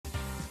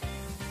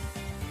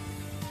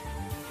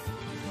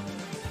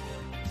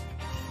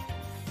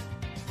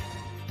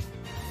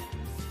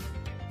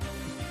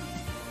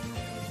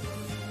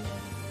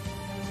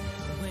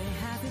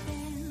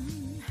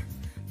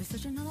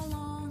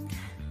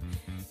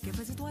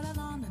faces dwell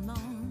on and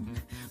on,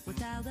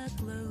 without a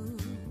clue,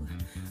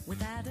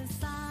 without a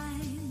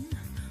sign,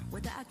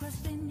 without a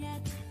question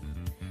yet.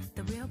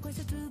 The real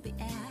question to be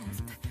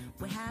asked,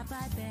 where have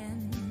I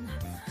been?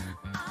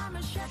 I'm a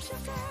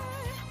shapeshifter,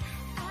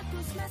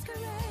 Apple's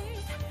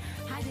masquerade,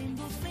 hiding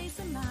both face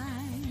and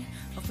mind,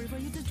 free for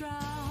you to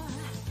draw.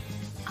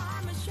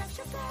 I'm a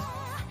shapeshifter,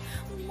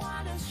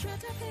 what a should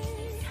I be?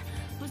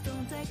 Please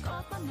don't take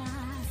off my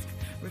mask,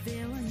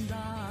 revealing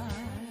dark.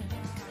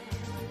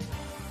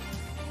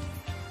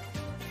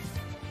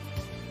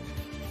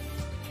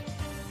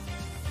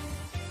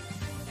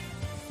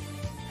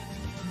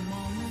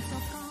 Moments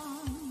of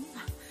calm,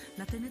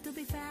 nothing to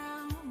be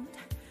found.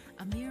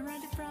 A mirror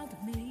in front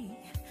of me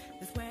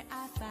is where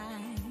I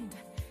find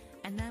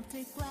an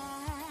empty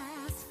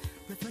glass,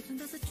 reflection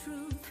that's the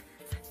truth.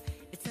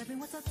 It's telling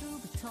what's up to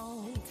be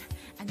told.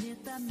 I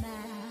need the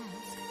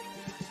mask.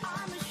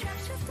 I'm a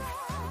shapeshifter,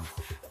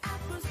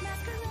 Apple's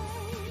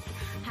masquerade,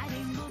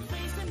 hiding both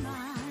face and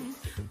mind,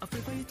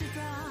 afraid for you to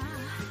draw.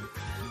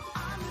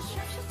 I'm a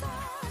shapeshifter,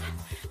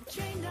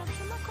 chained up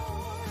to my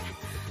core.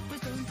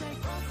 Please don't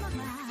take off my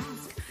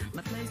mask,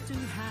 my place to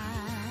hide.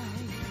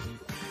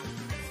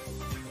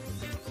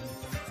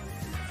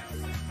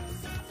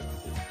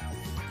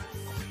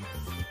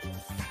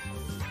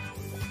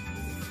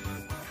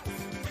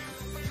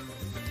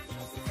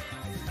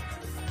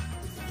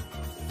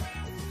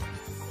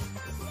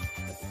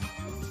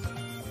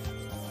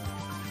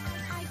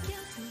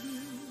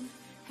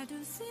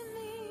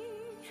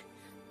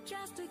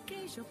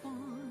 Your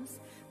bones,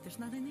 there's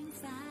nothing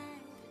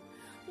inside.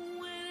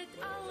 Will it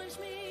always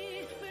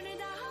me burning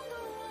down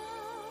the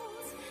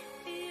walls?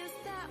 Is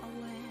there a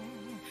way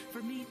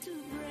for me to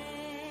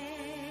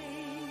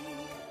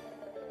break?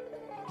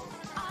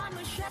 I'm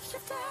a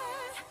shapeshifter,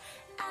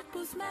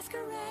 Apple's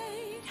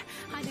masquerade,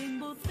 hiding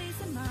both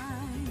face and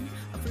mind,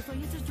 afraid for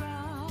you to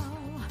draw.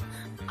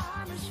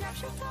 I'm a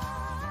shapeshifter,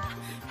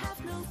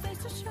 have no face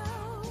to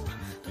show.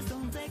 Please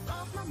don't take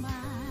off my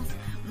mask,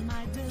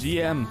 my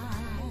GM.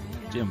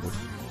 Jimbo.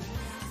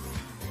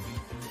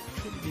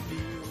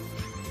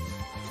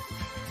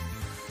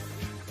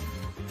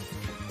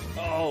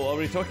 Oh, are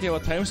we talking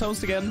about time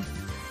zones again?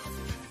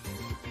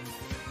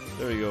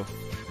 There we go.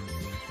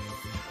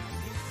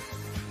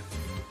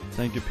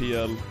 Thank you,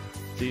 PL.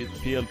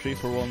 PL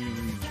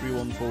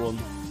 3141.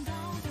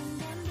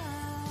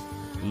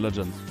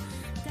 Legend.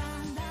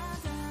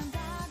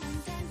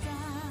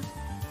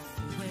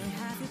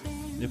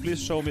 Can you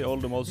please show me all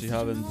the mods you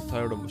have and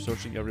tired of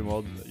searching every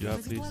mod you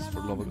have, please,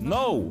 for the love of God.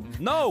 No!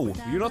 No!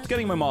 You're not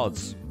getting my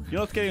mods! You're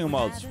not getting my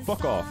mods.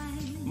 Fuck off.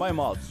 My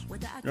mods.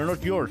 They're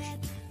not yours.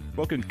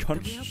 Fucking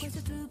cunts.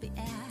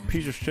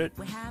 Piece of shit.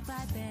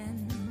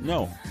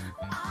 No.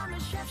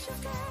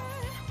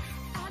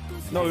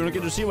 No, you're not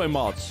getting to see my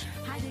mods.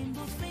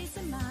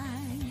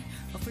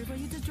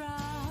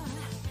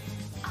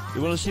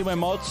 You wanna see my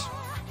mods?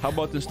 How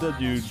about instead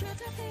you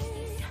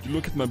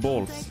look at my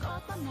balls?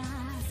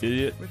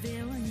 Idiot.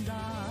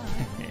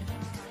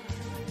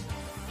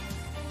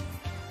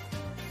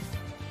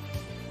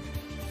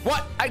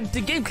 What?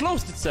 The game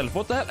closed itself.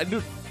 What the hell? I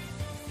do.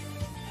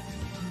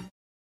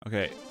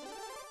 Okay.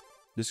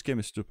 This game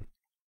is stupid.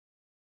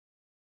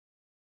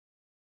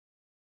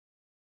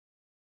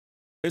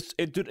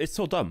 Dude, it's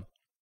so dumb.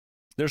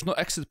 There's no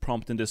exit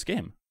prompt in this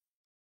game.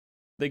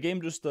 The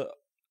game just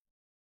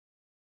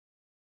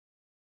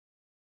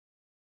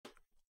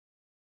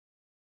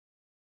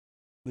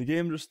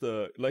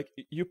like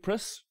you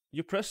press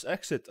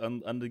exit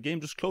and the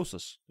game just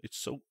closes. It's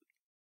so,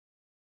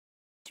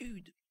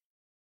 dude.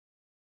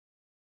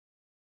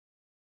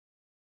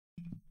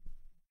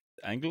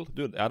 Angle,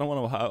 dude. I don't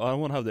want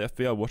to have the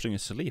FBI watching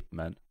us sleep,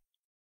 man.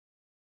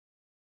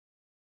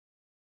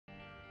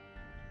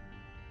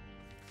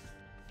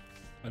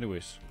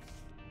 Anyways,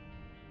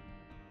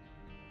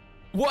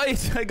 what?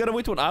 I gotta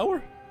wait 1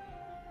 hour?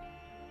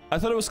 I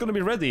thought it was gonna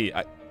be ready.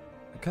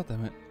 God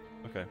damn it.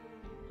 Okay.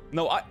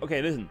 No,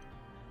 okay, listen.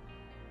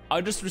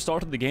 I just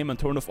restarted the game and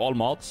turned off all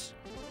mods.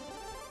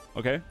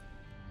 Okay?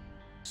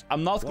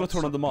 I'm not gonna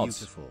turn on the mods.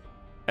 Beautiful.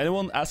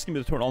 Anyone asking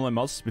me to turn on my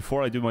mods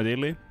before I do my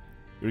daily,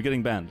 you're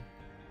getting banned.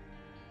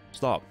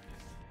 Stop.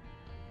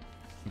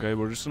 Okay,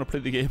 we're just gonna play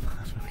the game.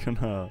 We're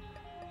gonna...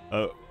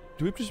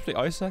 do we please play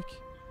Isaac?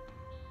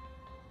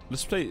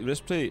 Let's play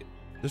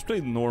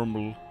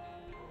normal...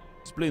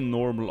 Let's play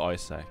normal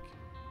Isaac.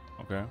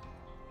 Okay?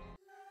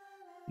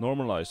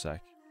 Normal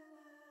Isaac.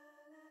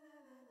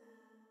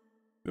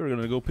 We're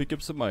gonna go pick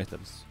up some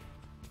items.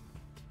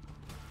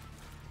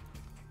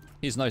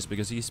 He's nice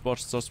because he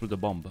spots us with a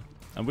bomb.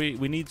 And we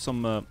need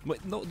some...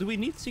 wait, no, do we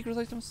need secret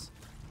items?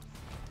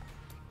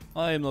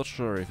 I am not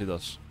sure if he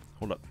does.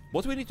 Hold up.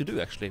 What do we need to do,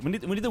 actually? We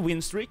need a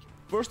win streak.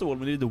 First of all,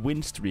 we need a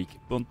win streak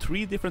on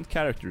 3 different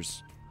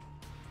characters.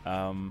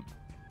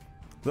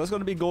 That's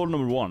gonna be goal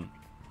number 1.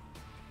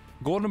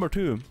 Goal number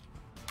 2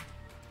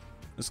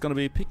 is gonna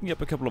be picking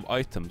up a couple of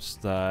items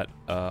that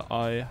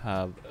I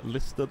have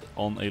listed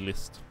on a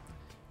list.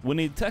 We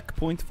need Tech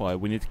 0.5,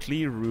 we need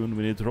Clear Rune,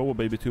 we need Robo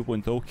Baby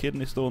 2.0,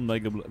 Kidney Stone,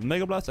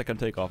 Mega Blast I can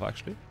take off,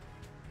 actually.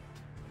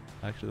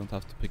 I actually don't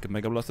have to pick a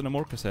Mega Blast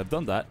anymore because I have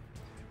done that.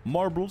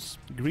 Marbles,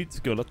 Greed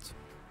Skullet,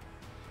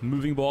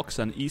 Moving Box,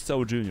 and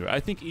Esau Jr. I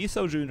think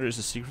Esau Jr. is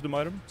a secret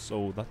item,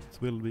 so that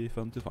will be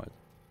fun to find.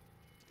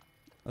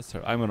 That's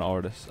her. I'm an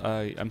artist.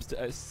 I'm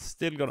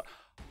still gonna...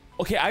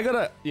 Okay, I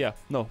gotta... Yeah,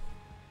 no.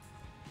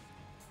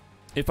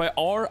 If I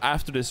R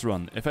after this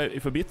run, if I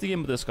beat the game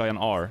with this guy on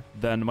R,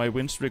 then my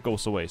win streak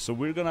goes away. So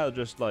we're gonna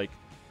just like...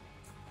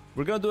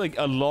 We're gonna do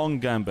a long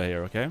gamba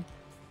here, okay?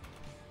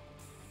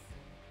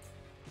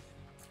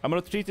 I'm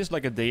gonna treat this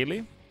like a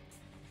daily.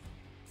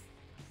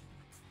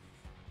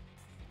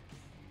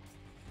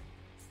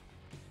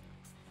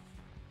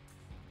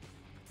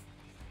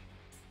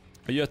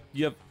 You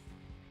have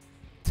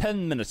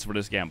 10 minutes for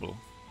this gamble.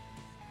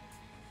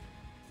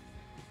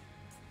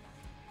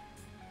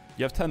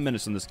 You have 10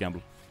 minutes on this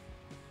gamble.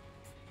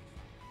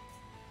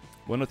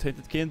 Why not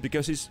Tainted King?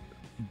 Because he's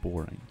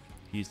boring.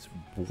 He's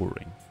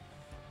boring.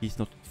 He's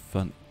not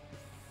fun.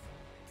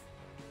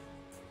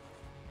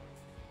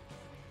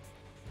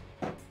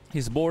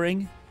 He's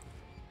boring,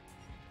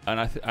 and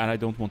I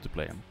don't want to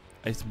play him.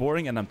 It's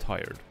boring and I'm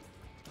tired.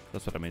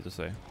 That's what I mean to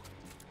say.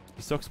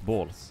 He sucks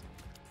balls.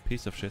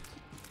 Piece of shit.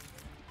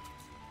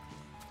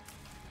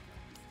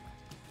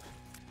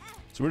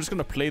 So we're just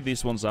gonna play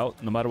these ones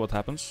out, no matter what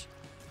happens.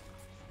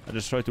 I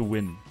just try to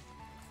win.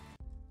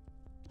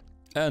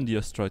 And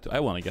just try to... I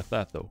wanna get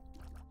that, though.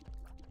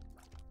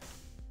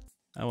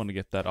 I wanna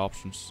get that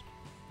options.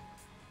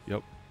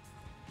 Yep.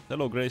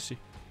 Hello, Gracie.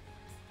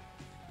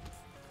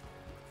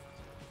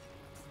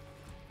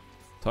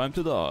 Time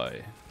to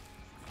die.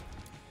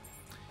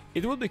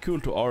 It would be cool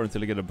to R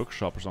until I get a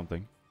bookshop or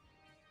something.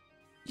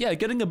 Yeah,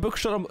 getting a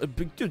bookshop...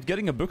 Dude,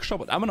 getting a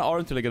bookshop... I'm gonna R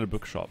until I get a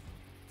bookshop.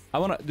 I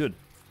wanna... Dude.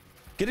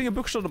 Getting a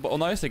bookshop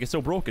on Isaac is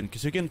so broken,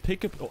 because you can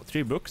pick up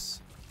 3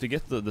 books to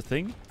get the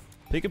thing.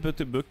 Pick up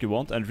the book you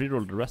want and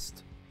reroll the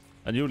rest.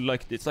 And you'll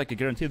like... It's like a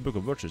guaranteed book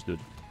of virtues, dude.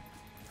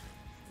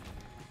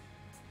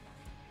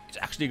 It's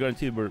actually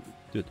guaranteed,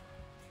 dude.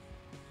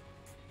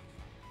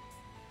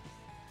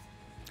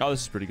 Oh,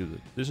 this is pretty good,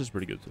 dude. This is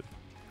pretty good, too.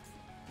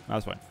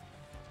 That's fine.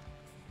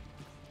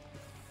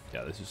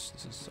 Yeah, this is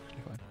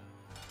actually fine.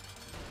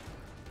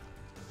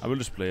 I will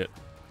just play it.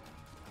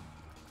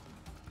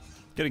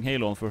 Getting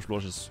Halo on first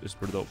blush is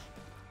pretty dope.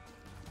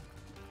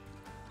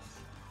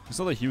 It's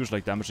not a huge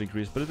like damage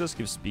increase, but it does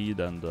give speed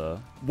and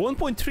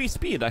 1.3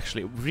 speed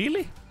actually.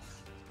 Really?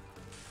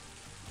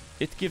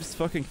 It gives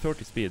fucking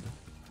 30 speed.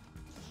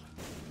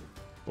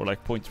 Or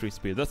like 0.3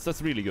 speed.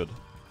 That's really good.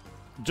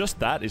 Just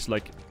that is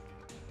like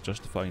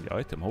justifying the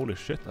item. Holy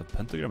shit, a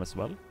pentagram as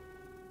well.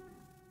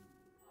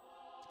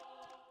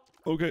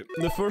 Okay,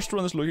 the first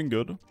run is looking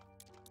good.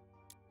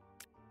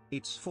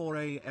 It's 4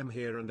 AM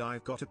here and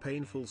I've got a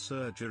painful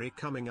surgery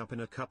coming up in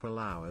a couple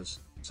hours,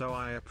 so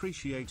I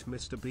appreciate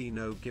Mr.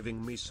 Beano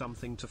giving me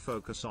something to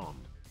focus on.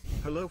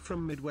 Hello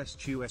from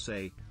Midwest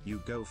USA,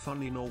 you go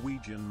funny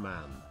Norwegian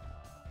man.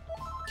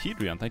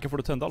 Kidrian, thank you for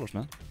the $10,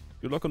 man.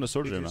 Good luck on the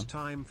surgery, man. It is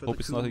time for Hope the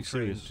it's nothing cool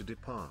train serious. to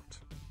depart.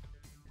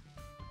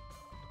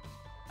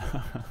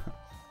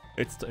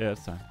 It's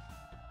time.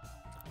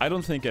 I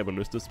don't think I will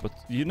lose this, but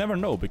you never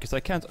know, because I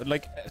can't,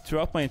 like,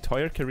 throughout my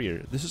entire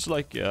career, this is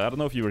like, I don't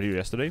know if you were here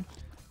yesterday.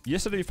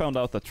 Yesterday you found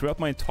out that throughout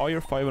my entire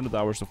 500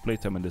 hours of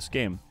playtime in this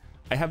game,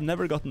 I have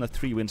never gotten a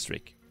 3-win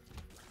streak.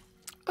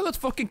 I got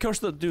fucking cursed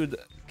that dude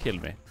kill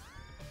me.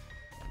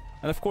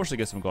 And of course I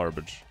get some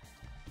garbage.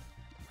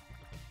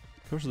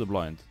 Curse of the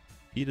Blind.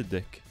 Eat a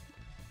dick.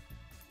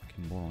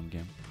 Fucking moron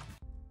game.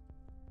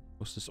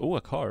 What's this? Oh,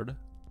 a card.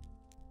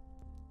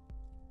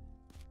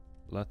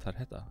 La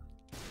Tarjeta.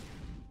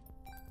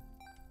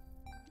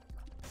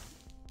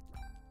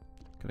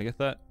 Can I get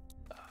that?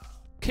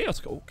 Chaos.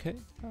 Okay.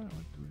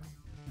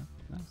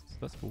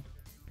 That's cool.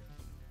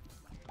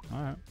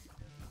 Alright.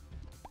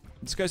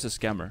 This guy's a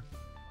scammer.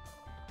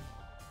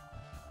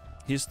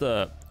 He's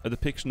a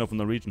depiction of a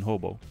Norwegian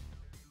hobo.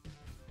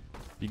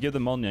 You give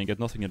them money and get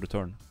nothing in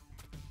return.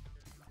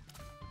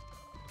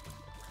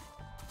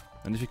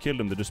 And if you kill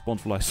them, they just spawn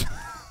flies.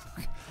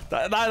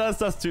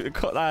 That's too...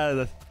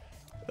 I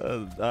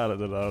don't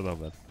know,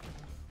 man.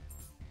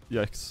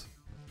 Yikes.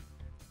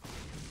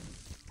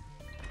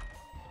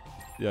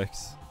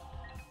 Yikes.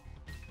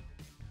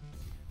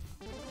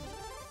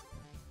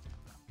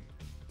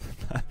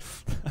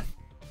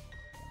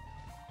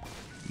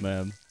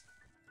 Man.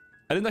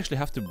 I didn't actually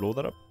have to blow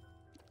that up.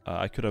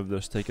 I could have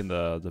just taken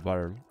the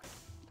barrel.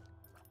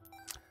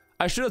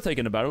 I should have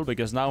taken the barrel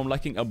because now I'm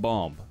lacking a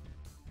bomb.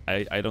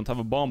 I don't have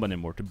a bomb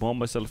anymore to bomb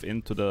myself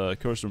into the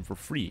curse room for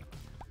free.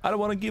 I don't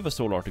want to give a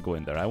solar to go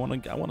in there. I want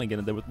to get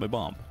in there with my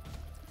bomb.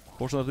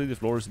 Fortunately, the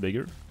floor is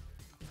bigger.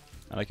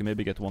 And I can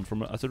maybe get one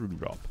from as a room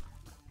drop.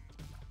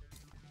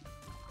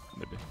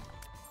 Maybe.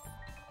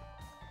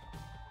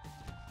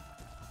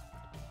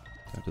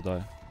 Time to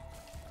die.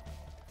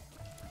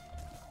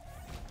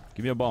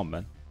 Give me a bomb,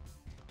 man.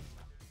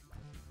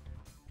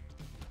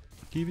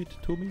 Give it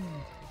to me.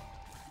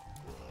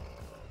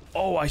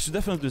 Oh, I should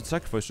definitely do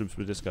sacrifice rooms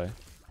with this guy.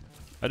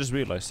 I just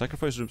realized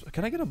sacrifice rooms.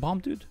 Can I get a bomb,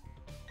 dude?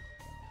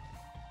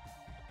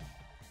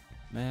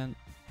 Man.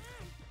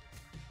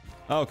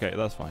 Okay,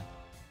 that's fine.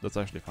 That's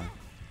actually fine.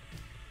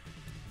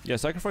 Yeah,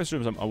 sacrifice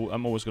rooms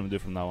I'm always gonna do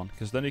from now on,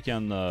 because then you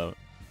can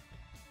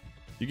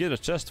you get a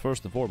chest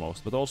first and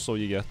foremost, but also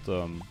you get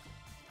time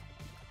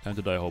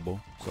to die,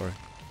 hobo. Sorry.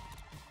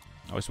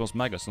 Oh, it spawns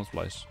maggots, not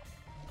flies.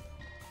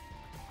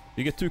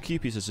 You get 2 key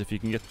pieces if you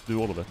can get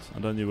do all of it,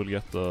 and then you will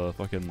get the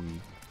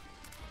fucking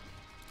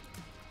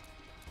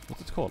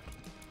what's it called?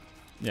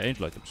 Yeah,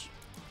 angel items.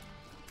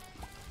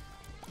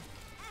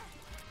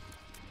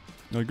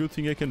 No, good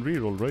thing I can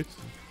reroll, right?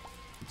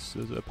 It's,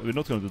 we're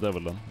not gonna do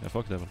devil then. Yeah,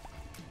 fuck devil.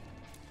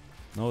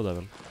 No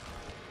devil.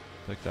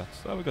 Take that.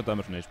 Oh, we got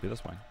damage on HP,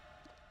 that's fine.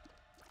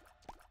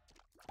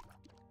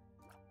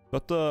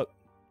 But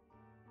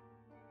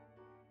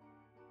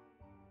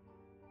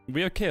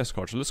we have chaos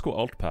cards, so let's go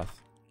alt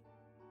path.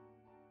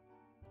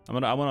 I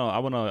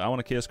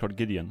wanna chaos card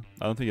Gideon.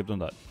 I don't think I've done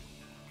that.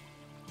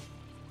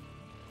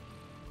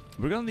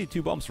 We're gonna need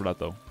 2 bombs for that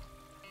though.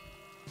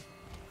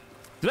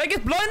 Did I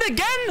get blind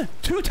again?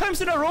 2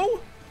 times in a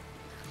row?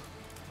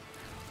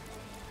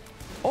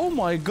 Oh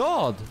my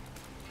god.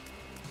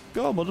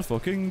 God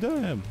motherfucking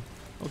damn.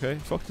 Okay,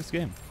 fuck this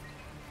game.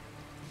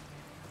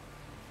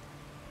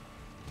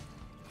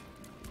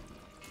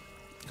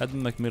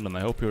 Edmund McMillan,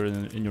 I hope you're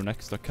in your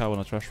next cow on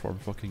a trash farm,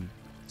 fucking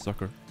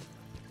sucker.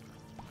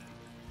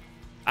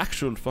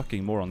 Actual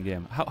fucking moron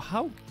game.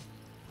 How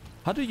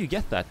do you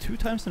get that 2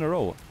 times in a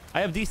row?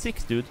 I have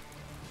D6, dude.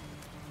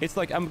 It's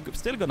like I'm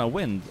still gonna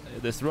win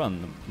this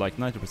run, like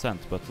 90%,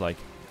 but like,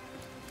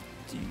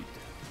 dude,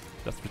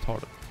 that's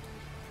retarded.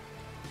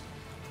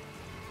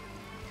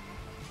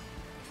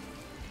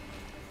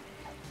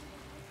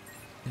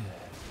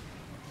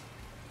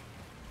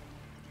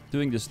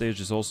 Doing this stage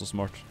is also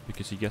smart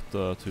because you get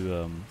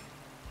you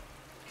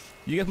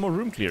get more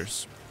room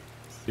clears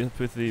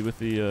with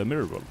the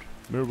mirror world.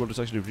 Mirror world is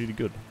actually really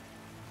good.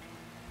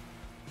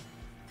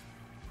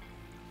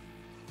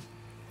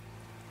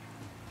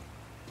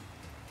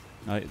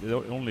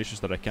 The only issue is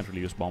that I can't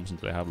really use bombs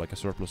until I have like a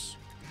surplus.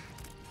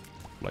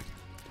 Like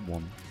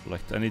 1.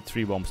 Like I need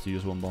 3 bombs to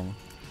use 1 bomb.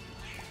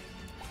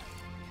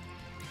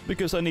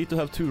 Because I need to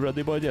have 2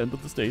 ready by the end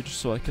of the stage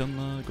so I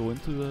can go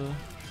into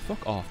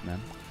fuck off,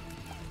 man.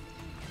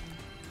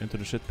 Into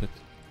the shit pit.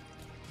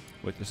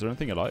 Wait, is there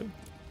anything alive?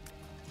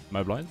 Am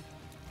I blind?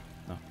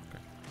 No, okay.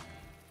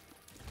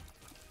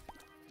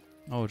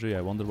 Oh gee,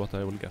 I wonder what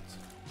I will get.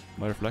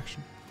 My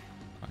reflection?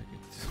 I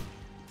get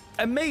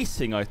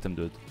amazing item,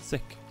 dude.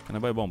 Sick. Can I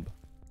buy a bomb?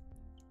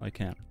 I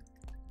can.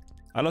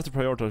 I'll have to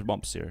prioritize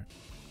bombs here.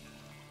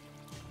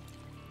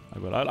 I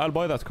will. I'll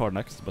buy that card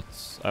next, but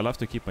I'll have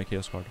to keep my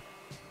chaos card.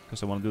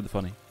 Because I want to do the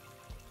funny.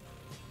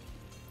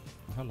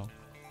 Oh, hello.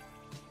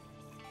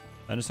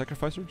 Any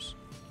sacrificers?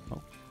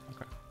 No?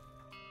 Okay.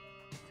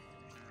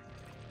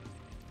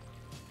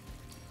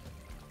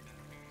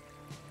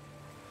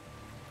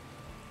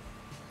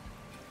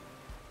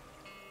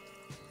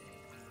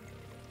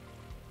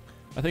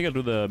 I think I'll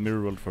do the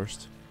mirror world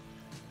first.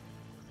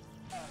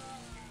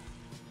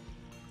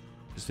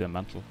 Just do a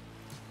mantle.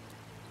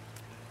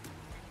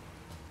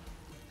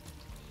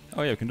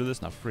 Oh yeah, we can do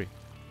this now for free.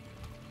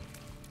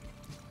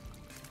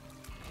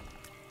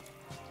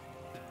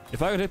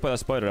 If I got hit by that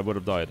spider, I would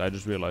have died. I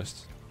just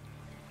realized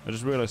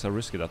how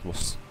risky that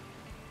was.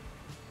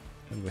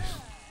 Anyway.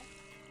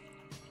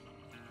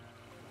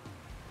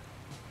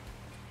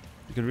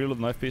 You can reload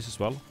the knife piece as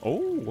well.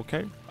 Oh,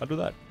 okay. I'll do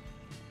that.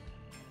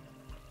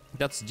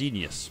 That's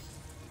genius.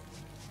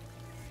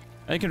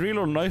 And you can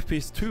reload knife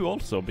piece too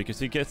also, because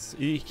he keeps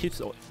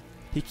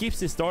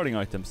his starting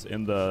items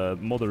in the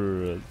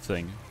mother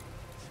thing.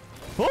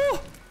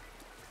 Oh!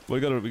 Well,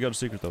 we got a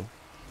secret though.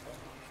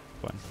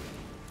 Fine.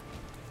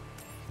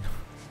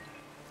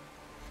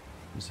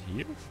 Is he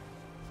here?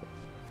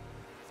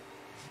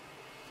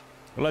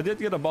 Well, I did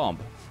get a bomb.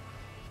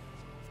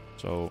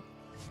 So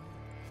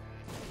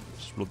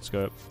just blow this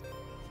guy up.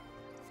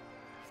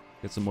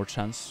 Get some more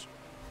chance.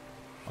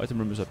 Item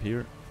room is up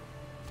here.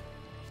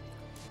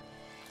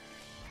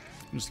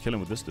 Just kill him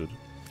with this dude.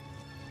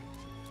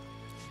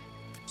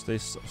 Stay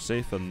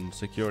safe and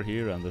secure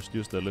here, and just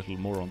use the little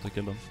moron to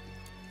kill him.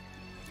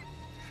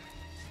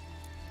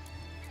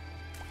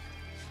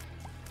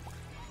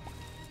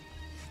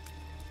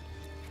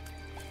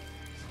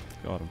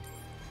 Got him.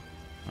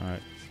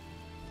 Alright.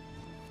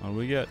 What do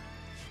we get?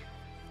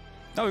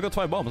 Oh, we got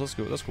 5 bombs. That's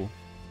cool. That's cool.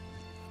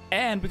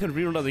 And we can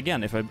reroll that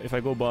again if I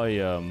go buy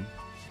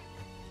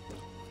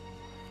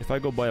if I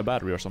go buy a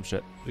battery or some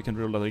shit. We can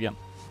reroll that again.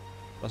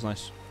 That's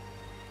nice.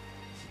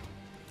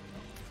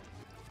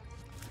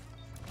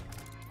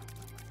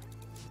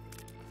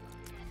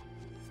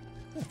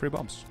 Yeah, 3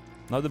 bombs.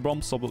 Now the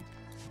bomb problem.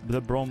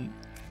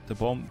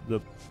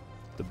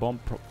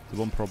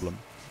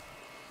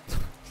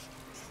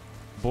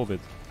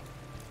 Bovid.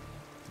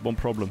 Bomb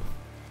problem.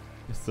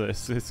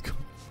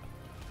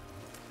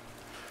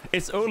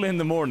 It's early in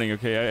the morning,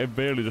 okay? I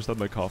barely just had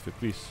my coffee.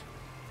 Please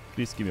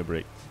give me a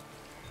break.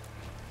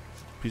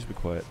 Please be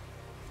quiet.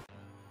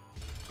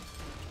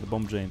 The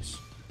bomb James.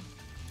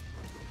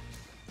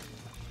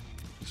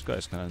 This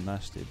guy's kind of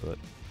nasty, but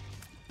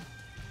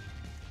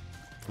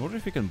I wonder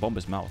if you can bomb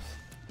his mouth.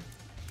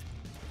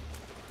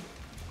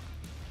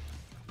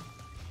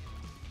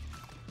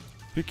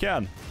 You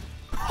can.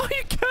 Oh,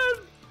 you can!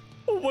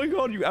 Oh my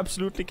god, you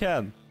absolutely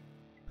can.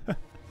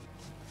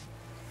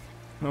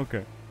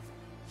 Okay.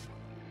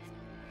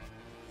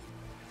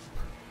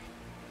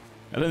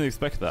 I didn't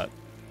expect that.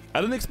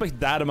 I didn't expect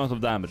that amount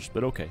of damage,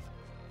 but okay.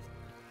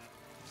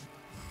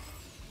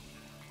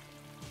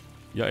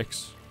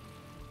 Yikes.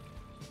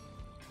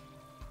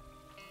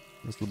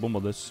 Let's bomb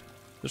on this.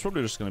 There's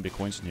probably just gonna be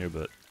coins in here,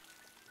 but...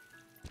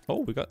 Oh,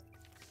 we got...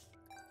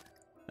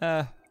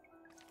 That's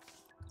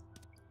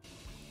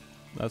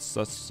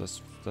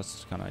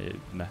kinda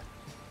meh.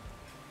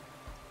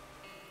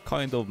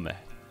 Kind of meh.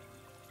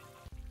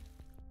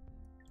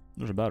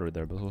 There's a battery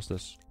there, but what's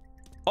this?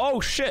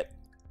 Oh shit!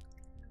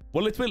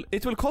 Well,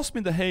 it will cost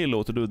me the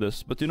halo to do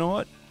this, but you know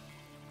what?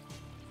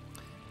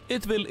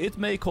 It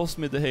may cost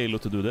me the halo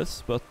to do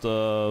this, but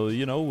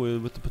you know,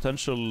 with the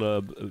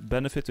potential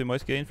benefit we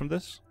might gain from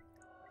this.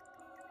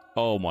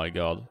 Oh my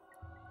god!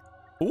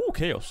 Ooh,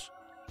 chaos!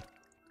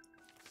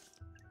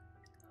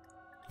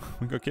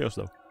 We got chaos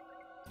though.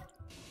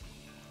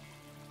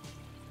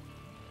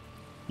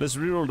 Let's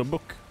reroll the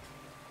book.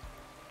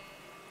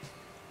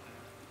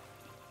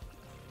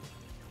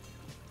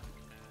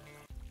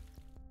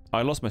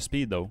 I lost my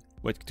speed though.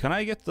 Wait, can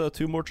I get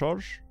 2 more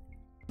charge?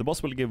 The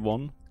boss will give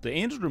 1. The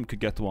angel room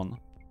could get 1.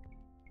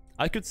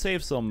 I could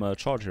save some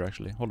charge here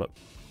actually. Hold up.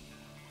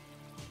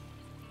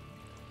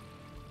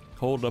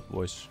 Hold up,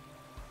 boys.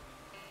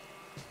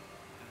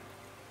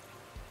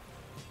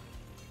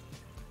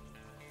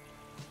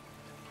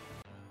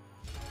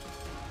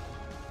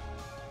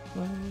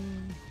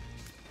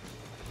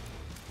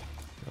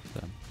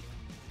 Goddamn.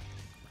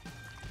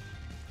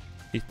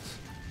 Eat.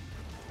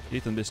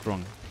 Eat and be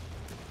strong.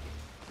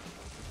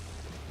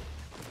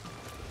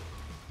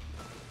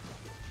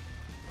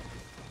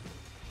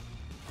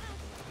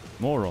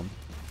 Moron.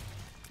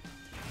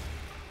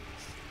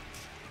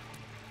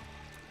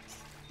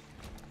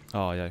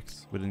 Oh,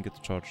 yikes. We didn't get the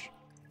charge.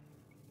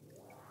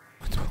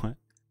 What?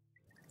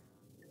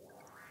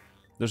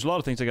 There's a lot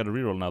of things I gotta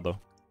reroll now, though.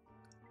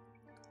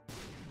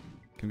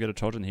 Can we get a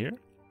charge in here?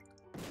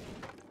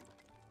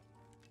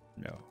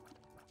 No.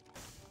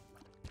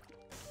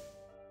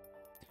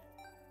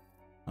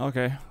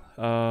 Okay.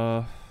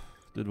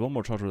 Did one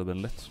more charge would have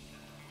been lit.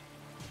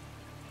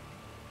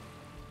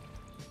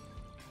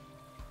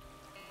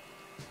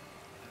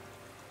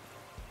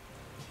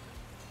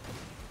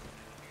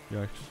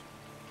 Yikes.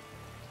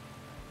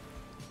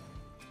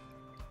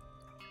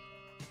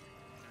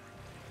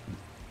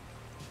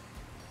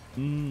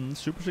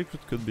 Super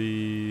secret could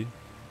be...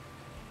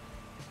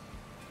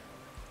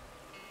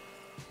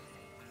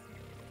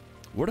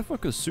 Where the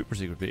fuck is super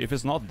secret be? If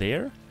it's not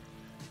there?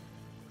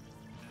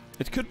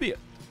 It could be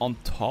on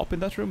top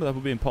in that room, but that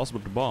would be impossible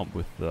to bomb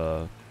with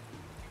the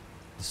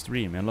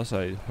stream, unless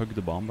I hug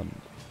the bomb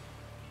and...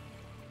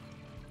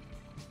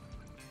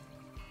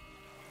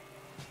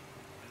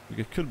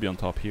 It could be on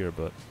top here,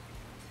 but...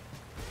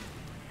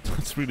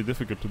 it's really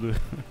difficult to do.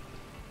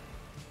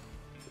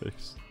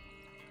 Thanks.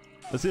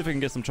 Let's see if I can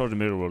get some charge in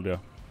Mirror World, yeah.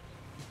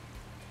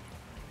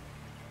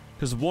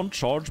 Because one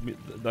charge,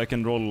 I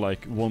can roll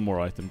like one more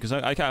item. Because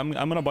I'm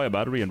gonna buy a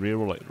battery and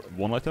reroll like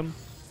one item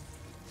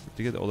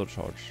to get the other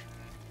charge.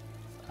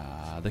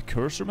 The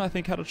curse room I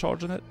think had a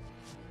charge in it.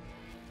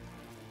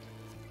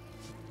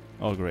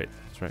 Oh great,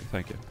 that's right,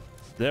 thank you.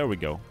 There we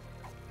go.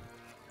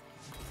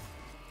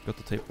 Got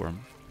the tapeworm.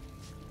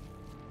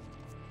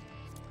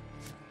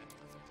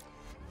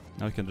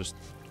 Now I can just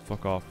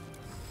fuck off.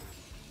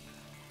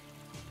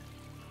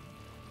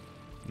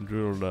 And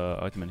drill the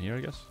item in here, I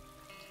guess.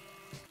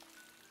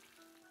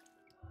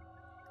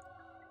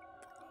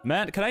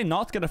 Man, can I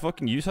not get a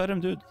fucking use item,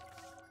 dude?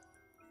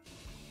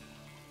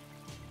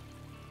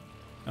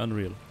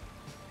 Unreal.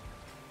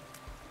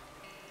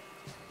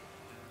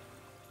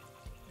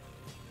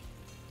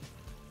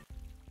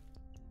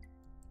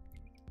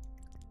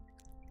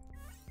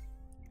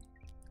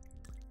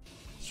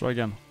 Let's try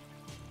again.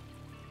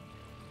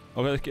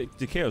 Okay,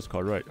 the chaos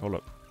card, right, hold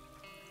up.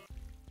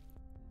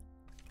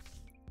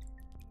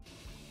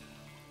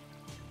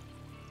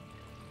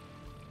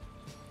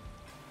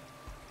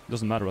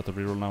 Doesn't matter about the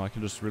reroll now, I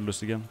can just reroll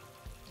this again.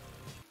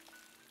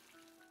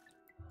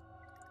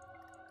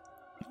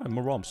 Alright,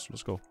 more bombs,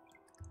 let's go.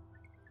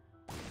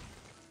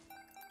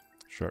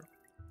 Sure.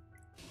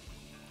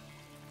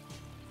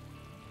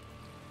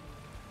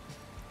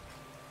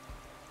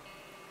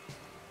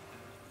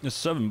 There's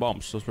 7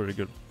 bombs, that's pretty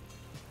good.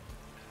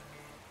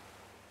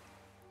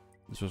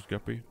 This was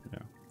Guppy, yeah.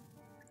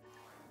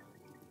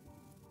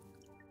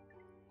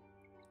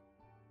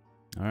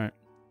 Alright.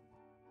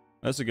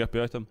 That's a Guppy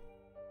item.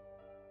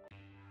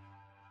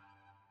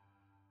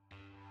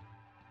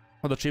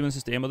 What achievements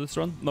is the aim of this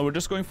run? No, we're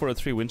just going for a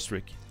 3-win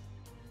streak.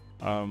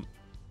 I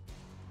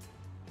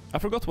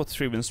forgot what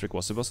 3-win streak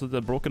was. Was it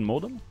the broken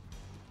modem?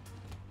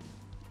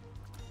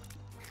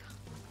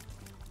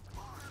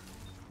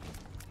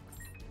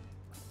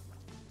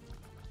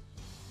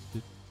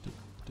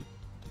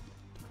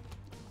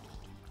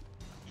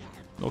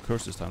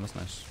 curse this time, that's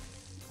nice.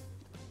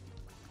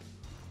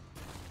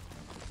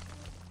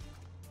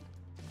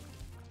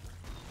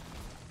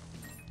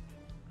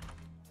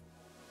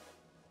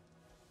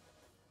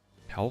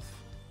 Health.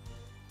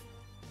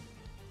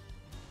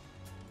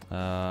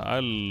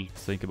 I'll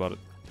think about it.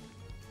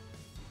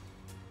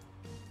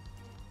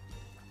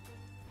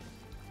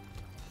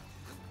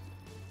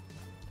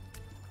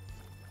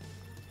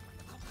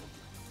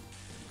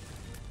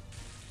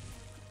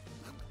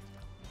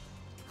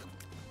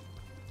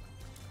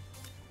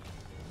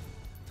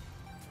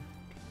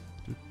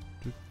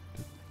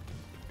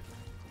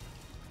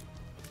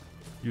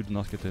 You do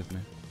not get to hit me,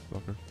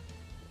 fucker.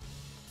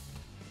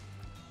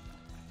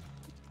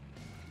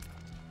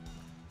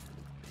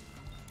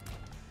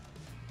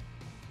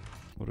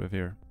 What do we have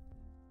here?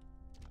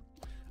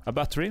 A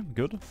battery,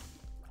 good.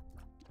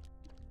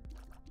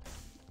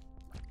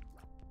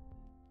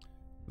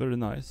 Very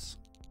nice.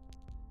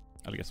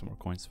 I'll get some more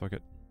coins, fuck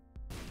it.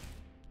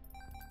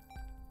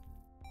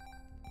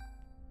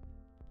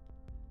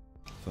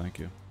 Thank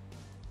you.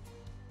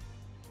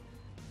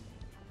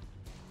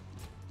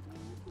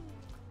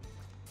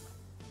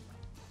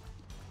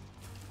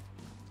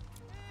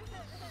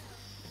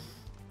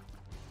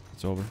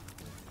 It's over.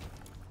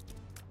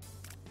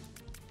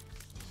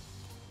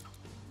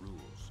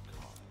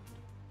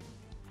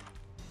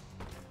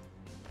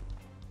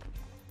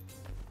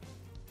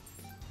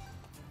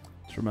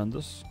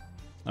 Tremendous.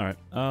 Alright,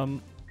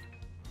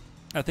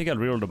 I think I'll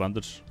reroll the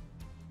bandage.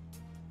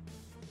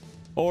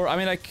 Or, I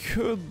mean, I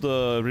could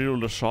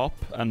reroll the shop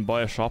and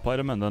buy a shop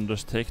item and then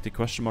just take the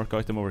question mark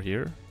item over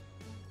here.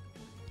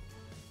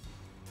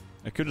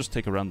 I could just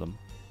take a random.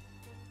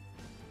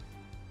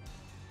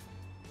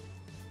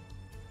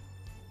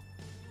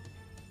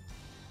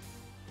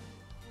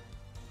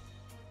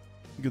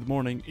 Good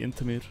morning,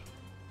 Intimir.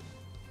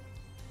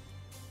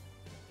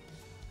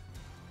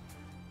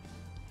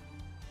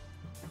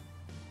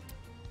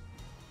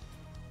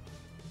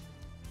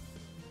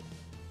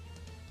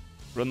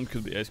 Random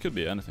could be, it could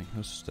be anything.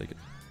 Let's just take it.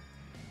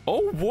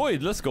 Oh,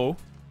 void! Let's go!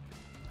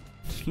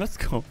 Let's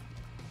go.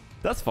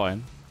 That's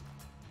fine.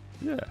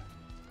 Yeah.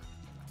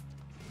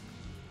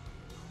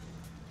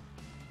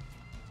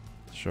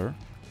 Sure.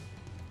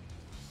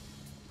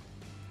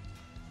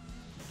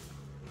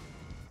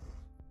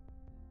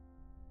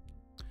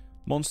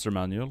 Monster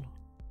manual.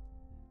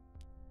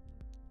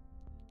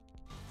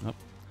 Nope.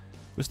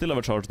 We still have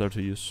a charge there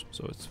to use,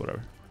 so it's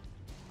whatever.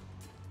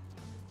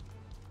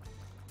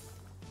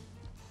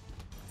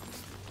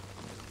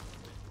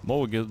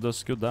 Mo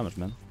does good damage,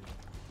 man.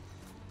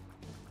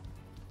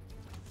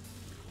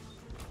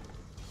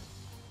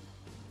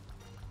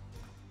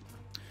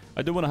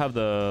 I do want to have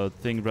the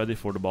thing ready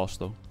for the boss,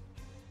 though.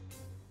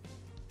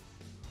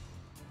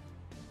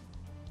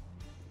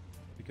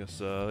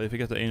 Because if you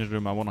get the Angel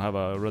Room, I want to have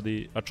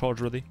a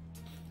charge ready.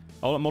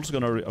 I'm also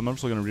gonna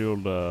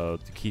reroll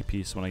the key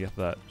piece when I get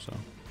that, so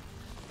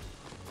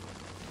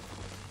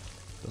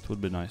that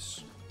would be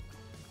nice.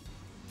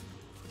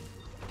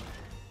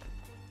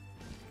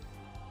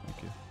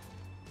 Thank you.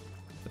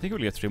 I think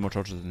we'll get 3 more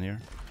charges in here.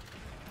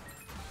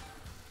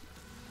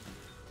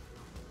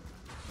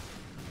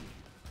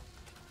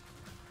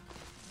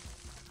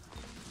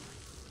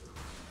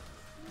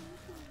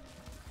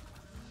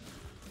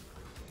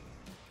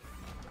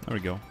 There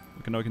we go.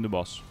 Okay, now we can do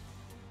boss.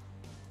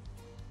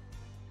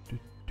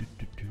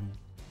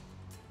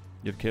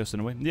 You have chaos in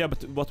a way? Yeah,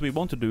 but what we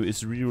want to do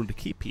is reroll the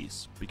key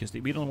piece. Because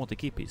we don't want the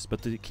key piece.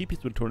 But the key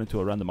piece will turn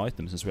into a random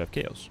item since we have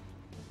chaos.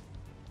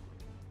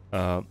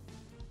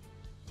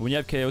 When you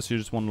have chaos, you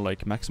just want to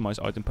like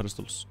maximize item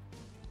pedestals.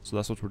 So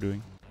that's what we're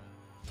doing.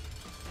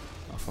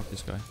 Oh, fuck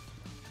this guy.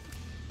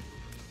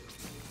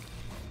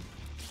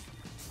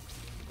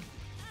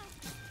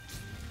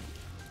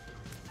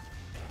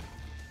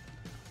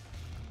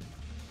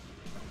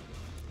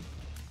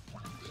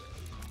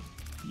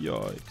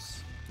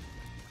 Yikes.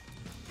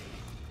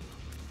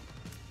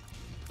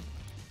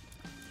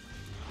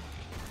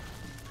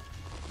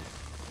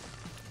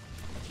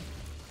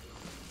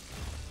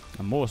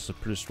 And Moss is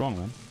pretty strong,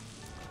 man.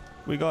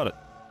 We got it.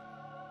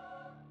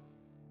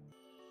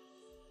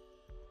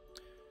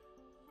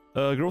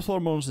 Growth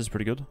hormones is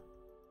pretty good.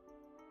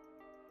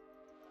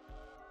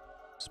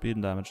 Speed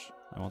and damage.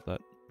 I want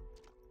that.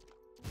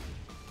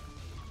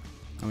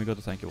 And we got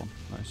the tanky one.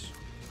 Nice.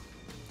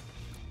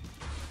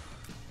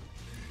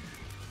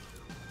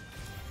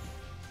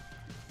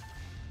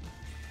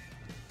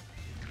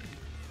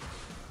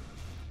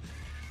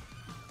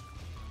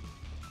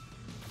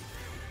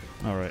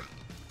 Alright.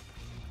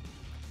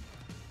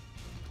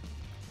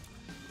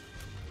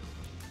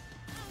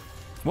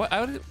 What?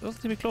 I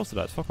wasn't even close to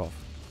that. Fuck off.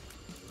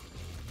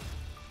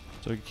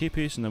 So key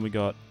piece, and then we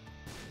got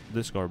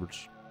this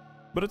garbage.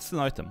 But it's an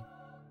item.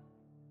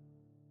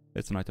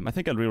 It's an item. I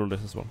think I'll reroll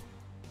this as well.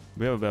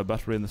 We have a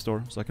battery in the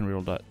store, so I can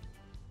reroll that.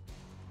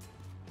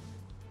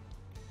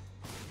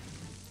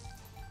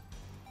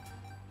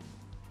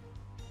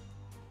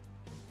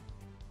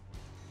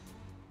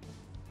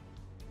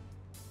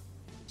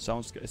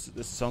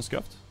 This sounds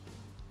scuffed?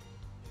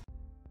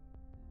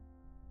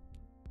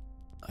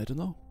 I don't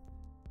know.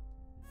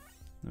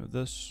 No,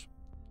 this.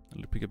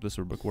 I'll pick up this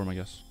or bookworm, I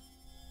guess.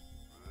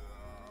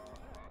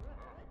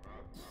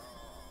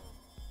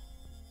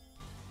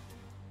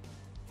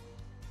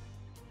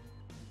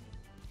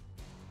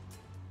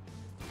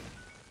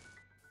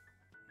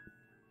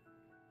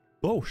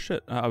 Oh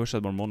shit! I wish I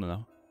had more money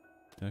now.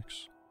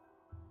 Yikes.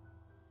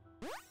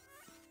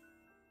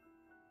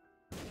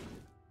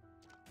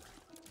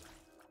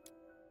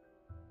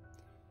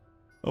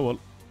 Oh well.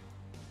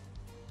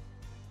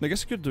 I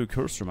guess I could do a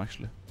curse room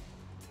actually.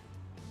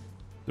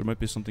 There might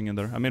be something in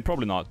there. I mean,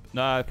 probably not.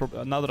 Nah,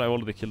 now that I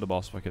already killed the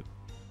boss, fuck it.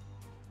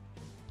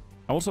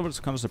 I'm also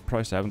kind of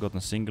surprised I haven't gotten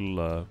a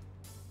single,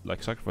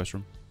 like, sacrifice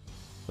room.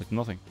 Like,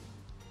 nothing.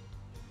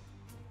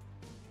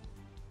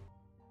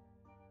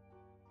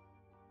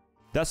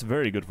 That's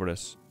very good for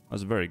this.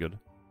 That's very good,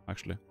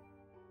 actually.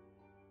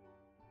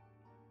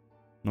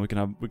 Now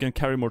we can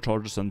carry more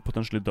charges and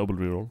potentially double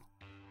reroll.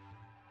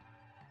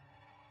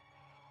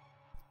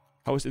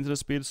 How is internet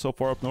speed so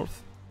far up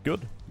north?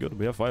 Good, good.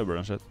 We have fiber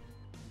and shit.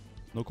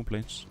 No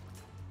complaints.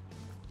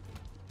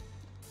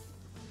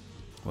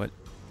 What?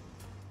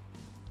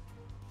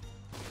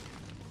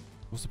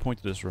 What's the point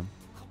of this room?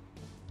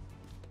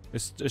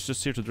 It's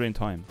just here to drain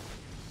time.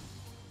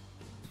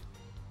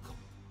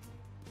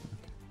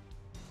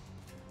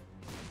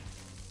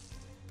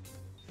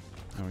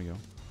 There we go.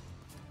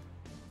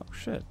 Oh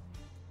shit.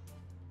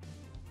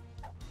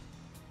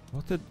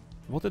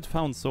 What did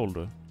Found Soul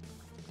do?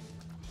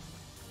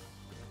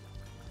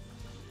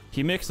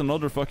 He makes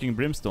another fucking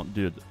brimstone,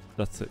 dude.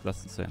 That's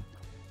insane.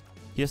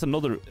 He has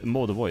another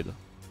Maw the Void.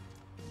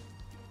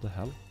 The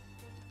hell?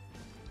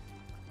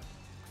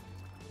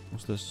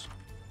 What's this?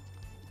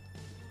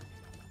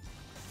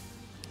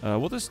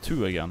 What is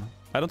 2 again?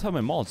 I don't have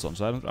my mods on,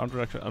 so I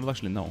don't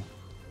actually know.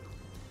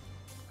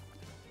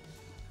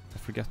 I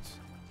forget.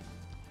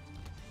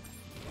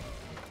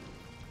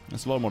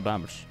 It's a lot more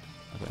damage,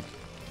 I think.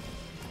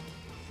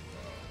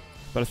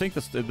 But I think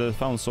that's the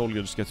Found Soul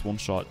just gets one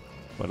shot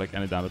by like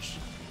any damage.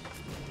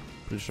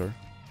 Pretty sure.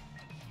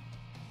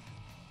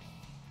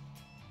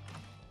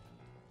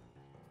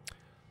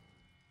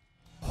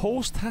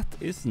 Host hat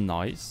is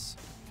nice,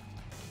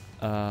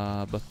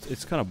 but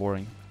it's kind of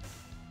boring.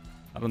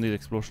 I don't need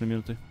explosion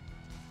immunity.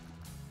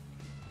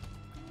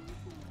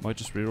 Might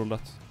just reroll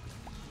that.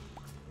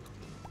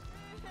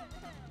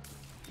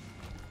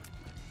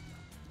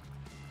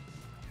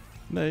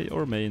 May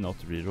or may not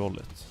reroll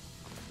it.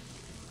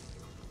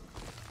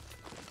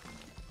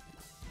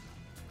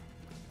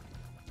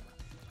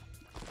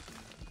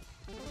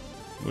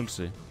 We'll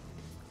see.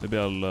 Maybe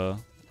I'll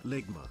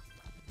Ligma.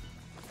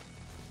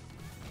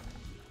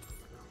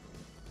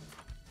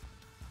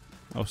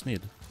 Oh,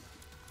 Sneed.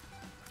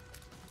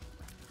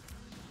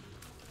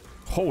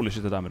 Holy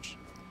shit, the damage.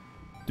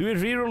 Do we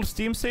reroll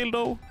Steam Sale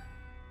though?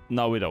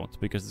 No, we don't,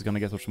 because it's gonna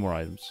get us more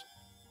items.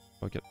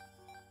 Okay.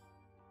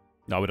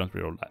 No, we don't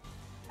reroll that.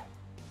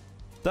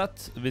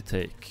 That we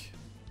take.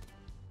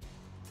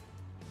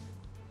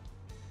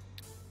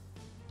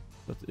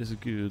 That is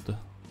good.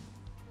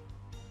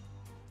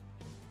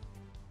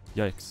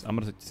 Yikes, I'm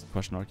gonna take this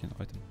Question Arcane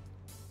item.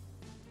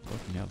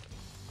 Fucking hell.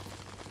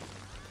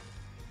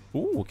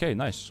 Ooh, okay,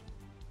 nice.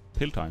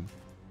 Pill time.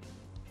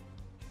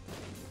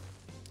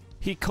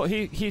 He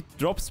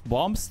drops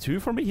bombs too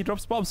for me? He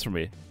drops bombs for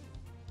me.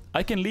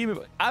 I can leave him.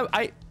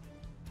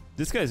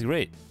 This guy is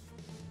great.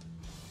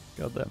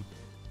 God damn.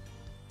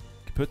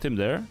 Put him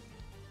there.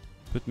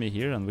 Put me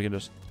here and we can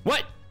just...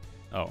 What?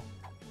 Oh.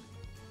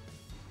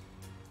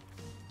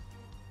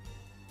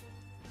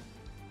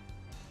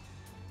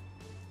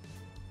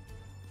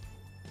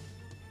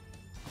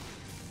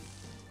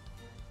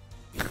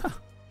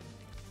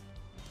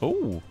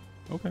 Oh,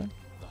 okay.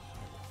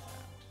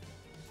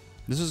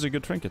 This is a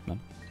good trinket, man.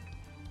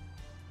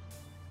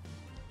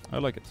 I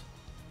like it.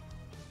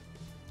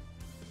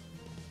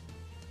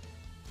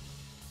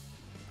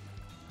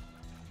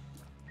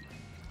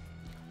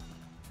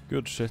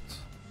 Good shit.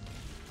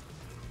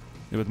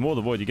 Yeah, but Maw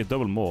the Void, you get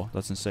double Maw.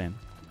 That's insane.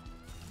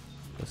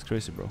 That's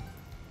crazy, bro.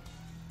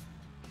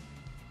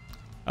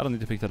 I don't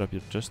need to pick that up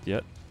just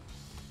yet.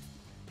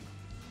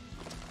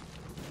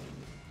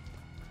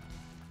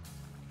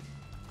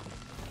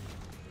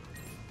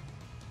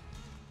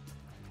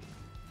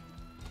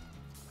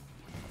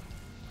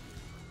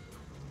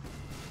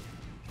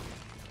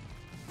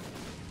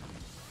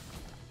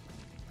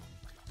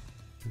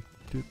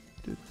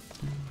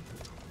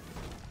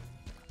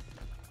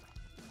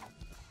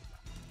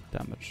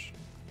 Damage.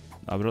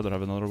 I would rather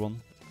have another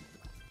one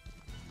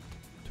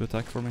to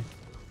attack for me.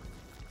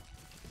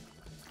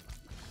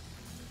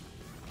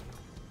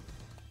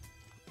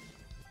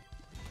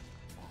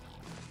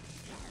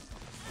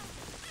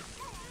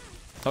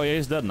 Oh yeah,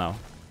 he's dead now.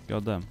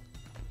 God damn.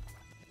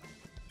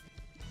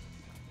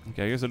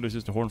 Okay, I guess I'll just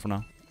use the horn for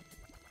now.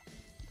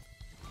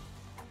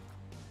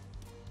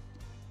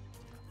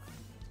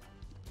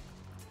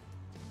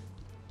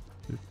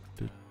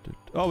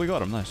 Oh, we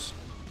got him, nice.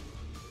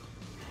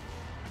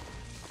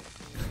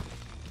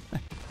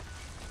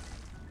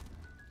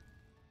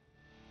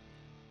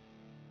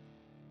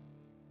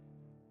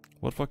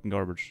 What fucking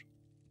garbage?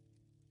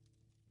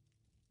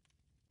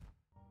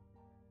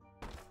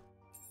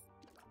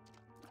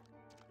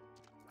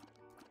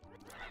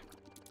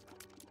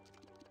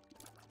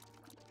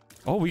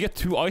 Oh, we get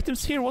 2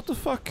 items here? What the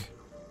fuck?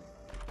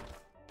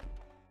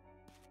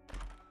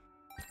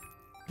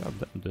 God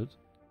damn, dude.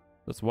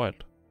 That's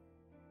wild.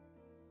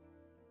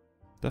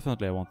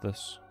 Definitely I want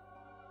this.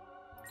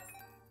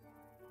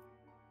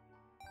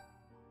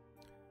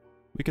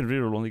 We can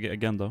reroll only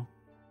again though.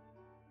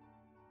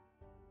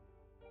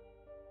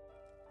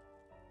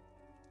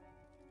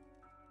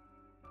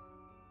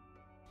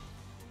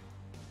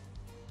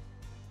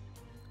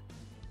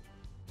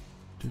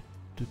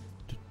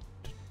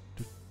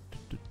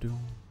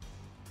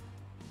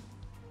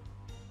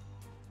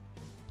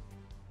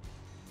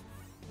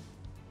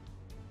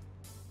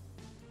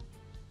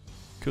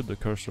 Could the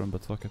cursor him,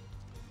 but fuck it.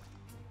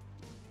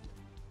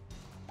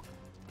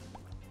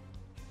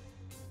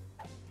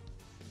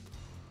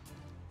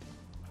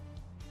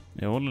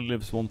 Yeah, only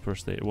lives one per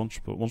stage, once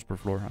per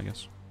floor, I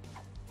guess.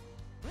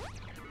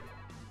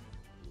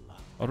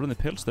 Are there any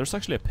pills? There's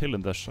actually a pill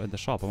in the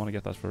shop. I want to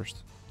get that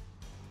first.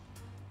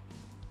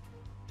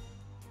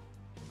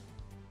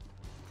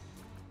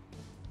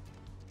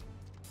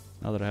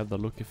 Now that I have the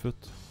lucky foot.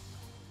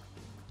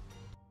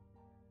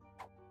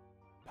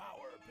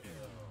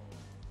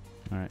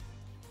 Alright.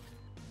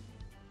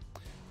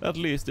 At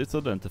least it's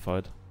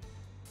identified.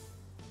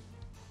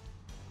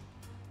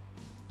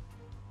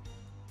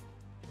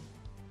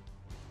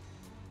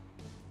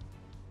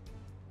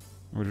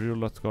 We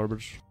reroll that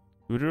garbage.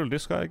 We reroll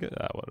this guy again?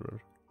 Ah,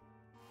 whatever.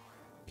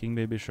 King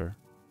baby, sure.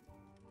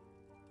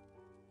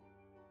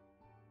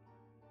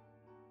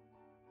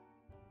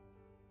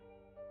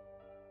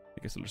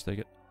 I guess I'll just take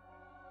it.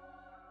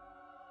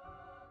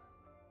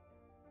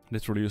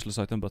 Literally useless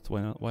item, but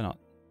why not? Why not?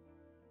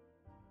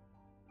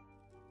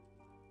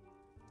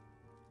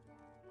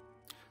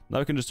 Now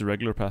we can just do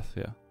regular path,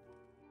 yeah.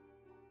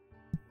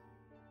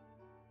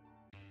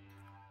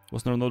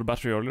 Wasn't there another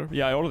battery earlier?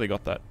 Yeah, I already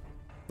got that.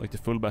 Like the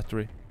full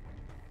battery.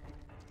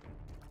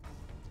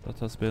 That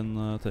has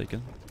been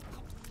taken.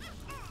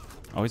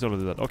 Oh, he's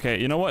already dead. Okay,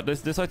 you know what?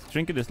 This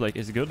trinket is like,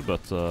 is good,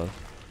 but I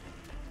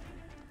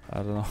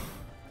don't know.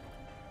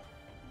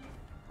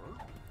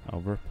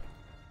 Over.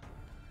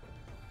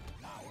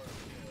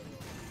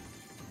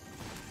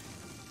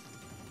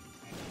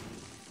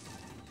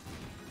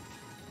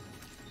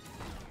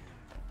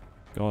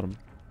 Got him.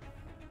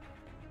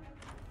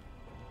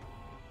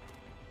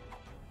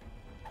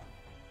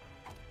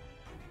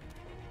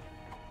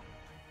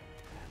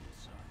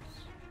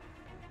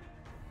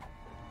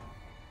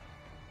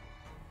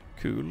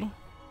 Cool.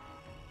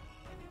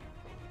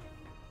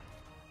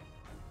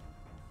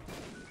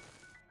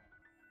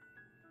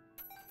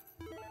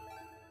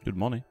 Good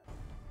money.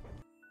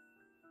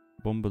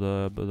 Bomb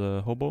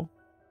the hobo.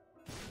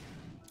 There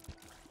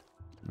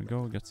we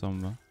go, get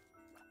some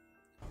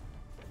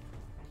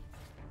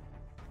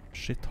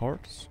shit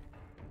hearts.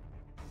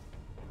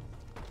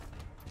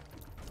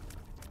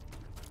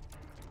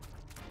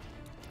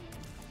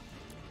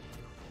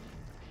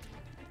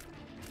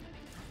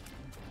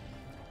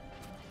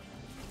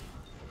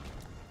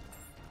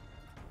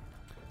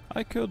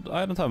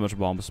 I don't have much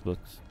bombs, but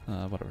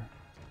whatever.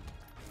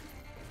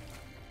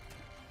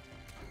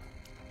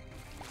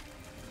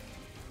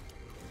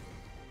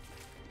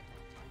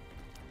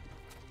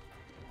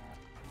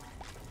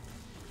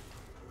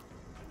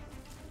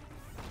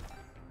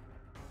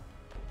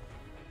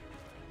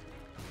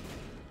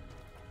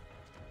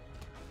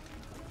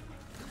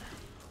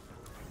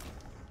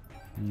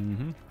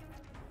 Mm-hmm.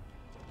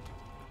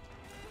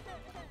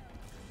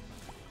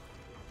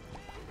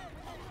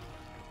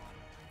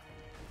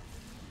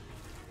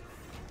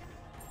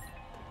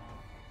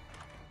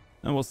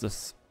 And what's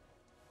this?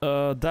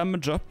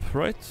 Damage up,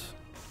 right?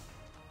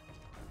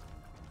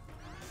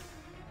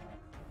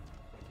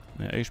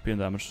 Yeah, HP and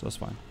damage, that's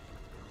fine.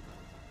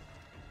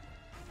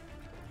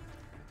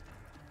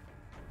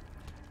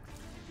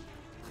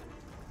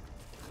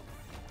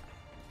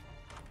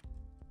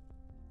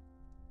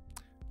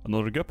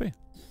 Another guppy.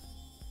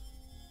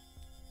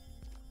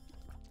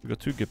 We got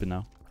 2 guppy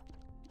now.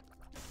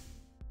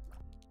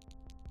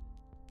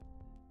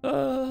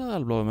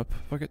 I'll blow him up.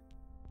 Fuck it.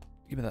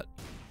 Give me that.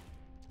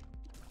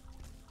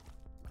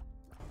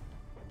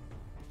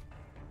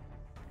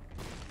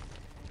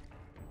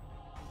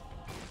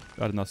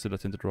 I did not see that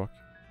tinted rock.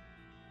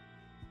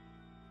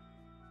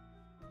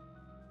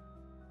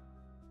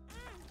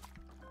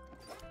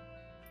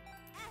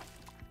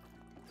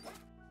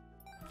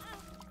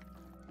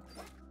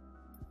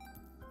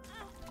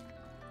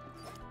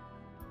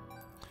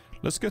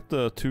 Let's get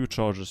the 2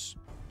 charges.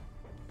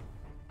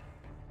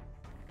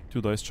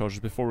 2 dice charges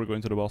before we go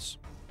into the boss.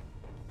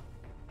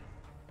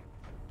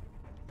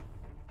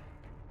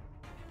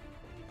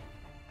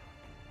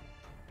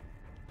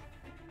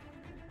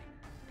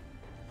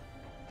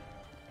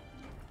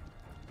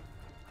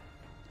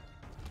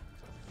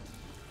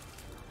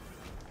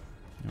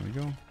 There we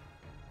go.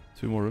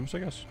 2 more rooms, I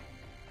guess.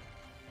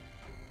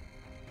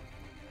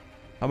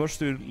 How much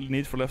do you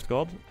need for left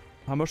guard?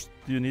 How much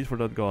do you need for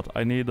that god?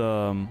 I need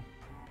a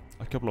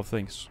couple of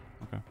things.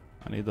 Okay.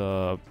 I need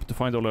to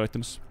find all the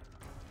items.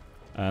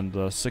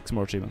 And 6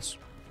 more achievements.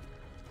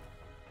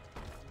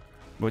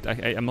 Wait,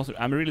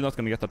 I'm really not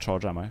gonna get that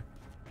charge, am I?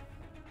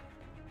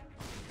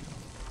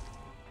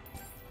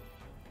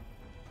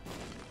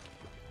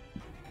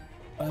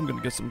 I'm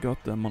gonna get some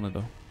goddamn money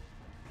though.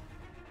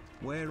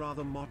 Where are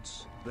the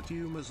mods? The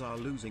tumors are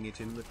losing it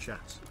in the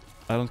chat.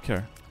 I don't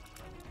care.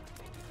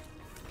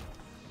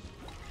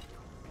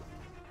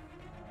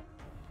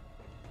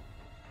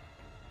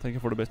 Thank you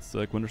for the bits,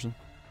 Quinderson.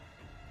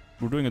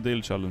 We're doing a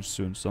daily challenge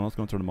soon, so I'm not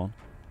gonna turn them on.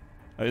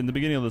 In the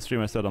beginning of the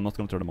stream I said I'm not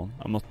gonna turn them on.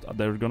 I'm not.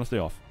 They're gonna stay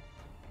off.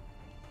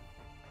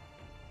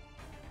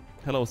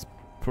 Hello,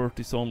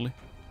 Spurties only.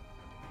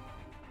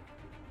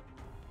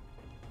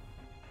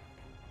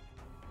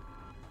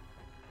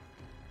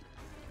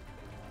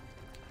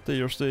 They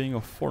are staying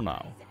off for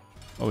now.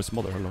 Oh, it's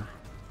mother, hello.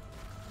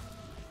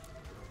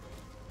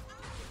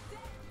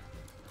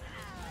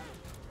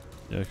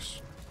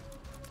 Yikes.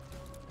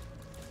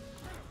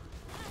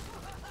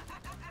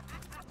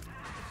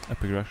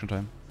 Epic reaction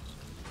time.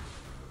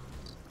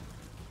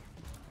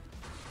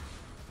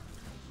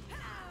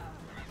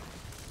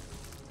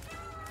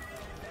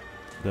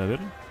 David.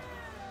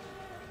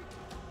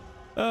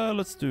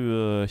 Let's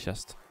do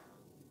chest.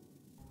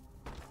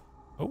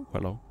 Oh,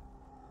 hello.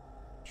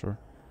 Sure.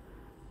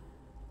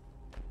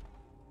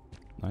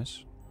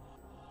 Nice.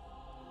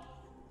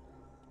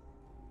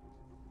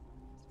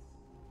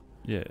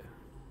 Yeah.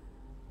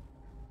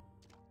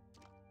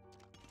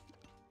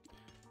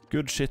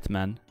 Good shit,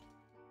 man.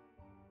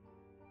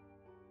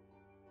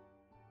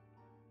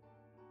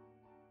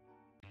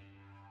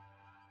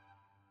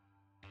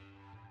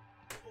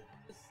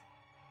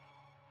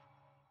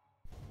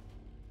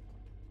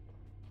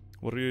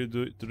 What are you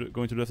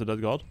going to do after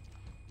that, God?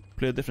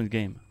 Play a different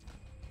game.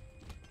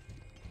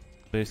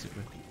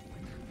 Basically.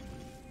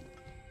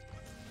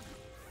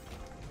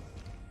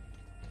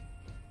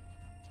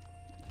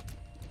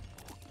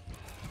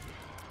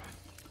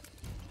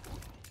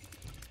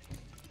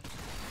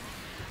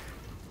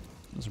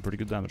 That's some pretty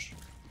good damage.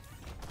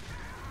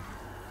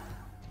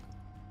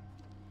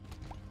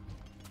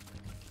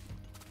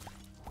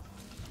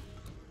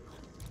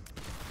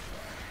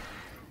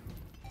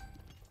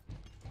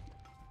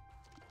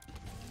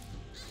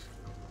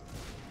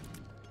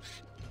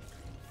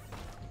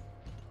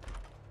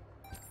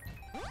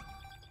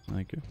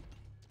 Thank you.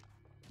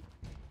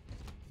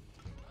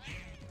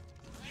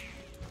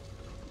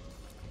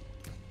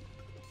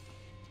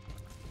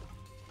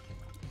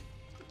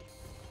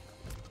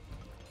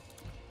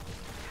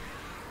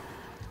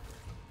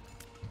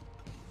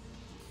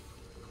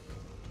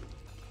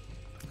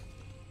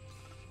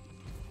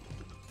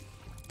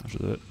 I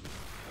should do it.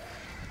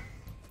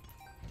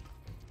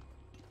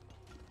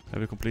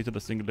 Have you completed a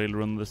single daily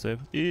run of the save?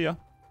 Yeah,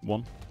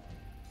 1.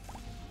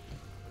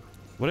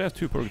 Why do I have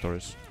 2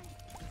 purgatories?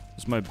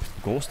 Does my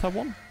ghost have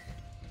 1?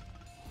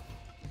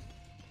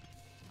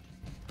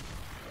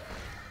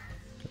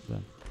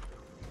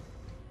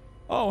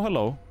 Oh,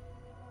 hello.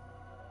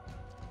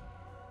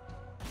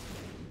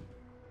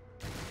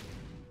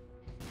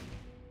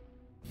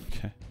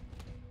 Okay.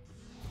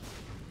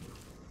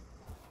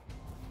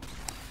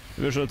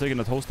 Maybe I should have taken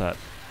that host hat.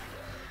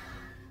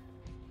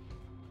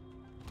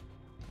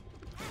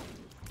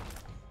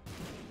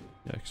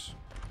 Yikes.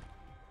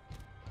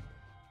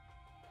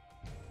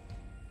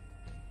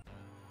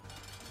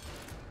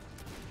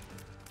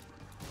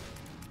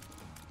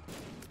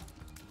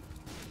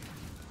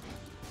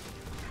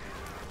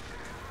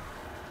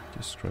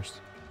 Jesus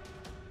Christ.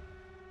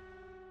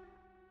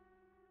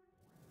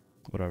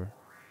 Whatever.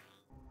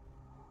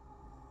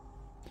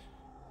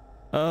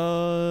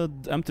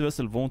 The empty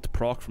vessel won't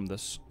proc from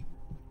this.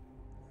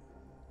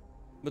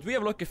 But we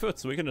have lucky foot,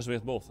 so we can just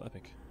wait both.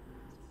 Epic.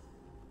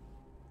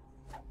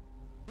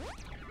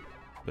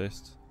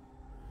 Based.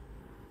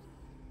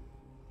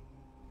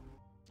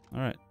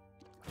 Alright.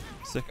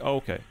 Sick. Oh,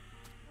 okay.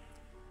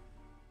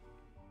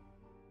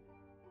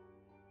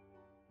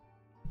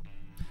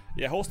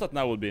 Yeah, host that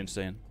now would be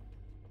insane.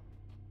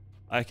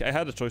 I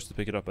had a choice to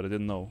pick it up, but I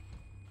didn't know.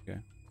 Okay.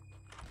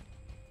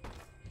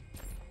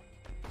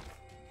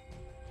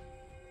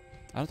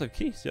 I don't have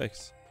keys,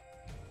 yikes.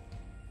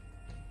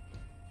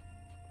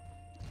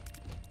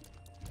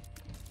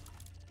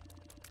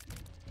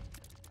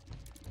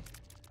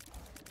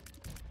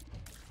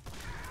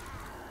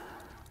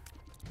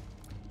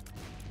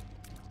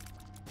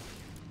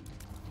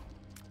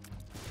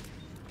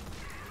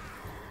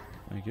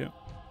 Thank you.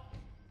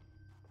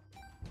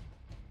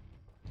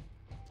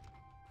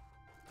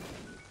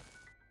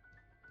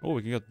 Oh,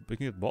 we can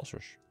get boss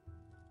rush.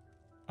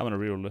 I'm gonna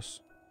reroll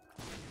this.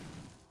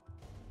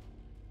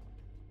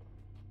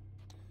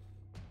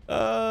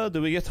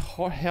 Do we get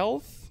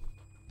health?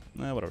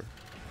 Nah, whatever.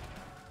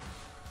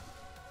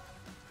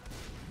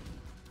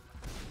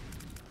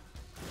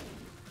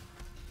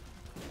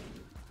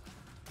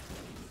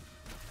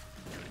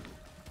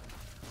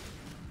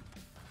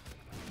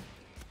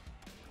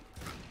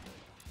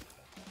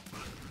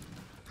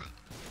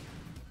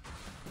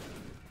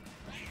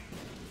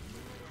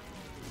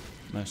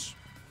 Nice.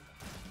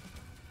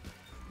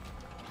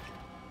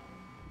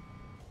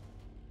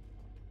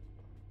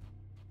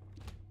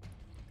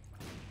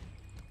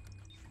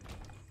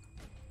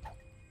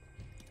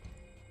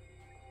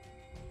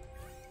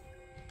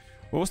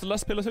 What was the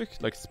last pill I took?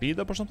 Like speed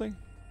up or something?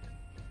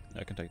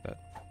 Yeah, I can take that.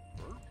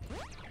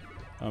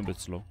 I'm a bit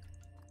slow.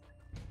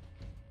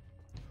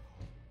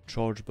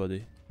 Charge,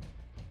 buddy.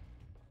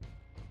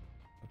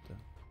 Up there.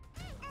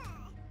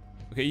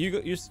 Okay, you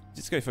go.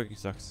 This guy fucking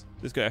sucks.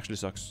 This guy actually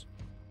sucks.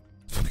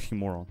 Fucking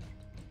moron.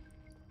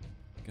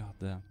 God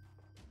damn.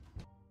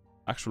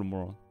 Actual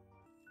moron.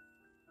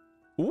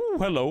 Ooh,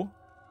 hello.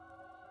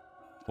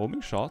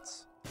 Homing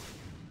shots.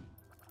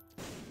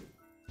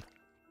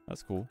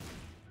 That's cool.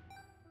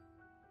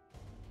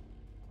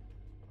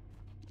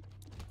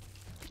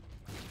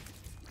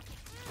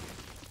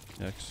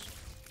 Yikes.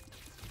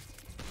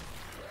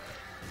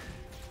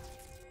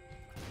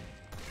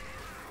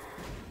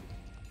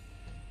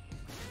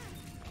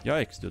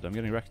 Yikes, dude, I'm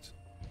getting wrecked.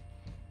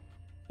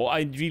 Oh,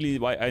 I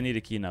need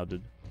a key now,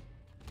 dude.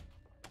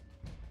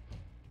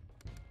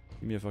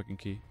 Give me a fucking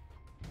key.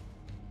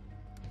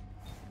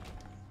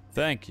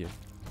 Thank you.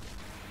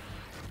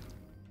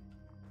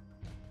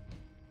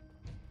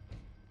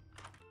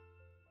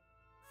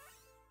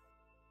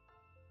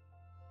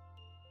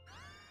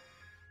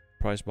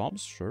 Price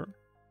bombs? Sure.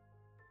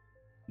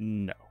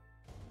 No.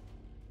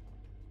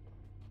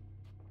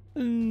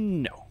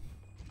 No.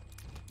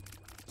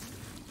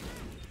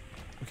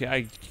 Okay,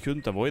 I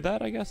couldn't avoid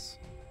that, I guess.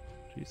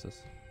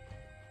 Jesus.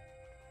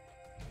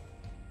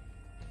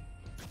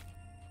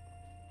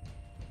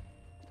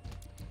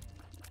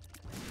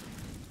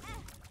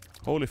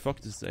 Holy fuck,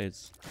 this is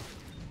AIDS.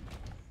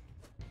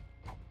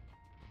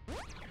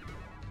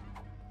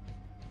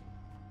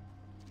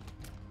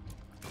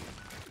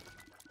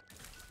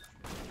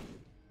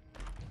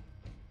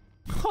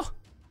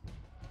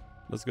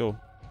 Let's go.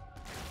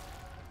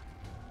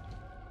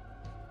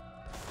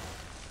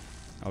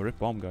 Oh, rip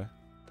bomb guy.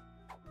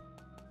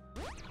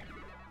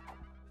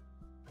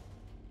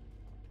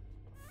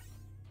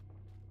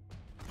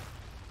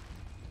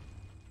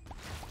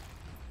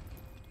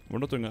 We're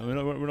not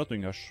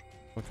doing Hush.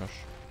 Fuck Hush.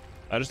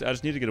 I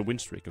just need to get a win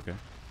streak, okay?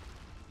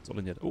 That's all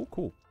I need. Oh,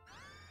 cool.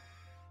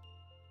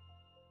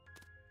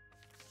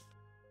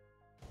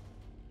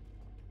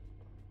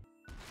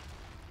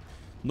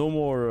 No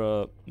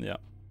more, yeah.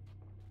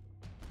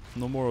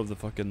 No more of the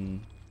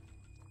fucking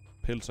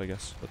pills, I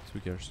guess, but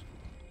who cares?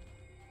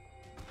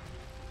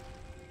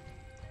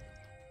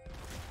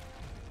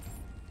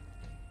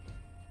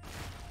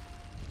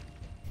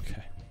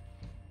 Okay.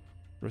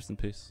 Rest in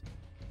peace.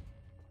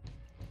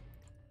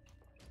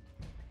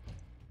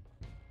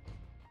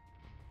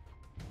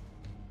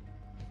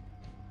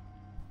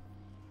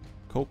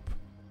 Cope.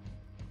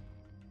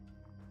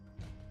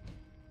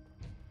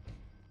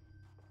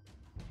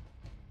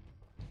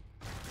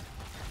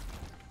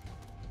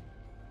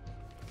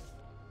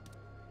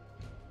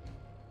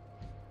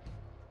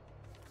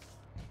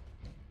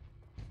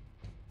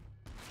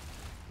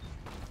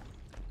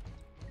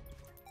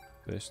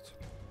 Based.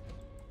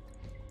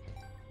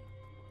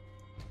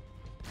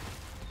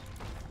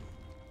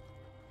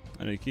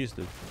 I need keys,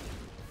 dude.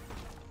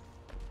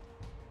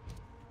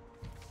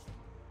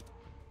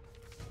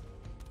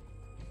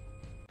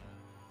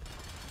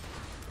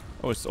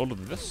 Oh, it's all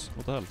of this?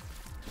 What the hell?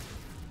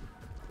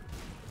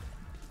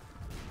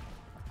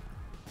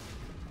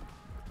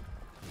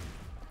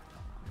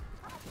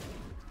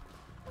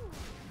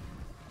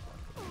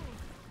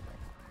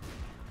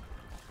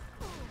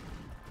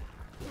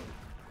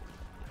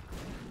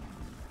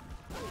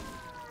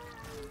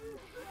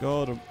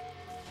 Got him.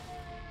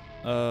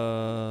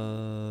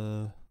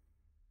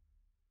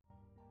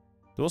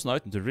 There was an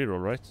item to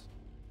reroll, right?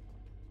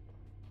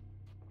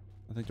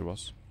 I think there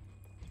was.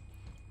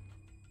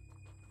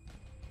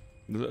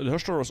 The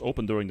Hush door was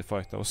open during the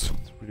fight. That was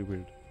really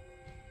weird.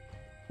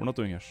 We're not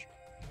doing Hush.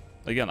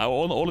 Again,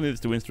 all I need is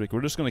the win streak.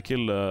 We're just gonna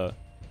kill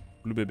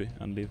Blue Baby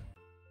and leave.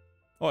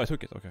 Oh, I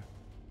took it. Okay.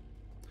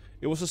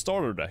 It was a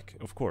starter deck,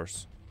 of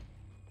course.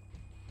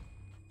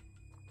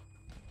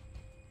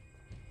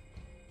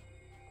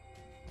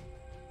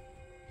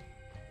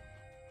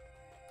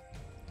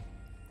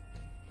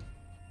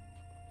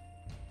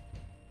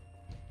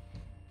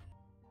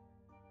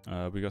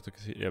 We got to...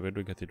 Yeah, we're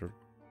doing Cathedral.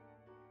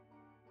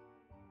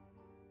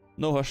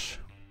 No Hush.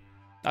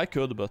 I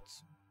could, but...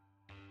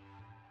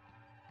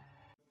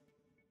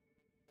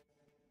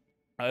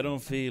 I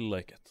don't feel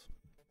like it.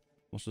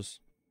 What's this?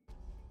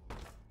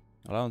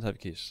 I don't have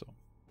keys, so...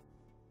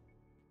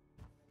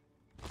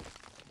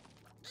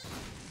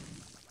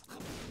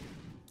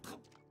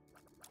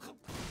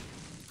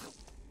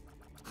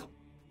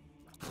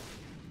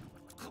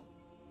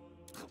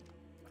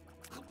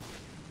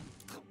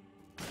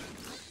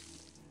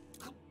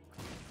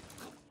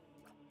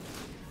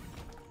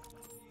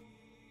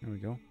 There we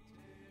go.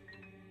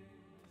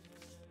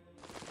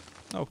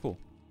 Oh, cool.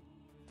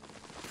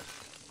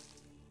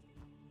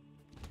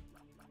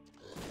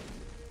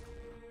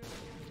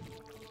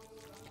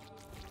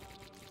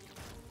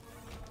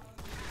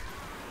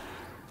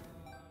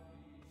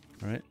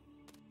 Right?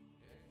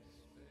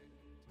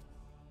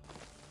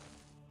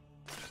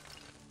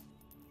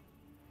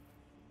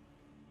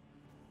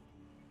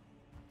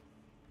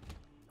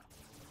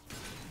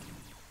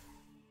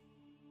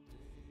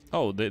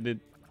 Oh, they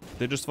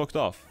just fucked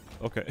off.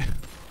 Okay.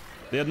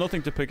 They had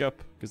nothing to pick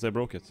up because they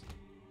broke it.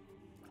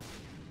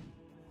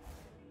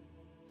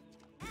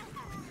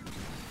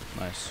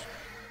 Nice.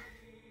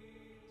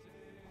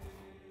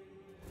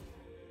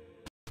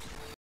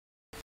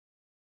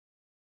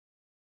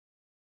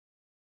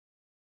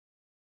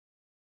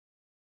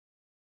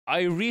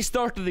 I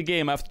restarted the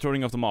game after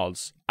turning off the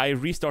mods. I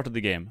restarted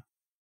the game.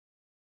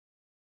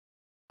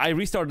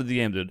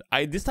 Dude.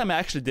 This time I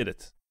actually did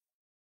it.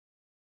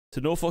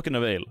 To no fucking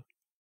avail.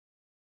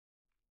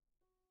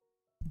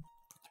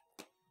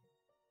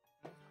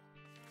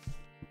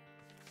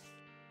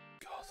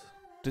 God.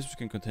 This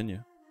can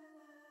continue.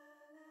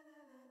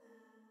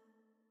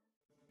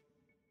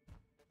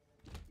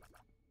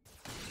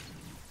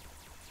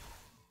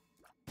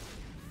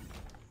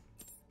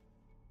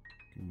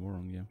 More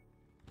on game.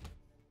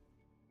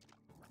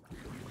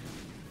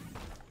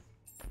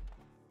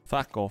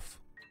 Fuck off.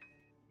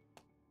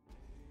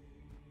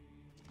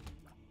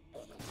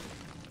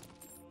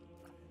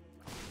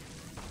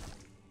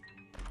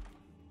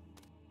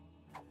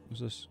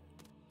 What's this?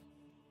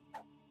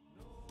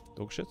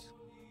 Dog shit?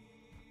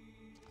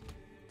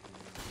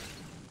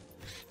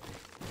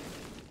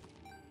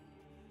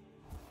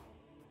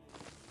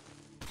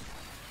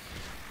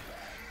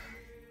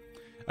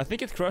 I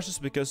think it crashes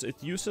because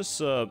it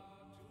uses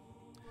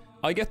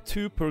I get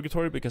 2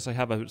 purgatory because I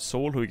have a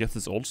soul who gets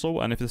this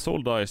also, and if the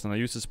soul dies and I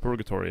use this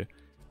purgatory,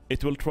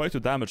 it will try to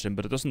damage him,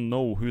 but it doesn't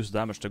know whose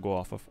damage to go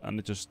off of, and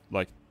it just,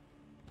 like,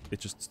 it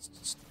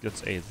just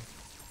gets aid.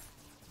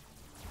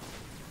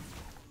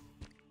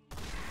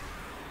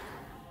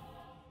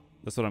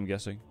 That's what I'm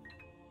guessing.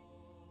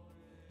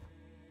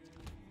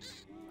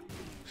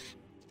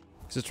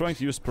 Because it's trying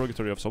to use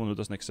purgatory of someone who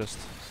doesn't exist,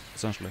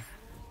 essentially.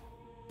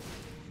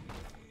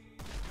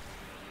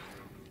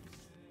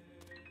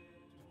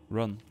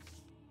 Run.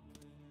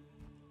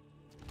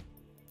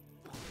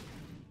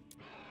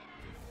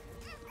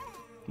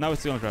 Now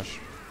it's gonna crash.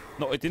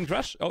 No, it didn't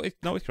crash. Oh,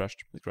 no, it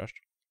crashed. It crashed.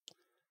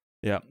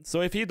 Yeah.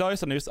 So if he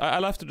dies and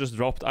I'll have to just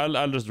drop.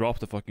 I'll just drop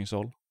the fucking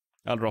soul.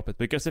 I'll drop it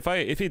because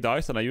if he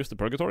dies and I use the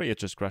purgatory, it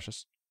just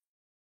crashes.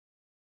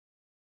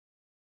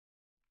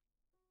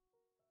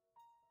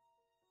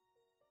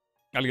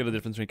 I'll get a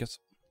different trinket.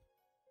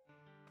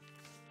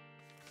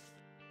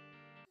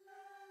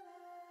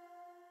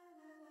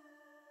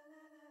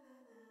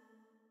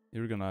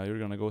 You're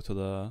gonna go to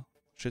the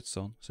shit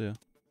zone. See ya.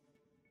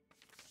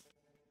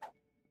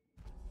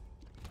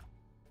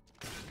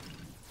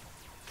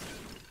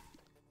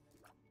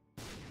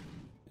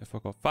 Yeah,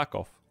 fuck off. Fuck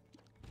off.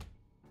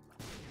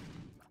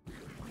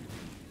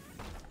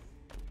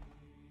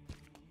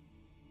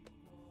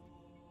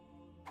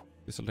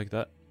 This'll take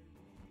that.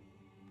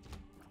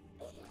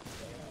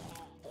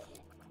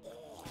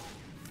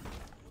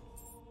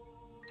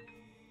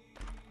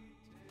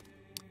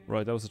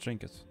 Right, that was a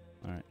trinket.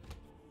 Alright.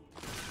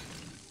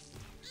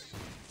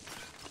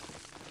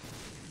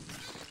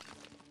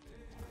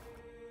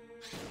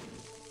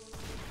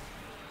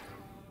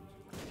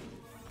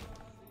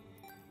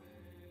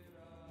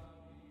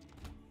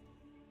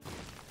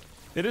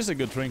 It is a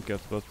good trinket,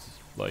 but,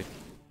 like,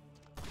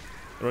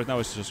 right now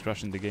it's just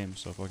crashing the game,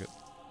 so fuck it.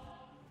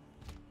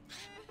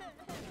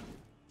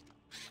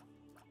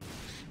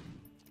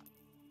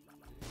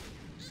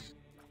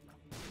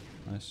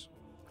 Nice.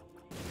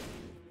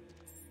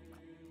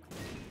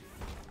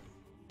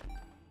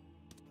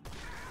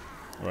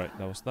 Right,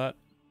 that was that.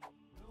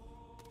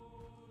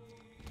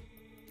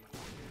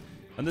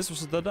 And this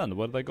was a dead end.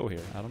 Where did I go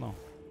here? I don't know.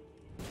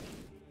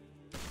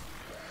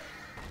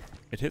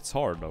 It hits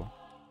hard, though.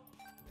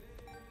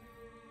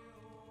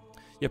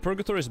 Yeah,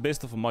 Purgatory is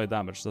based off of my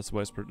damage. That's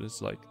why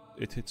it's like...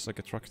 It hits like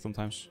a truck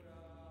sometimes.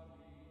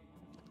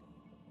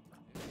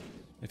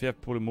 If you have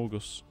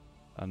Polymogus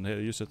and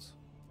use it,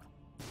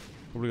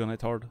 probably gonna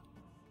hit hard.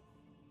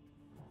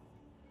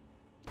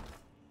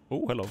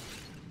 Oh, hello.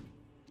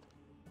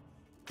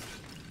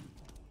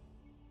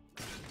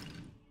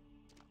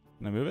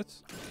 Can I move it?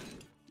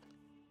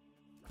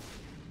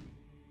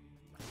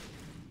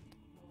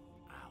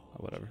 Oh,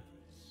 whatever.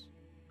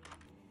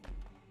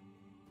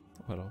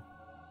 Oh, hello.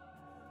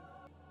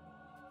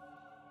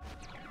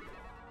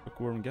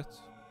 Bookworm get.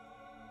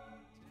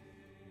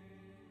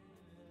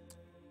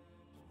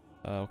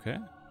 Okay.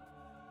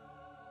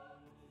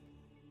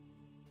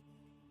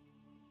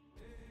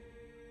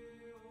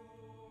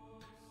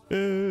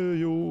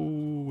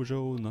 Yo,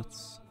 Joe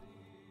nuts.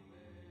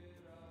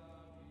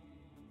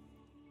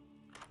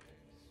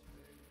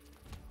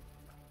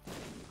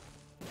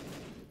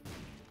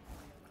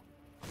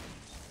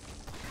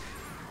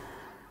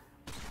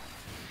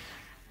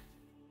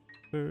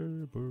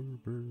 Burr, burr,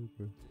 burr,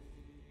 burr.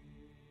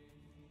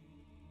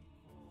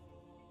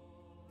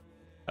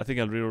 I think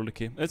I'll reroll the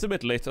key. It's a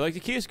bit late. Like, the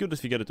key is good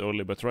if you get it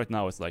early, but right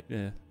now it's like,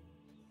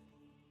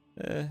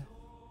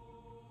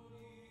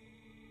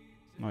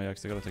 Oh yeah,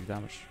 'cause I gotta take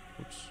damage.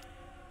 Whoops.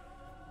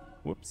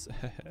 Whoops.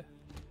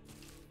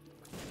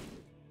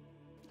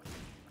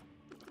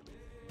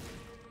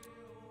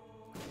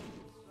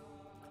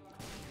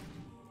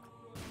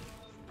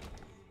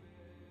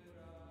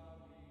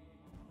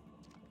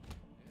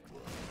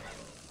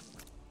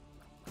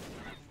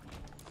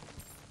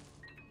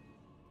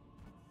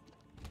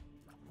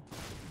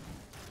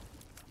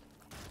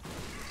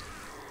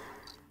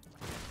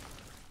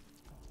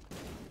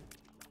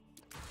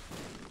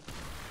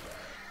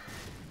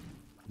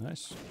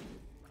 Nice.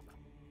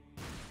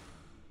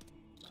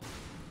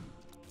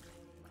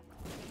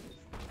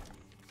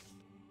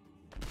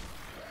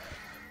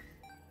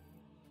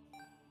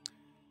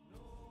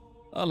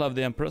 I'll have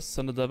the Empress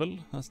and the Devil.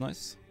 That's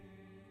nice.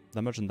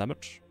 Damage and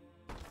damage.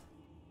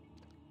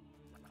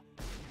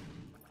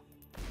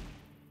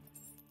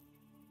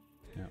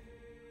 Yeah.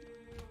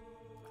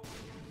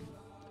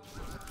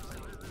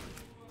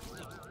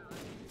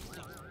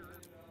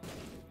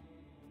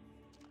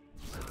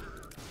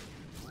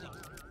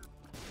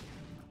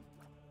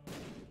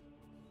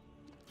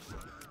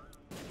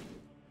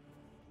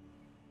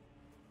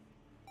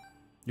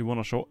 You want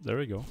a shot? There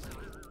we go.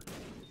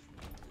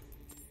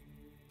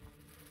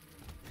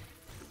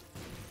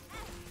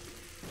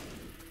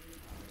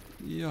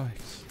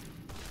 Yikes.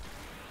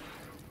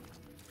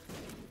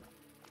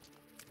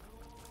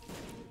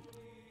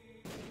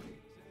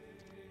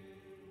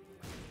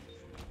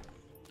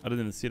 I didn't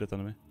even see that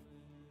enemy.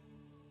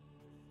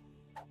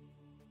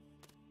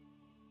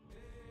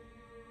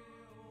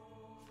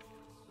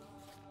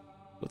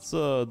 Let's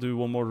do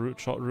one more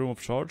room of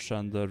charge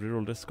and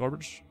reroll this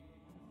garbage.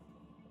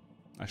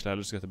 Actually, I'll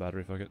just get the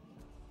battery, fuck it.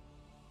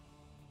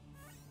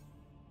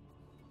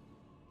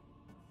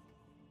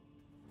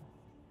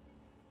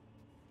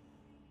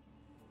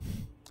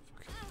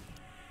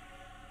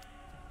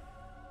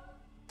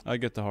 I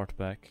get the heart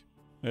back.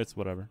 It's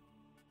whatever.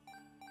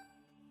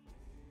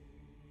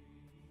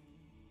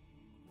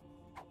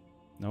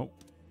 Nope.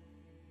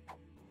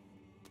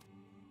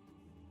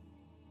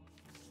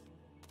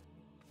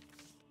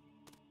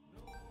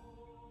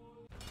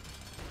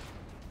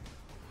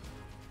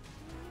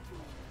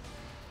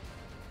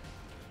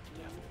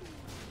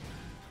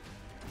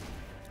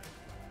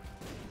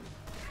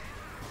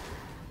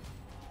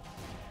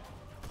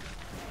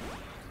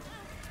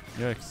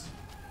 Yikes.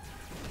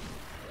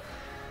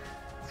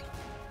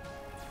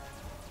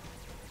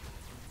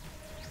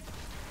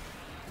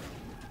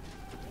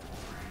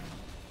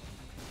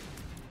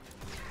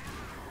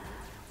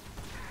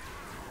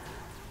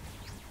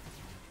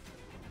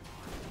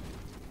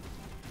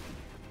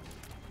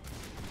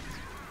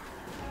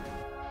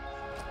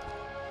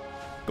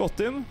 Got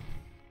him.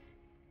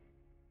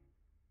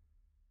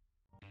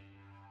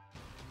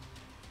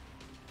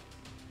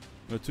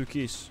 No, 2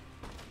 keys.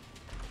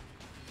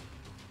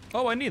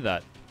 Oh, I need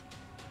that.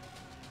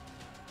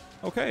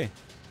 Okay.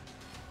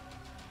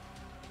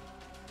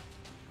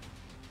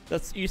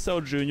 That's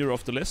Esau Jr.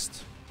 off the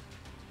list.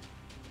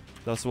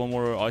 That's one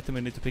more item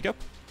we need to pick up.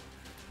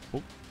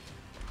 Oh.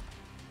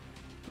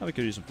 Now we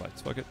could use some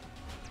flights. Fuck it.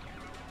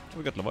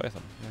 We got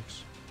Leviathan.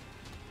 Yikes.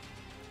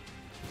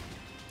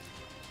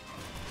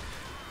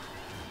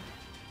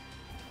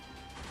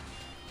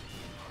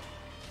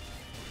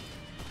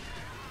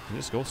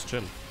 This goes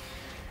chill.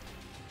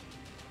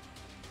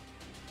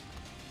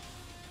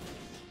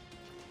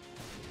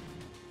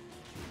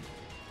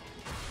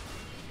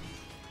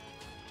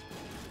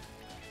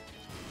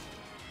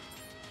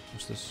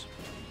 What's this?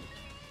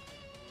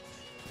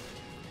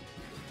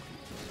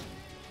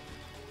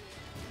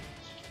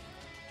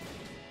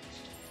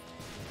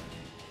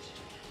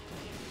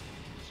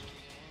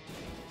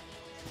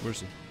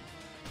 Where's he?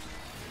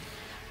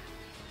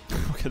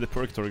 Okay, the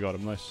Purgatory got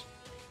him. Nice.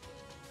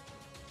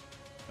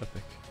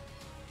 Epic.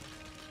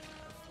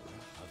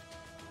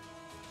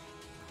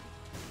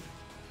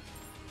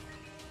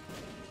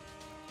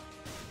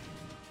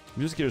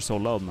 Music here is so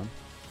loud, man.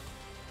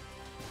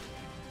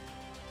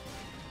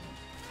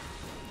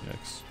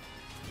 Yikes.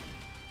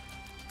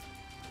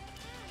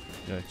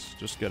 Yikes.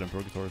 Just get in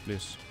Purgatory,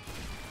 please.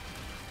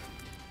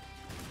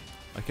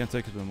 I can't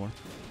take it anymore.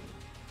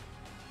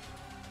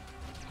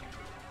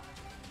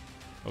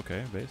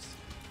 Okay, base.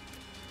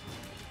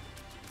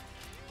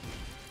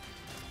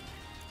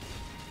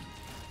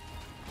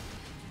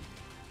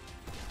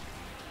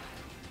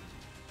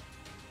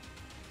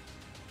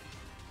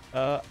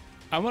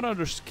 I'm gonna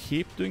just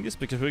keep doing this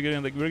because we're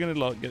gonna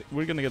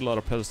get a lot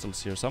of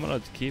pedestals here. So I'm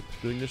gonna keep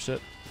doing this shit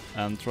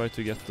and try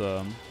to get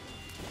that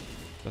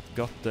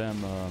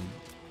goddamn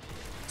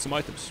some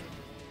items.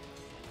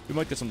 We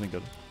might get something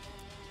good.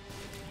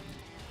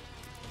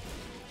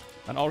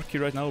 An arc key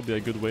right now would be a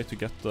good way to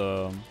get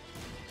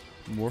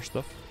more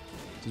stuff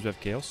since we have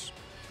chaos.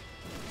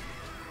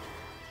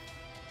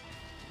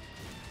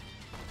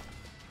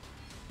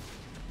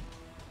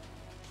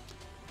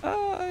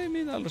 I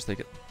mean, I'll just take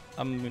it.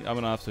 I'm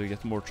gonna have to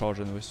get more charge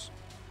anyways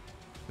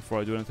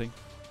before I do anything.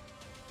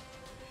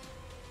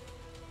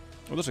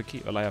 Oh, there's a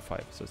key. Well, I have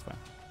 5, so it's fine.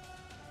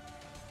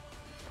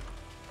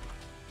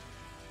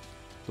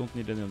 Don't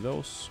need any of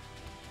those.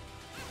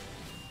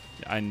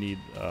 I need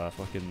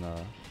fucking.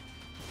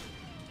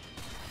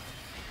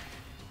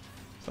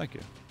 Thank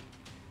you.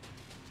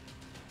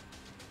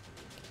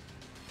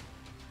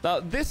 Now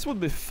this would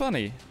be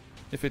funny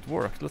if it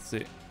worked. Let's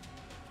see.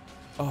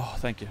 Oh,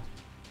 thank you.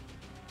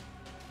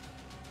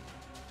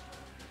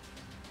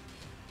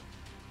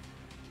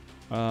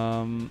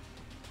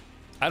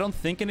 I don't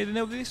think I need any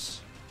of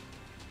these.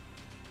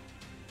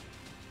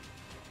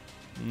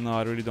 No,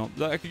 I really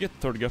don't. I could get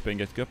third guppy and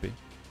get guppy.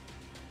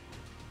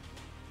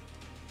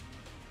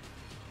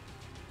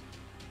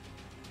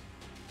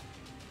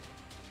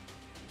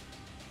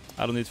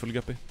 I don't need full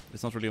guppy.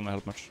 It's not really gonna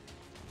help much.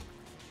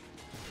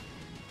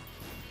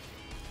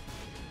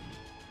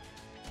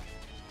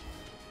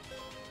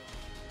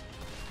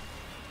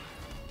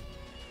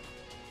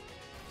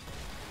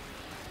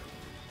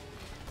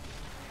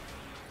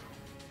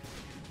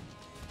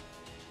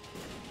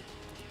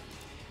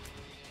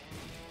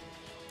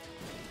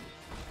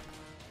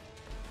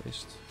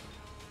 Waste.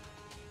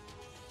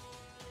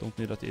 Don't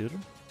need that either.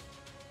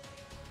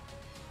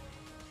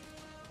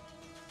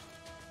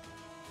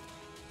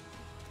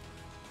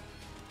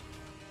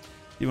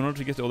 In order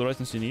to get the other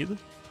items you need.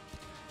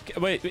 Okay,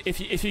 wait,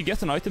 if you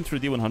get an item through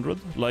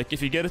D100, like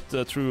if you get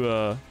it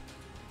through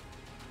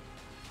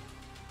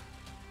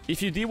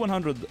if you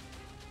D100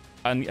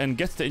 and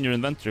get it in your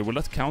inventory, will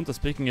that count as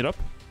picking it up?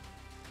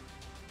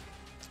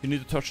 You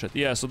need to touch it.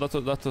 Yeah, so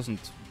that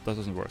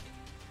doesn't work.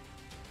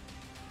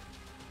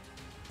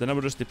 Then I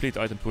will just deplete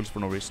item pools for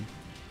no reason.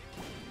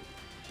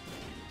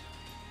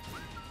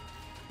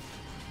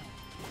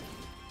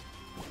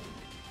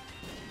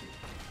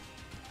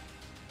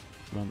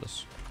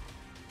 Tremendous.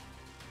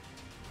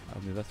 I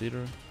don't need that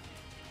either.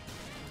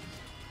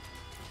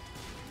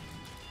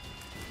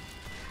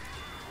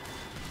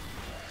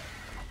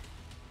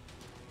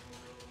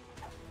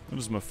 This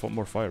is my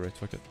more fire rate,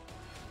 fuck it.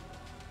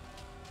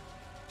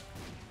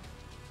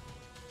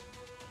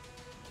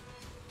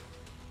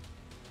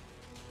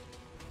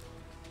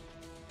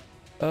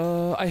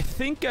 I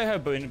think I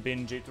have been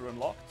G2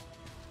 unlocked.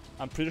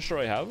 I'm pretty sure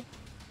I have.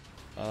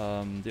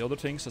 The other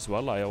things as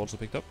well I also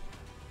picked up.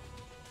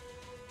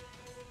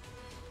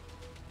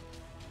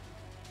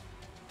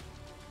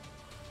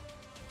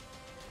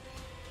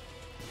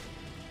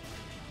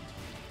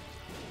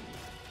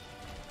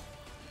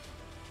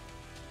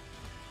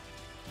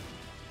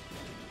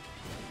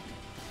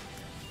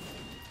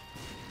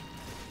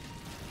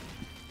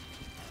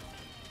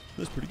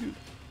 That's pretty good.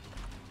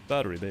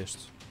 Battery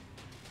based.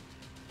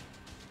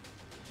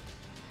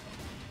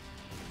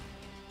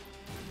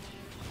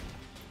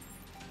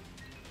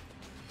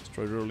 Let's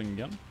try rolling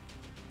again.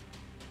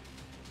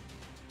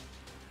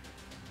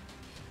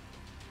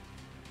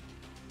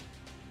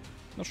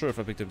 Not sure if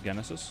I picked up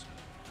Genesis.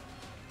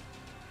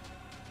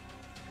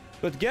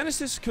 But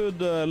Genesis could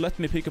let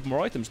me pick up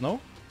more items, no?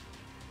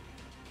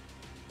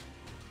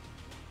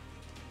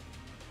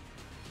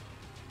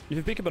 If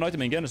you pick up an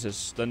item in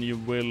Genesis, then you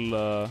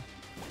will...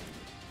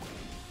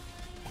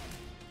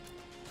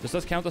 Does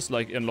that count as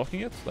like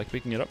unlocking it? Like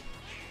picking it up?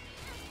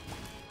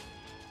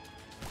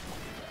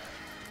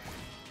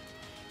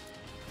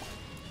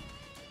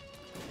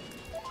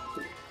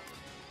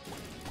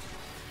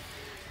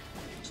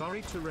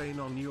 Sorry to rain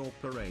on your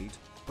parade,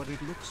 but it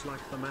looks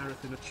like the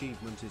marathon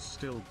achievement is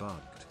still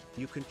bugged.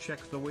 You can check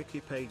the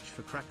wiki page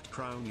for Cracked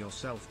Crown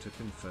yourself to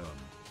confirm.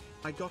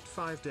 I got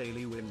 5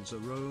 daily wins a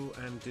row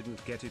and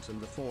didn't get it, and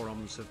the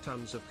forums have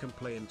tons of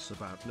complaints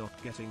about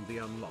not getting the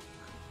unlock.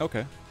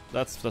 Okay,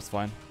 that's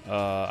fine.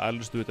 I'll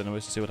just do it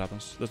anyways to see what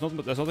happens. There's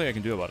nothing I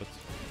can do about it.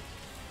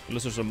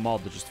 Unless there's a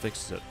mod that just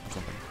fixes it or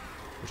something,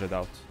 which I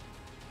doubt.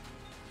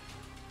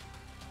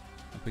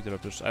 I picked it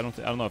up just... I don't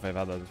know if I've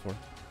had that before.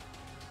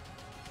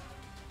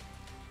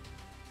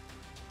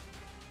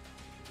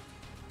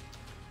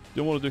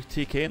 Don't want to do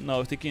TK?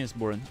 No, TK is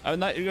boring.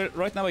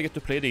 Right now I get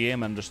to play the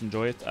game and just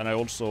enjoy it, and I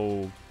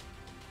also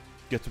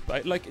get to...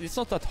 like, it's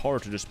not that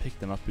hard to just pick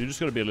them up. You just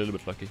gotta be a little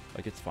bit lucky.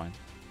 Like, it's fine.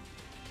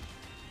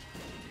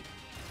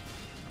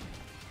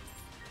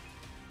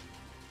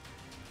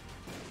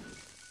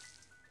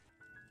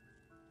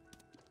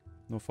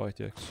 No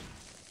fight, X.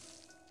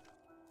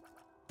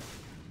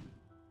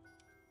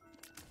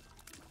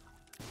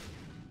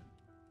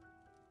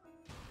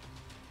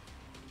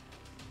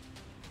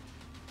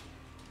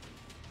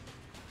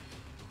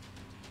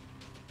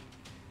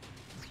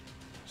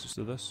 Let's just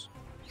do this.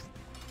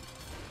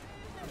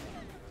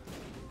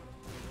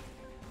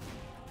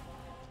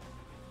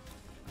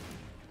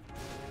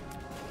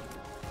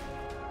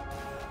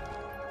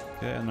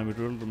 Okay, and then we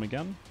roll them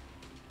again.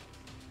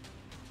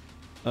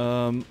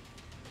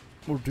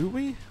 Or do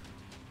we?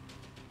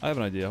 I have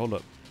an idea, hold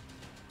up.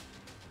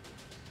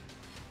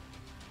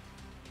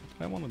 What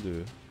do I want to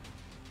do?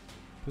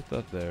 Put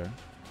that there.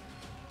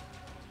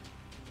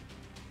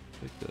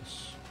 Take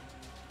this.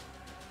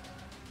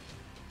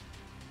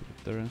 Put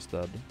it there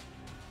instead.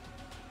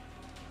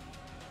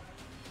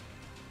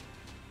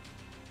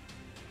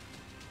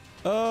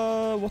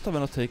 What have I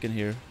not taken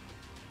here?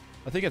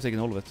 I think I've taken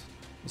all of it.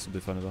 This will be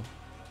funny though.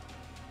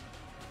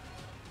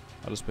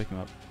 I'll just pick him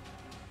up.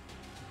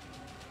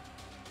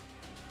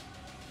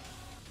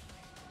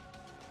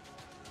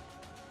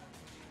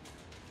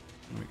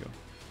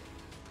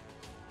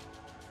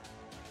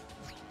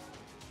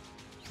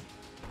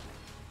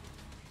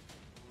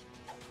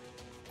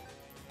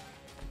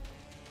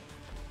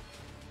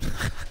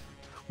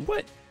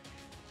 What?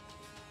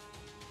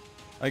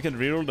 I can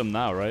reroll them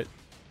now, right?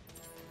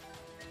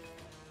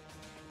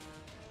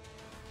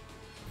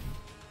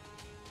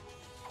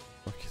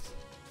 Fuck it.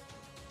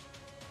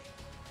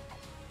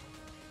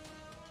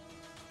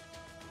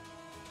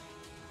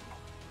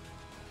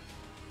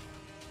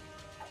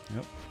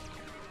 Yep.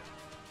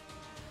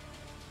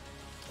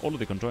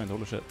 Already conjoined,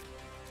 holy shit.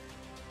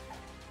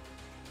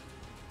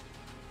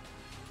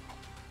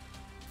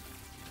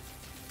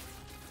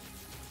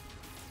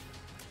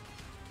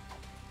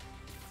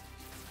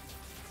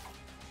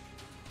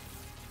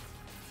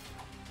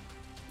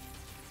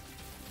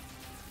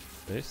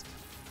 Based.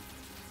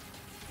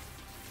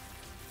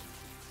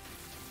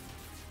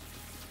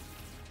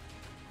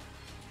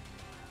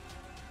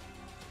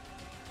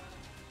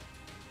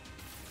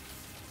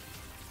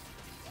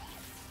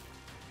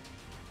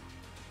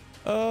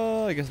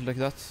 I guess like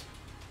that.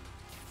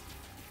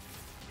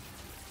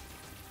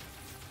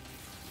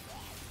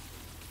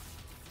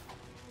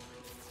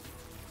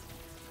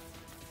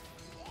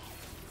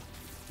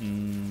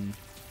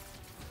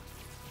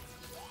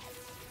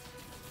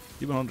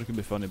 D100 could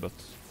be funny, but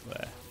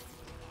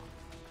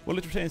well,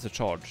 it retains a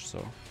charge,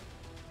 so.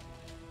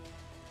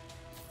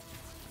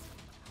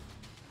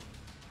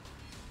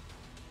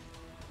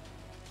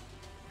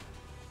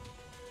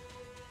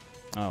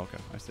 Oh, okay,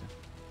 I see.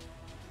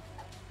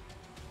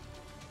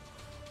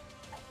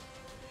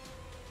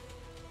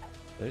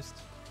 Paste.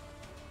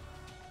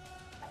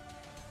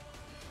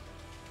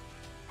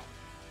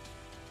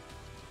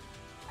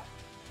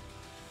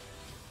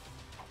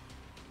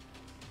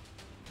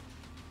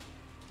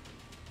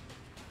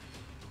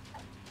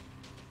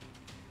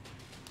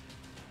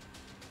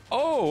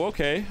 Oh,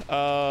 okay.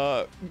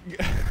 I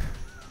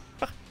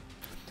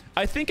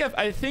think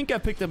I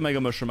picked up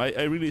Mega Mushroom.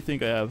 I really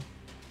think I have.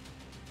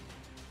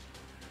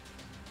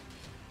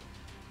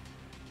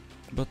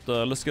 But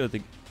let's get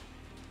it.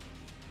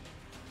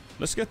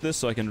 Let's get this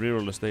so I can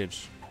reroll the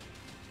stage.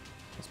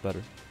 That's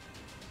better.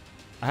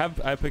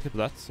 I picked up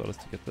that, so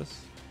let's get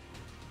this.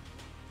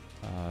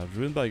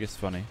 Runebag is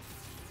funny.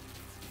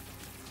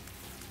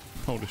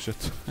 Holy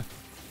shit.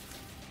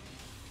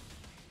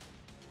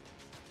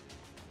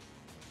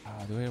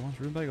 Do I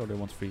want Runebag or do I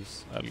want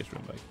Freeze? I'll get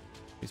Runebag.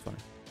 He's funny.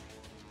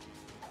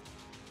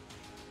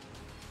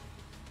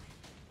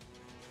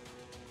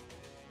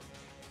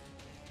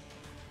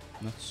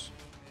 Nuts.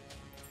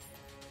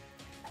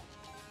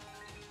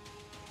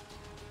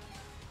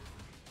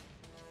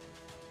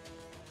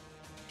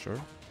 Sure.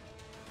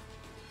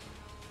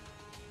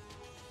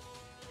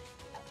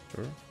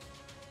 Sure.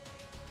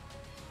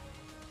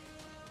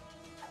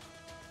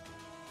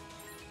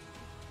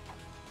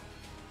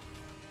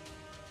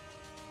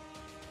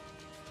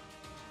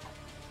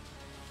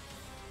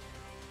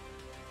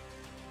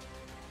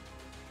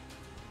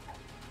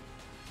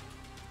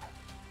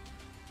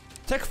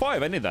 Tech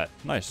 5, I need that.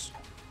 Nice.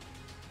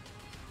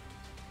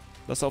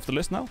 That's off the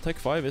list now. Tech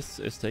 5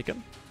 is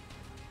taken.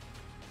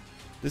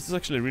 This is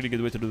actually a really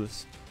good way to do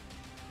this.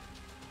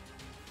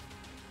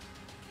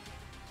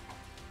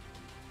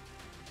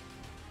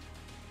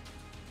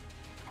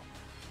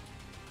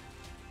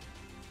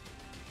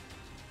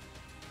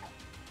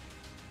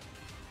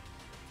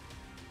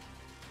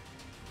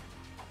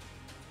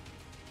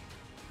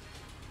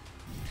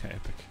 Okay,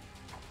 epic.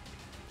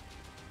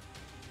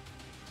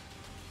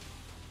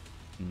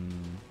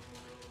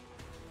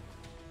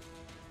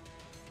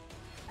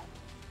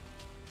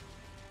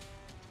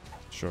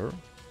 Sure.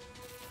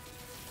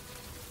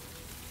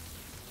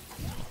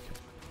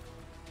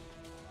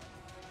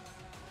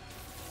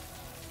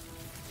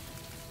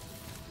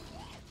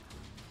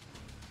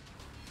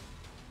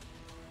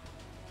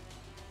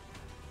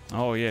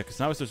 Oh yeah, because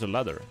now it's just a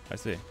ladder. I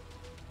see.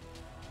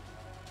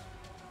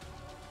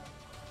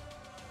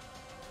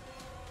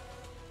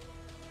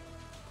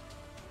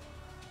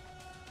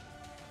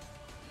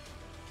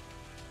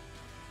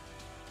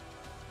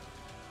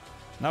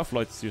 Now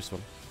flight is useful.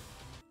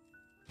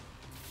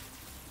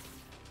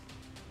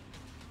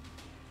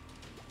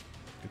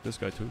 Get this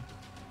guy too.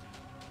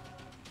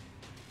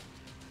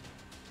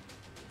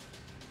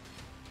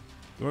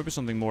 There might be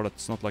something more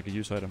that's not like a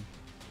use item.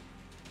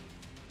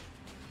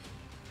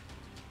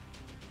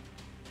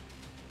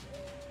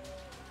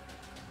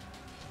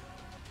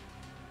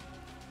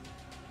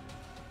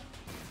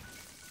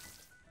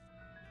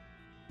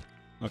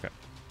 Okay.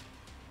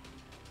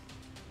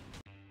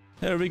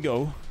 There we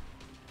go.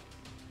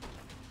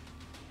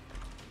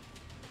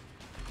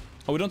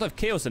 Oh, we don't have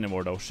chaos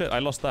anymore though. Shit, I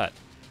lost that.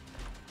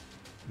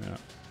 Yeah.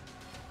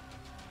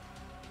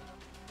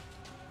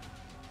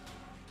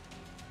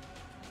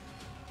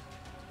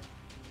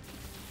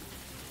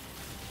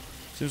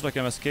 Seems like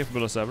I'm as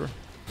capable as ever.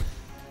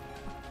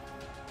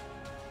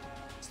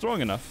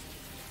 Strong enough.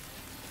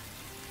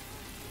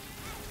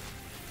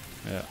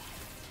 Yeah.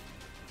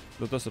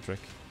 That does the trick.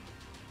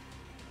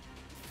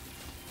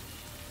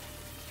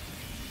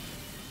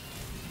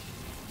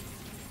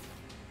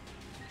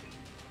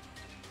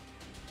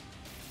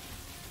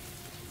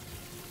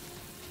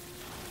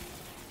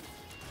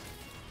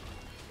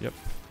 Yep.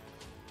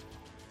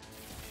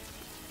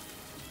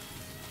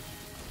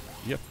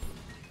 Yep.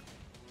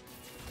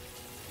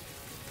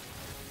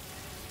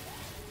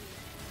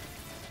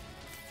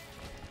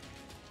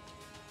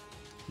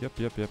 Yep.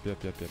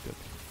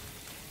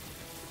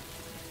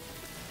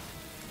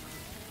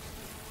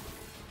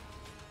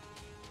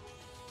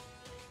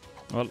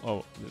 Well,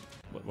 oh,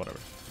 whatever.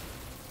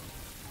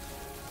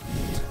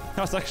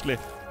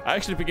 I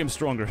actually became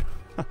stronger.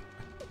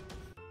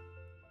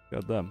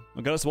 God damn.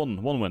 Okay, that's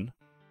one win.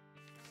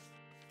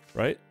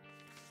 Right?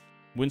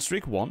 Win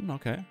streak 1,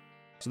 okay.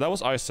 So that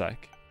was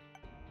Isaac.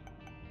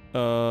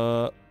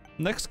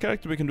 Next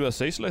character we can do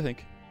Azazel, I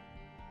think.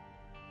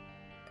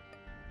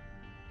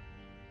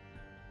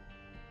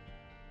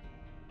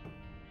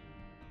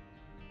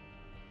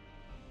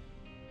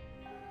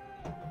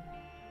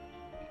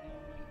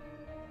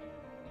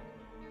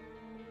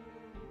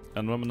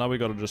 And now we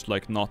gotta just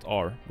like not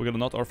R. We gotta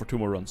not R for 2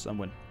 more runs and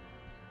win.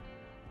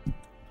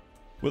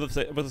 With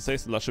the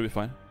Azazel, that should be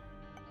fine.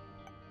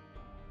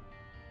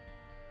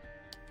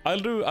 I'll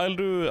do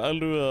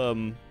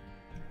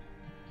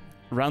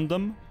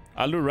random.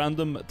 I'll do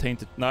random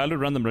tainted. No, I'll do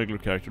random regular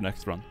character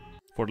next run.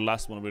 For the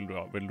last one, we'll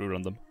do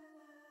random.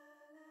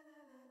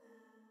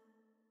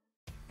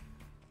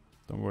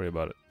 Don't worry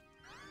about it.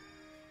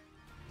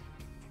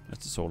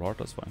 It's a soul heart.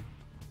 That's fine.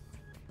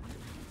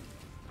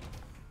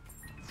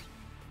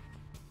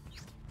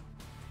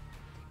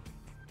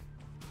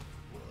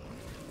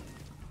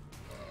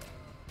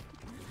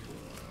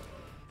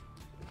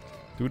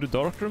 Do we do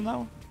Dark Room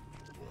now?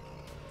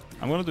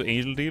 I'm gonna do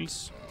Angel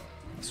Deals,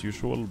 as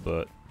usual,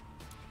 but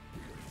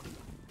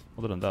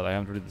other than that, I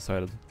haven't really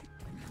decided.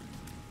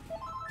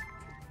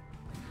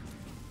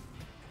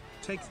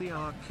 Take the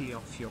R key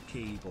off your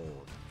keyboard.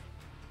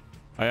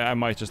 I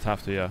might just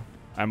have to, yeah.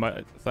 I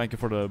might. Thank you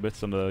for the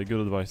bits and the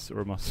good advice,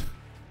 Urmas.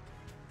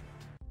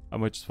 I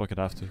might just fucking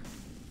have to.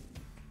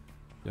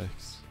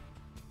 Yikes.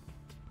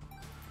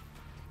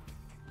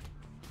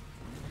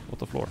 What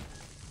the floor?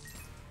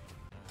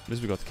 At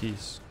least we got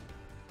keys.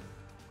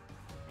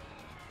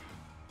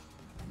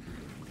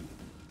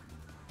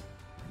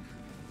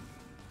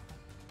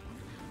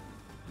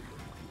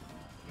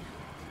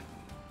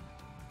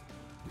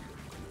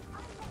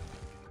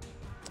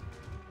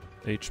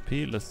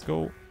 HP, let's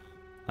go.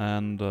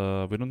 And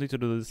we don't need to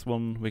do this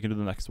one, we can do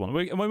the next one.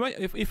 We might,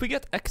 if we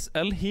get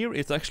XL here,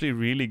 it's actually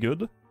really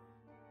good.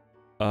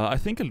 I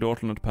think I'll do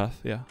alternate path,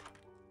 yeah.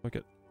 Fuck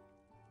it.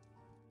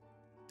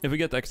 If we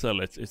get XL,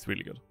 it's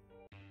really good.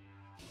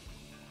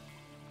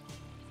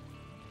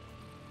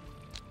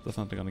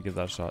 Definitely gonna give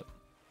that a shot.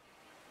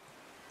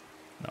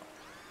 No.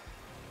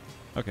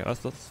 Okay,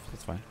 that's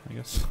fine, I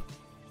guess.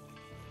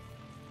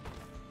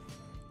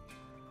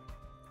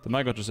 The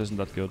Maggot just isn't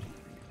that good.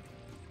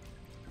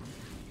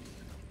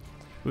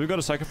 We've got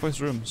a sacrifice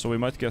room, so we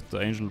might get the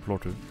Angel floor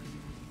too.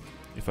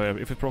 If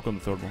we proc on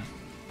the third one.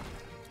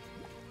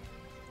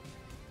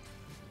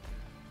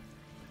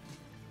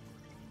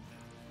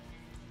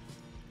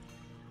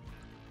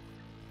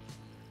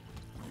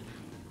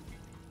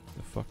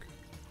 The fuck.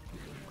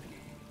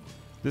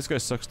 This guy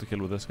sucks to kill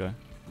with this guy.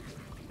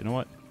 You know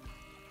what?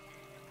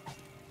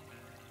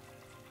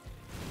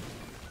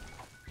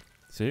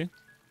 See?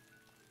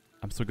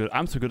 I'm so good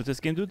at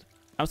this game, dude.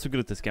 I'm so good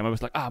at this game. I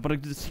was like, but I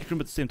did the secret room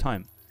at the same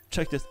time.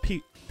 Check this.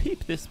 Peep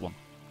this one.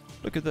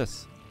 Look at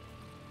this.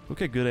 Look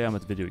how good I am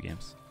at video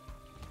games.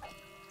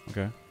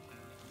 Okay.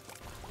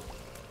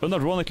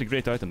 Unironically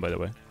great item, by the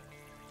way.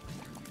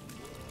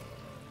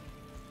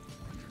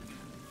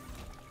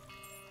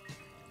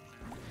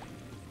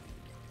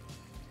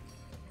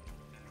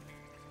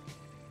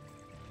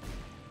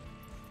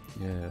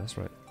 Yeah, that's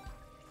right.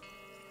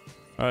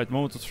 Alright,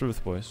 moment of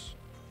truth, boys.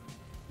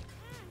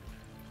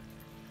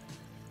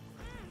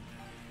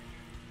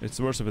 It's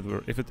worth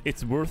if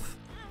it's worth.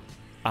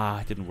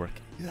 It didn't work.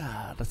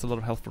 Yeah, that's a lot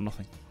of health for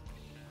nothing.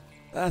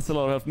 That's a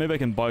lot of health. Maybe I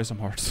can buy some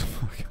hearts.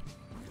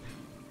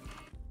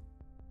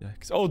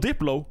 Yikes. Oh,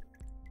 Diplo!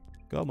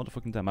 God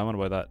motherfucking damn, I wanna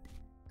buy that.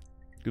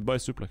 Goodbye,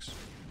 Suplex.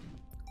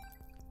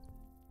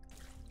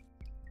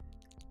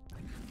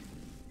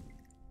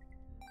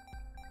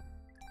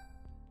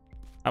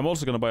 I'm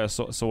also gonna buy a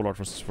soul art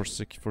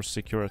for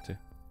security.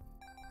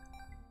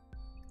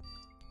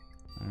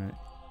 Alright.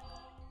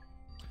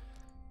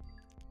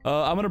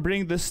 I'm gonna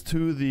bring this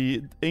to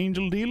the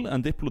Angel deal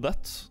and Diplo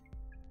that.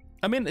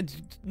 I mean,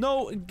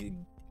 no,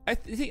 I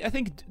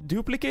think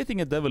duplicating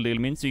a Devil deal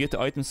means you get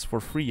the items for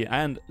free.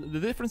 And the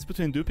difference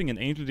between duping an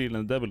Angel deal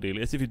and a Devil deal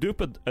is if you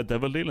dupe a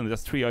Devil deal and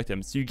that's 3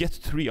 items, you get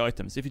 3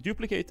 items. If you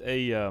duplicate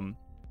a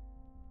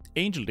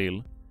Angel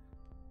deal,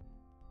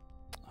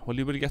 well,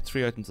 you will get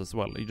 3 items as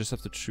well. You just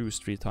have to choose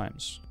 3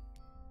 times.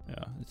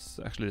 Yeah, it's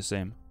actually the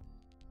same.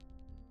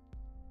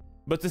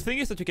 But the thing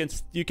is that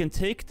you can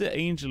take the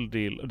Angel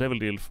deal, Devil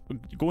deal,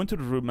 go into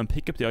the room and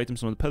pick up the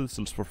items on the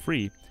pedestals for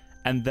free,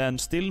 and then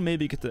still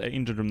maybe get the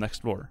Angel room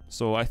next floor.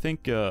 So I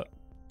think I'll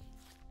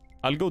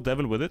go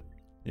Devil with it.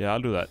 Yeah,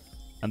 I'll do that,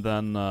 and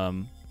then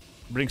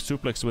bring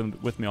Suplex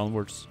with me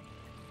onwards.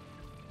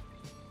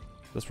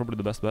 That's probably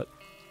the best bet.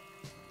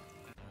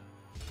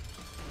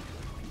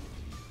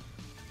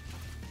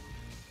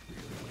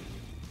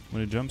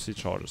 When he jumps, he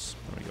charges.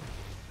 There we go.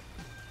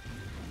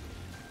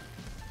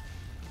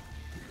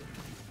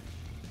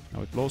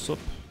 Now it blows up.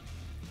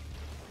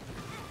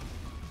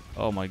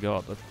 Oh my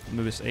god, that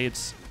moves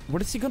aids.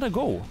 Where is he gonna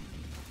go?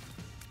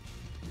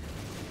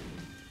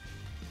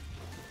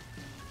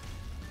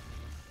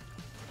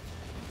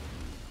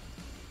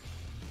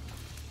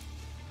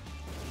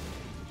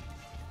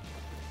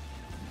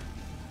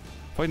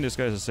 Fighting this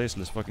guy as a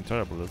Cecil is fucking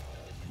terrible, dude.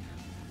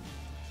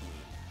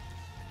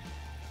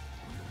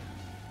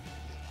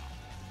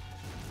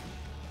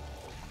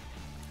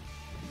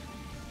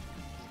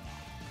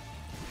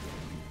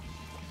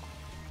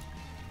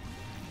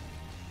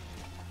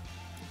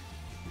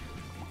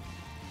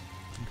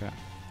 Okay.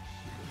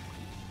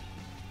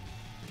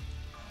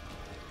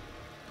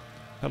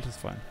 Health is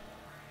fine.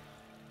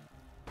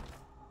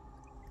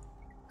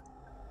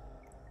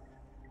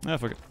 Ah,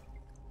 fuck it.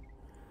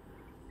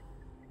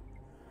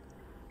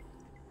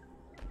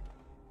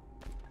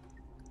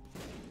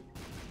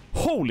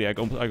 Holy, I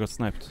got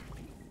sniped.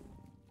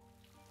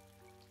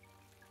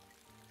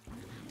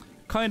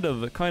 Kind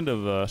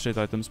of shit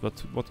items, but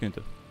what can you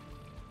do?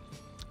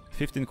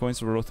 15 coins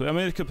for Roto. I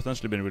mean, it could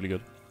potentially be really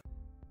good.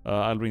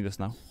 I'll bring this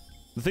now.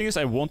 The thing is,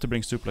 I want to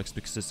bring Suplex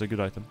because it's a good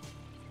item.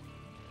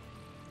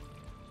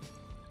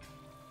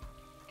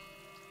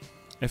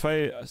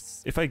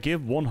 If I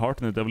give one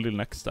heart in the Devil Deal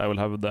next, I will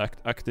have the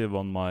active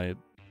on my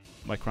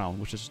crown,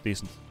 which is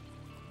decent.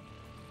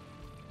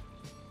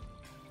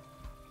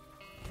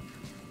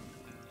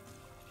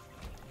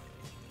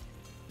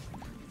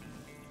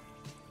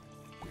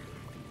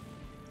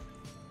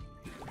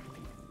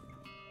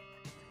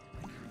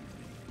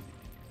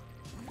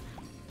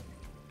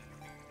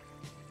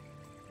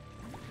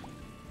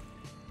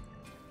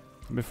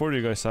 Before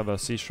you guys have a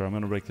seashore, I'm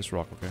gonna break this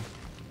rock, okay?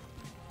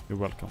 You're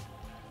welcome.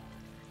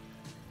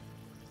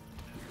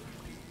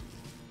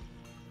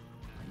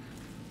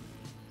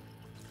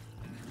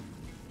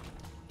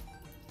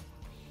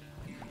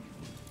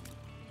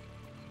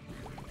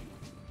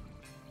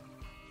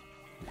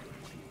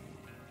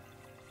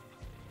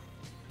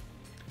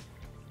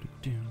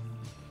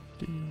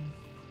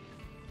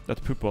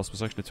 That poop boss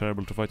was actually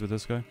terrible to fight with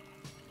this guy.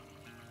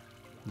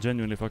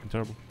 Genuinely fucking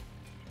terrible.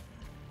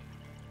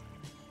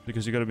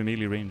 Because you gotta be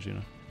melee range, you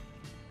know.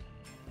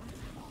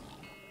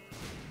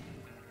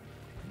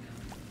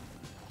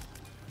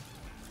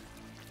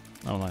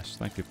 Oh, nice.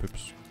 Thank you,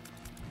 Poops.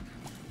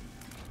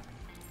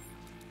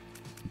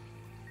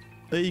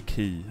 A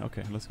key.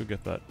 Okay, let's go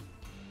get that.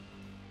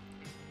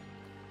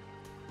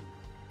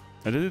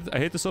 I did it. I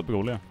hate the sub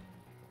goal, yeah.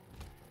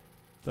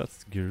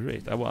 That's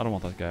great. I don't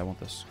want that guy. I want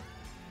this.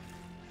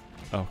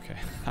 Okay.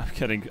 I'm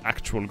getting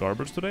actual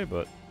garbage today,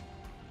 but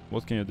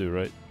what can you do,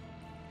 right?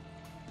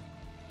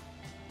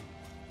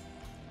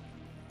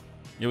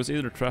 It was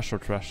either trash or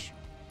trash.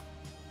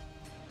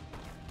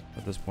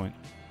 At this point.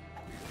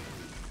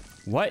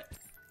 What?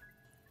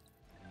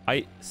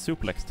 I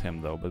suplexed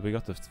him though, but we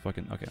got the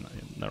fucking... Okay, no,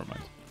 never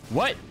mind.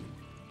 What?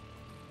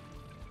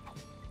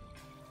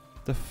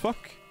 The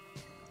fuck?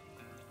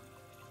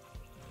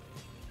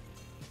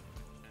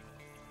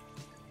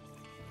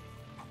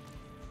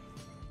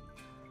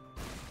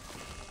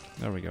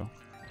 There we go.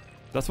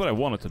 That's what I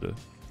wanted to do.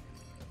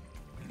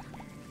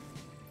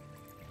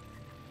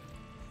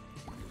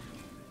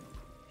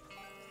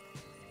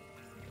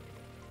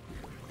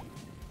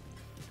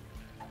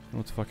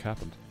 What the fuck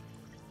happened?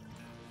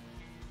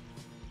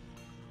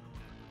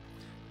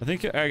 I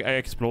think I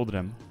exploded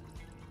him.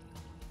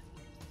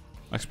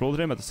 I exploded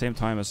him at the same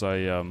time as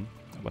I,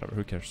 whatever,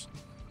 who cares?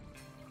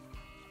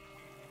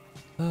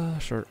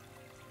 Sure.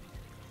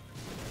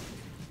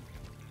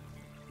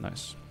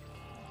 Nice.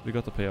 We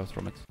got the payout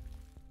from it.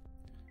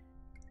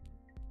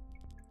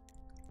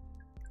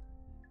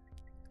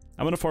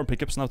 I'm gonna farm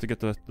pickups now to get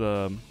the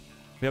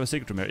we have a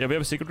secret room here. Yeah, we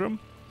have a secret room.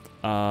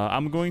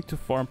 I'm going to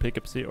farm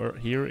pickups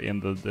here in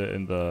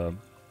the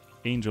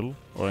angel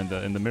or in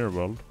the mirror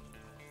world,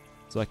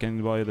 so I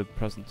can buy the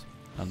present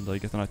and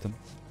get an item.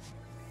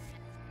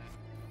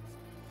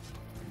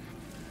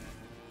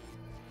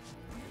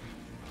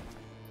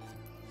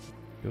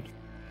 Good.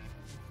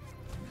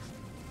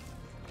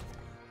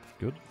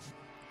 Good.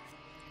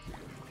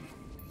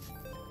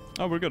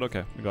 Oh, we're good.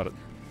 Okay, we got it.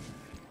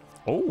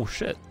 Oh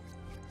shit.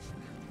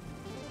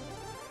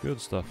 Good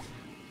stuff.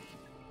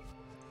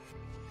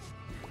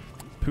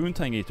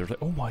 Poontang Eaters.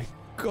 Oh my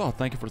god,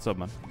 thank you for the sub,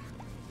 man.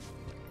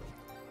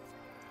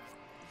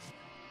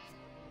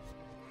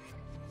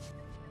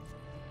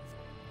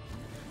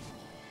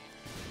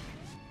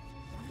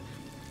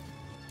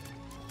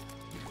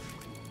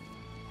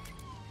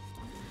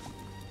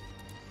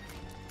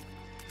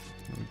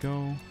 There we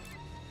go.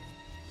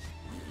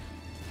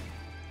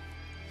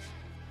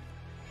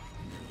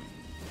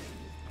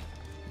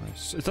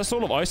 Nice. Is that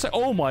Soul of Isaac?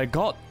 Oh my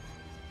god!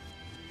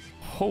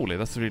 Holy,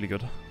 that's really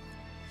good.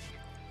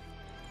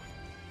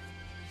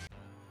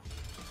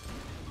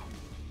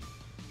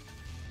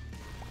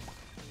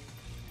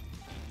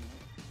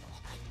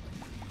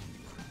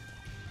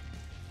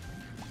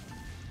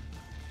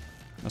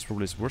 That's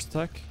probably his worst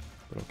attack,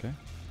 but okay.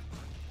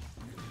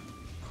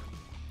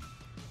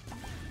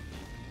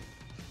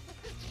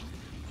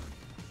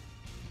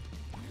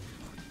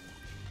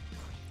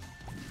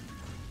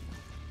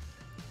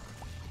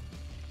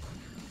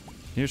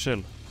 You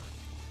chill.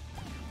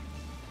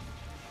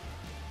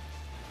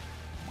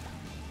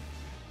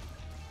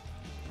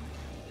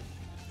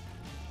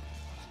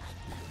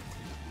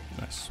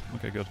 Nice.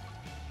 Okay, good.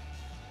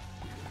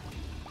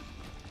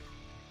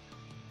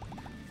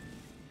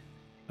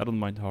 I don't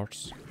mind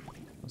hearts.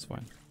 That's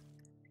fine.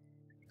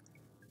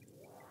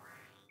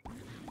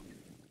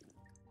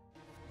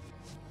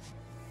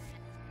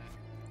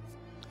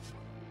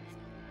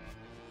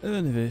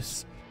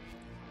 Anyways.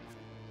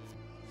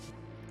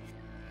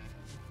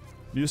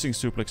 Using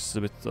suplex is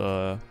a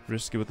bit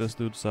risky with this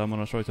dude, so I'm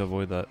gonna try to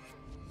avoid that.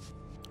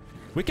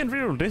 We can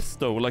reroll this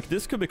though, like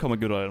this could become a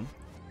good item.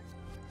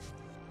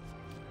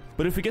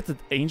 But if we get the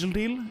angel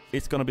deal,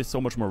 it's gonna be so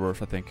much more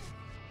worth, I think.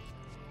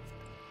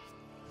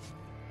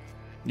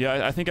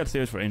 Yeah, I think I'd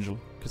save it for angel,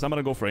 because I'm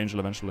gonna go for angel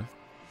eventually.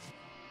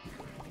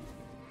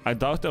 I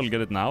doubt I'll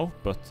get it now,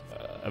 but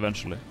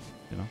eventually,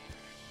 you know.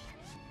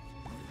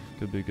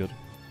 Could be good.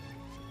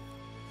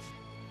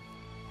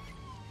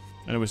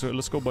 Anyway, so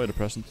let's go buy the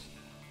present.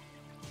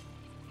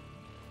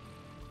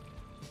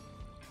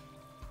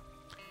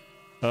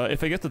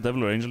 If I get the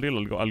devil or angel deal,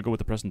 I'll go with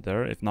the present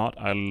there. If not,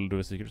 I'll do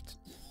a secret.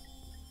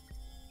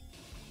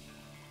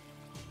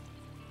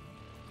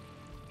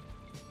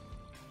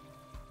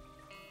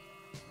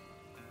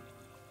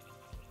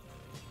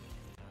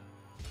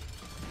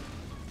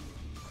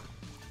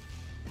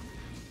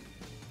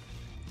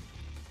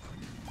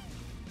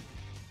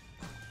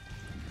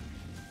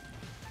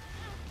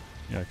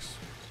 Yikes.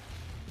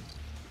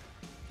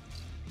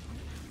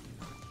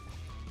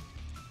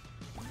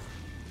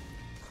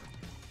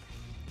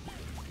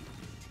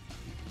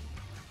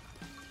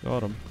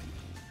 Got him.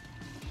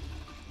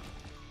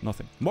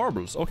 Nothing.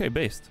 Marbles. Okay,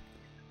 based.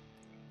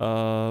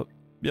 Yeah,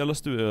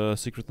 let's do a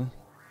secret then.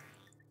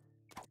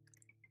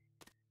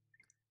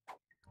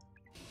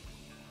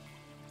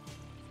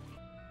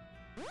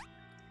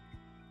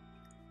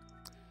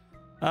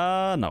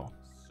 No.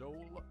 Soul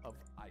of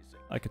Isaac.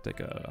 I could take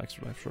a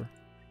extra life, sure.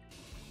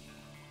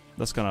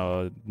 That's kind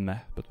of meh,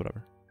 but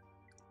whatever.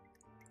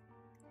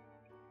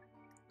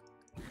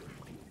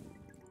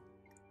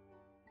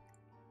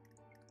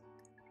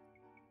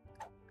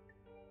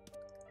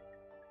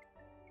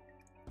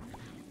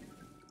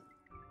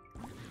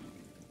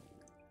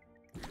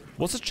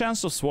 What's the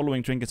chance of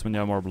swallowing trinkets when you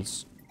have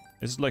marbles?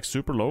 Is it like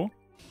super low?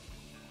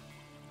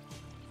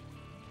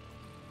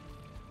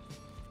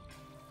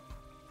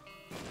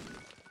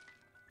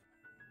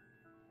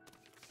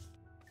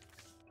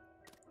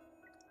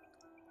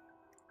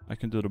 I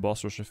can do the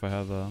boss rush if I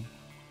have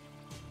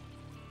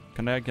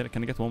Can I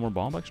get one more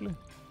bomb actually?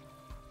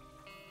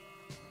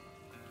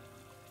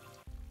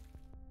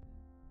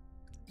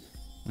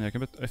 Yeah, I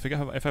can if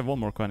I have one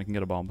more coin I can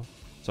get a bomb.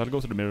 So I'll go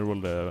to the mirror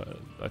world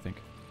I think.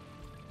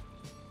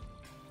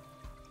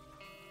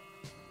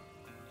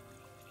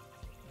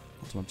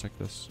 Also want to check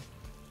this.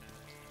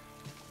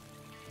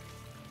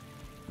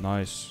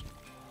 Nice.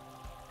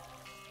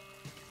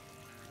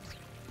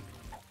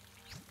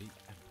 The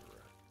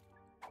Emperor.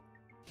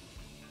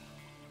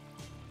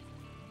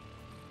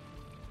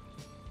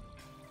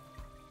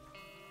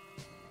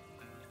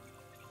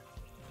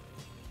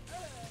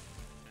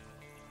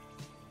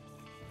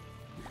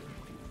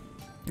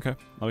 Okay,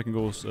 now we can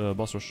go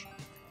boss rush.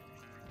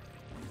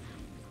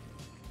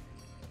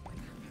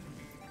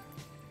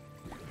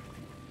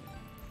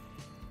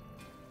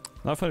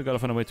 Now I gotta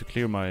find a way to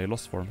clear my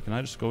lost form. Can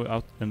I just go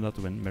out in that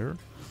wind mirror?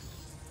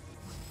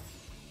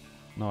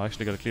 No, I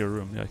actually gotta clear a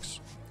room. Yikes.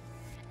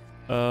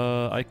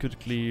 I could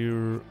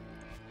clear...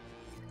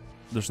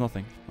 There's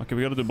nothing. Okay,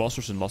 we gotta do boss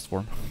rush in lost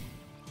form.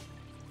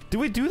 Do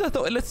we do that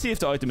though? Let's see if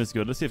the item is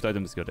good. Let's see if the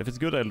item is good. If it's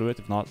good, I'll do it.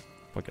 If not,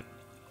 fuck it.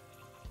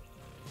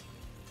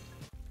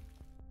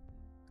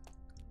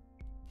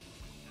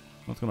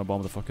 Not gonna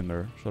bomb the fucking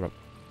mirror. Shut up.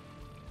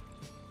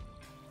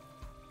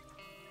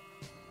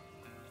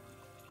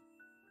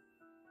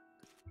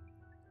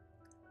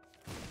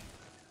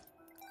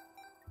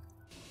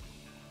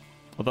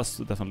 Well, that's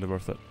definitely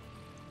worth it.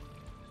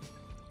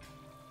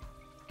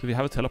 Do we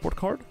have a teleport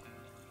card?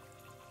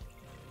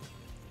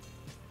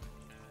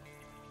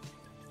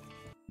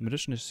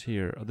 Magician is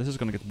here. Oh, this is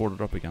gonna get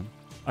boarded up again.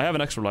 I have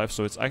an extra life,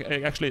 so it's... I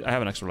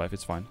have an extra life.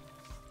 It's fine.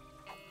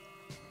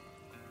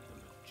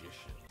 The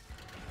Magician.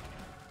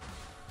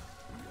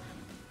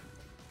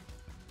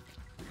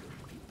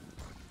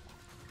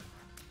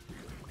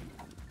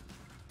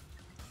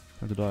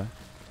 Time to die.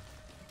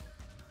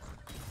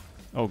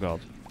 Oh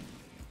god.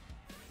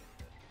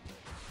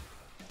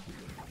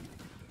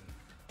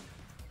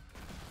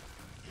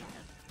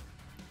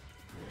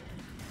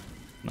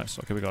 Nice,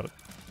 okay, we got it.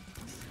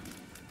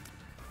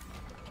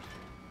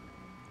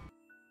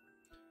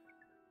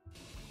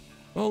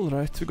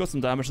 Alright, we got some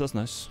damage, that's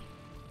nice.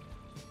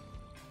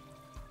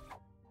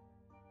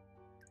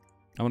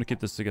 I want to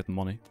keep this to get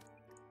money.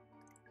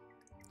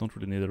 Don't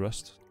really need the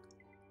rest.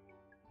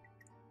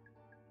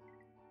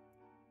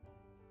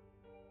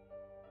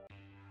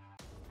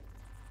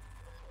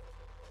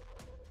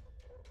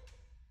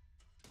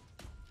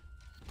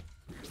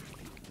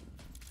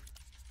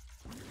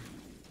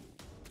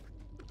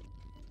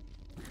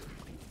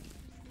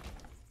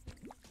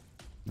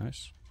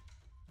 Nice.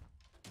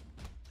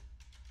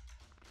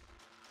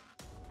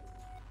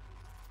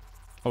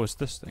 Oh, it's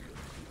this thing.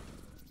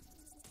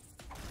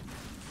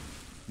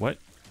 What?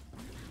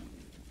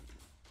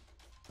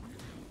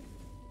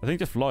 I think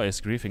the fly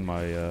is griefing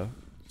my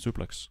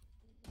suplex.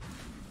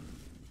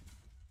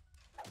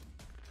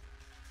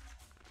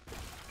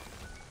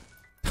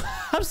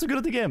 I'm so good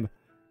at the game.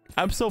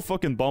 I'm so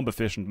fucking bomb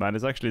efficient, man.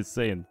 It's actually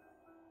insane.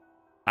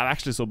 I'm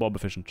actually so bomb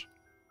efficient.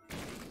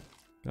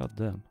 God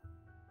damn.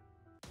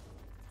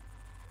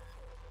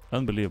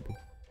 Unbelievable.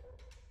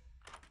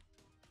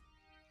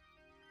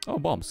 Oh,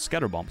 bombs.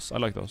 Scatter bombs. I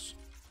like those.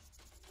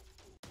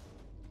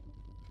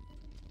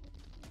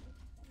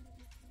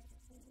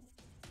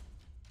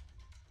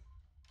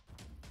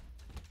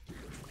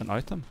 An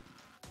item?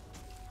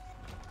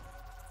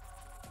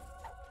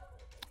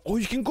 Oh,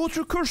 you can go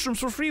through curse rooms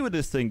for free with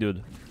this thing,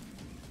 dude.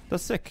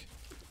 That's sick.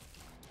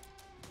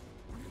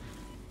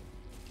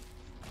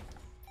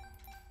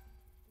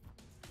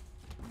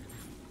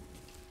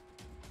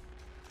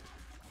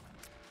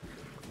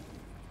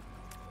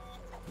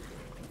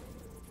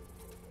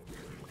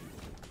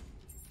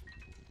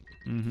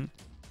 Mm-hmm.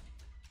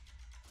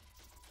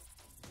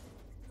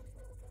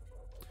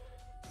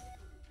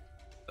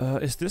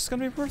 Is this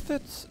gonna be worth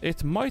it?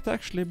 It might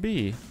actually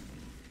be.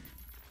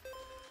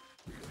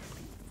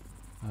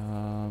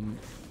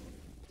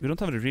 We don't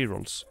have any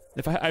rerolls.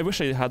 If I wish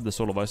I had the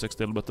Soul of Isaac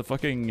still, but the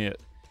fucking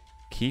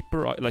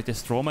Keeper, like the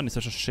Strawman, is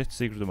such a shit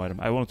secret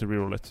item. I wanted to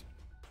reroll it.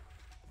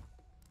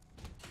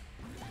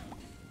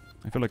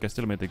 I feel like I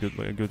still made a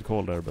good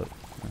call there, but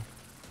yeah.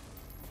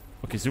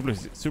 Okay,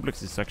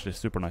 suplex is actually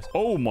super nice.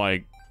 Oh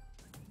my!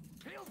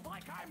 Feels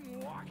like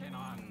I'm walking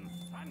on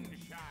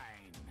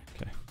sunshine.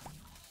 Okay.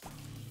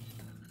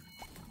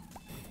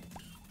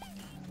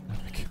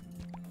 Epic.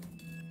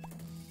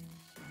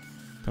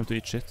 Time to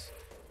eat shit.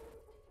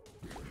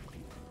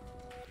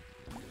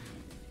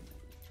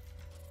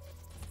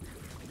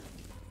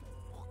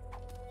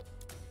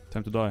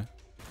 Time to die.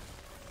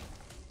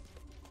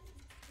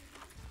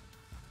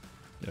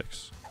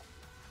 Yikes.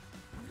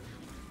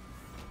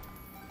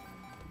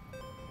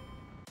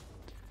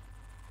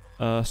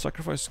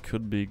 Sacrifice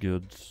could be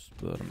good,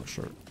 but I'm not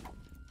sure.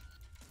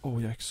 Oh,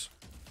 yikes.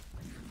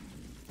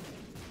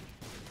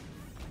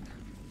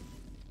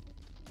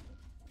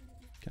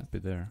 Can't be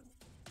there.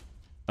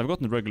 I've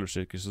gotten regular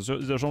secrets, so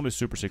there's only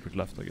super secret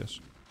left, I guess.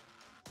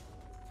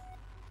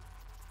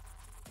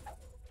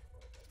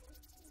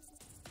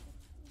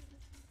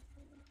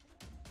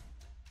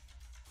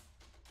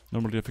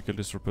 Normal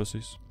difficulties for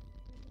pussies.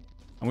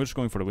 I'm just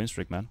going for the win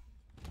streak, man.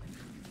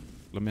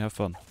 Let me have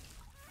fun.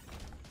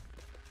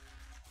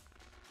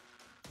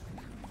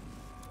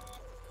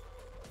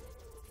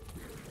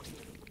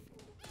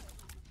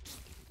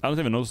 I don't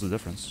even notice the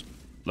difference.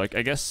 Like,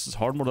 I guess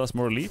hard mode has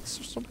more elites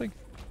or something?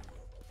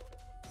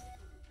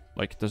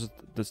 Like, it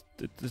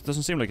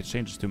doesn't seem like it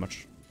changes too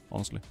much,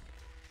 honestly.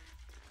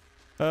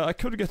 I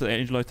could get the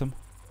angel item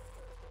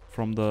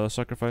from the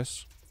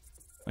sacrifice.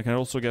 I can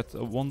also get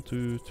 1,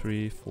 2,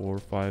 3, 4,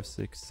 5,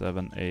 6,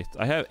 7, 8.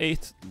 I have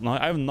 8.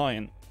 I have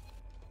 9.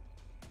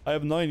 I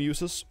have 9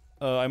 uses.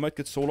 I might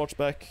get Soul Arch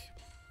back.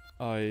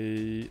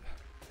 I'll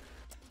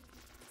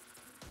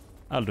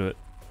do it.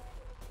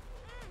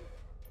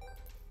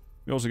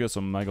 We also get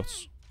some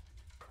maggots.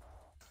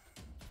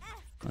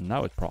 And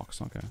now it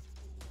procs, okay.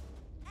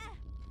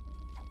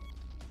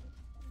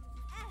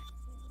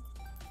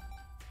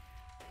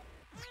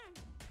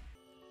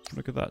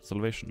 Look at that,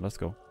 salvation, let's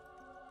go.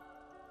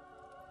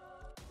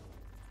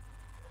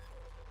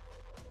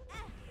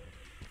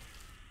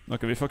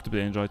 Okay, we fucked up the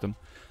angel item.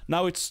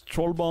 Now it's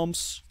troll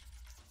bombs,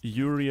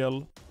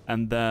 Uriel,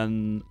 and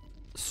then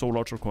Soul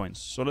Archer coins.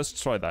 So let's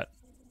try that.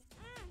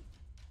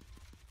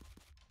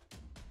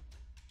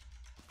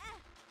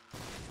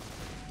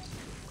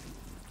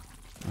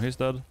 Oh, he's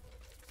dead.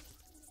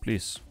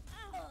 Please.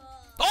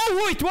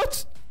 Oh wait,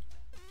 what?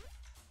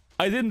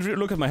 I didn't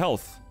look at my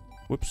health.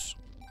 Whoops.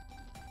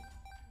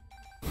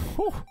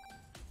 Whew.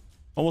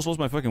 Almost lost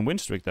my fucking win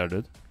streak there,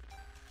 dude.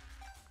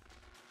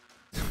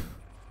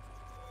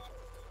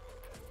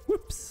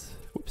 Whoops.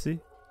 Whoopsie.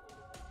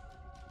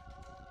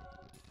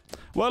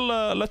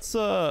 Well, let's...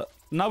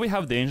 now we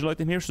have the angel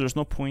item here, so there's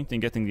no point in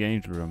getting the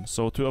angel room.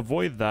 So to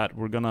avoid that,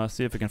 we're gonna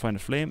see if we can find a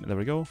flame. There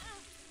we go.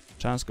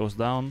 Chance goes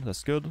down.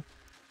 That's good.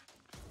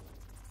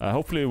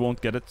 Hopefully we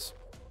won't get it.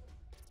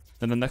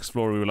 Then the next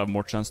floor we will have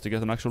more chance to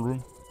get an actual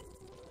room.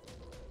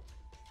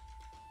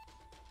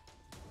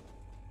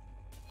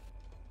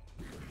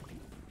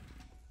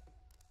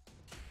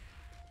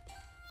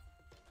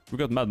 We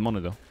got mad money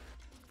though.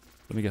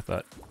 Let me get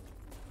that.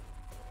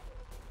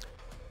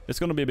 It's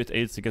gonna be a bit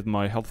AIDS to get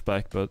my health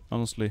back, but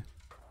honestly,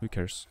 who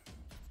cares?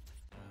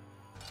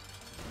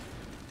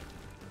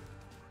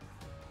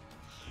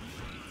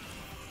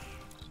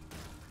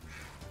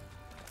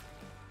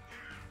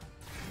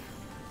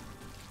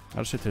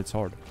 That shit hits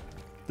hard.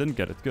 Didn't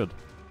get it, good.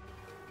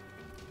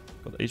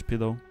 Got HP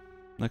though.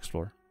 Next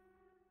floor.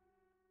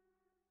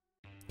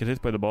 Get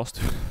hit by the boss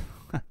too.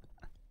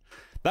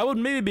 That would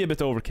maybe be a bit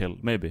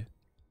overkill, maybe.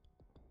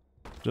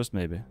 Just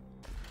maybe.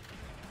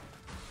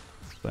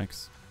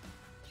 Thanks.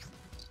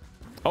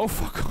 Oh,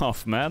 fuck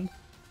off, man.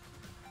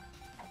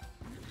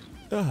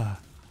 Ugh.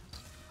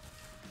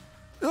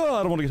 Oh,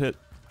 I don't want to get hit.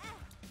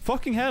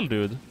 Fucking hell,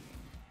 dude.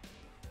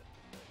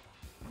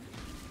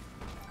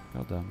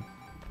 God damn.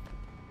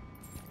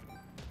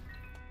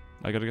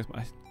 I gotta get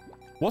my...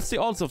 What's the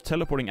odds of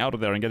teleporting out of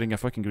there and getting a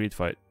fucking greed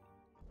fight?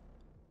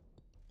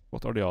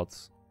 What are the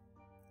odds?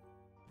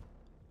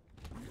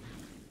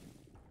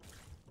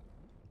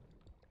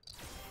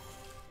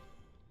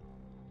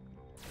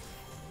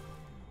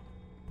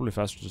 Probably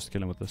faster just to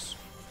kill him with this.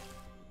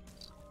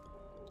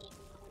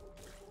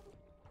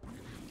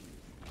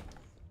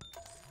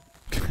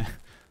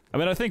 I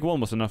mean, I think one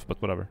was enough,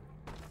 but whatever.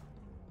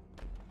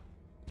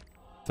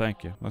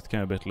 Thank you. That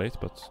came a bit late,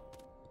 but...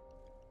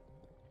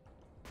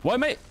 Why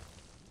am I...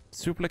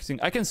 Suplexing...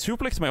 I can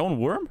suplex my own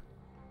worm?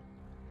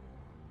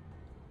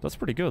 That's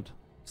pretty good.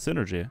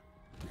 Synergy.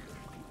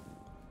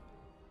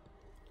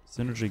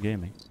 Synergy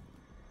gaming.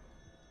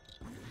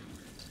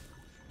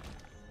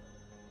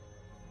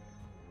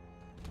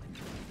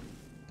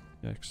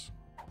 Yikes.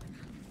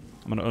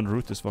 I'm gonna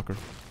unroot this fucker.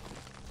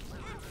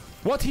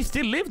 What? He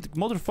still lived,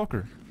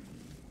 motherfucker!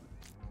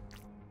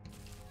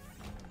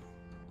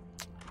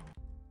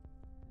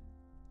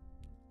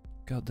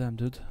 Goddamn,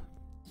 dude.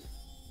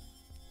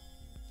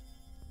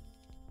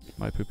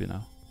 My poopy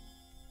now.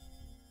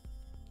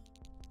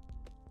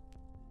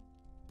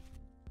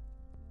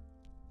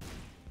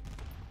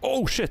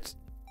 Oh shit!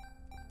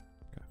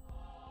 Okay.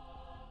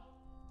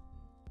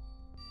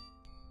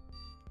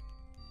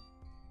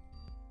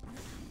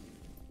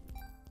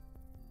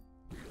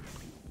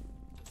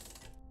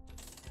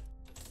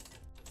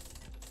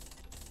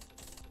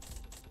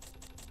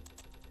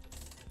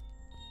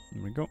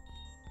 Here we go.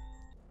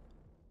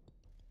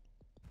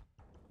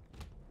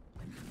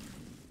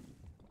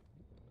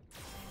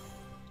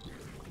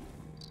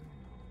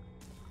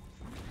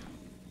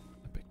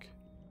 Epic.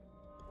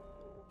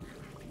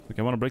 Okay,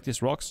 I want to break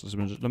these rocks. Let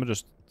me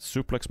just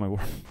suplex my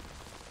worm.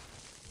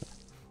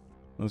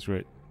 That's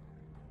great.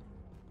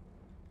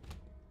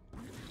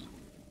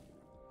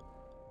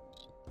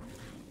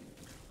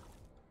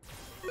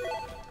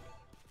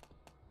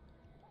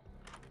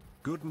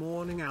 Good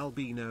morning,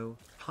 Albino.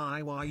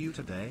 How are you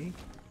today?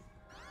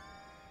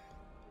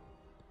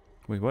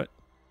 Wait, what?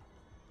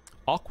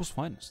 Aqua's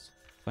finest.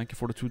 Thank you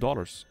for the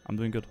 $2. I'm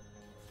doing good.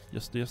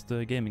 Just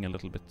gaming a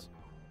little bit.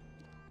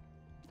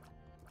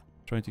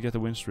 Trying to get a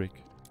win streak.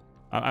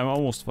 I'm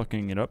almost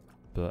fucking it up,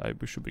 but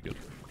we should be good.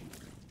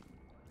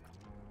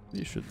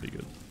 We should be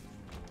good.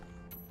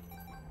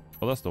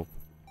 Oh, that's dope.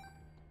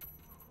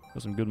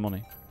 That's some good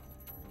money.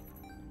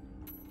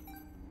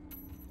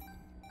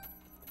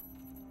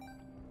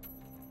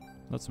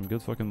 That's some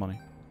good fucking money.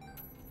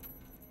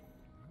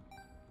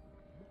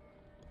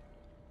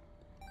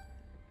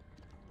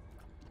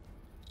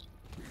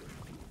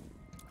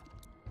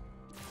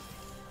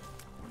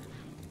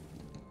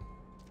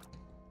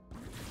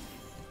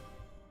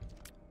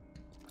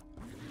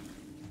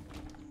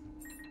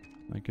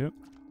 Thank you.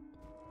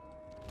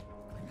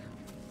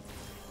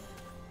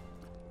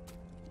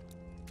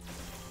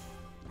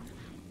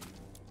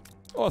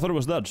 Oh, I thought it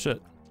was dead.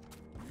 Shit.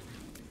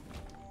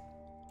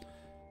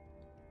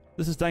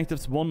 This is Dank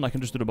Depths 1. I can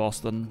just do the boss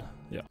then.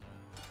 Yeah.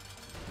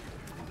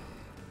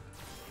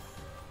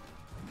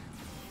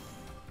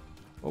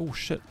 Oh,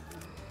 shit.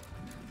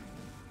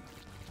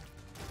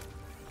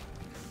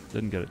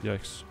 Didn't get it.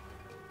 Yikes.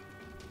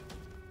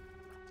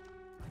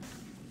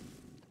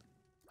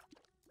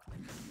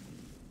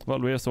 Well,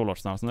 we have Soul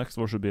Arts now, so next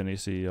one should be an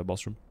easy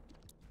boss room.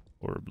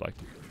 Or, like,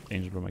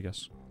 angel room, I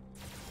guess.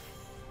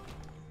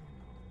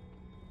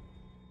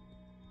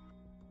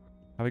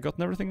 Have we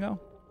gotten everything now?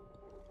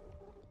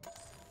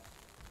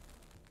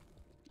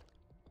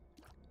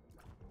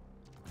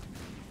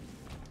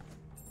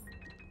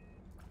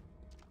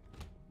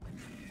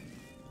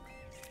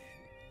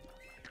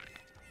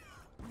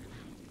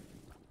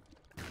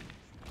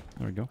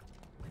 There we go.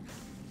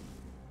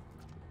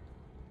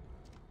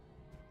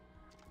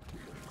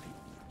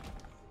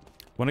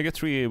 When I get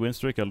 3 win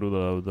streak, I'll do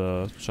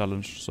the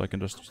challenge so I can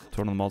just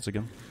turn on mods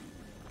again.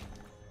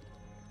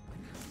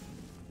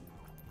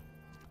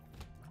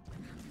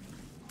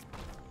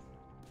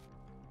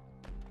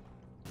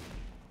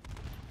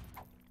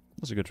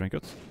 That's a good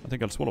trinket. I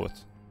think I'll swallow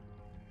it.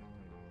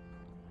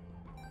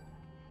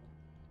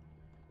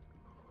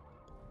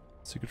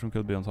 Secret room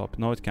could be on top.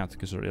 No, it can't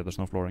because there's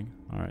no flooring.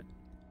 Alright.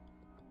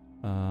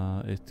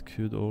 It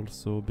could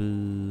also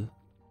be...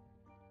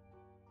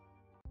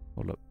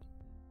 Hold up.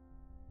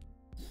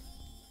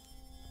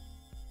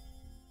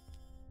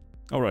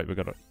 Alright, we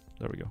got it.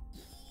 There we go.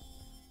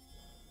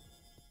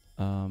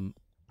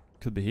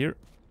 Could be here.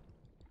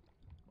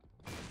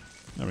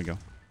 There we go.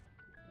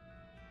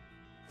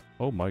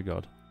 Oh my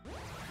god.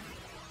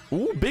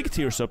 Ooh, big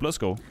tears up. Let's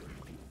go.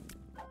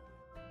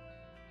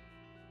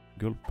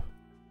 Gulp.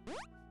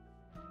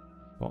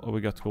 Oh,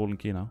 we got golden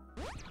key now.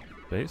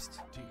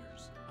 Based.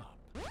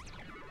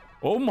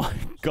 Oh my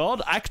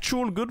god,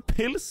 actual good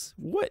pills?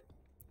 What?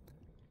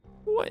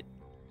 What?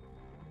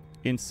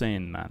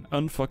 Insane, man.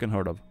 Unfucking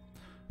heard of.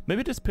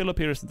 Maybe this pill up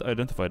here is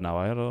identified now.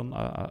 I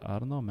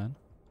don't know, man.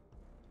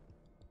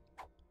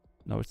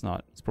 No, it's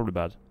not. It's probably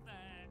bad.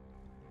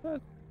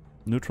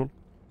 Neutral.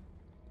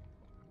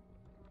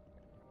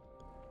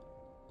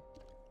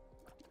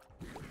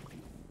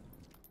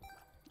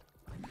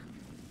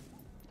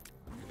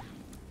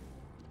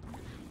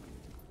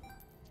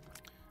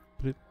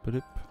 Blip,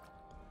 blip.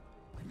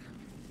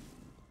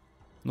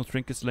 No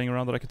trinkets laying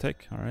around that I can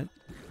take. Alright.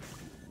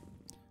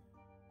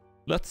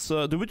 Let's,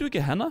 do we do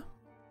Gehenna?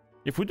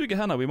 If we do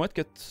Gehenna, we might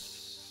get...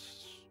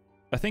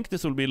 I think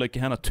this will be like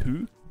Gehenna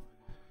 2.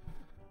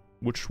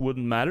 Which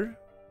wouldn't matter.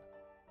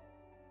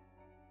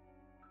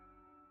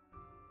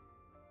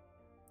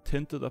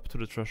 Tinted up to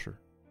the treasure.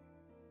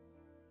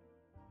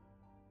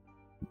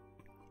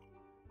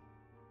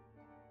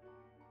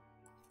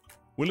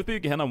 Will it be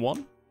Gehenna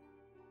 1?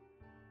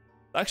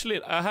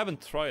 Actually, I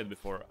haven't tried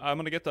before. I'm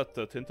gonna get that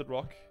tinted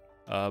rock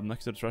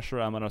next to the treasure.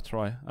 I'm gonna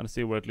try and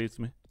see where it leads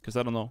me. Because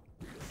I don't know.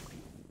 Do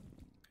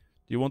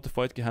you want to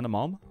fight Gehenna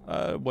Mom?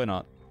 Why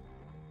not?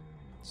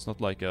 It's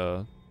not like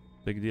a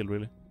big deal,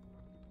 really.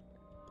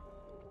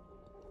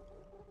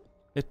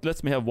 It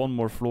lets me have one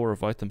more floor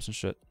of items and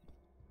shit.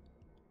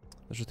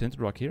 There's a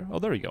tinted rock here. Oh,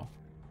 there you go.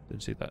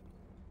 Didn't see that.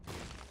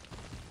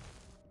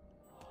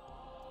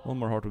 One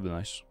more heart would be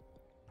nice.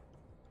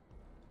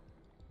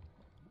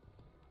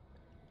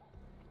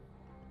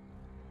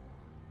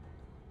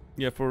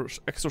 Yeah, for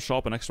extra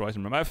shop and extra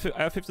item room. I have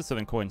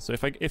 57 coins, so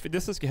if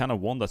this is Gehenna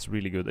 1, that's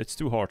really good. It's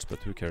 2 hearts, but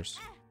who cares?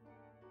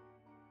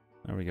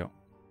 There we go.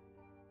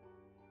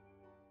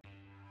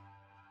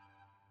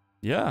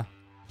 Yeah.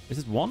 Is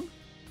it 1?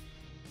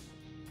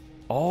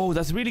 Oh,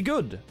 that's really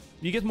good.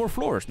 You get more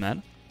floors,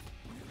 man.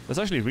 That's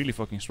actually really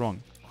fucking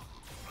strong.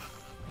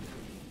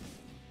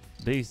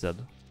 Dazed.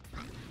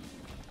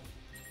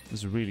 This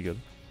is really good.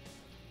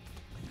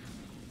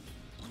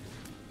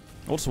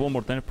 Also, one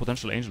more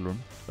potential angel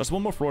room. There's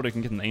one more floor that you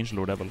can get an angel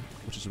or devil,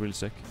 which is really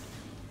sick.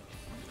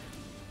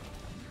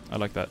 I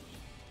like that.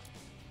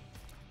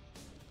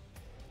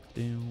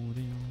 Do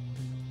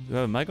you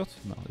have a maggot?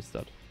 No, it's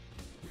dead.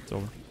 It's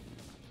over.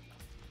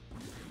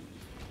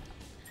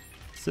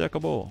 Se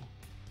acabó,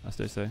 as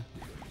they say.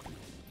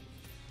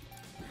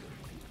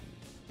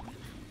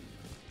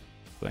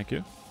 Thank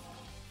you.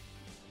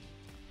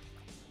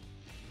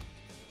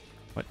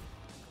 Wait.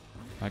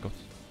 Maggot.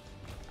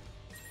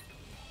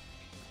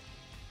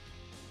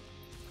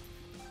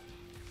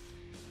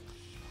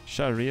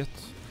 Chariot.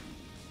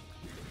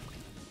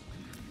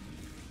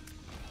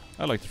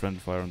 I like the friendly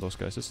fire on those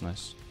guys, it's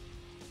nice.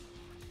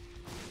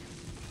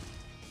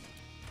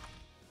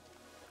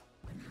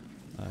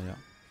 Yeah.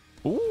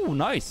 Ooh,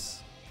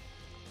 nice!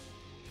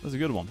 That's a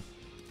good one.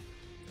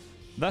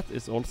 That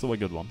is also a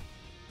good one.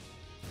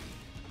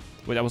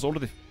 Wait, I was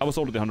already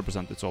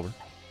 100%, it's over.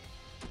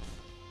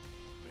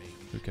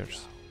 Who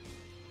cares?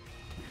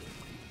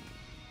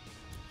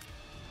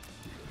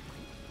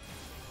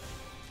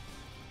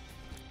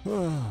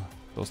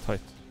 That was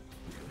tight.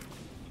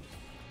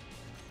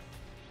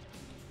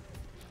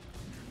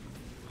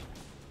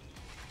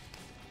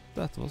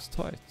 That was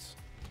tight.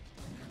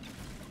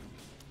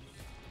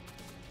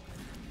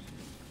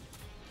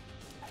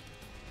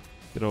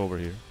 Get over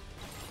here.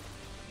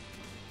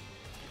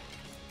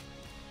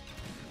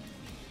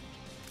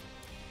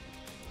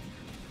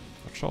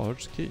 A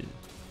charge key.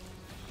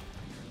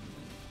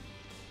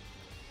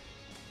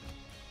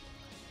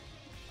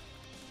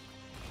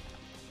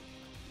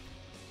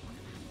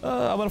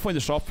 I'm gonna find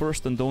the shop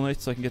first and donate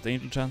so I can get the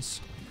angel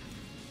chance.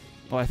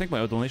 Oh, I think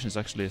my donation is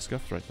actually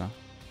scuffed right now.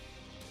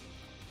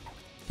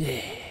 Yeah,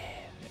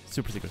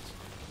 super secret.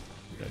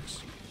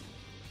 Thanks.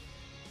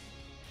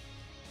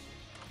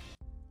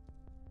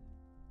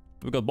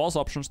 We got boss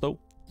options though.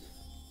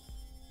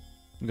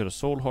 We got a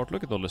soul heart.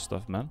 Look at all this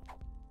stuff, man.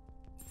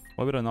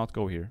 Why would I not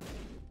go here?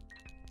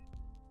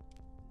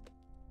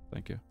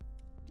 Thank you.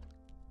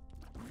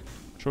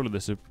 Surely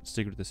the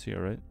secret is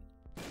here, right?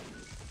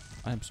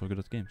 I am so good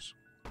at games.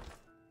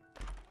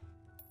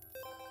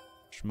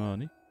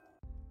 Money.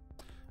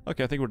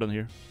 Okay, I think we're done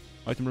here.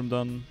 Item room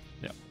done.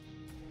 Yeah.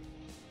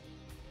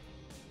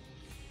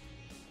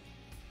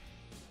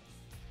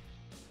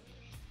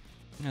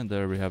 And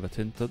there we have a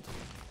tinted.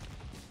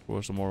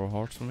 For some more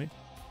hearts for me.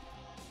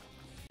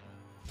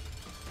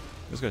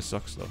 This guy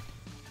sucks though.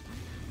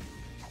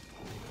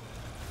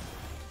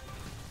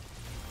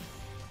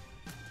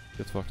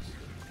 Get fucked.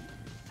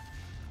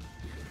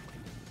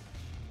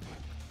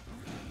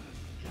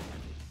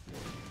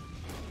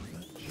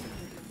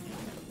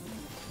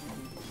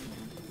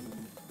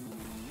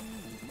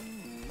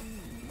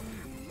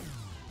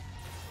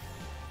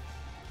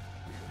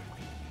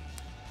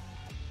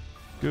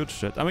 Good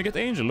shit. And we get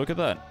Angel, look at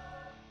that.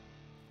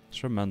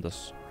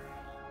 Tremendous.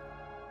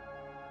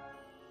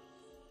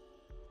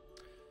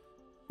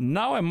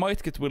 Now I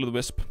might get Will of the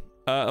Wisp.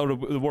 Or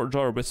the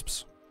Jar of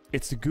Wisps.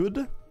 It's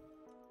good.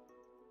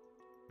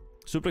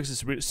 Suplex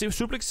is really... See,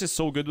 Suplex is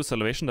so good with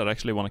Salvation that I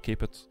actually want to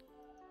keep it.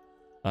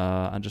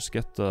 And just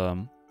get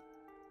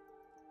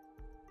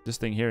this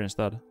thing here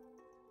instead.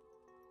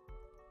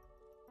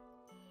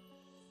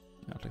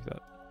 I'll take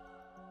that.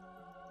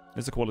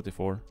 It's a quality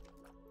 4.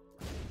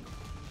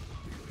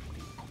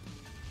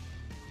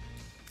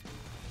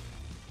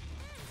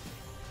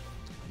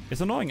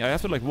 It's annoying. I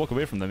have to like walk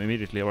away from them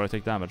immediately or I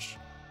take damage.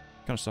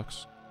 Kinda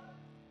sucks.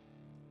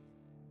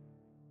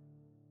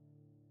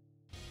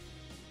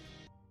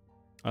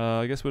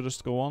 I guess we'll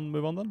just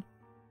move on then.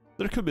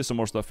 There could be some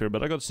more stuff here,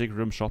 but I got a secret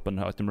room, shop, and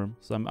item room,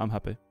 so I'm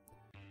happy.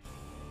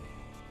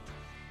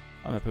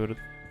 I'm happy with it.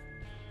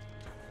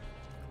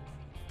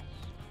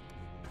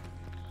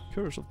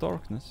 Curse of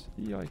Darkness.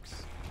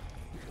 Yikes.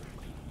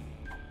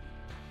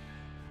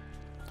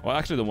 Oh, I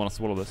actually don't want to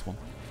swallow this one.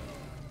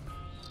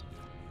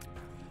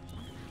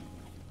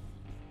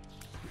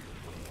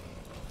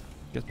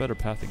 Get better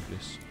pathing,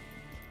 please.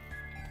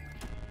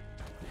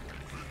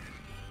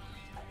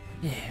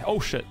 Yeah. Oh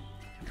shit.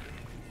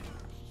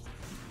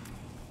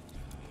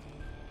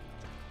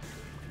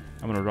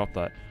 I'm gonna drop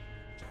that.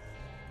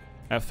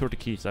 I have 30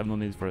 keys. I have no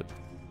need for it.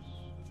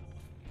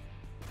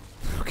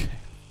 Okay.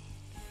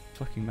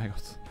 Fucking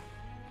maggot.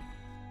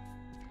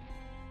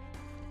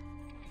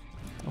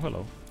 Oh,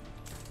 hello.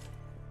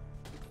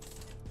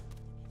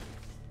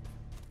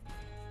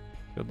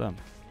 God damn.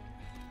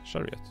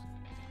 Chariot.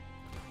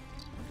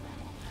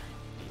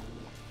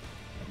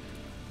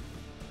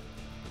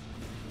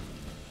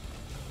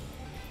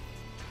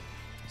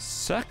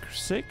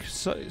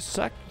 Sacrifice.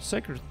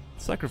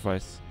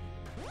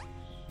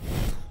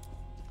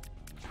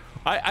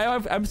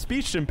 I'm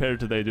speech impaired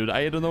today, dude.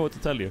 I don't know what to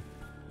tell you.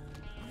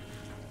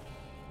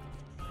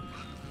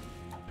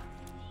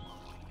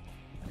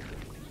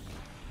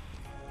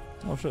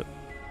 Oh shit.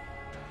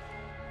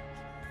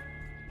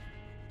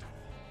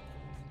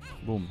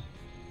 Boom.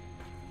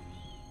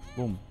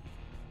 Boom.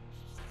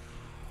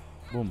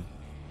 Boom.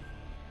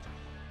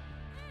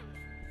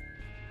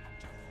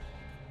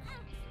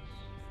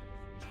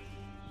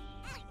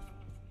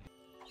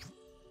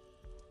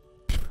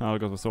 I'll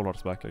go to Soul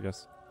Hearts back, I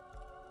guess.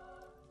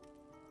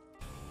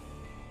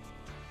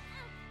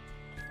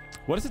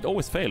 Why does it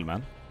always fail,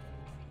 man?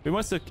 We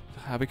must we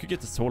could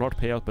get the Soul Heart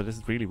payout, but is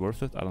it really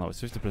worth it? I don't know.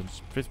 It's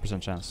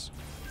 50% chance.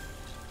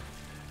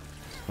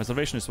 My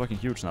salvation is fucking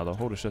huge now, though.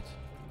 Holy shit.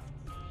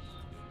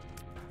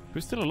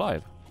 Who's still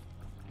alive?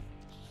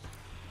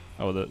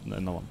 Oh,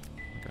 no one.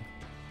 Okay.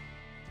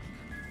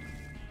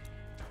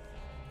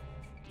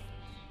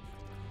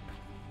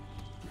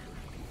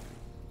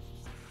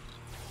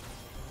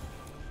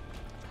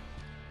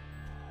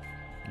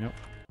 Yep.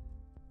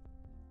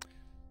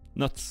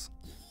 Nuts.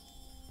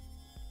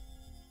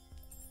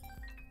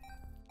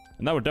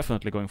 And now we're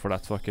definitely going for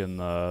that fucking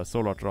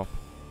Soul Heart drop.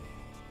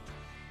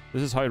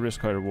 This is high risk,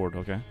 high reward,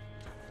 okay?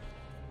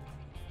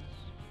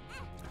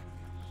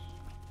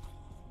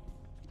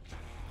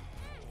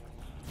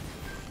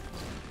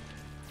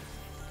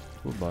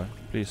 Goodbye,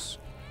 please.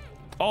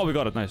 Oh, we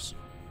got it, nice.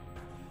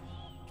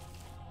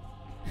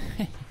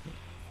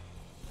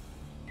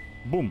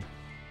 Boom.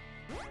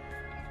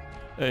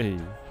 Hey.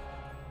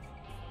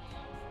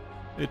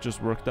 It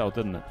just worked out,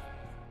 didn't it?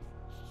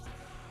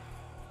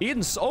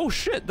 Eden's. Oh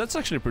shit, that's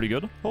actually pretty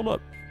good. Hold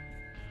up.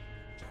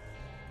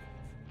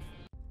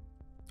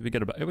 We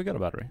got a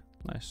battery.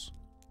 Nice.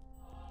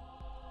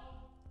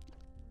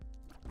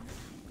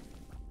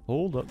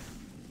 Hold up.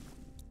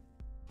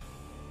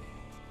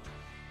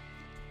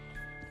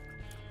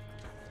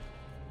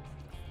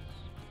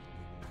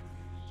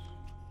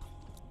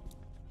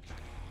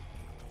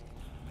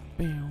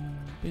 Bam,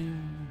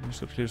 bam. I'm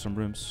just gonna clear some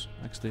rooms.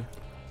 XD.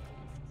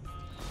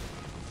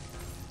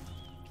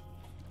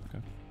 Okay.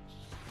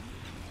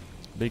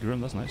 Big room,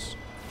 that's nice.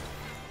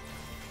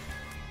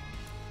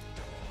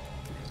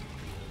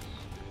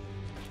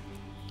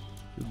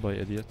 Goodbye,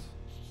 idiot.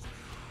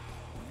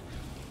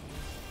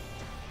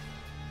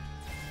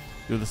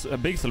 Dude, this a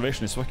big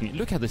salvation is fucking.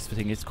 Look at this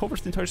thing, it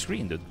covers the entire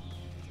screen, dude.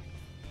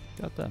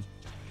 God damn.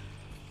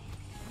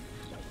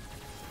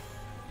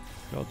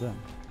 God damn.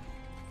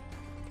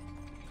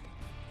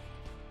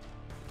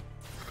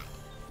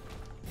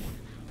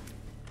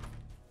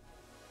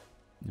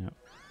 Yeah.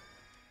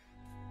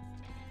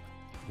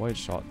 Wide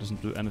shot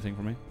doesn't do anything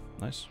for me.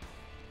 Nice.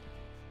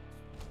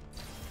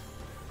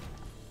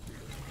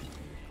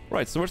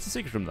 Right, so where's the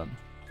secret room then?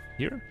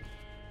 Here?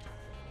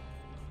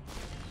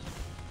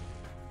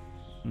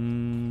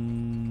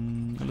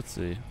 Let's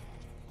see.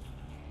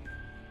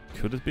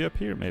 Could it be up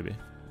here, maybe?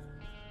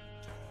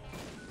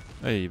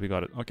 Hey, we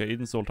got it. Okay,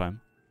 Eden Soul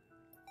time.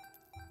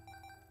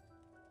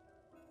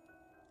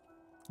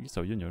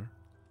 Isao Junior.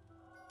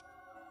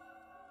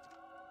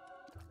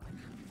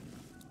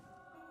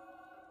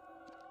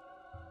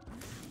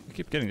 I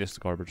keep getting this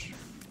garbage.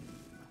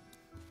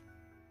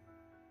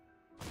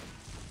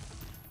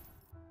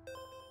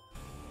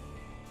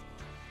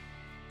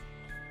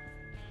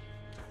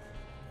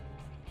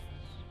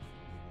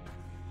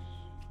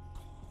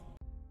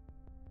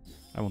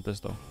 I want this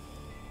though.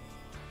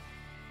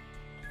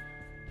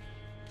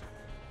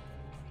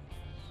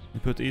 You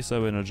put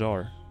Isao in a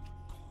jar.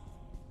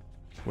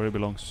 Where it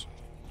belongs.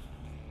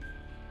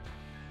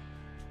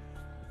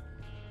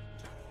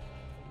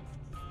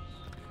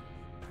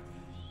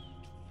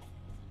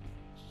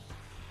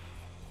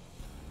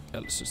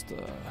 let's just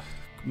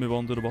move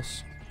on to the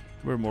boss.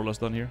 We're more or less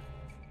done here.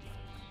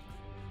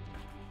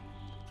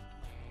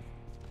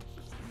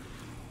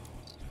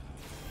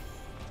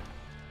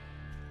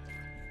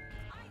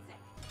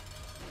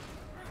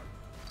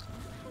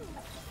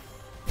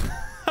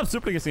 I'm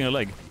suplexing a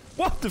leg.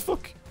 What the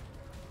fuck?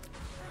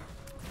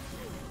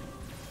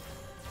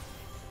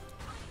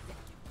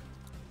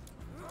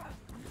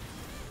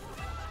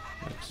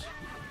 Nice.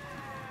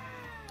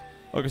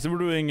 Okay, so we're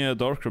doing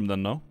Darkroom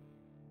then now.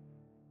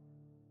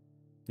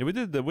 Yeah, we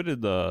did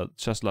the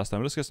chest last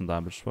time. Let's get some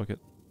damage. Fuck it.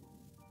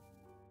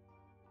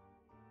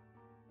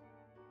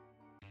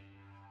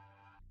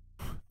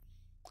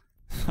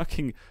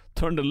 Fucking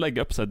turn the leg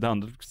upside down.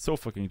 That's so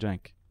fucking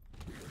jank.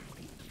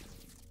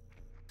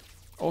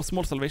 Oh,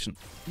 small salvation.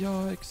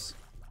 Yikes.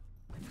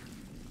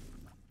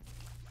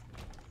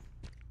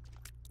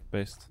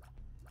 Based.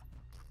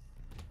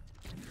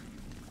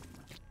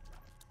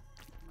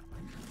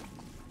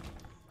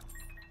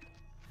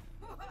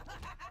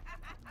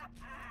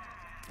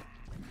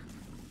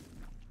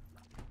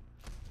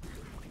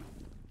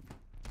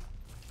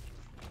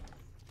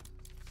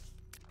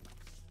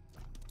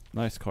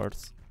 Nice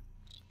cards.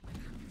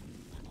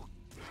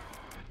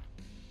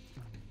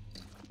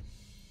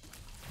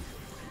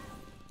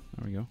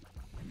 There we go.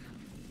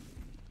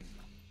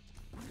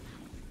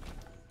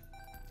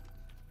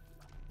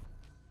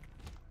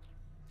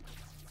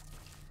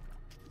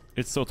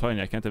 It's so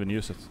tiny, I can't even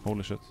use it.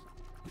 Holy shit.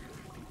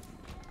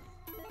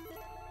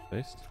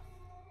 Based.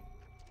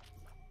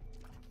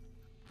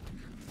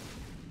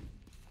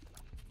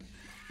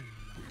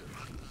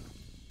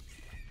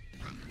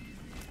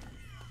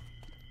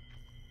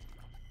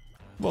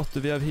 What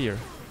do we have here?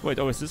 Wait,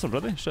 oh, is this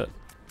already? Shit.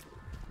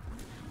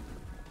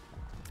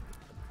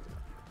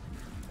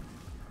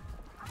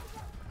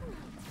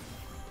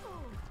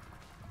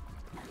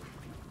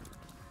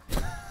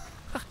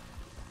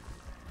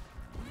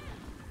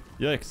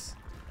 Yikes.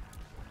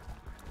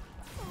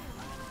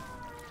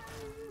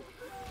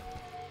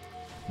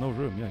 No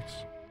room, yikes.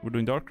 We're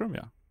doing Darkroom,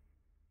 yeah.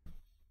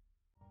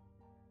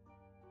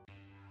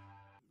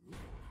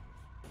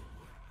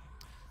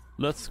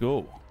 Let's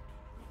go.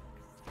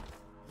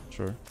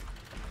 Sure.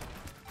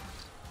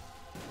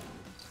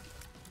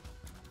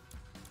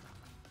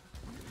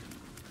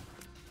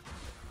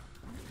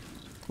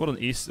 What an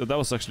easy... that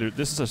was actually...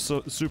 this is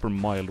a super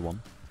mild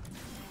one.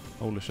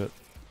 Holy shit.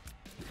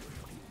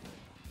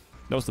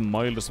 That was the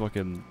mildest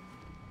fucking...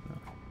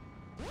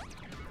 yeah.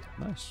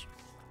 Nice.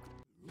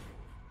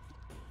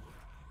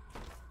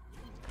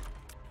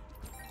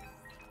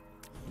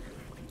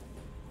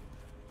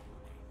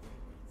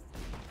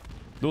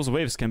 Those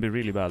waves can be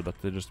really bad,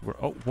 but they just were...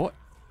 oh, what?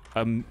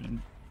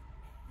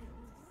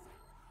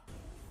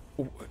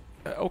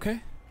 Okay.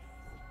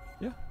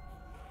 Yeah.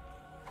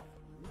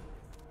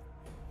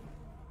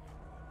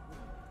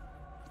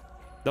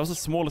 That was the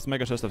smallest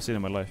mega chest I've seen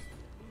in my life.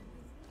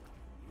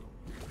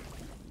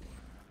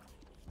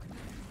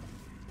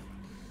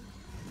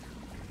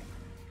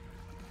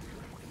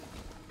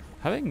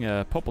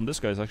 Having pop on this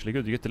guy is actually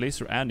good. You get the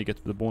laser and you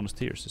get the bonus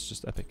tiers. It's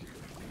just epic.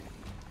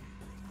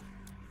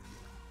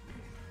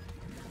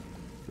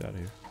 Get out of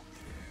here.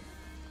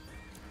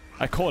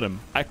 I caught him.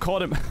 I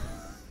caught him.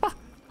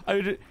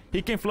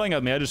 He came flying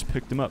at me. I just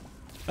picked him up.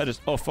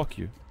 Oh, fuck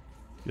you.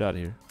 Get out of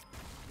here.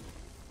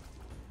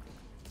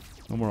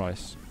 No more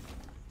ice.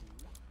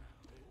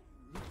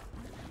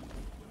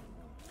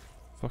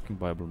 Fucking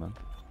Bible, man.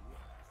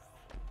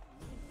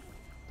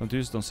 Don't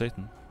use it on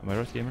Satan. Am I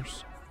right,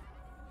 gamers?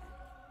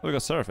 Oh, we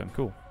got Seraphim.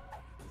 Cool.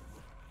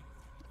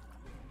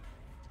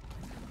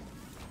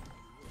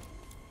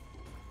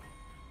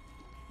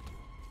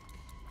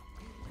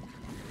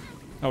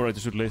 Oh, right,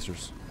 to shoot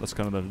lasers. That's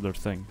kind of their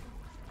thing.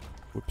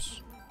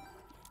 Whoops.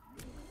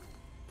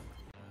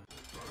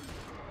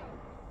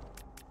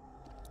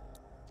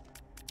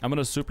 I'm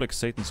gonna suplex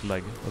Satan's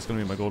leg. That's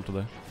gonna be my goal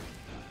today.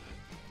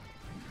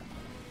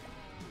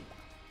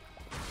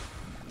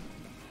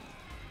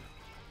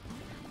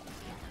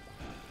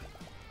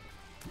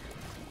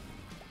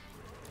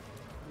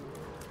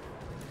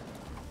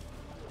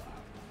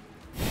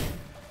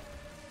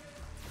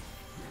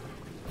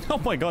 Oh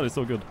my god, it's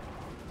so good.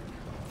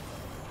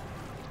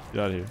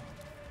 Get out of here.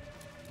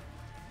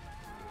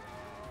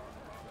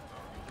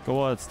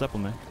 Go ahead, step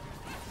on me.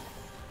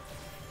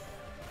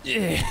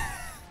 Yeah.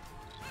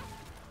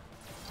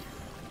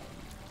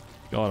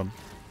 Got him.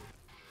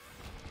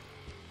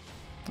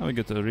 Now we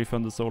get the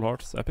refunded soul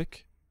hearts.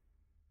 Epic.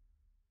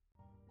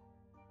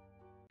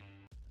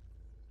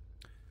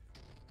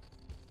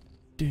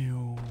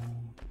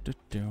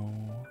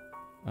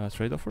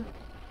 Trade offer.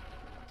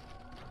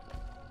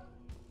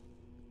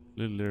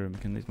 Little Lyrium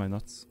can eat my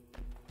nuts.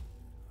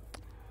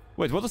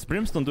 Wait, what does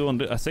Brimstone do on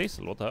the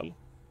Azazel? What the hell?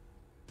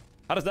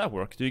 How does that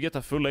work? Do you get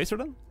a full laser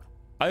then?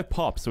 I have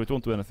pop, so it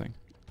won't do anything.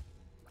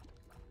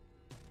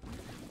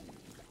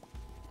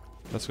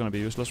 That's gonna be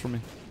useless for me.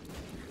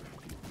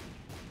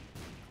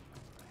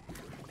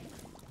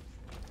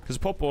 Because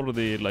pop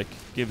already like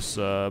gives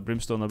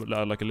Brimstone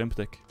like a limp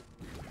tick.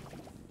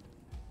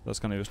 That's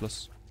kinda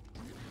useless.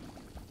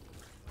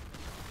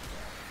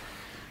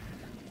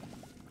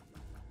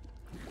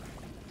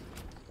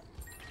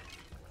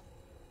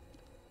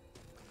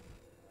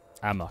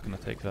 I'm not gonna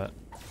take that.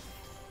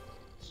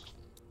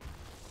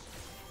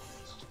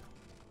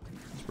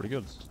 It's pretty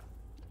good.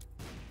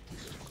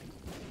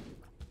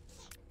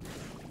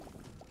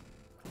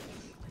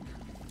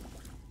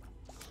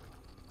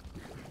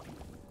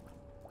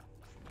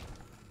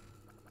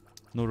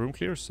 No room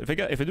clears. If I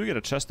do get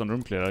a chest on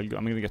room clear, I'm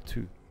gonna get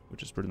 2,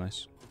 which is pretty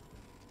nice.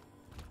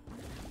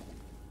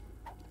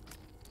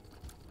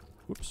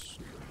 Whoops.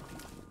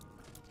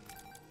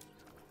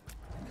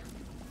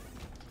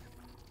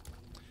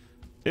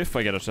 If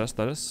I get a chest,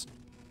 that is.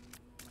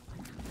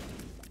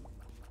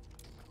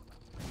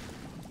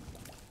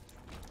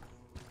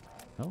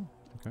 Oh,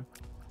 okay.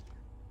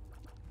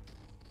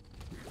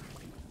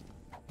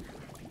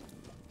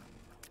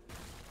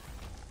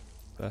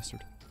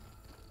 Bastard.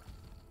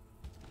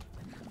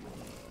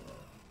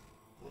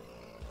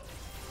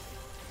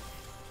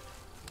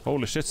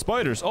 Holy shit,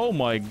 spiders! Oh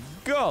my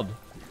god!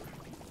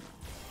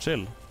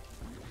 Chill.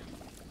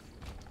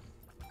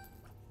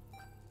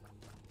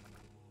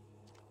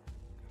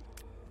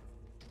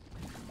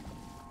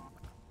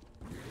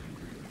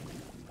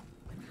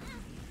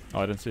 Oh,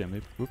 I didn't see him.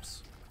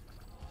 Whoops.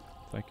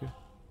 Thank you.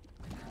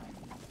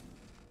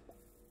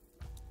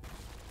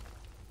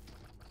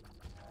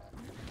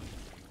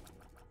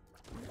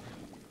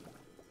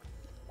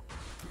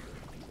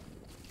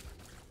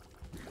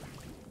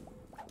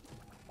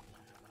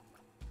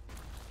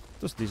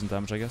 Just decent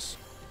damage, I guess.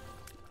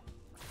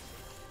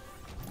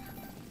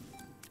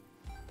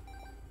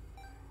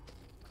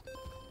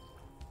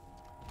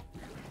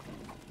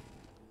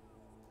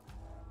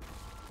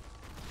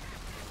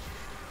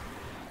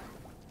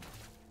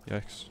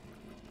 Yikes.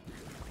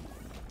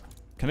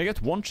 Can I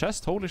get 1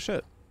 chest? Holy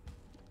shit.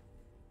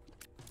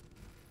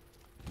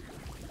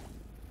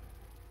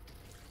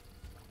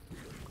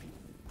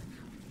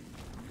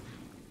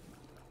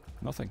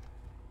 Nothing.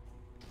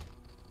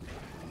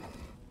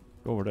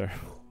 Go over there.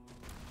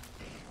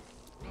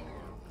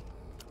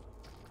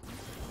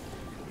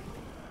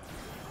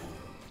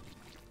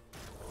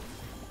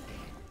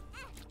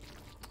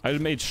 I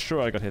made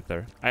sure I got hit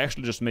there. I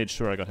actually just made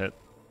sure I got hit.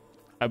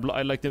 I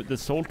like the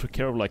soul took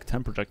care of like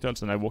 10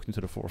 projectiles and I walked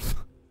into the 4th.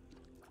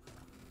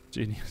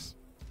 Genius.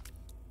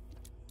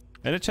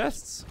 Any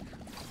chests?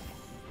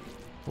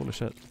 Holy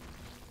shit.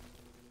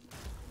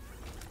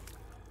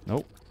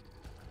 Nope.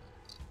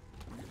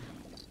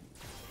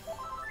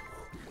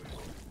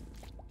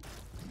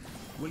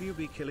 Will you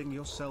be killing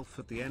yourself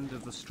at the end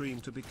of the stream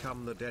to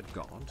become the dead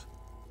god?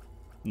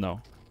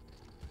 No.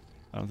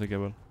 I don't think I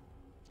will.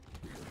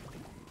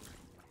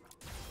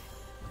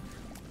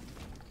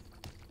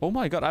 Oh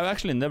my god, I've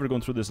actually never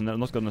gone through this and I've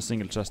not gotten a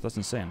single chest. That's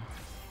insane.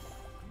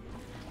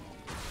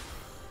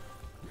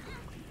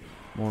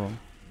 Moron.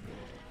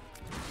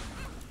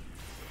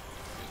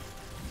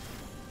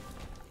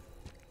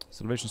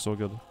 Salvation's so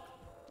good.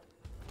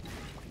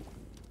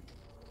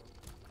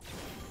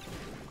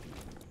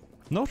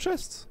 No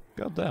chests!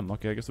 God damn.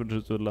 Okay, I guess we'll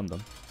just do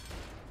London.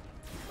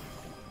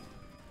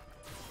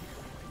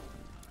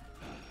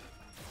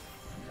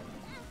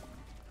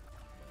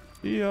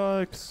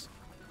 Yikes.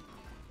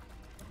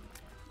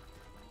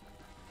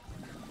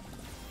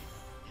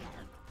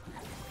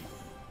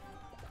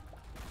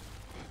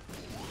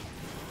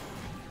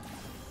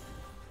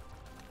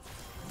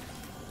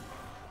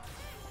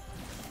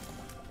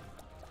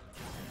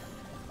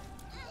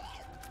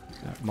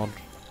 Yeah, mod.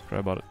 Try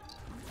about it.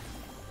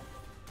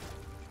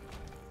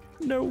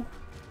 No.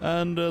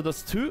 And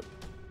that's 2.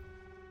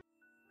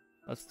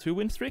 That's 2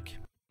 win streak.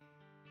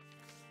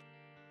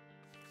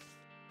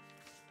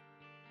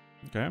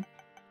 Okay.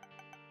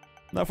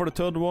 Now for the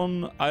 3rd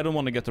one, I don't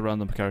want to get a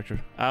random character.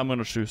 I'm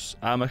gonna choose.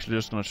 I'm actually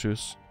just gonna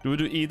choose. Do we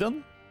do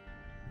Eden?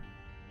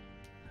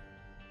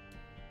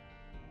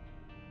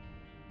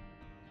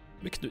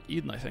 We can do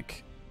Eden, I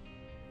think.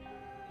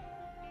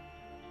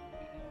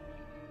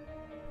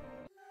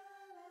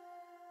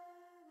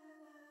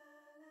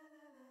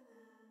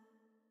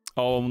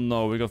 Oh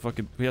no, we got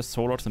fucking... We have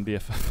Soul Arts and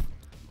BFF.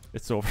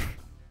 It's over.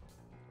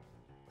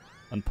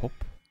 And Pop.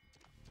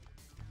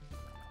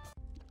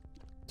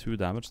 2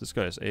 damage. This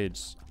guy has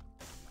AIDS.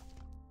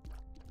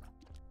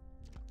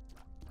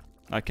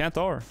 I can't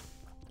R.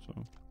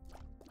 So...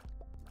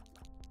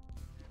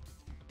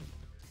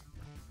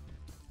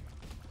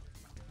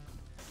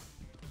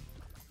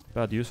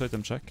 Bad use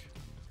item check.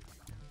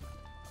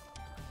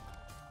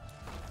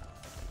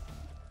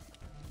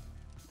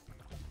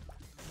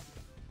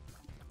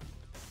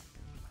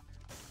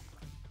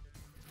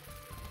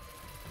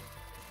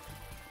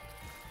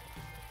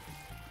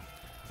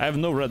 I have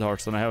no red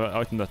hearts, and I have an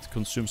item that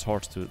consumes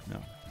hearts to...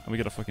 Yeah. And we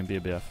get a fucking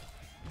BBF.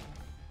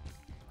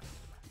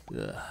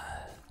 Ugh.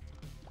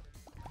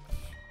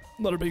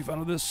 Not a big fan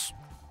of this.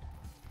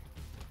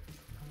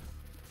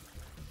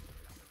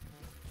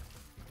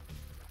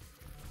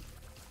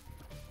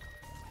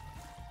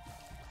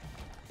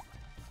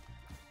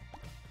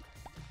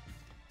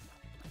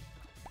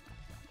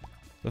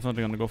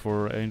 Definitely gonna go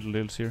for Angel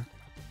Deals here.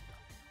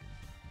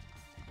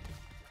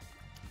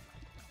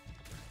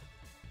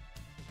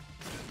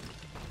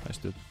 Nice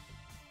dude.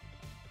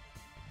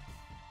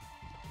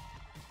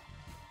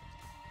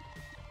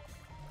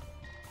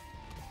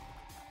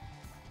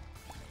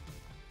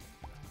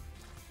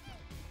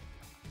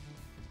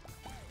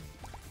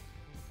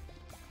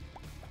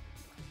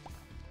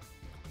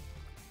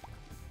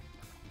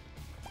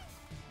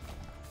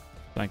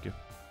 Thank you.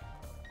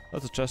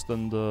 That's a chest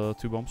and 2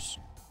 bombs.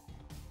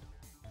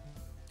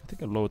 I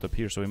think I'll blow it up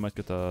here so we might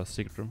get a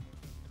secret room.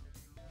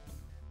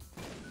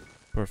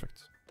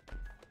 Perfect.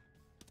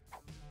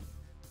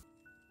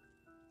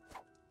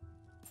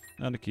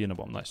 And a key and a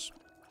bomb, nice.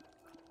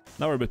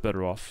 Now we're a bit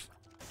better off,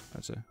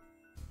 I'd say.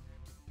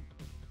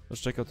 Let's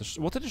check out the...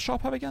 what did the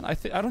shop have again? I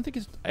don't think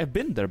it's... I've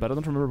been there, but I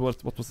don't remember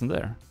what was in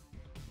there.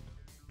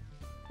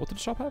 What did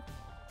the shop have?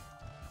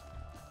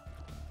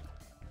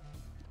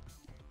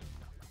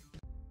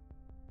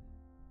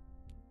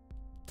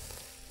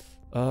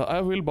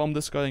 I will bomb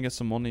this guy and get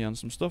some money and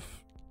some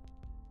stuff.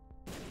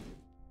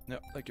 Yeah,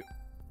 thank you.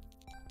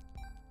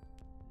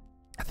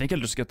 I think I'll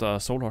just get a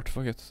soul heart,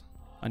 fuck it.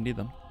 I need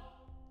them.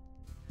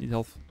 Need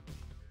health.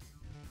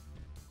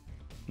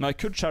 Now I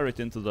could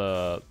chariot into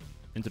the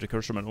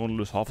cursor and only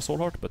lose half a soul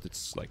heart, but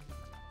it's like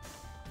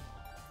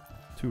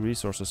 2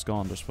 resources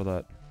gone just for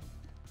that.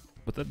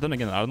 But then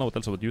again, I don't know what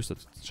else I would use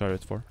that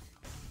chariot for.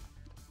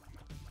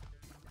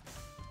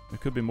 There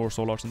could be more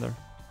soul hearts in there.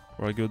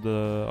 Or a good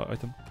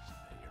item.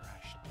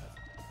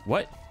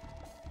 What?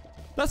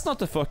 That's not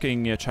the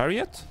fucking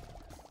chariot.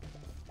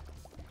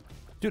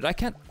 Dude, I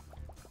can't...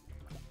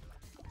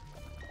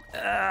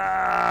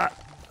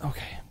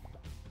 okay.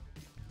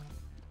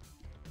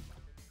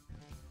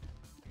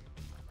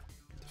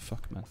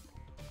 Fuck, man.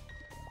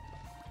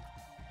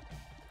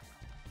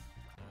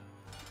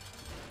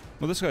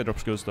 Well, this guy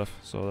drops good stuff,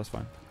 so that's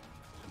fine.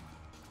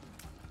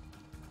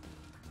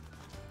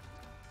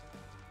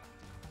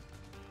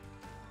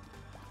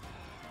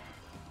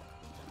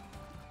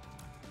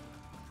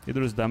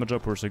 Either is damage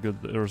up or it's a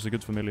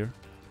good familiar.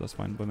 That's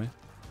fine by me.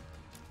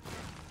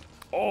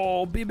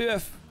 Oh,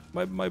 BBF!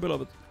 My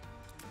beloved.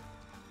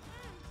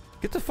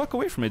 Get the fuck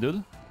away from me,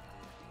 dude.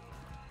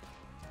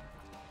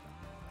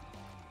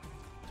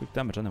 Took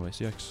damage anyways,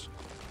 yikes.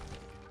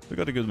 We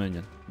got a good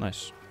minion.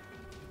 Nice.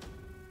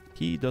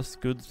 He does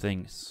good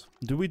things.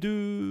 Do we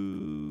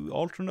do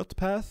alternate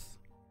path?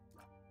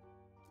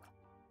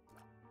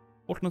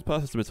 Alternate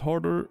path is a bit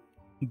harder,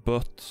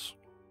 but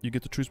you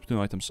get to choose between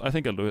items. I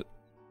think I'll do it.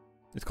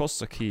 It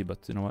costs a key,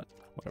 but you know what?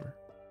 Whatever.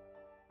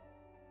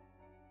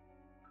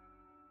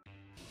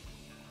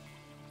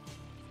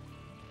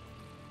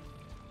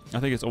 I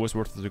think it's always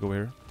worth it to go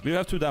here. We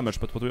have 2 damage,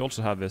 but what we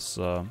also have is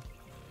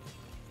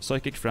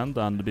Psychic Friend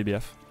and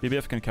BBF.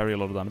 BBF can carry a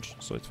lot of damage,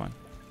 so it's fine.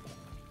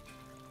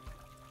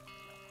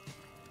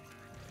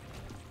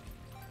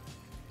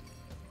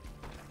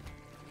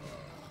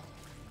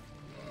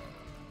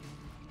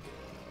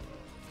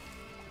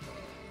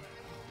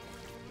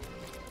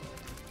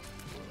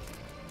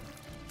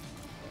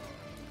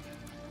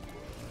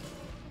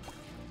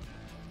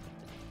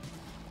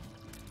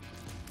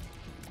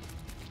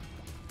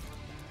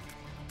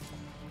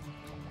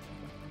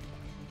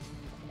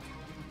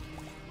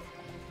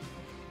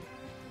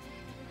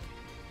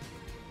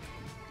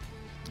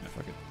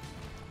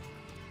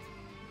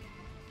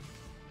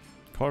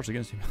 Cards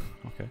against you.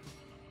 Okay.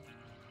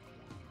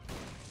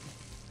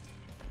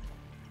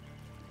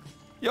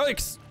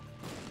 Yikes!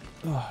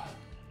 Ugh.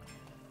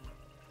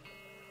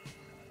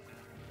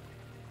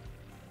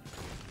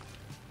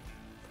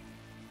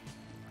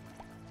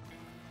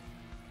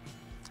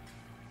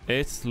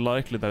 It's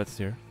likely that it's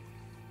here.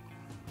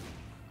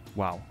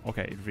 Wow.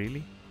 Okay,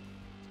 really?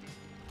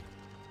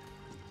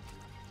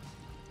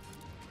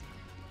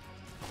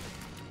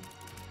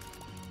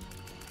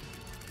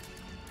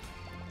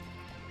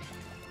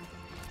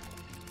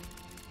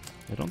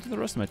 I don't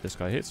underestimate this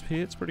guy. He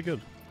hits pretty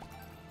good.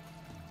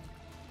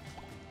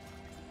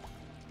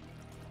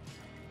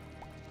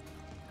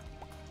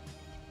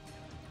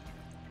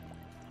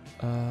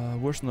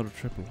 Where's another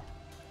triple?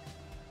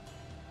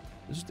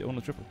 This is the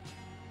only triple.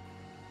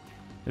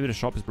 Maybe the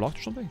shop is blocked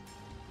or something?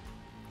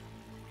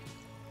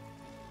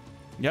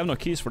 You have no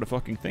keys for the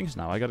fucking things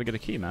now. I gotta get a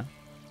key, man.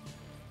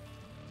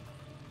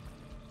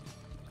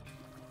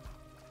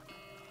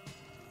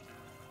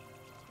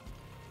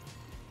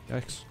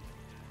 Yikes.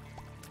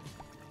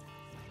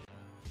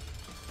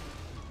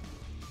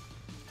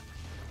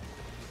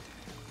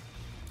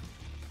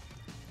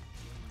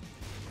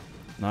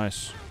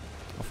 Nice.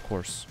 Of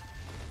course.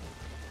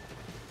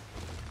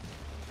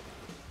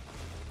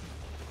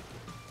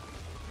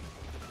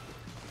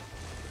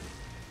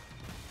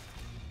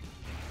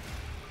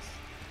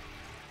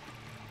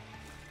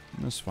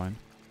 That's fine.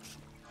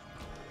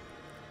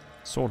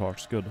 Soul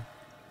hearts, good.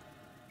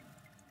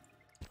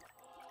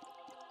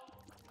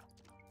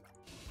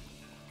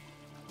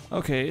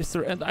 Okay, is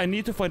there? And I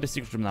need to find the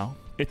secret room now.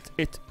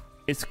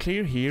 It's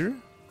clear here.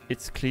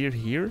 It's clear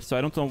here, so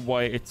I don't know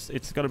why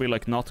it's gotta be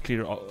like not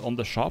clear on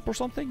the shop or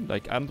something.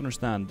 Like I don't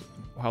understand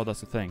how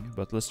that's a thing,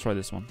 but let's try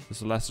this one. This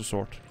is the last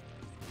resort.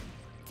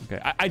 Okay,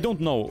 I don't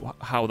know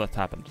how that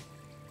happened.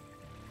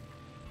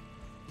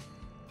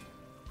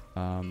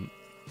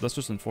 That's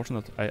just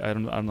unfortunate. I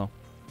don't know.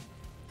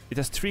 It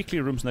has 3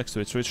 clear rooms next to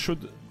it, so it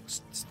should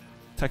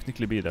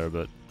technically be there.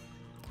 But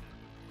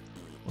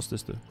what's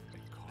this do?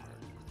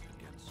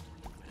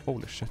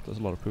 Holy shit, that's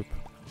a lot of poop.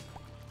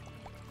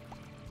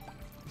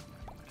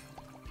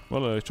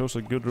 Well, I chose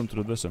a good room to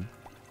do this in.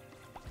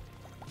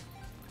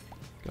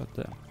 God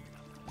damn.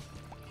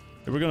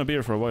 We're gonna be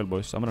here for a while,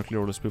 boys. I'm gonna clear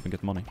all this poop and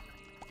get money.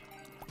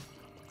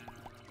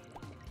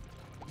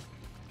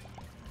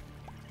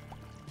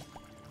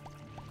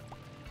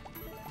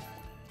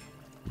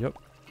 Yep.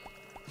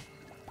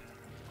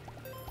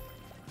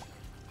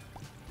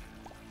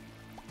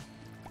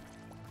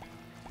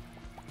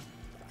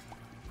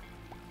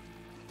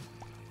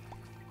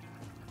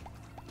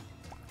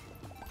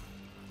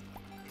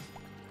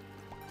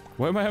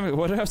 Why am I having?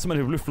 Why do I have so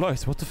many blue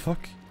flies? What the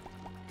fuck?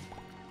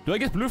 Do I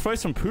get blue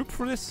flies from poop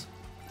for this?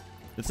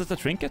 Is this a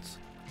trinket?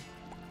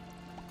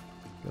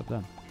 God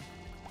damn.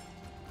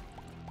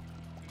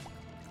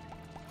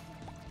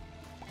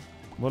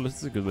 Well, this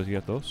is a good way to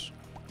get those.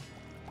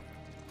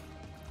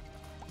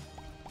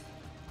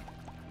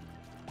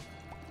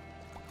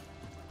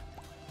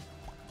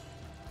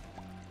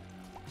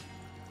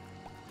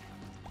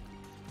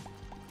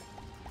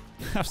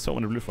 I have so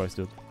many blue flies,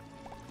 dude.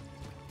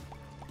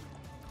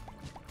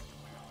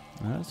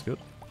 That's good.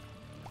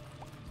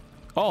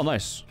 Oh,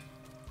 nice.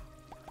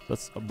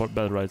 That's a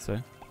better, I'd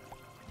say.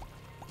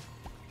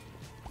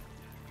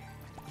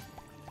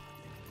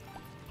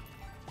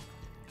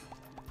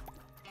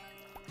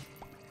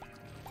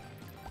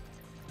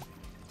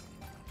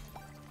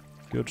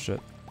 Good shit.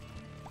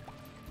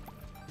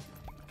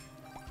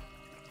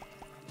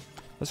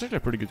 That's actually a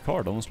pretty good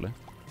card, honestly.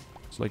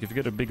 It's like if you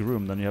get a big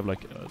room, then you have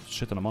like a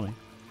shit ton of money.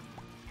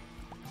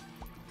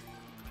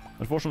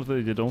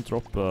 Unfortunately, they don't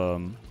drop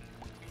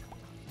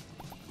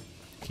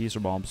keys or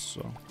bombs,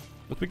 so.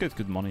 But we get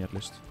good money at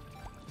least.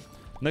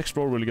 Next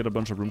floor we'll get a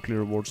bunch of room clear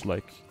rewards,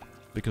 like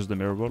because of the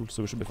mirror world,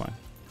 so we should be fine.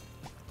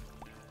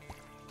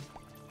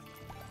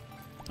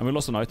 And we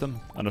lost an item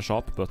and a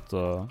shop, but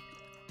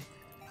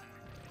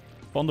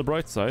on the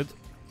bright side,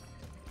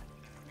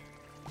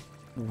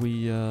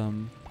 we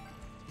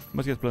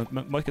might get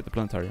the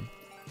planetarium,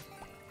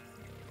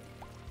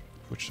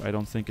 which I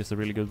don't think is a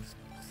really good.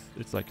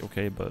 It's like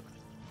okay, but.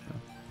 Yeah.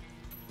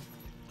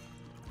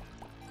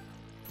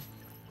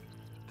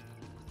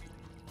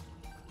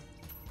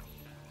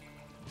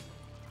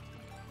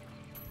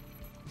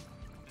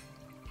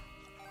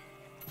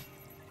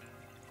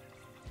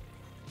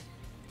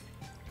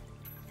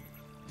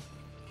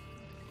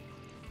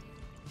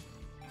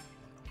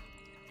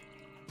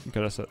 Okay,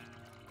 that's it.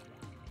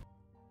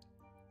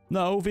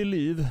 Now we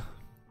leave.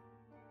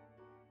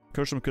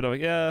 Cursum could have,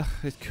 yeah,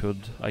 it could,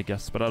 I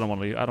guess, but I don't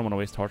want to. I don't want to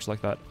waste hearts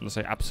like that unless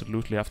I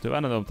absolutely have to,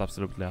 and I don't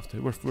absolutely have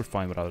to. We're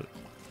fine without it,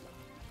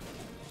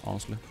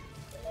 honestly.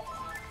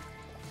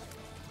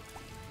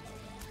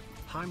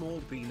 Hi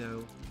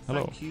Maldbino.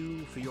 Hello. Thank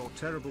you for your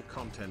terrible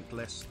content.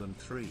 Less than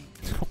 3.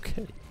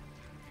 Okay.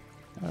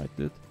 All right,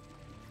 dude.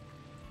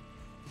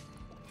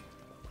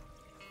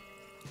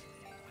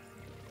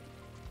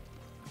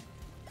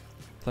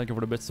 Thank you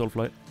for the bit,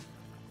 Soulflight.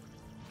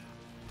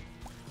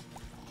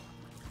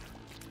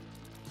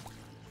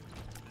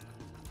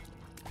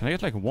 Can I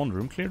get like one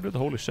room cleared with?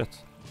 Holy shit.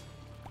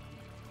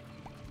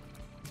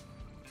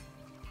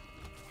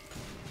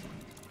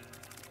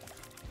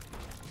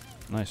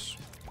 Nice.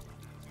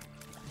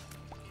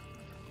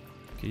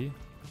 Key.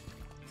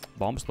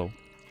 Bombs though.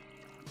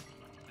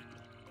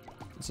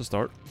 It's a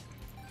start.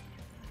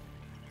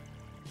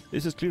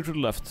 Is it clear to the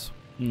left?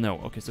 No.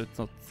 Okay, so it's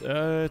not.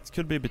 It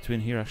could be between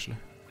here actually.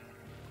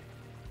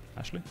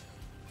 Ashley?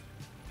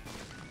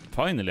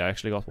 Finally, I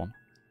actually got one.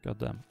 God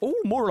damn. Oh,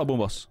 more La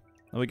Bombas!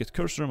 Now we get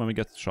Curse Room and we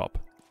get Shop.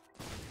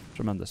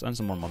 Tremendous. And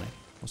some more money.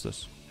 What's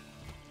this?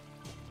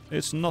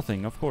 It's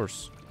nothing, of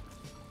course.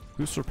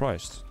 Who's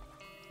surprised?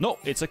 No,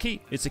 it's a key.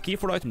 It's a key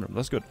for the item room.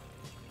 That's good.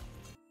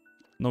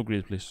 No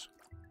greed, please.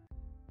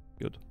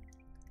 Good.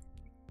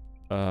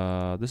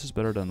 This is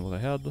better than what I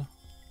had.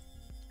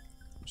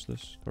 What's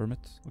this? Hermit?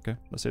 Okay,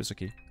 let's say it's a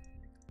key.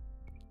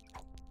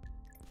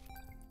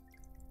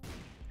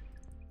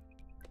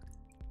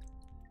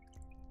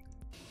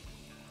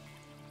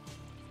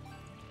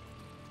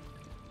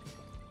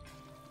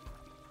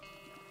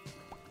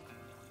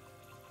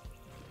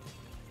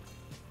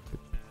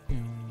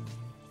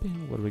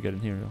 What do we get in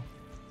here, though?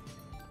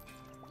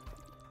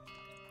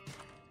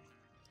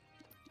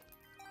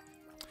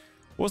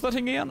 What's that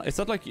thing again? Is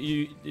that like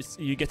you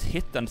get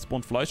hit and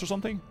spawn flies or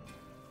something?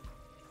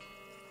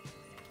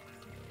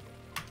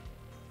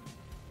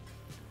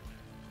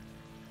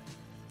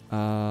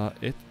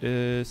 It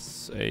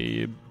is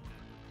a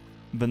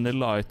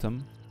vanilla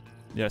item.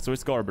 Yeah, so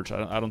it's garbage.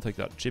 I don't take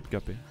that. Cheap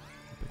guppy.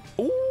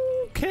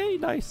 Okay,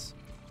 nice.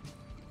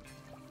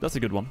 That's a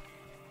good one.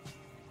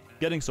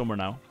 Getting somewhere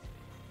now.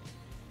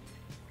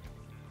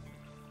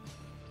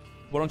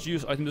 Why don't you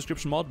use item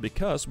description mod?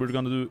 Because we're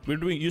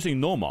using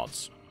no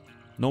mods.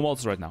 No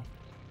mods right now.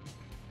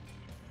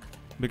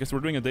 Because we're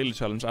doing a daily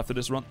challenge after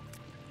this run.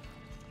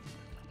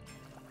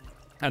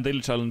 And daily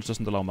challenge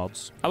doesn't allow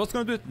mods. I was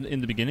gonna do it in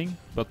the beginning,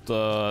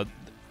 but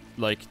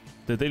like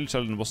the daily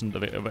challenge wasn't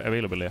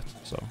available yet,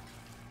 so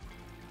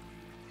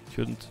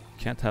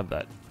can't have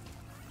that,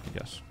 I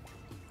guess.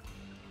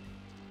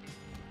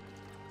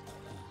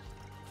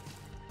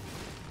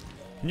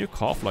 Can you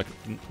cough like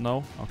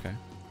no? Okay.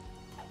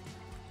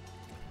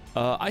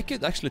 I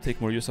could actually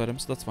take more use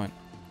items, that's fine.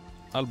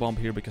 I'll bomb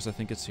here because I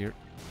think it's here.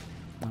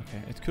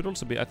 Okay, it could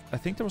also be... I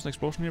think there was an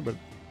explosion here, but...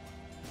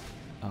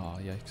 Oh,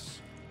 yikes.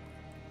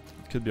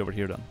 It could be over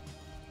here then.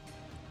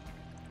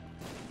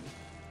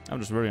 I'm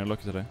just very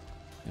unlucky today.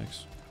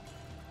 Yikes.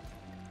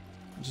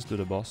 I'll just do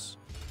the boss.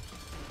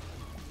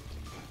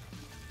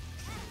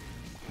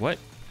 What?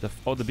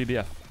 Oh, the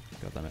BBF.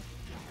 God damn it.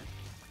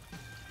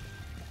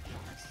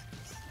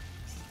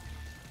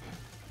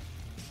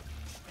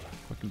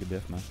 Fucking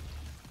BBF, man.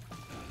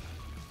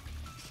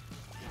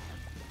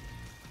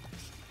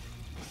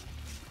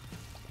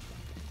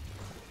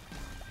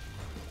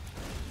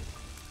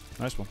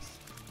 Nice one.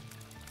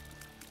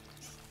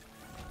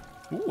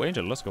 Ooh,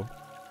 Angel, let's go.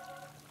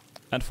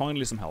 And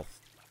finally some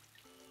health.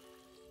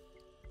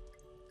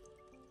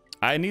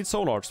 I need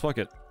soul hearts, fuck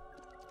it.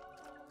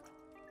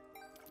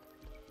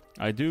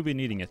 I do be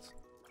needing it.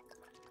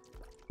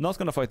 Not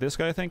gonna fight this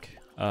guy, I think.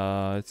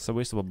 It's a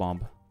waste of a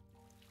bomb.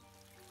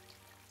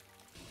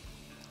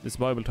 It's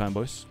Bible time,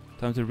 boys.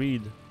 Time to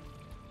read.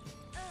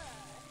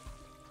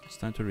 It's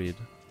time to read.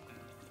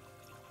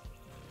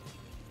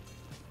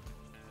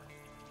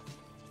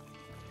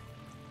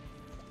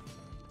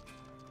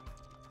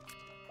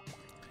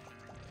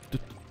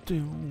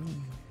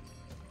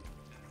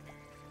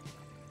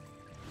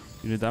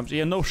 You need damage?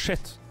 Yeah, no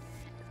shit.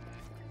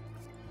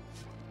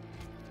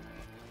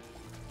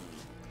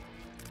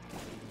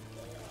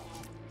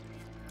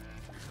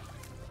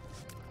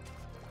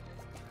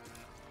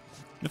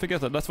 I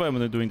forget that. That's why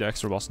I'm doing the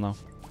extra boss now.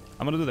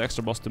 I'm gonna do the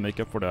extra boss to make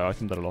up for the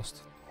item that I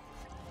lost.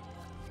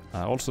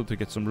 Also to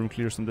get some room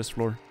clears on this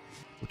floor,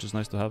 which is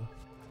nice to have.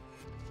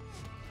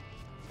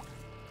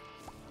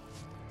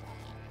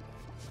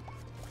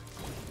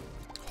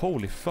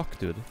 Holy fuck,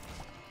 dude.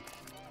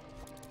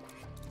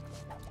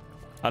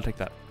 I'll take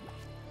that.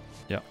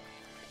 Yeah.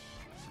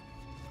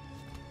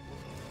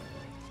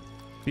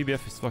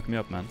 BBF is fucking me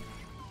up, man.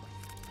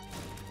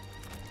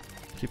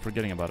 Keep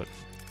forgetting about it.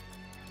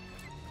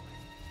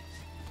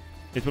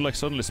 It will like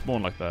suddenly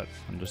spawn like that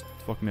and just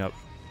fuck me up.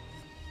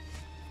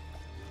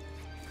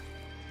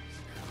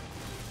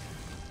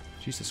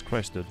 Jesus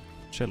Christ, dude.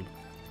 Chill.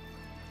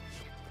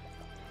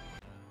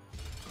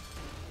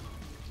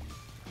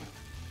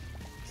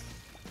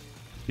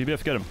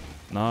 BBF, get him.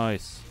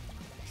 Nice.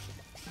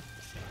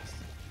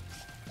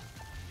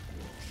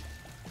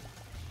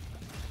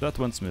 That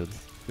went smooth.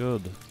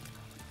 Good.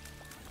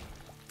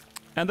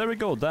 And there we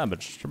go,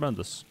 damage.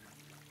 Tremendous.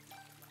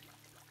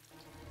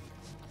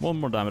 One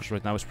more damage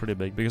right now is pretty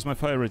big, because my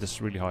fire rate is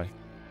really high.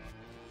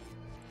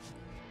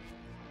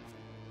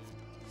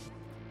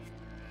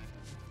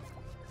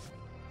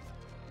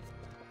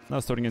 Now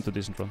it's turning into a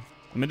decent run.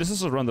 I mean, this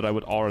is a run that I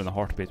would R in a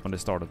heartbeat when they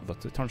started,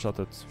 but it turns out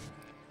that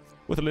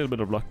with a little bit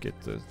of luck, it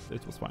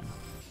was fine.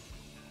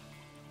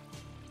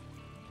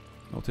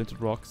 No tinted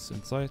rocks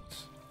in sight.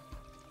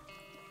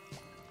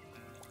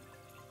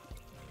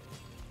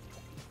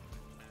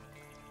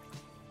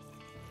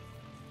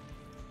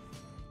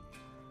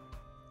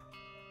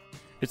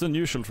 It's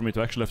unusual for me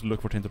to actually have to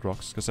look for tinted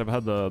rocks, because I've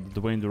had the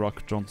Dwayne The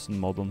Rock Johnson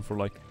mod on for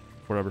like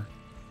forever.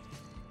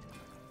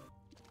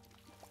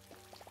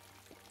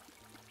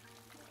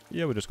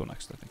 Yeah, we just go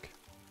next, I think.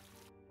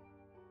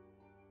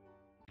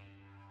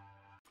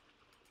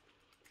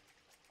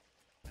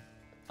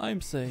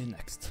 I'm saying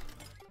next.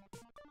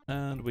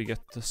 And we get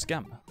the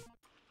scam.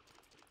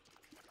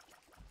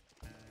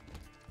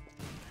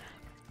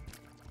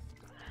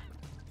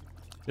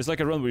 It's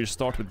like a run where you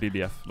start with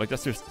BBF. Like,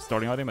 that's your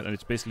starting item, and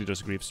it basically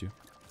just grieves you.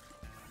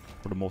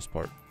 For the most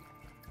part.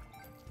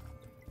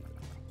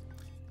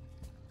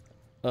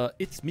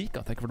 It's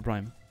Mika, thank you for the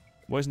prime.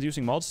 Why isn't he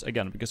using mods?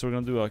 Again, because we're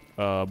gonna do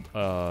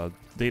a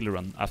daily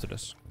run after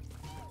this.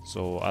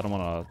 So I don't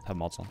wanna have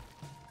mods on.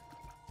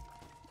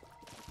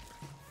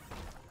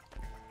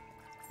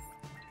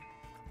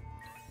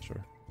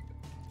 Sure.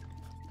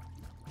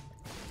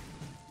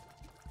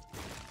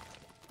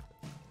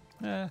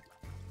 Not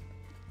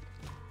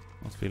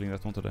feeling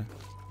that one today.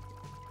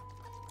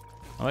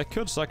 Well, I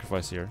could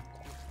sacrifice here.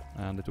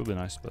 And it would be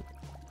nice, but...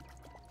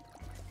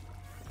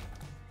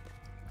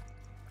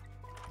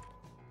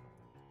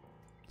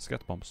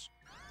 Scat bombs.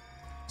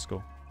 Let's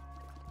go.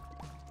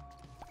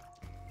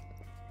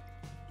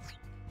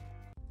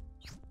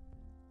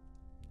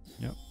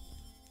 Yep.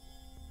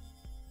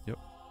 Yep.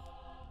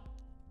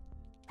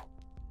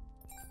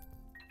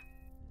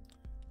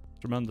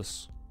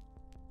 Tremendous.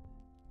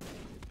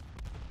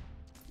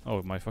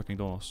 Oh, my fucking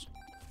donuts.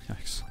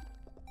 Yikes.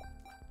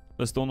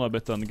 Let's donut a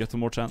bit and get one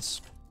more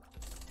chance.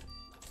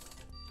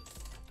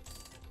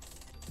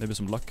 Maybe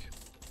some luck.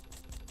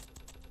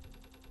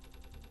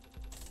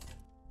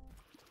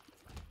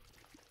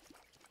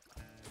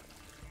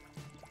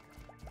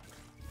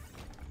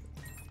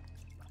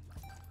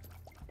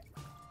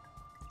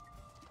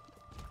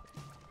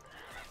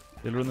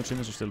 Daily run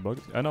achievements are still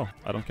bugged. I know,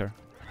 I don't care.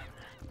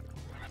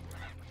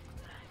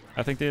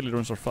 I think daily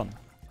runs are fun.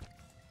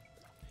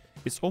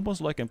 It's almost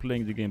like I'm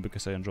playing the game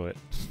because I enjoy it.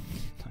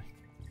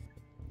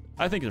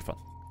 I think they're fun.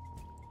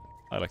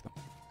 I like them.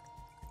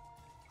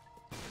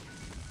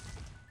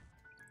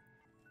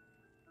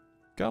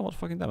 God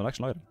fucking damn it,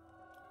 action item.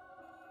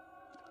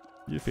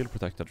 You feel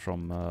protected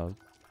from oh,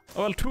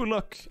 well, 2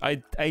 luck. I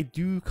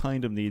do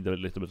kind of need a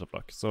little bit of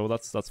luck, so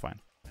that's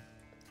fine.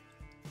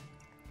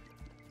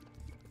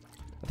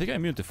 I think I'm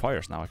immune to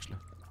fires now, actually.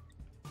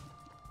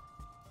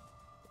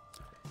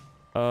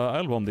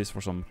 I'll bomb these for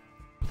some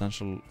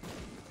potential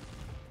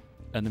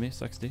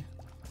enemies, XD.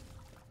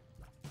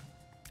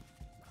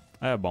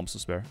 I have bombs to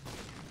spare.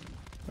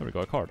 There we go,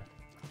 a card.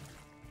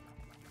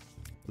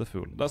 The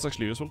Fool. That's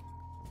actually useful.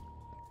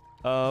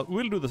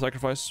 We'll do the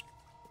sacrifice.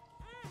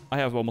 I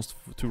have almost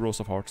 2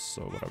 rows of hearts,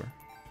 so whatever.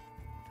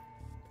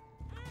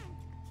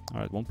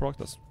 Alright, 1 proc,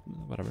 that's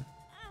whatever.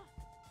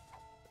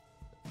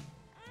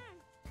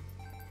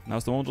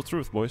 Now's the moment of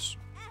truth, boys.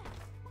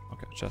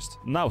 Okay, chest.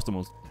 Now's the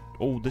moment.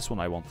 Oh, this one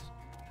I want.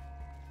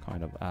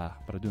 Kind of.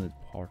 But I do need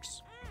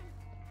hearts.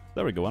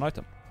 There we go, an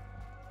item.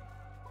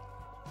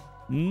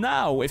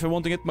 Now, if I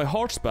want to get my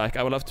hearts back,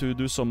 I will have to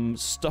do some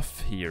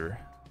stuff here.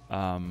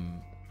 I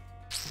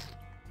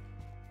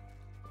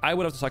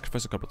will have to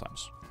sacrifice a couple of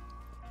times.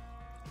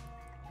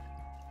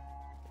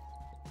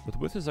 But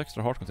with this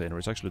extra heart container,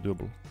 it's actually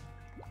doable.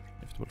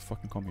 If it would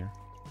fucking come here.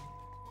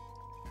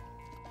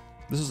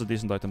 This is a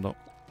decent item, though.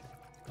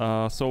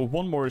 So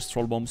one more is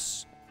troll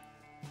bombs,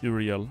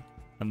 Uriel,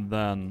 and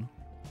then...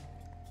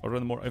 Or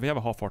any more. If we have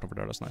a half heart over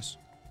there, that's nice.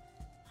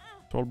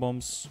 Troll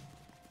bombs.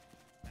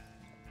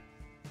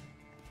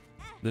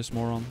 This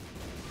moron.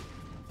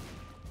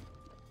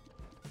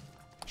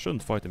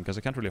 Shouldn't fight him because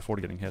I can't really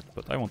afford getting hit,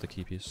 but I want the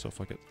key piece, so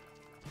fuck it.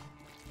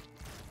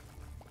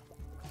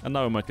 And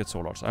now we might get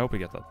soul hearts. I hope we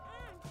get that.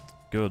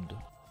 Good.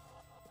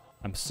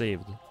 I'm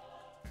saved.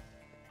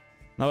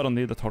 Now I don't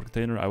need that heart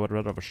container. I would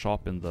rather have a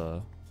shop in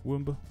the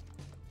womb.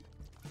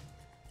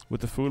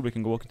 With the Fool, we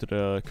can go walk into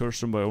the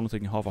curse room by only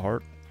taking half a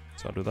heart.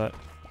 So I'll do that.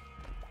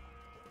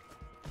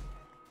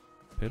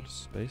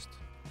 Pills, based.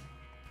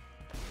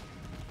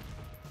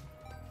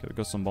 Okay, we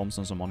got some bombs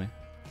and some money.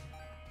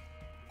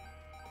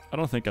 I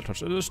don't think I'll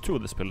touch it. There's 2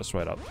 of these pills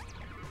right up.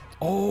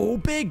 Oh,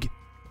 big!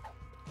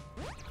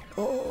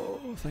 Oh,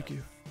 thank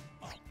you.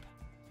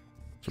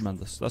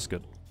 Tremendous. That's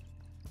good.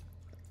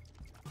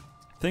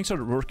 Things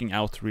are working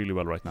out really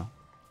well right now.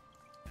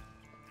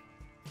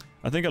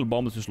 I think I'll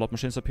bomb the 2 slot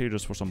machines up here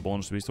just for some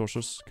bonus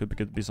resources.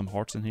 Could be some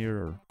hearts in here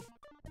or...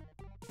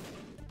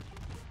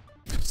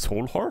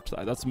 Soul heart?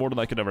 That's more than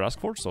I could ever ask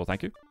for, so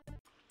thank you.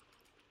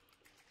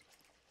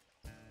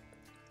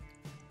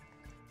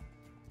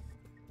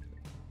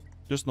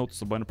 Just notice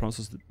the binder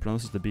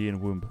pronounces the B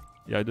in womb.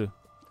 Yeah, I do.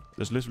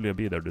 There's literally a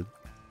B there, dude.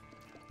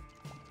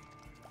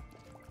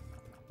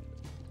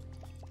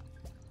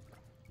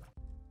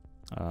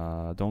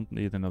 Don't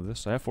need any of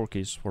this. I have 4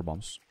 keys, 4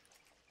 bombs.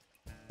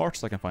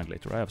 Hearts I can find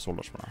later. I have soul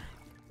hearts for now.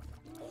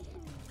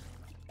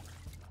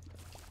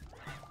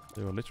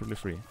 They are literally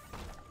free.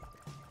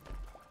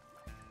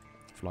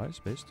 Flies,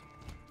 based.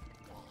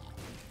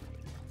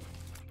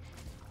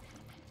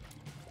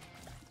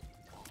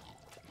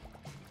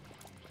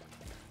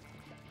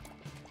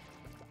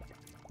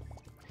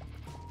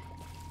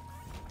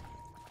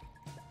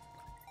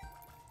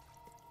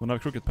 When I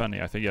have Crooked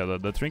Penny, I think, yeah,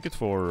 the trinket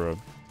for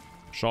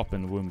shop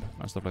in womb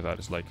and stuff like that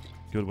is like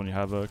good when you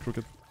have a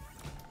crooked.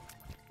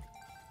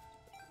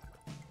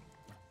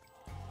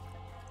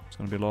 It's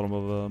gonna be a lot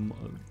of,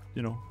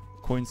 you know,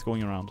 coins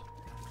going around.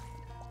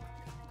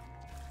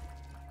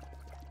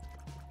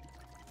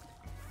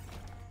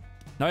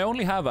 Now I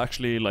only have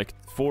actually like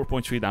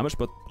 4.3 damage,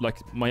 but like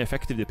my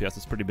effective DPS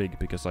is pretty big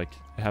because like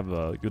I have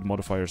good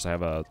modifiers. I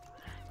have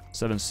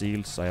 7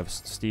 seals. I have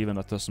Steven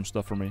that does some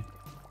stuff for me,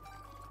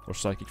 or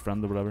Psychic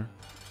Friend or whatever.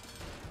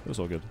 It was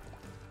all good.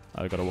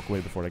 I gotta walk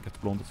away before I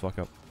get blown the fuck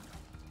up.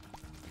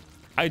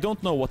 I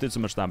don't know what did so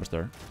much damage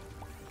there.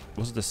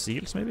 Was it the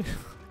seals maybe?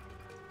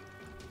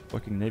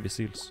 Fucking Navy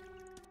seals.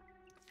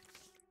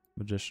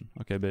 Magician.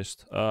 Okay,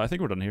 based. I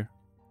think we're done here.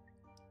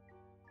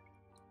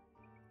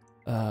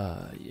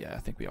 Yeah, I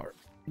think we are.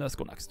 Let's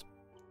go next.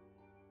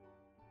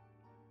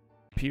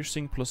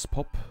 Piercing plus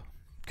pop.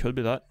 Could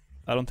be that.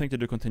 I don't think they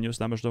do continuous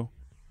damage though.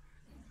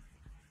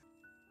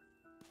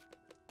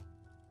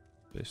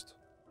 Based.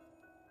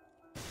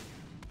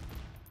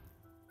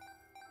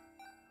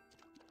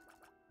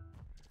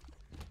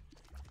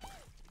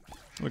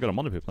 We got a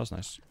money poop, that's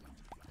nice.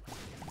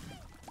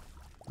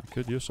 I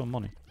could use some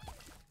money.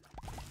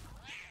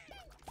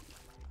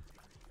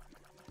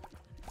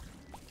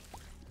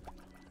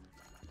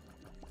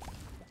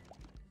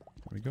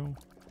 There we go.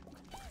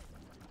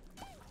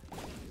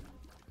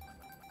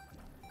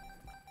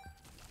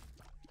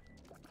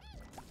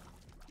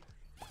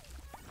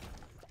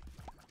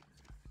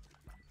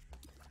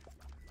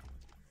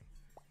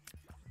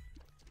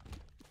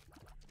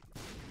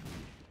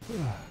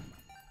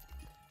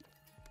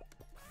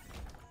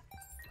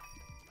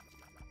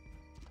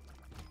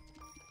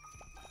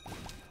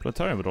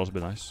 Planetarium would also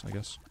be nice, I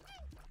guess.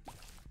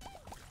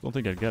 Don't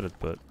think I'd get it,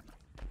 but...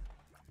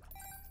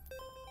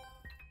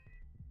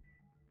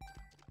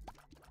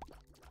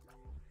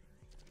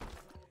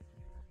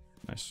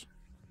 Nice.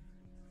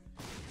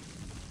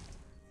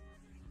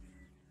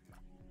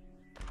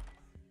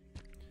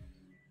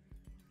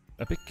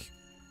 Epic.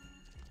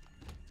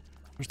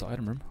 Where's the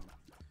item room?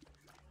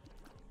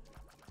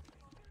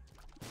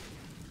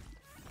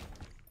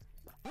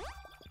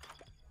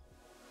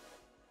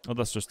 Oh,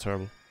 that's just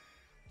terrible.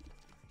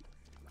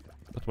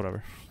 But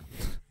whatever.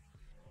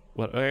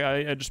 What?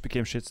 I just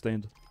became shit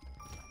stained.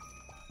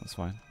 That's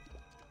fine.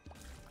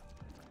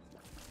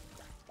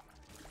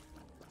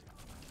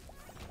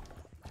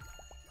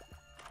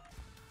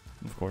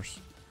 Of course.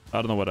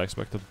 I don't know what I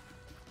expected.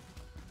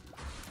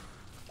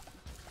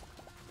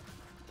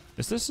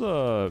 Is this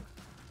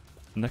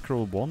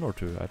Necro 1 or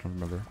 2? I don't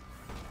remember.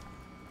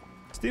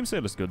 Steam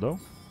sale is good though.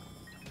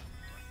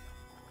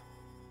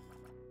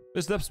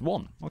 This Depths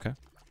 1. Okay.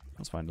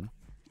 That's fine then.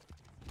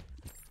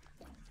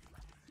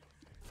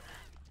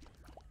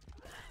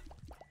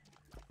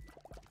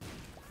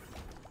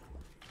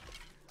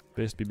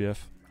 Base BBF.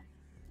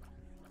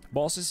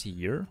 Boss is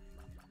here.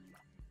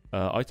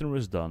 Item room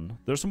is done.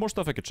 There's some more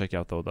stuff I could check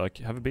out though. Like,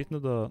 have I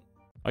beaten the...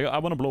 I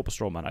want to blow up a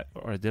straw man.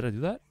 Or did I do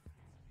that?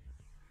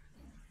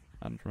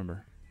 I don't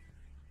remember.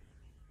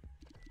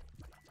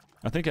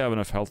 I think I have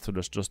enough health to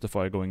just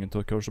justify going into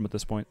a curse room at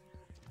this point.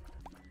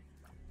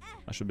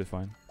 I should be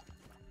fine.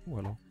 Oh,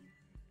 hello.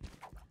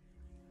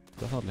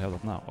 Definitely have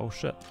that now. Oh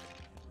shit.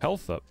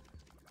 Health up.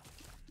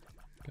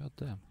 God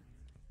damn.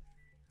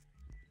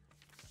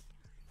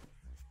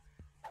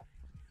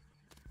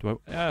 Do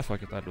I... Yeah,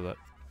 fuck it. I do that.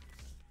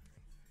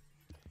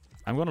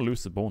 I'm gonna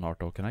lose the bone heart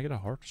though. Can I get a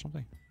heart or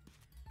something?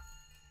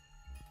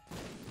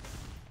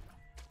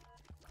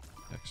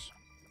 X.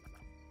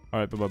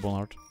 Alright, bye-bye bone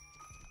heart.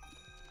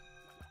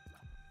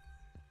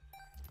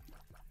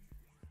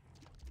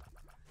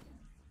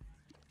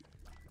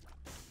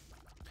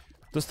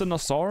 Does the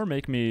Nazar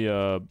make me,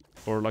 or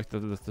like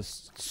the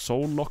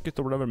soul locket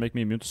or whatever, make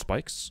me immune to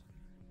spikes?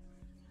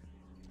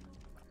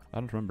 I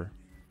don't remember.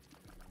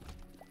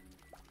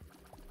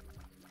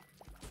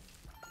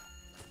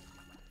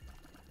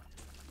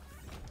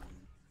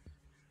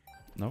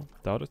 No?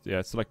 Doubt it? Yeah,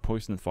 it's like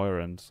poison and fire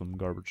and some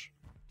garbage.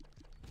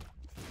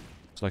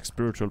 It's like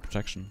spiritual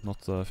protection,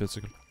 not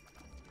physical.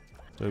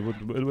 So it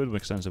would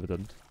make sense if it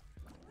didn't.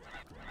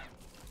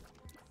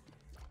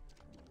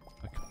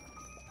 Like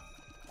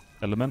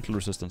elemental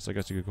resistance, I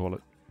guess you could call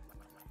it.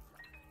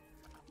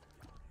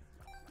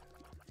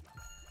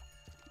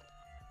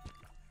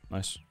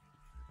 Nice.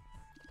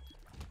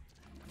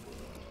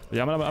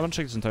 Yeah, I'm gonna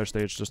check this entire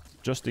stage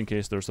just in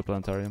case there's a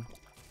planetarium.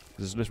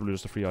 This is literally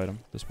just a free item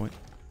at this point.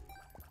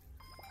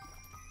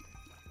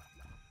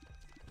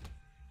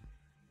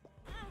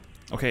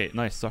 Okay,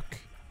 nice, suck.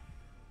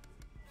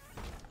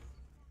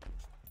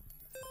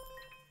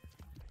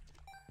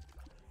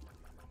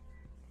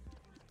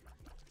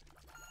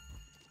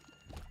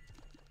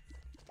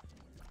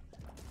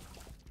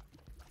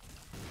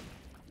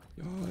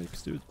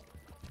 Yikes, dude.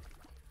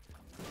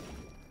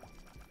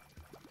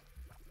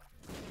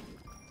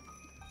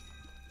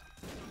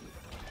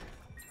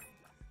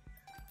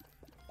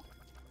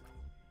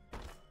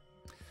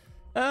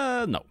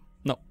 No.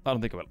 No, I don't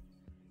think I will.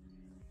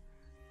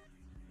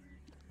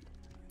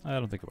 I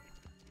don't think I will.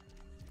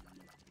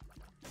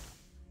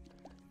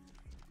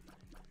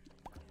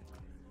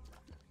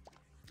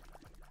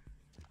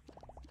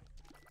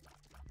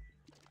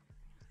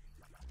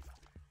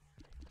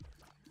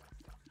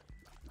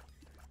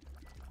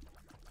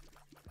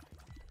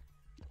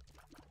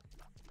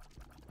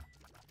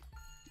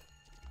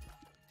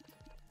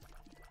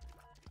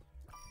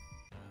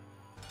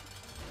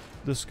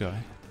 This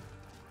guy.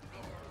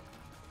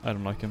 I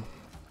don't like him.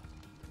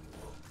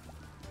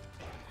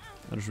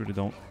 I just really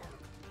don't.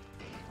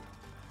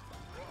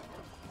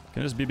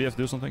 Can this BBF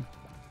do something?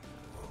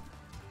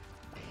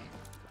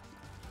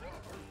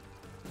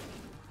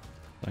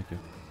 Thank you.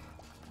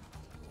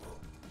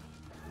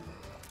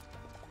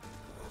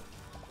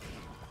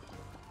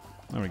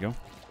 There we go.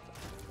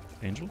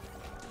 Angel?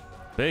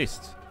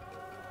 Based!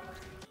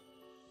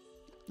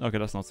 Okay,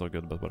 that's not so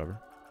good, but whatever.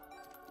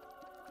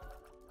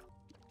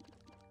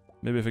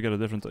 Maybe if I get a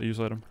different use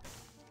item.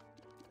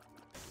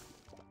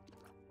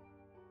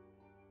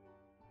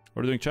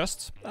 Are we doing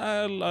chests?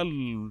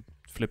 I'll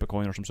flip a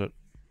coin or some shit.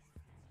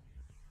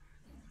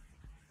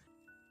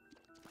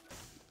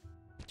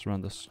 Let's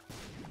run this.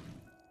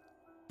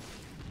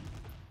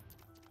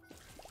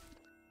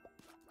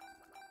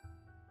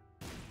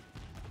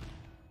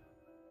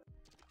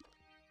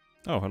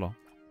 Oh, hello.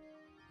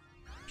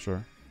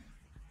 Sure.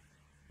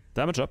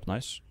 Damage up,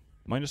 nice.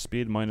 Minus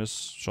speed, minus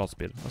shot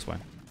speed. That's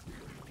fine.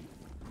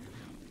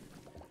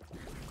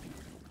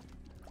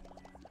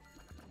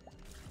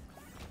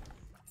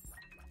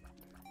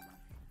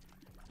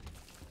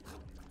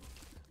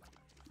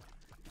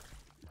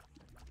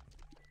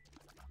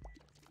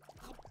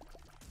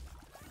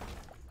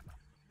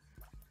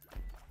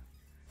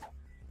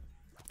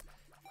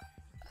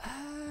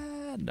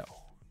 No.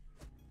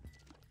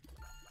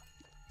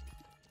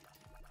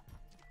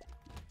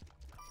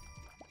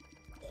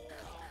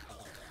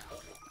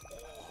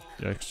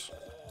 Yikes.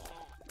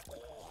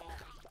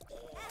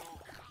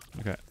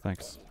 Okay,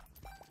 thanks.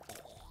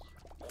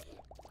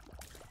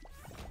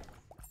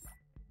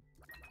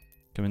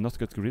 Can we not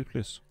get greed,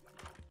 please?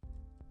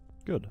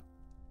 Good.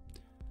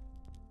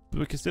 But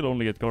we can still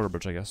only get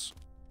garbage, I guess.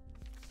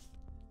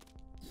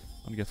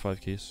 I'll get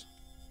 5 keys.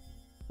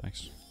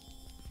 Thanks.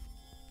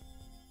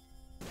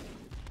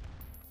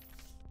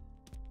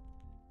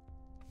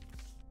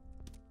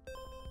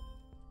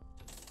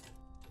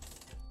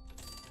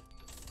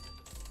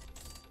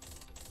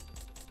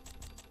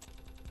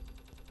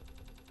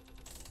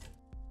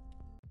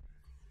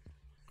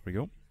 Here we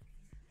go.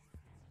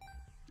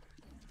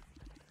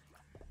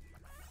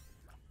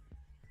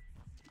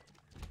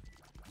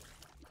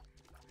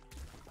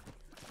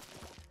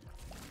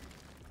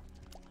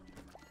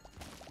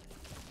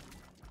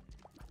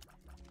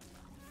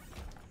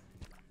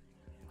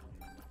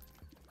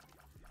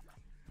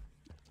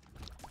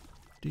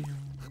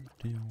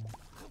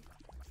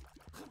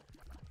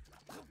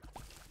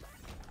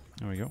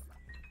 There we go.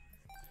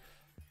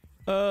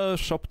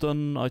 Shop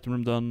done, item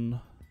room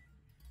done,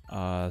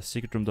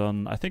 secret room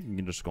done. I think we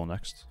can just go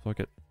next.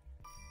 Fuck it.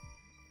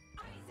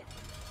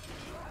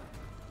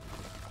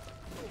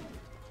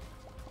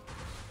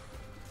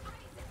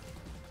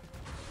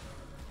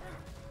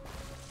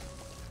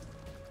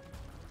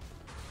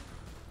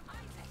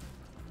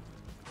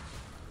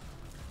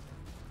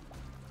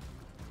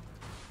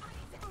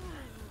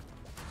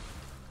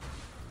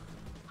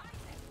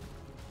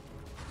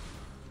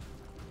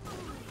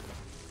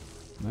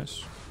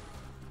 Nice.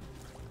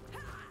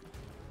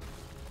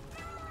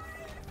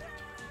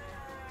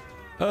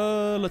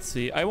 Let's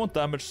see. I want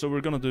damage, so we're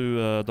gonna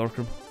do Dark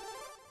Room.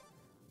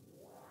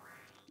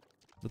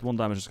 That 1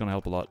 damage is gonna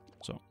help a lot,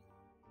 so.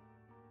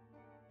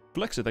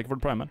 Flexi, thank you for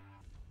the prime, man.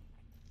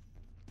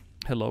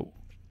 Hello.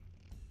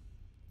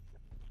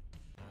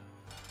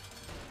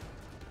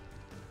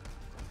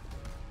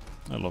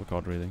 I love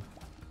card reading.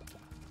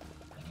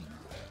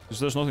 Because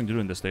there's nothing to do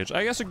in this stage.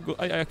 I guess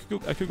I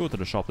could go to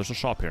the shop. There's a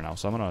shop here now,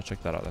 so I'm gonna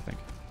check that out, I think.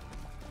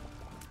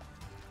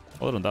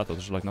 Other than that, though,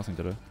 there's like nothing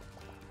to do.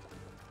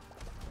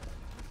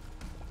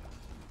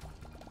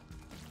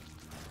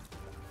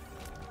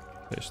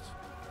 Paste.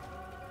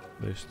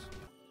 Paste.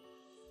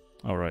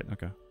 Alright,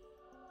 okay.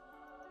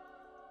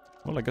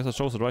 Well, I guess I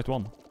chose the right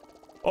one.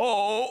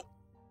 Oh!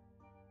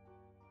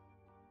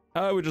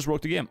 We just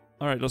broke the game.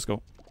 Alright, let's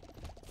go.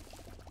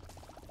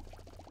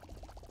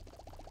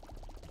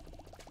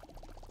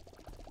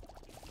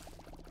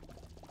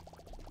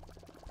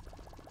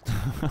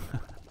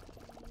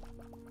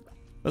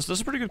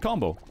 That's a pretty good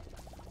combo.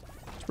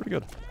 It's pretty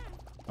good.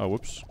 Oh,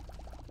 whoops.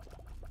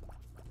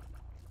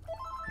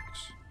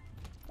 Thanks.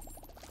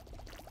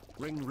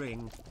 Ring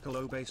ring,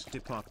 hello base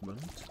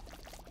department.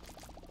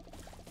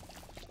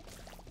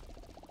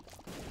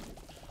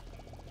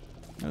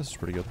 Yeah, this is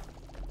pretty good.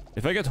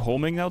 If I get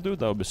homing now, dude,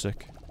 that would be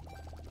sick.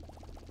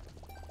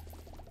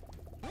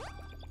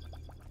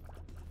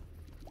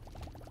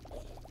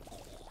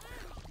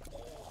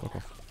 Fuck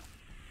off.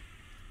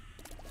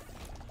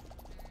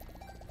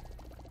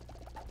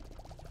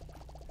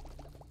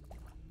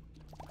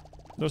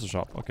 There's a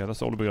shop. Okay,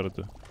 that's all we gotta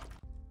do.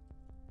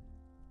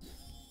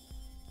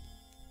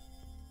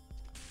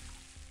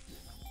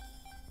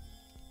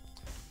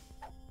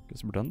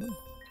 Guess we're done then.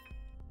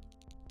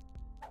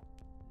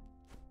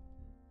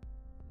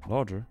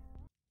 Larger.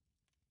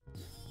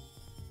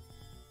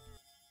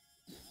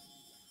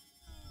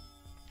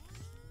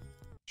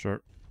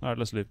 Sure. Alright,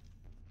 let's leave.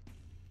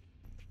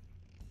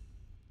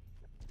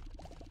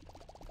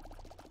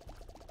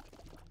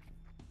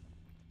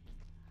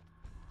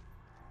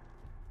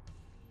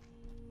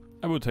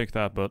 I would take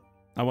that, but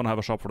I want to have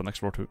a shop for the next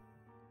floor too.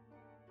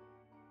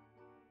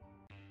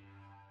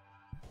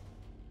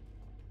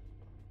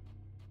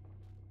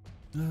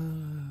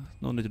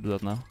 No need to do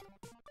that now.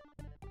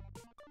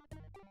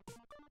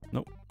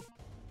 Nope.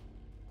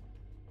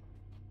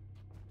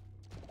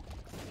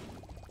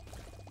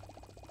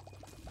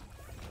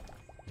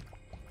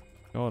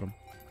 Got him.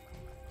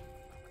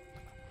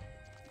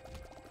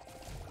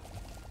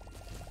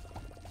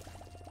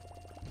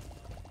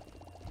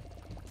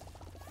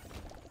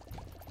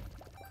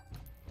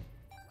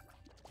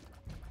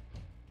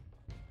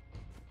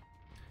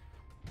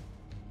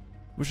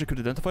 Wish I could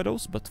identify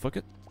those, but fuck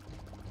it.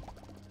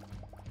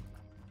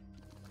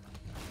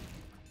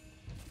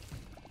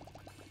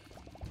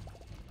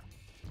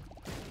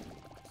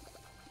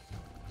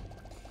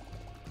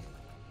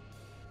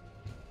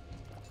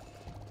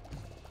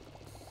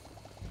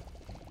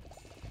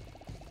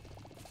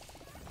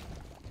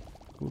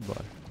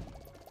 Goodbye.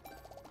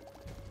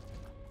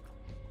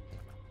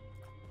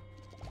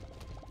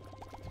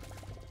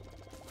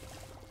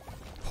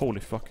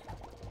 Holy fuck.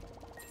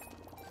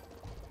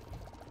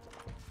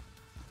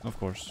 Of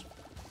course.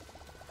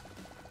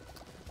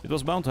 It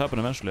was bound to happen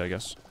eventually, I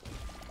guess.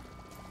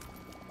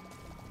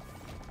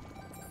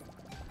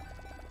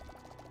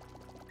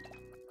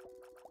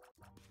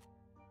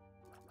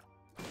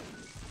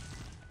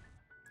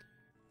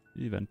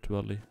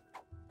 Eventually.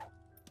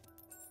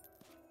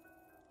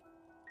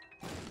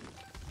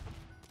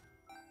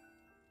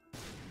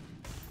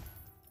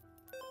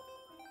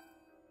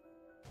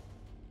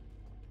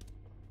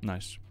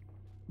 Nice.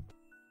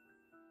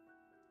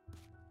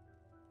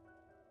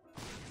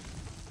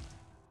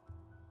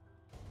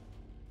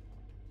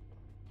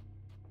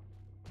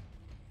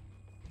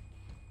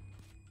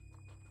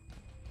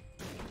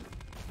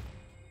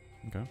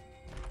 Okay.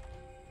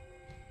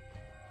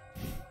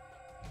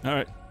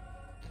 Alright.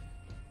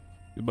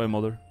 Goodbye,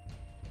 mother.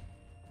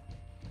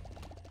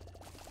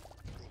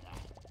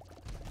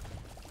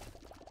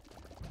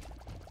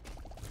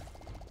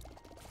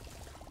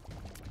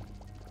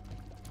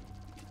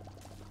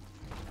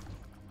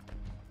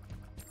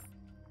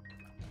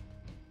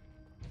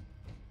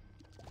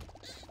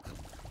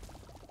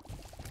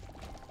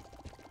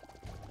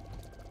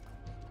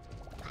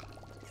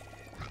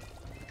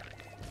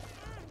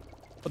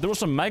 There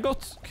was a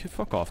maggot?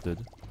 Fuck off, dude.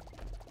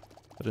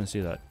 I didn't see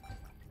that.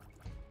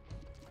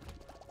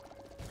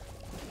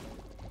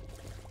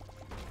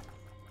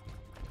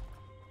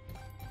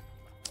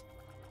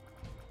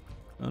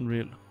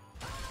 Unreal.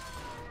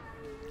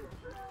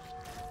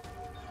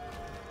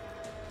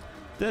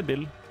 Dead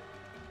Bill.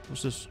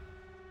 What's this?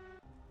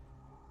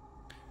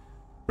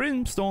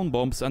 Brimstone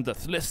bombs and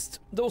death list.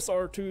 Those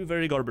are two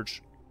very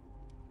garbage.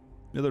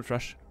 Yeah, they're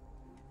trash.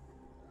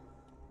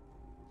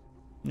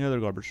 Yeah,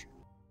 they're garbage.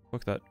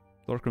 Fuck that.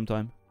 Darkroom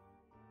time.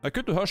 I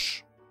could do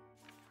Hush.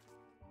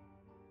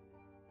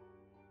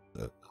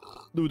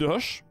 Do we do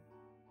Hush?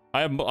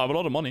 I have a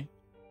lot of money.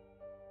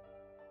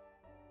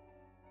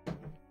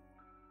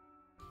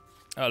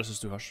 Ah, let's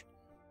just do Hush.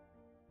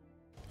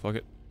 Fuck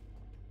it.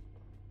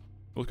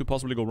 What could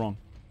possibly go wrong?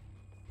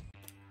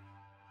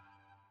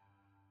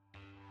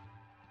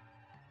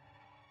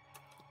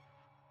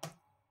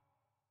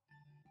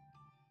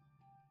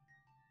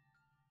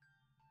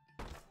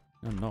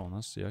 Oh no,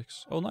 that's the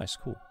X. Oh nice,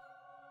 cool.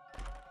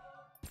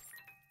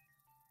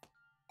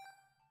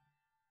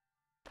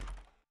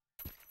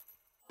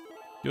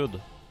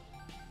 Good.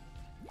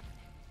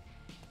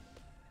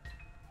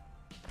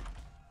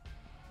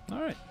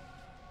 Alright.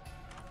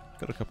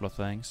 Got a couple of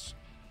things.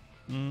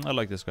 I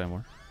like this guy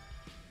more.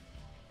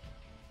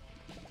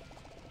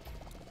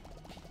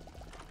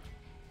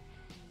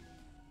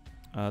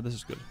 This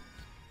is good.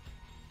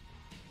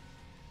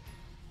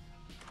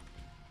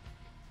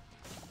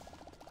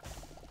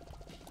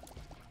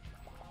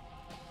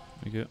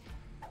 Thank you.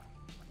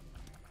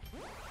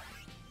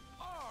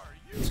 Are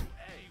you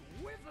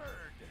a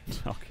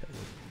wizard? Okay.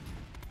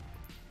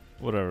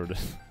 Whatever it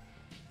is.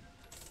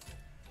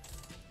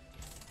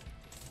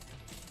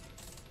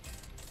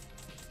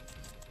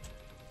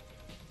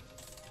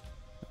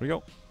 There we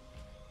go.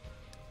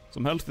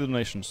 Some healthy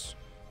donations.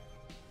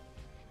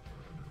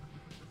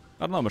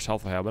 I don't know how much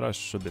health I have, but I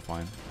should be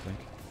fine, I think.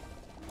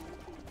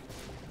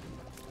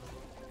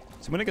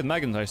 See, when I get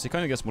magnetized, he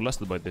kind of gets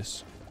molested by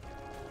this.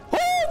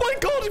 Oh my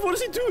god, what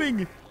is he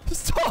doing?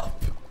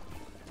 Stop!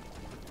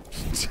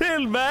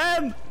 Chill,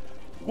 man!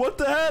 What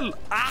the hell?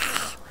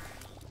 Ah!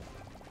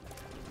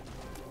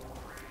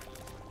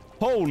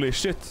 Holy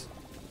shit.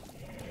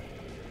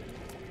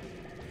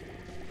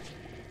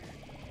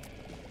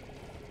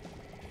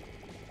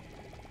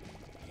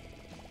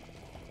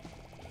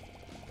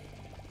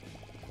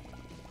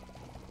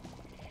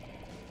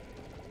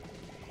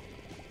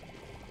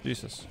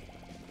 Jesus.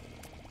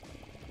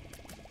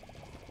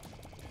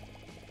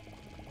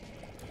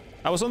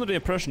 I was under the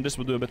impression this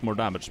would do a bit more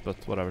damage, but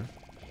whatever.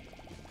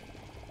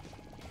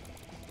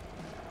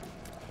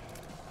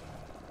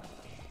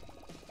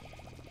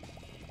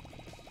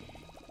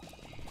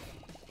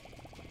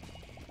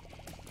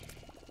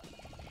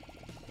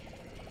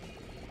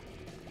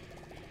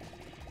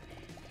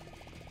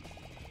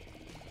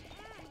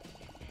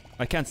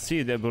 I can't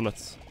see the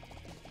bullets.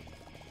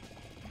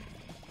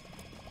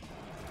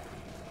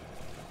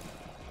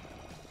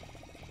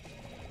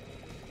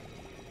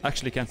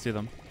 Actually can't see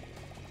them.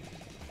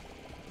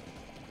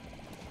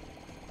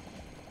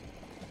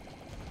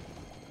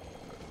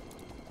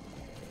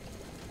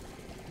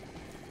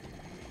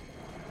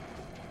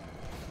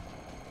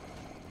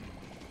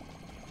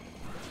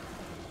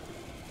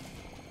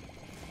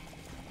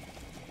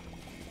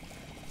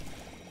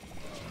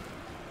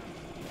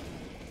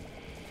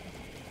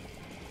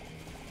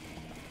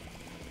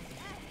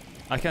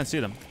 I can't see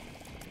them.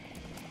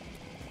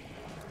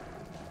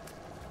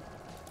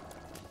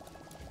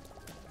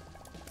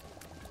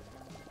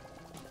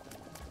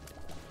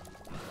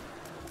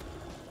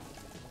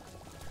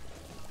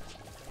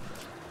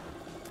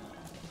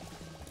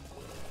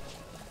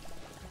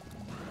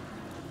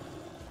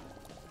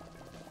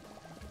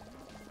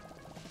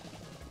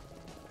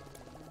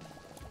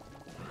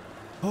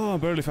 Oh, I'm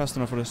barely fast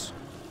enough for this.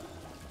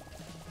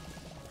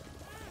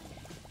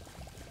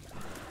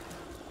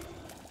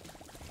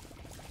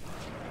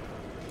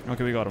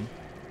 Okay, we got him.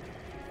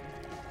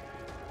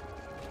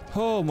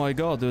 Oh my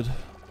god, dude.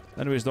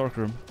 Anyways, dark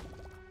room.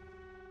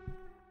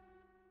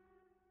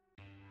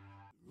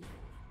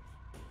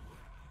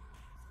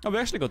 Oh, we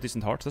actually got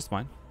decent hearts, that's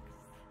fine.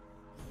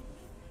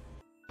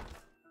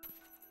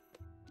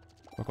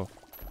 Fuck off.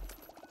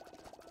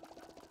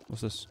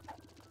 What's this?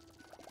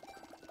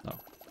 No.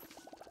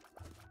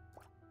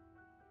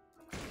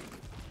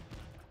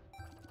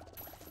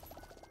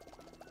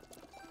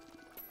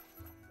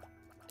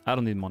 I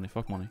don't need money,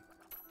 fuck money.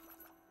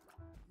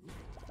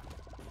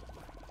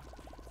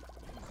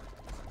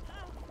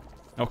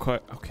 Okay,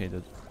 okay,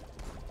 dude.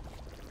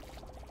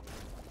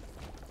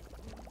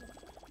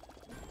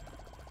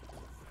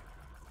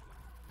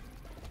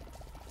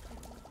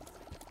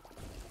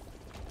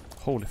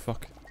 Holy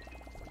fuck.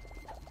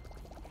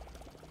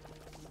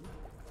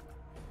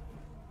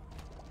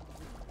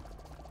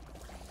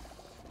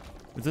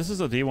 If this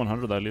is a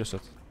D100, I'll use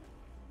it.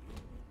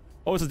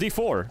 Oh, it's a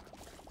D4!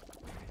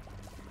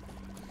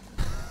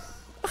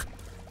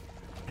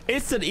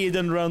 It's an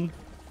Eden run!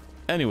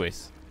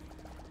 Anyways.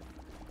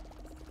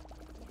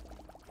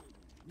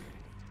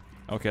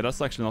 Okay,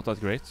 that's actually not that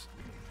great.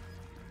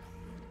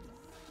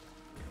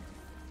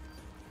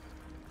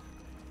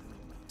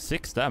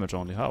 6 damage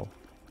only, how?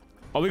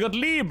 Oh, we got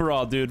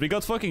Libra, dude! We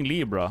got fucking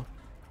Libra.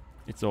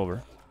 It's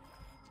over.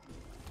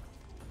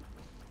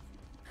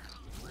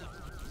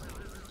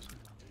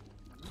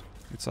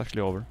 It's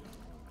actually over.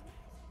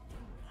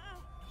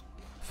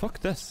 Fuck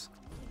this.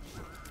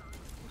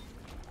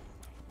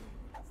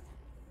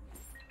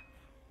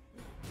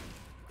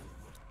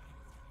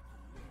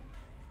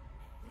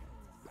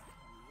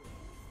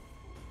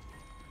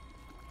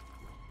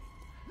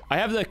 I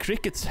have the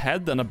cricket's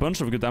head and a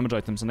bunch of good damage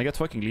items, and I get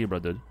fucking Libra,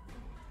 dude.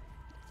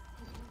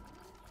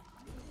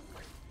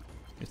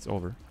 It's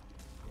over.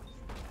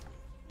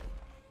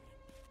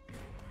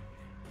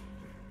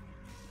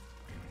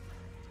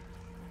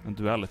 And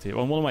duality.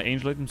 Well, one of my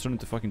angel items turned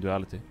into fucking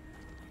duality.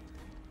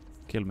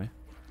 Kill me.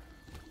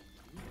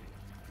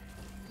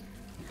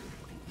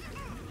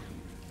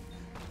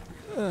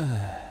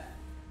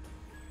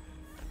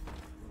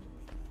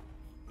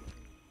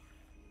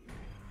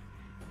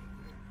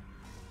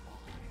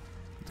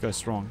 This guy's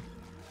strong.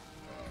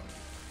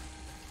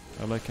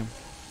 I like him.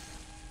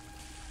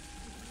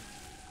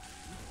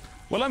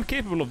 Well, I'm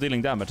capable of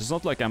dealing damage. It's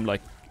not like I'm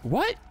like...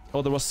 What?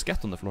 Oh, there was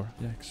scat on the floor.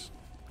 Yikes.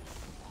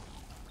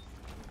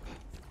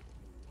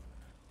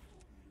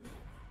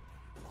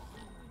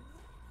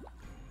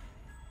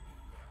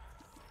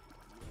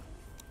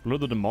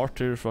 Blood of the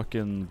Martyr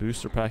fucking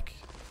booster pack.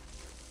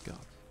 God.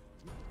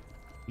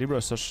 Libra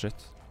is such shit.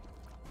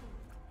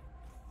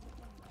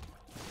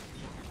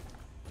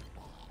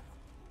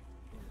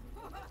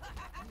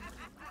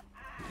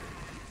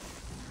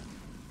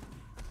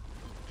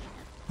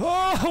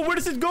 Oh, where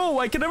does it go?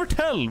 I can never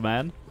tell,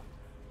 man.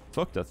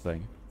 Fuck that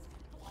thing.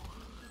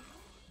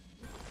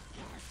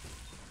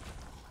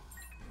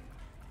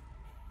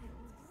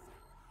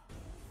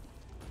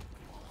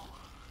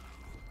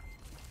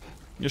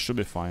 It should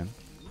be fine.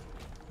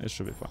 It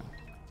should be fine.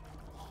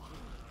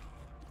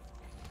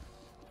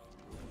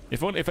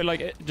 If I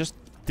like just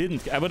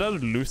didn't, I would rather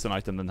lose an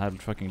item than have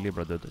fucking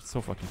Libra did. It's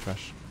so fucking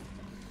trash.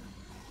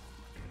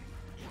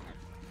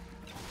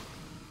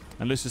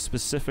 Unless you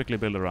specifically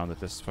build around it,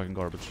 this is fucking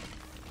garbage.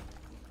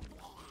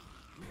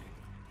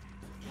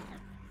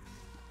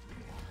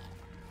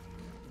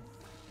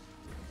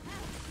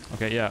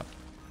 Okay, yeah.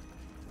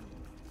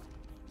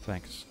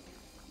 Thanks.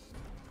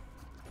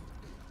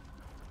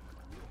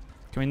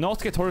 Can we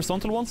not get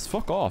horizontal ones?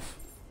 Fuck off.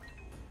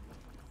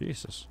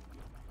 Jesus.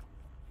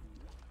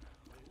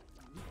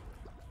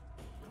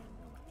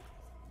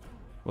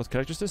 What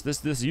character is this?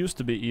 This used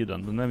to be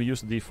Eden, and then we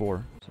used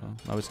D4. So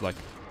now it's like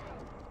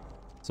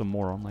some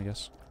moron, I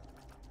guess.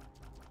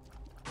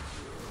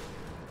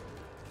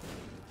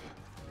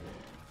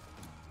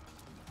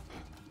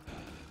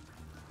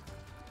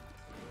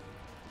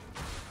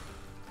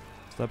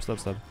 Stab, stab,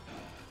 stab.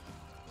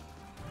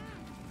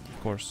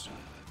 Of course.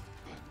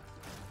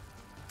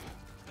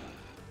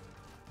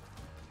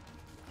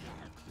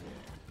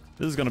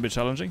 This is gonna be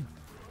challenging.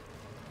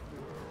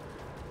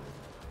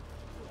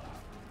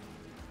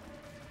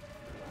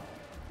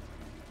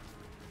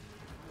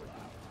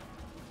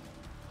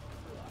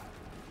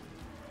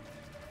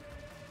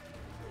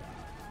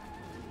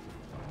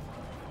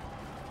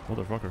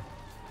 Motherfucker.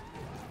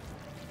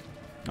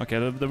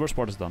 Okay, the worst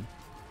part is done.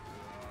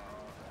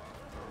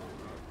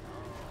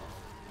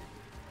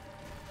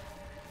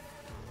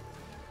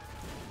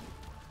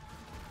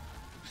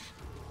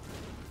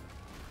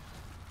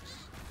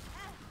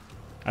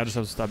 I just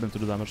have to stab him to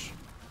do damage.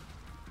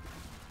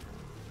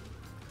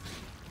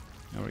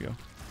 There we go.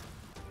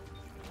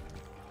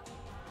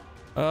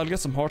 I'll get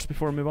some hearts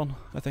before I move on,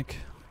 I think.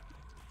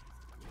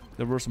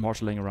 There were some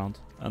hearts laying around,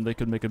 and they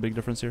could make a big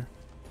difference here.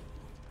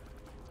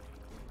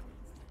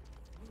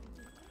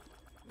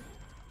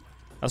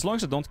 As long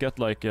as I don't get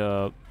like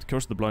Curse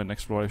of the Blind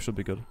next floor, I should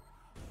be good.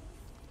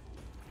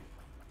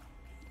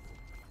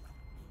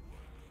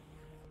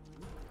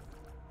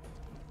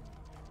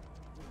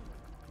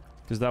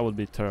 Because that would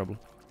be terrible.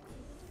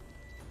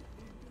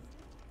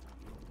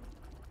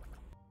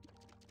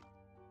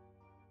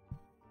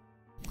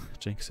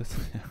 Jinx it.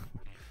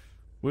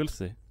 We'll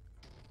see.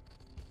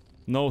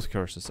 No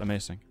curses,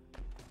 amazing.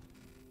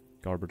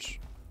 Garbage.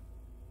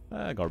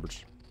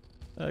 Garbage.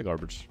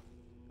 Garbage.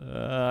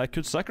 I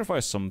could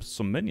sacrifice some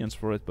minions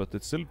for it, but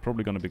it's still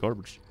probably gonna be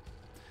garbage.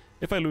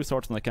 If I lose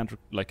hearts and I can't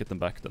like get them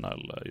back, then I'll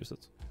use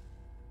it.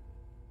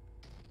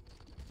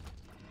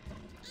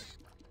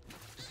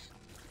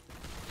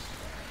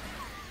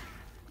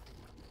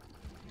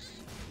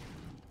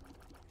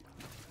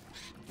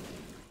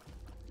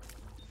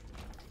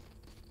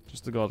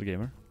 Just the God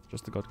Gamer.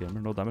 Just the God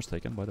Gamer. No damage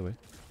taken, by the way.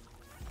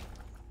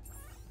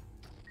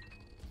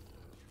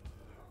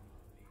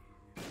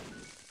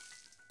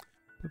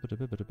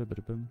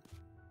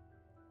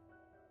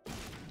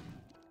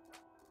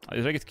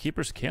 Did I get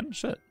Keeper's Kin?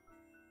 Shit.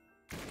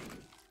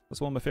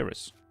 That's one of my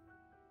favorites.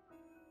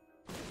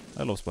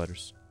 I love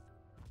spiders.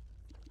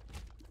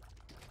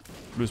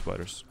 Blue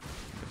spiders.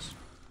 Yes.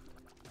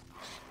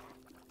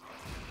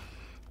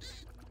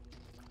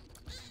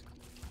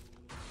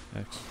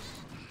 X.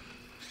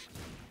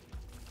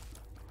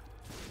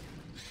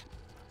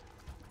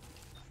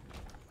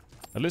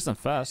 At least I'm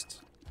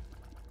fast.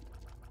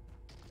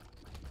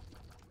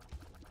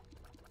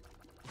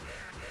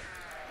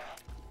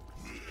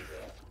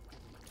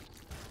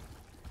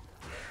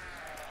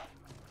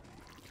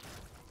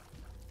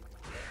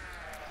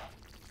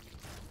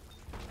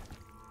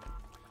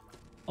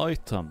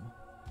 Item.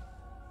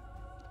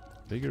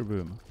 Bigger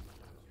boom.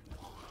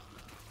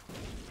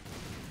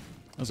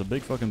 That's a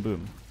big fucking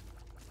boom.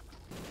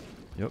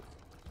 Yep.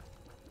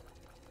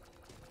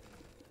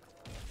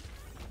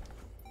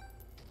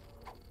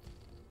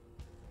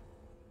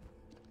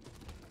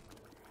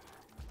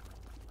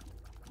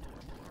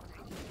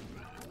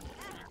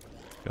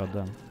 God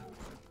damn.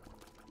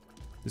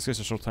 These guys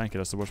are so tanky,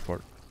 that's the worst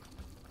part.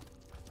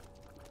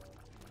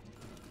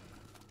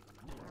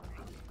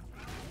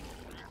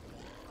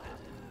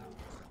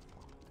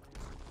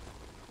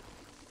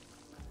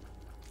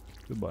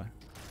 Goodbye.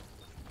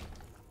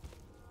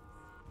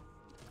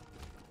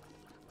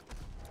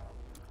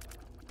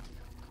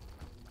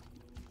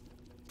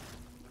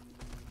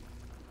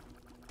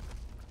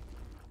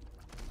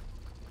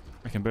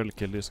 I can barely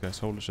kill these guys,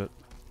 holy shit.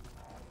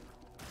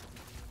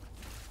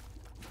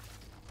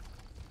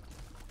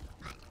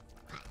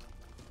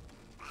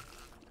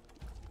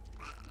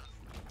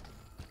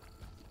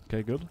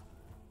 Okay, good.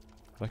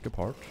 Back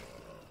apart.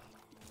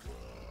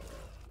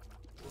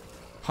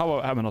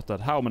 How am I not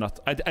dead? How am I not?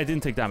 I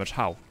didn't take damage.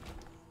 How?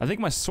 I think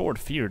my sword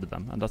feared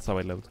them, and that's how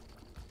I lived.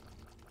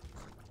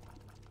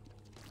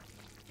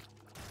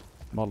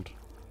 Mulled.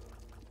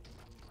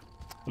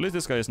 At least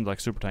this guy isn't like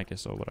super tanky,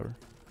 so whatever.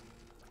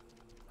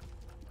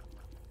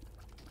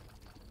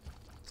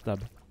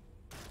 Stab.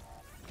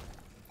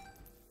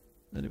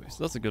 Anyways,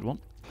 that's a good one.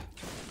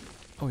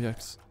 Oh,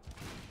 yikes.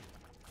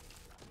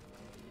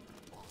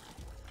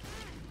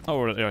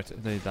 Oh,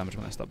 right, they damage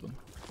when I stab them.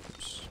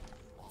 Oops.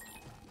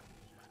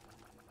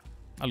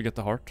 I'll get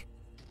the heart.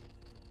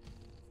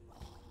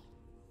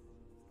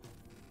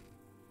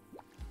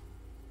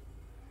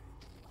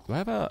 Do I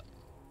have a...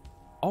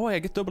 Oh, I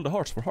get double the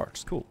hearts for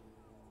hearts. Cool.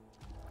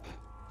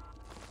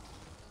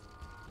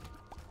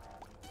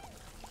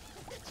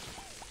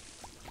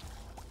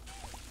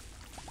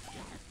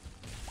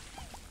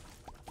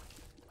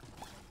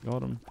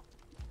 Got him.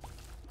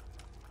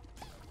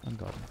 And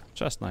got him.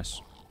 Chest,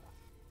 nice.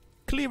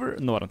 Cleaver?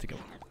 No, I don't think I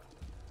will.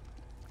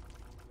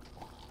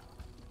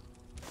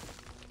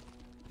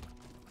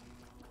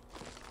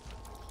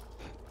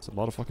 It's a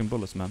lot of fucking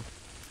bullets, man.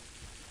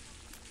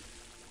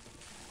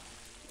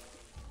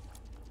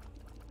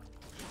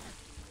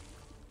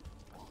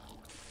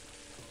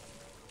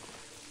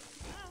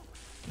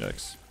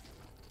 Yikes.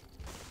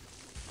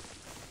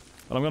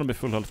 Well, I'm gonna be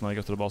full health when I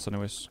get to the boss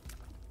anyways.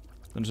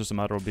 Then it's just a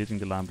matter of beating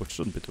the lamb, which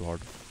shouldn't be too hard.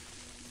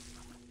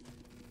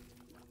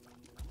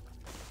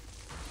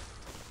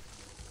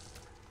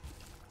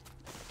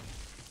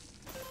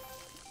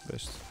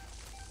 Best.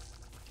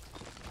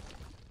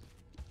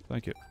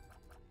 Thank you.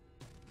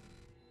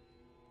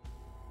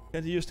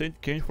 Can you use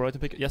Tainted Cane for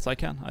item pick? Yes, I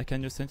can. I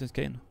can use Tainted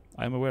Cane.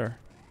 I am aware.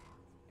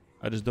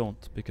 I just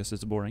don't, because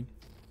it's boring.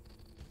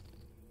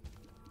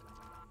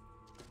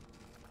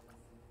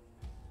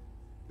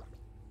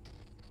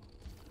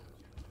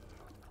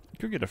 You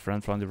could get a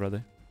friend from you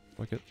ready.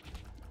 Fuck it.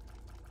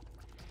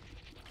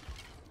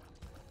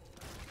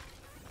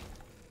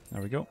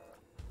 There we go.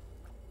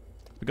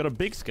 We got a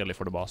big skelly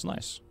for the boss.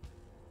 Nice.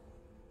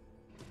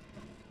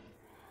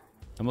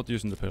 I'm not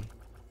using the pill.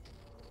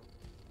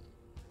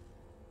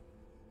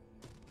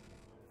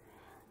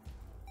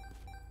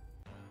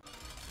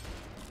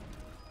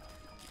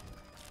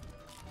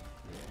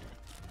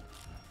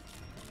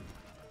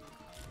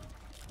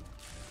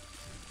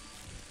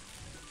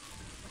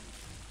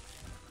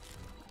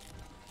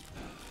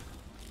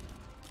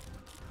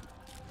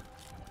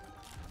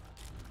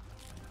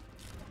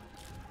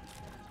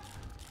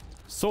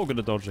 So good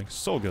at dodging,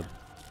 so good.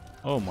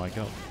 Oh my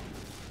god.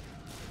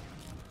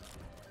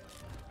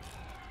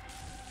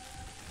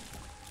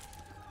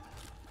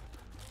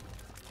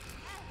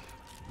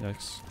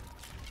 Yikes.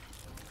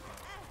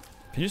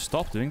 Can you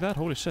stop doing that?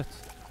 Holy shit.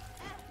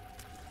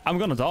 I'm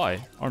gonna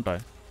die, aren't I?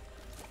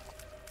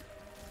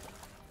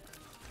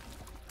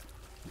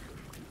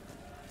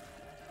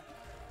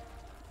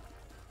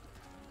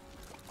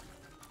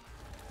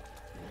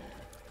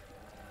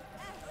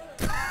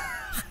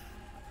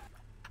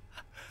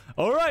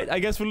 Alright, I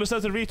guess we'll just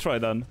have to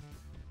retry then.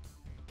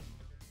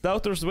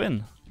 Doubters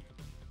win.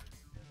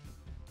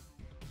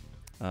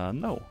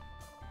 No.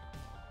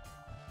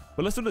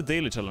 But let's do the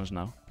daily challenge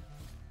now.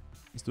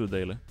 Let's do the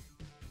daily.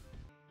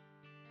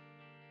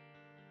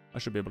 I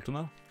should be able to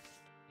now.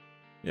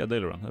 Yeah,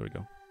 daily run, there we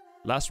go.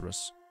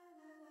 Lazarus.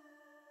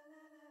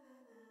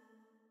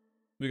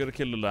 We gotta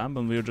kill the lamb,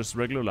 and we're just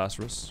regular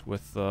Lazarus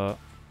with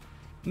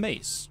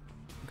mace.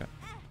 Okay.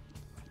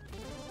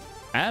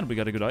 And we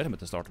got a good item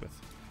to start with.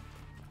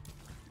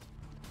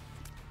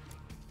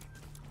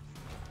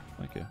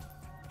 Thank you.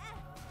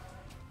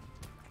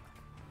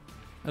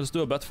 Let's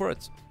do a bet for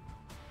it.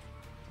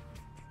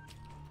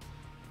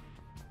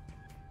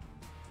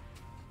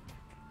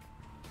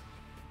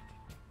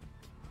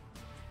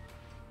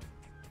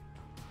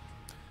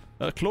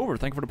 Clover,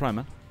 thank you for the prime,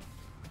 man.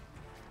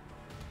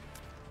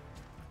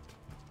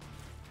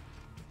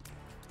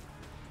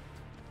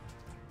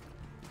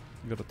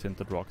 You got a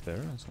tinted rock there,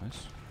 that's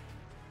nice.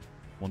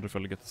 Wonder if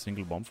I'll get a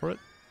single bomb for it.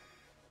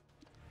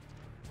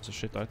 It's a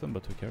shit item,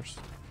 but who cares?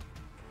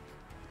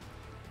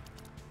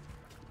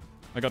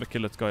 I gotta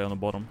kill that guy on the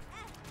bottom.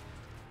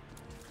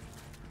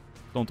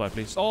 Don't die,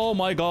 please. Oh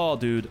my god,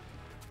 dude.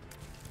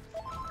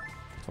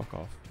 Fuck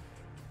off.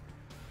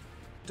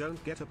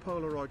 Don't get a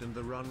Polaroid and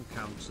the run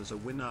counts as a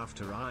win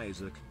after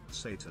Isaac,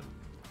 Satan.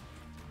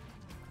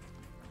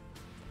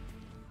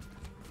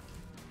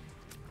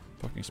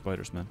 Fucking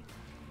spiders, man.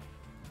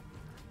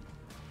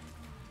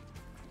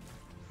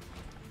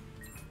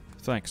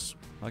 Thanks.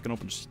 I can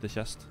open the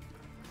chest.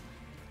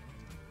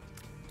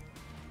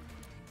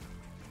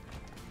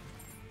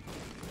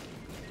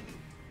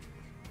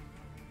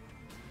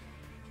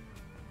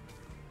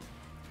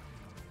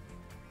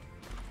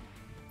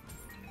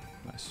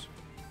 Nice.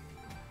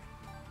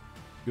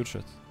 Good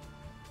shit.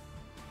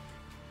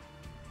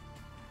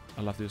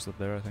 I'll have to use that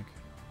there, I think.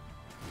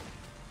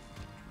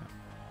 Yeah.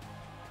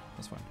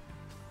 That's fine.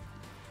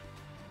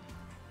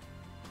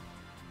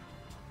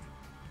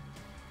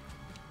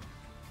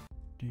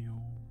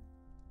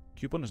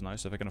 Coupon is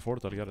nice. If I can afford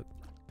it, I'll get it.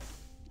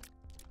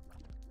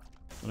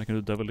 Then I can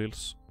do devil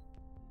deals.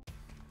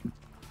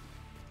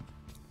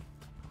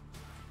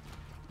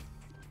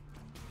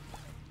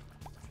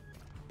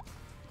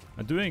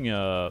 And doing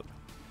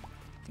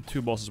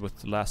 2 bosses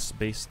with less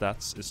base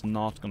stats is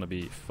not gonna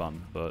be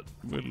fun, but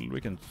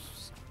we can.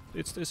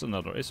 It's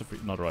another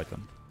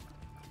item.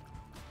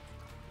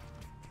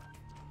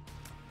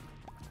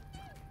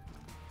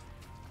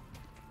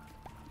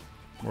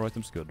 More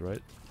items, good,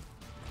 right?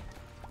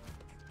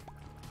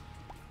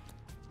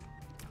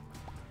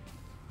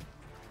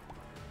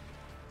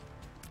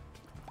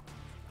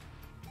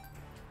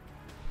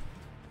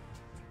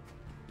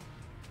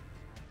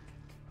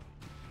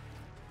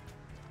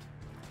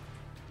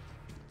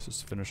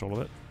 Just finish all of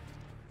it.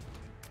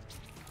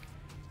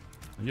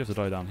 And you have to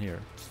die down here.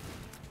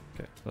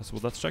 Okay,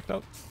 that's checked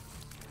out.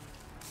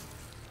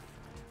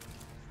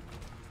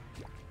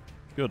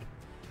 Good.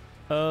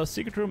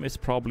 Secret room is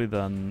probably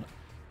then.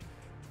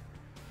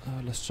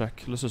 Let's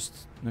check. Let's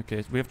just.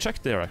 Okay, we have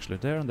checked there actually.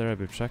 There and there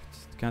we've checked.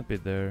 It can't be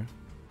there.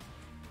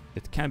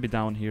 It can be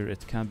down here.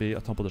 It can be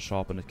at top of the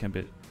shop, and it can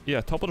be.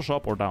 Yeah, top of the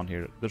shop or down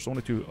here. There's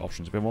only 2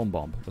 options. We have 1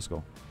 bomb. Let's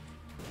go.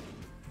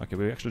 Okay,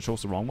 we actually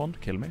chose the wrong one.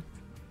 Kill me.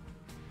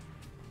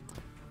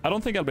 I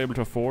don't think I'll be able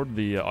to afford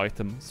the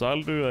item, so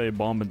I'll do a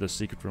bomb in the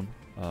secret room.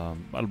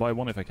 I'll buy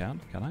one if I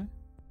can. Can I?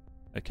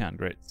 I can,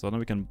 great. So then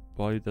we can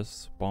buy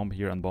this bomb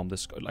here and bomb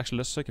this. Actually,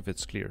 let's check if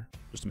it's clear,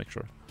 just to make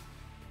sure.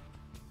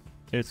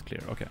 It's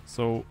clear, okay.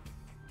 So,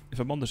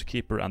 if I bomb the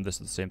keeper and this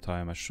at the same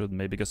time, I should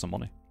maybe get some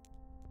money.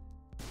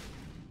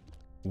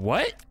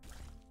 What?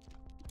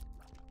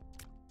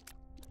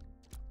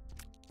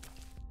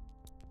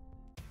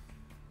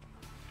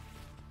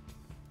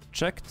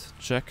 Checked,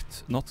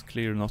 checked, not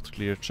clear,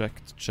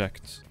 checked,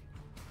 checked.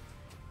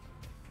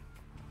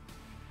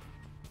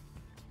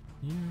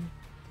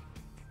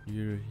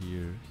 Here.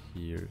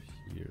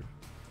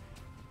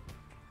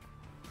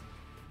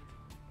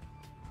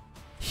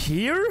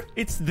 Here?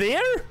 It's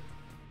there?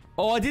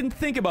 Oh, I didn't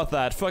think about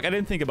that. Fuck, I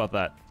didn't think about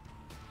that.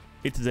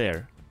 It's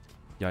there.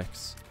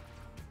 Yikes.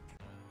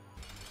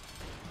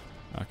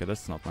 Okay,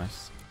 that's not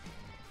nice.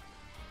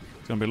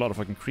 It's gonna be a lot of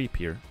fucking creep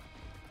here.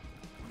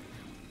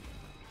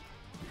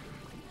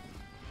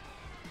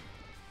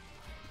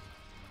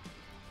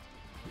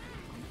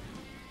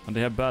 And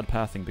they have bad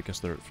pathing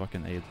because they're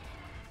fucking aid.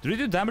 Did they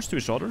do damage to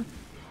each other?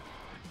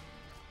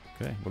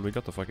 Okay, well we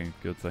got the fucking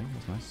good thing.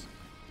 That's nice.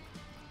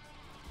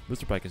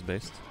 Booster pack is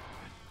based.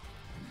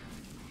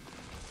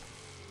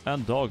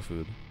 And dog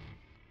food.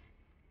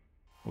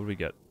 What do we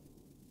get?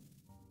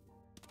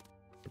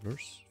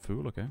 Reverse.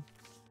 Fool, okay.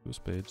 2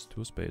 spades,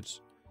 2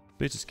 spades.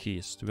 Spades is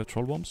keys. Do we have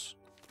troll bombs?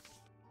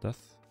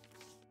 Death.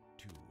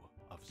 2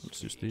 of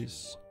Let's use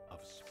these. of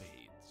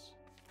spades.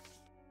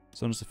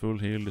 Sun is the full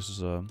heal. This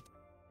is a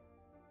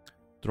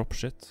drop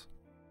shit.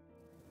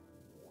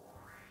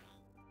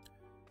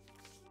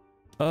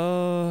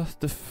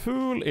 The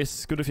fool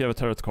is good if you have a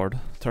tarot card,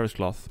 tarot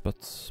cloth,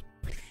 but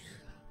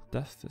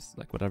death is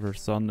like whatever.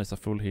 Sun is a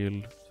full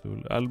heal.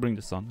 Fool. I'll bring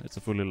the sun. It's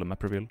a full heal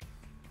map reveal.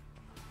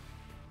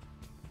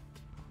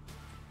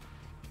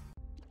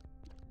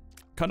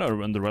 Kind of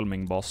an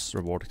underwhelming boss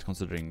reward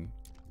considering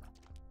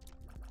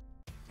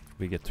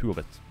we get 2 of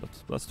it, but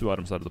that's 2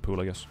 items out of the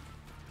pool, I guess.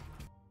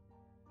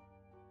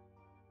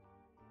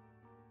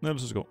 Yeah,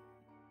 let's just go.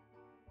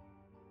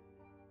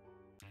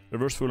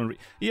 Reverse full and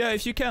yeah,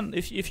 if you can,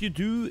 if you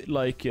do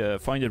like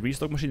find a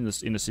restock machine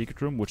in the secret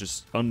room, which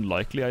is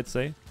unlikely, I'd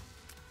say,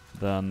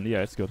 then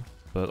yeah, it's good.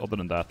 But other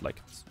than that,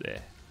 like,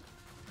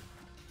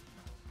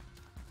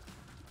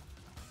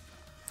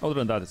 other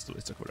than that, it's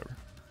like whatever.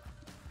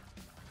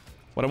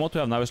 What I want to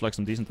have now is like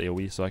some decent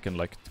AoE, so I can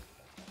like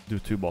do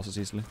 2 bosses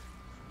easily.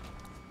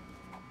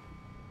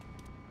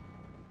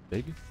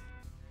 Big.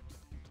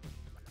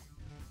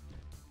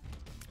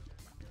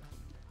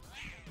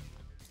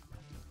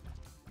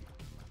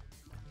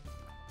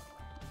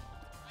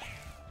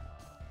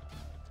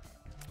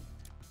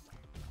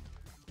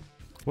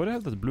 Why do I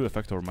have that blue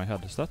effect over my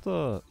head? Is that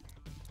the...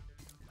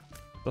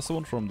 That's the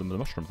one from the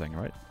mushroom thing,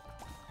 right?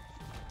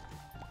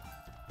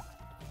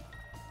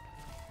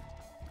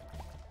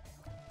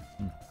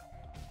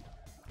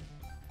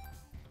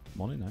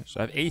 Money, nice.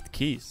 I have 8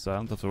 keys, so I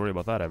don't have to worry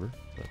about that ever.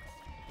 But,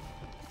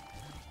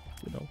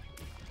 you know.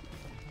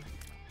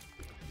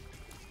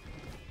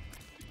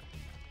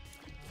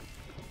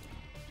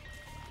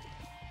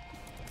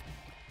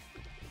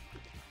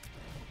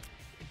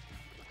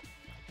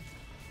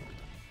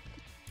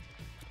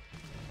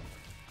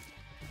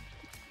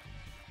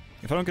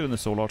 If I don't get any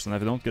soul hearts and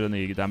if I don't get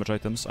any damage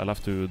items, I'll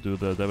have to do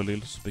the devil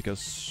deals,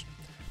 because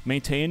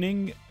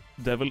maintaining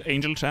devil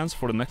angel chance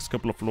for the next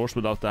couple of floors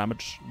without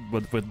damage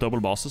with double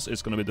bosses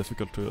is gonna be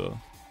difficult to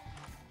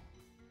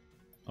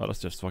Oh, that's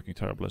just fucking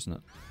terrible, isn't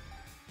it?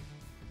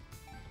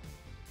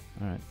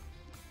 Alright.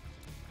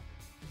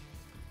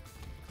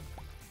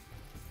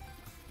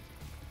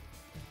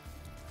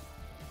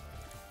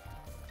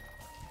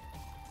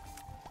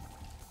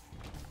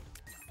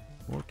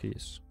 More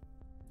keys.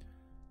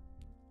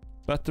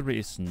 Battery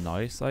is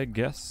nice, I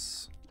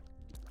guess.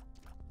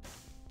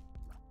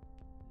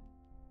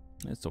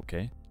 It's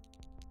okay.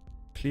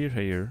 Clear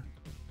here.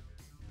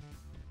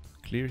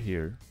 Clear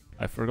here.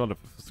 I forgot if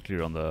it's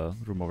clear on the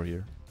room over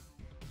here.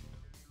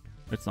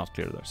 It's not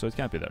clear there, so it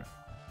can't be there.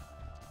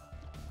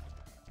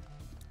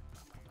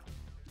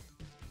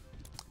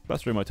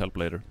 Battery might help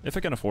later. If I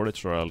can afford it,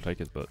 sure, I'll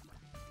take it, but...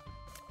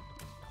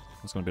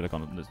 It's gonna be like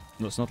on...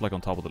 It's not like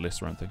on top of the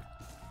list or anything.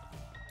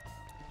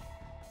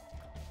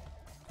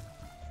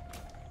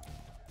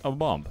 A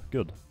bomb.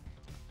 Good.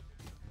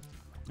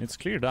 It's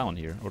clear down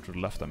here, or to the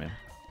left, I mean.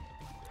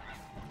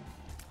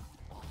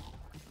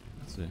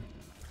 Let's see.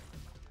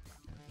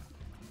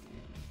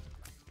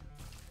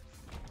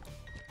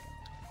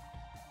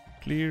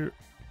 Clear.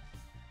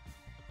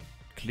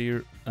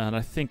 Clear. And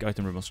I think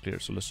item room was clear,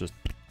 so let's just...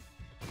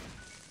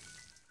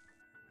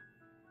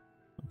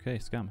 Okay,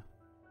 scam.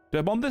 Do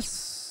I bomb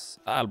this?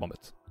 I'll bomb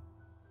it.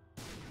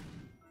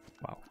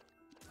 Wow.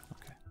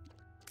 Okay.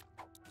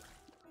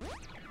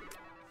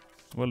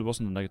 Well, it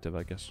wasn't a negative,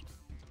 I guess.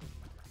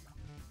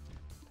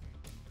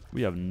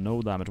 We have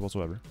no damage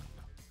whatsoever.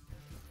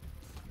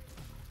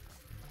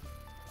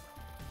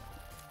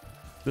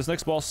 This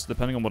next boss,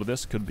 depending on what it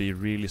is, could be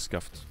really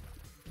scuffed.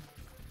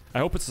 I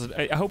hope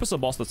it's a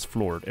boss that's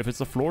floored. If it's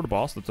a floored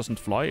boss that doesn't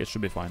fly, it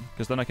should be fine.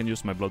 Because then I can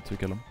use my blood to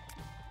kill him.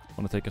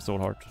 Wanna take a soul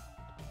heart.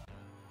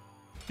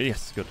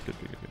 Yes, good.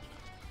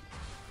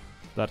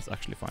 That is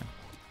actually fine.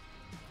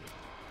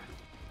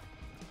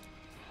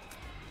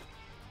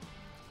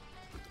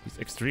 He's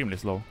extremely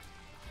slow.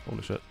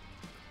 Holy shit.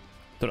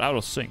 They're out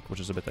of sync, which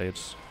is a bit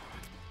AIDS.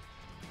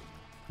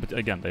 But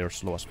again, they are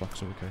slow as fuck,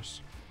 so who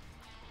cares?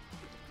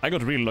 I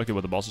got really lucky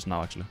with the bosses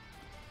now, actually.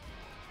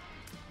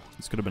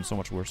 This could have been so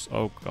much worse.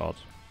 Oh god.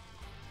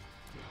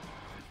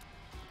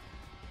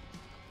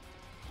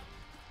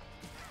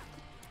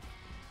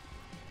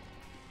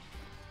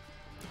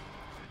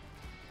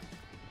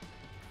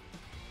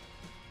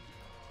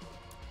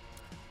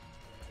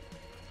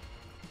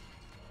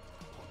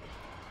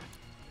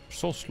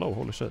 So slow,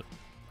 holy shit.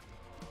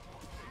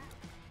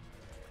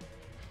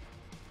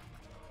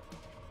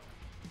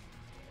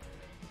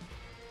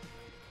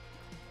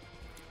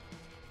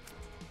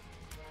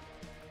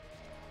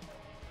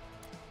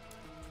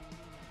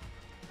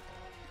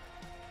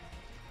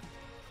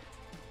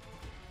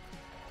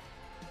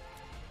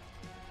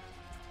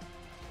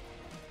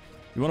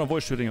 You want to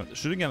avoid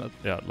shooting him,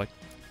 yeah, like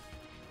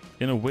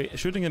in a way,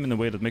 shooting him in a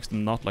way that makes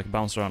them not like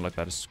bounce around like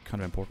that is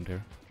kind of important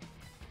here.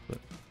 But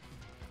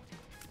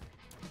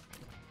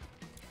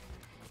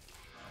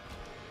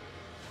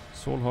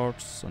soul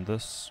hearts and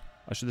this.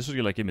 This should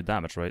like give me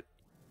damage, right?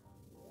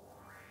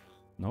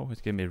 No,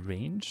 it gave me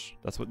range.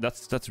 That's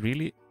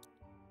really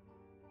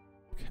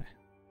okay.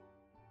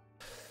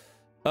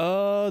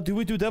 Do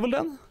we do devil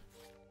then?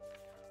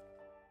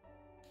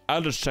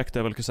 I'll just check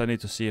devil because I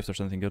need to see if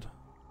there's anything good.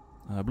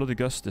 Bloody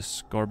Gust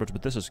is garbage,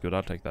 but this is good.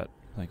 I'll take that.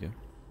 Thank you.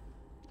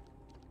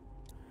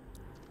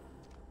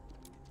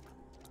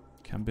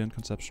 Cambion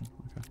Conception.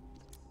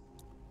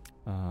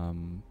 Okay.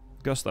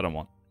 Gust I don't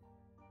want.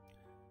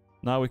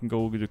 Now we can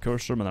go do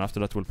Cursor, and then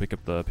after that we'll pick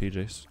up the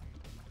PJs.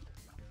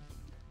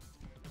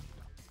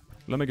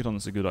 Let me get on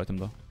this a good item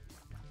though.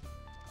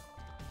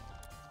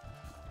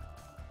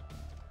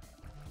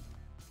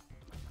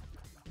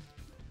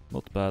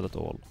 Not bad at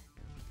all.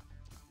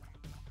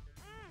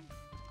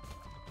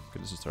 Okay,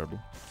 this is terrible.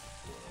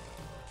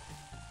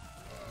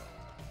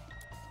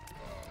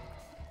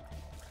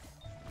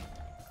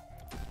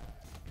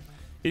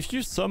 If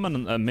you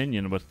summon a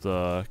minion with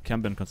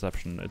Cambion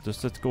Conception,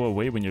 does it go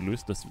away when you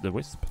lose the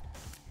Wisp?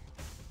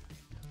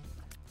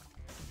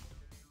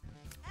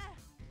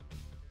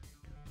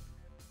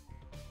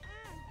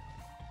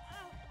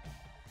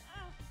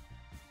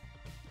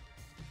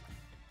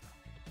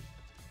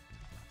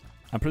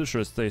 I'm pretty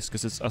sure it stays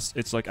because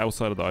it's like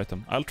outside of the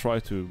item. I'll try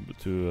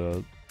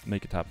to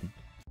make it happen.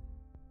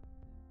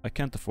 I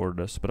can't afford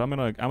this, but I'm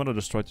gonna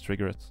just try to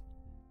trigger it.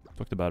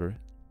 Fuck the battery.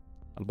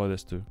 I'll buy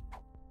this too.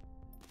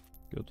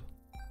 Good.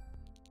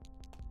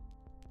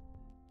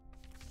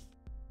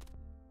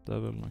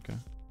 Devil, okay.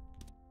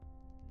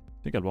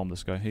 I think I'll bomb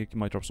this guy. He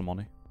might drop some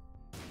money.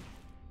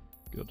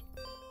 Good.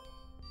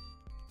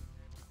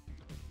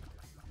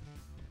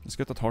 Let's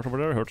get that heart over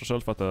there. Hurt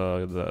herself at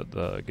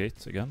the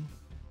gate again.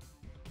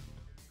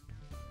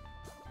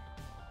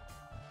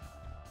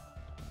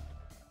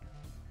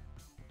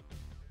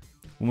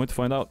 We might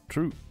find out.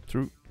 True,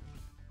 true.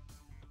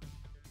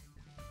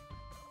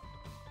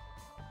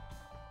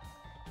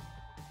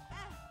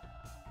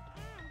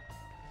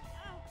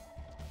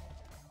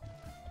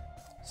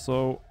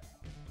 So,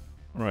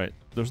 right,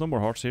 there's no more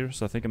hearts here,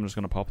 so I think I'm just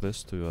gonna pop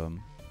this to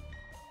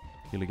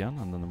heal again,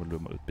 and then we'll do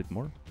a bit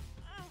more.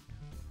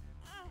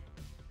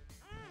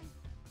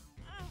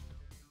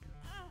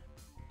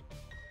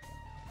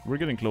 We're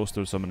getting close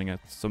to summoning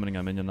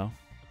a minion now.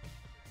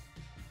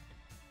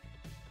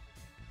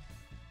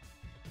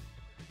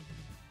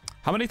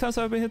 How many times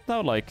have I been hit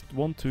now? Like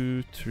 1,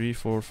 2, 3,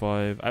 4,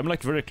 5. I'm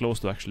like very close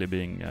to actually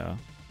being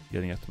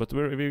getting it, but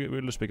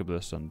we'll just pick up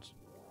this and.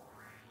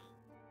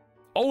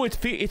 Oh, it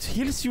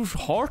heals your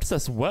hearts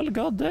as well.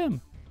 Goddamn.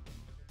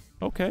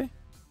 Okay.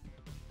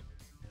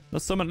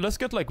 Let's summon. Let's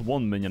get like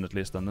 1 minion at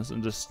least then,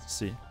 and just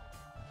see.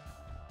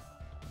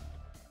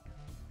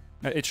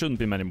 It shouldn't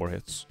be many more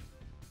hits.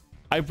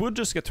 I would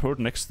just get hurt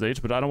next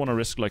stage, but I don't want to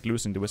risk like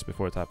losing the Wisp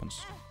before it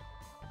happens.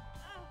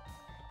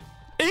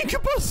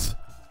 Incubus!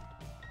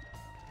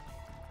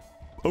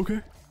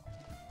 Okay.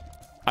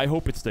 I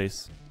hope it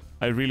stays.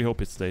 I really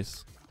hope it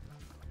stays.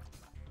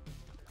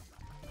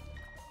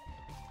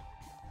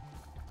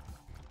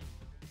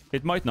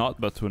 It might not,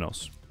 but who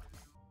knows.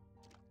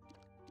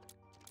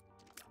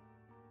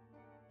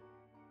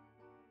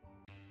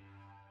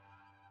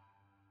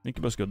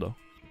 Incubus good though.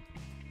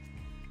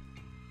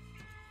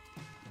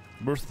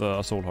 Worth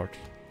a soul heart.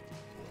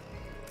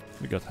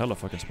 We got hella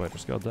fucking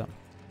spiders, goddamn.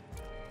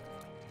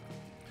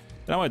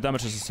 Now my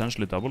damage is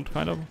essentially doubled,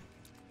 kind of.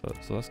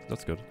 So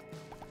that's good.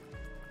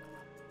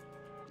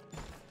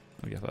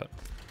 I get that.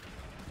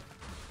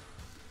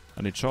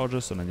 I need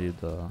charges and I need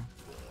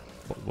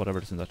whatever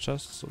is in that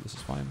chest, so this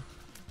is fine.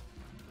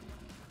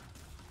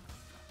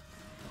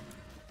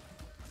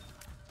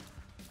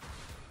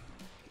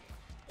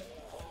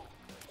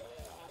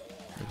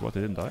 Wait, what?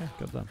 He didn't die?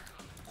 Goddamn.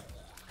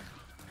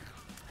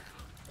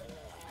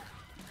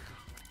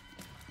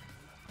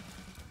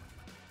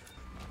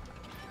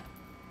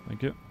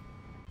 Thank you.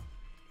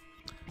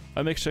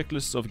 I make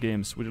checklists of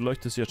games. Would you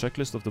like to see a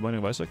checklist of The Binding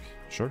of Isaac?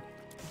 Sure.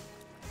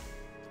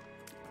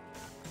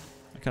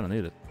 I kinda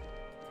need it.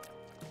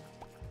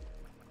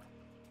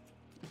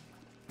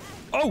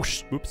 Oh,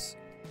 oops.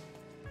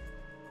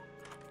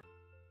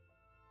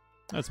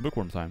 That's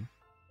bookworm time.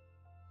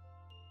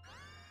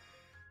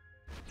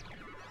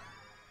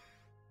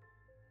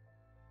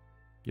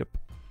 Yep.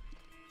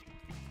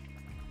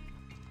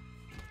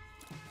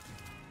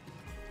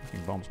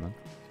 Fucking bombs, man.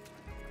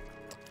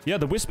 Yeah,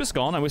 the Wisp is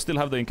gone and we still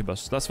have the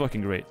Incubus. That's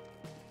fucking great.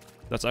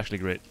 That's actually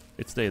great.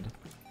 It stayed.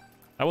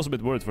 I was a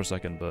bit worried for a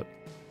second, but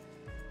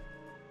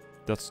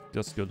that's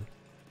good.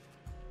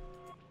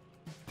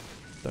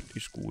 That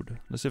is good.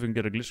 Let's see if we can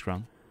get a glitch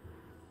crown.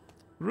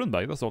 Rune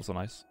bag, that's also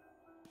nice.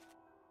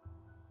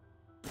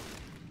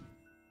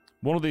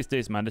 One of these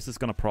days, man, this is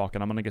gonna proc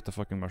and I'm gonna get the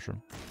fucking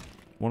mushroom.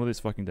 One of these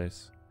fucking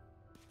days.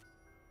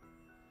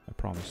 I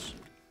promise.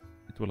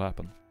 It will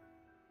happen.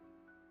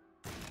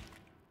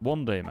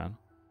 One day, man.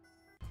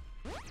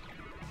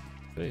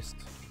 Based.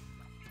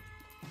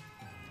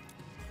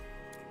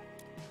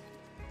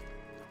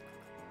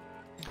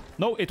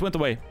 No, it went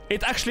away.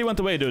 It actually went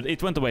away, dude.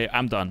 It went away.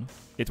 I'm done.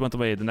 It went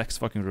away the next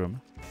fucking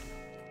room.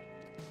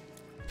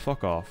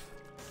 Fuck off.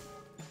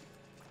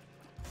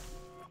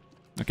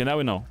 Okay, now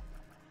we know.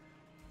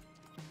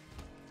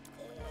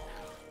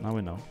 Now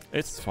we know.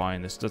 It's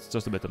fine. It's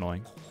just a bit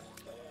annoying.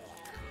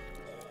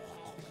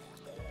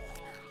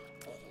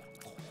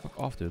 Fuck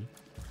off, dude.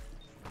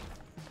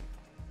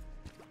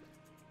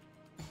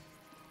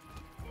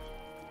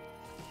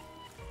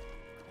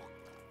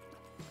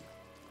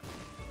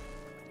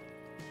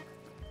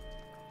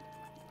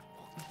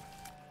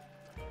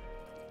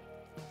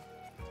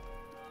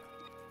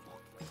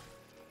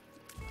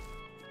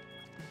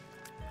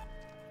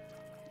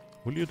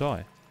 Will you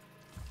die?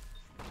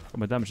 Oh,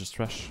 my damage is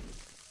trash.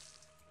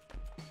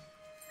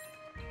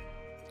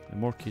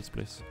 And more keys,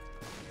 please.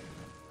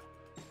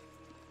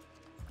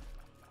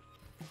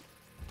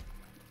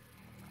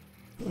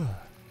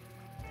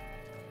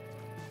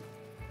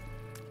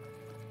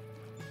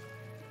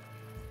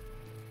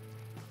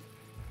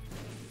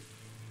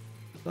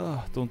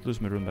 Don't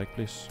lose my rune bag,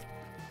 please.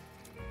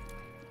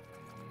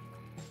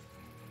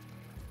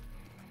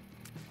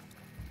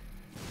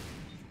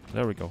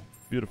 There we go.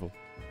 Beautiful.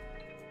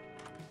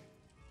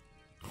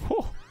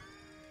 Whew.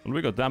 Well,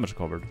 we got damage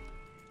covered.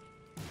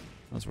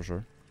 That's for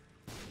sure.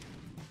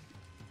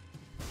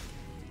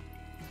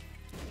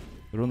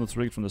 The run that's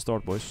rigged from the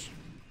start, boys.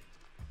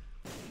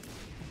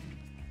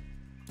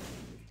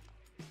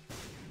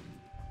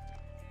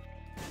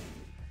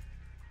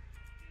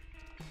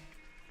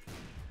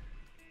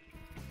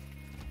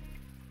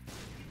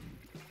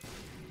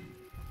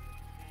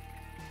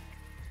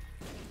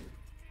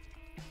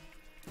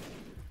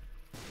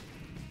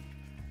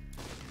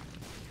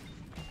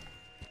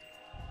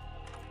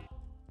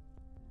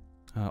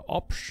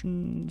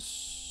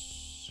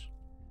 Options.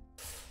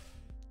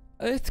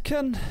 It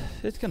can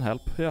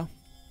help. Yeah,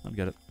 I'll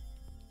get it.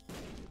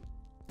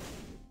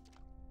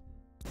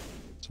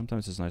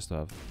 Sometimes it's nice to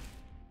have.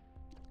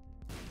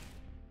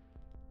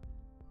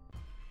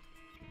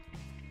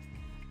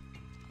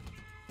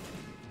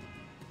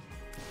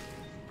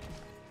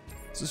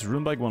 Is this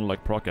rune bag one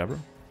like proc ever?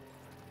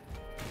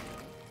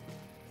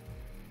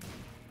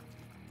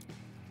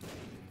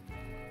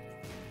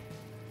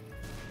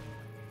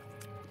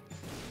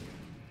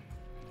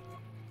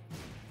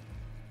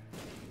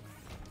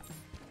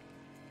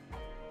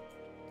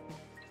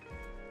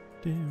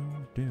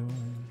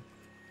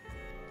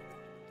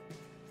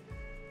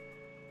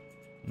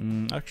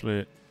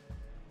 Actually...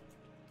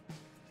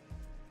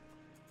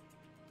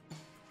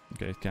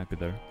 Okay, it can't be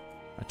there.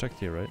 I checked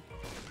here, right?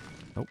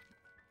 Nope.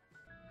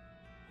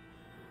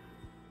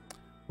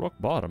 Rock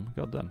bottom,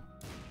 goddamn.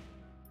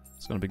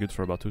 It's gonna be good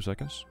for about 2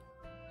 seconds.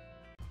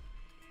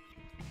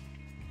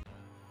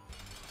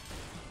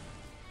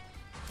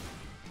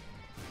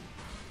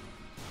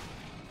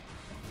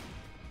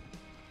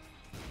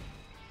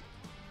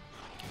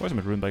 Why is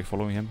my rune bag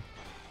following him?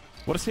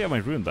 What does he have my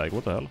rune bag?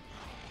 What the hell?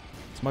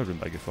 It's my rune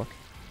bag, you fuck.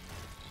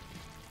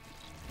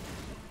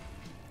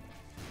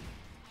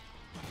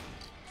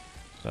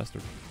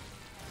 Bastard.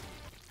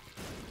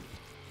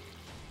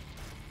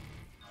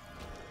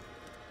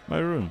 My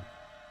rune.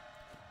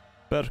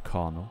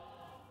 Berkano.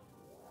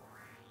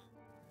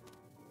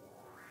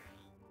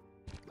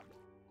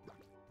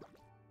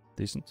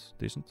 Decent,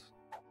 decent.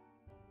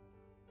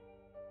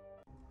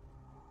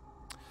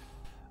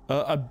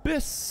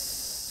 Abyss.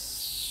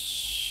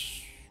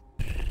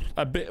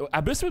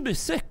 Abyss would be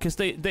sick, because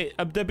the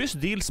Abyss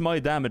deals my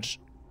damage.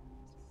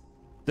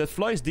 The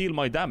flies deal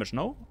my damage,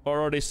 no?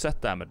 Or are they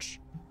set damage?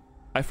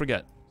 I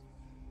forget.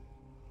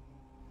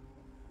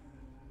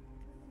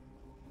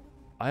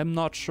 I'm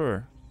not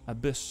sure.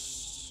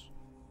 Abyss.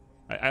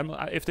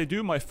 If they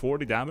do my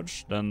 40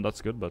 damage, then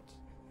that's good, but...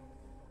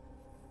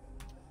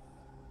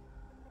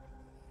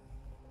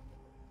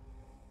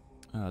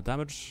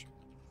 damage.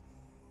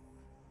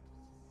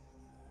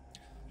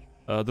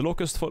 The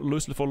Locust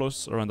loosely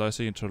follows around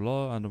Icy into the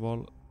law and the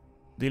wall,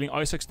 dealing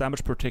Isaac's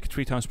damage per tick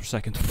 3 times per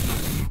second.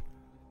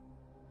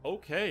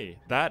 Okay,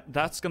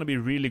 that's gonna be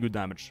really good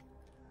damage.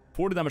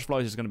 40 damage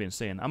flies is gonna be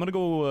insane. I'm gonna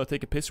go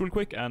take a piss real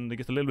quick and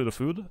get a little bit of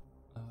food.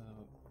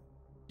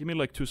 Give me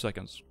like 2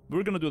 seconds.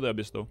 We're gonna do the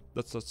Abyss though.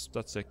 That's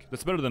sick.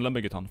 That's better than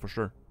Lembegaton for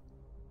sure.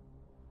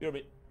 Hear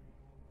me.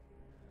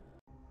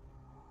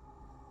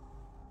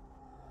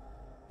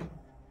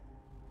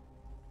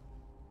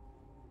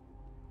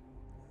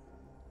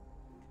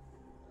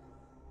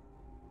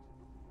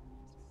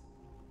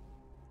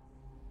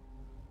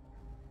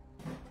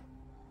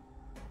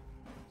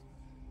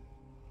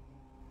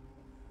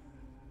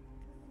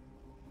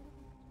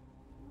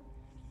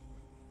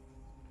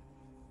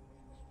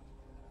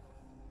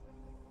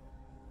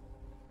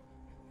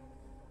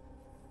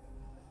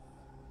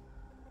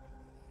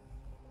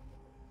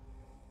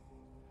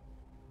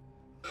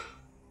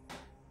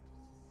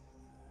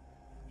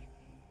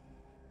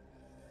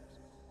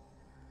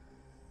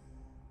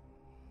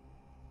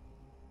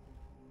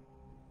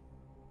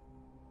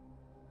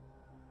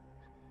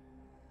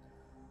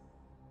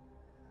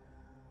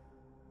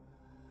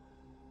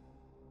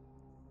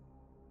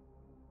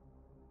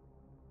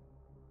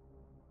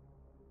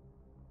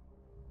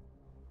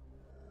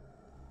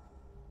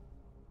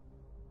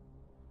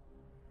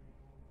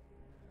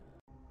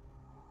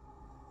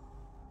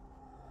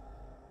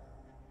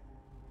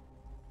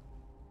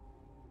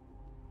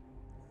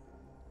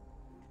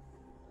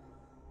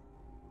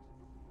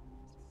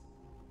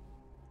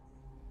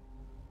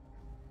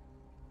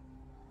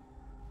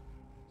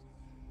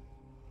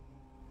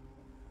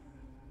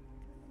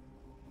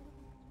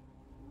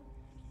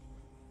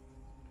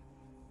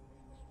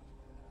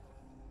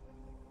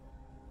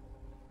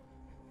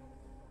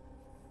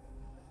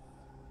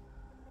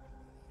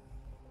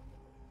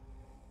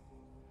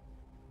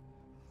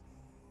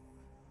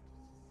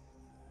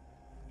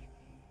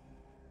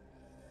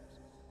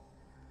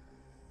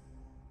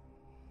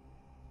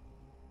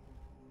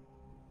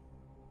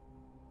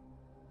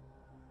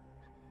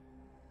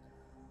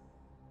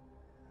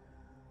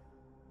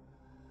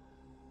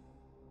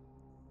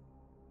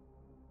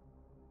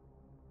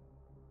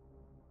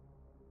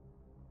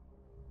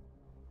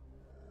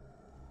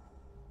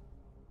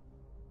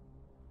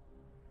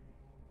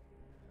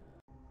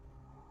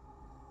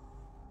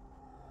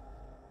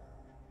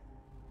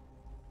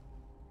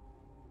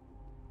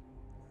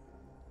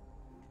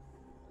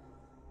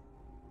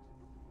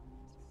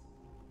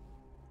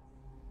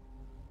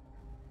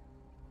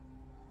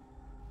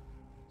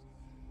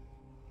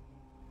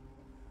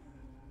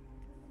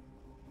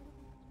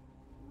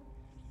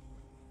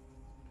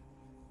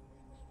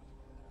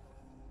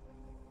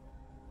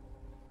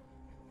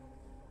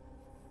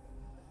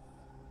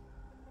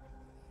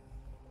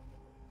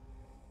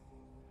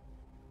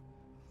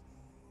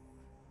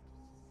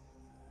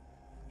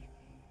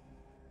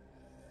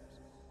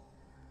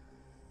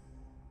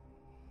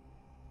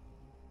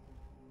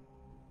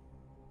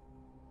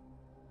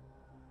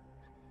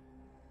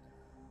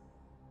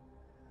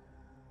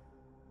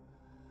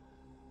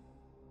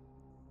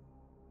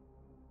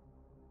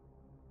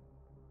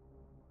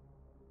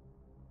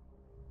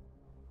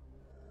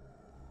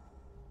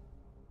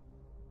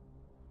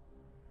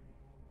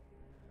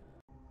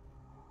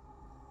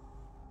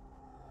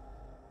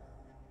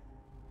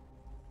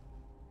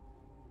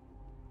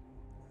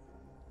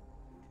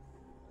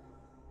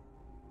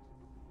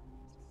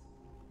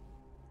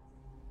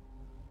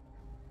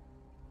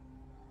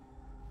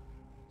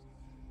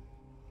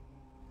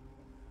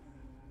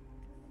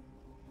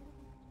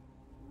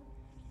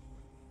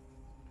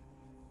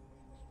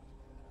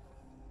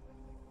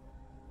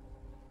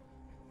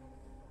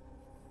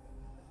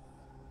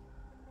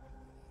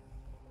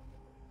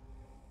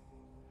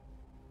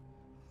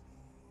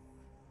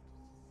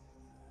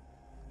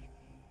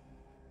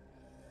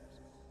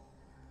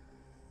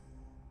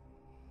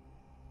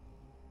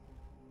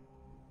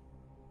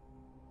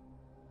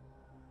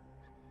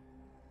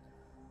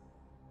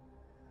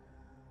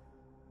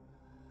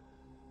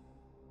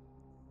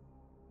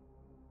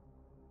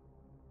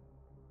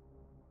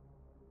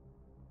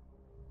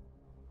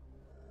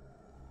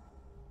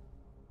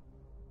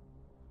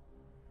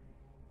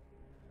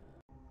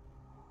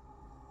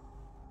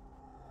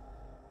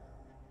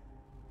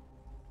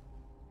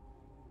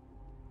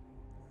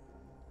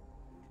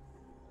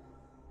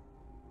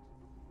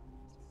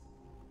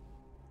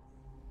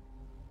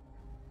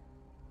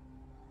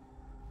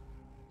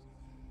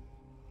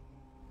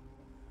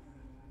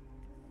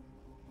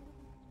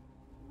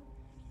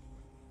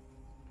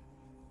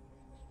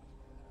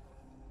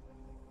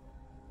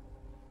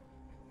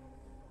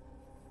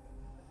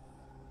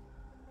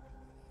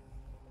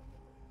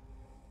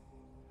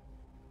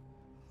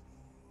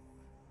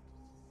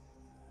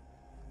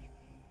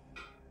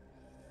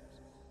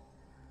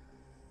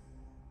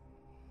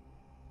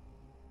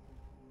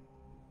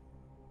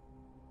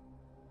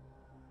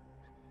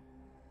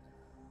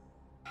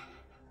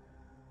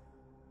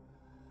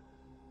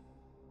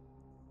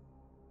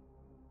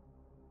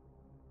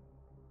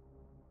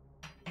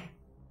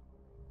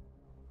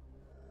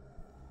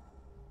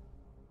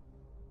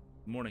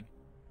 morning.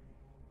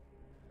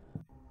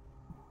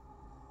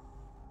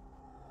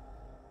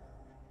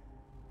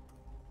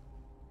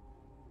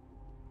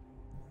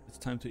 It's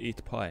time to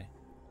eat pie.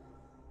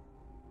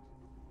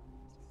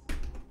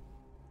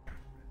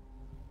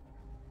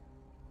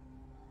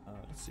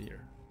 Let's see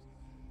here.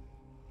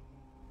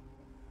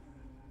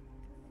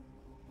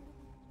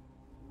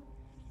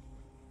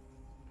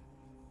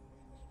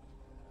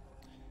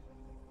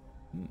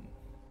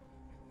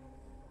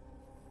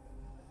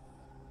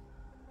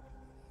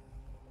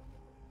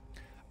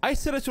 I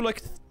set it to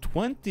like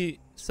 20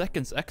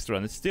 seconds extra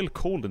and it's still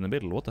cold in the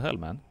middle. What the hell,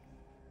 man?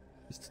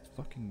 This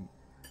fucking...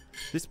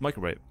 This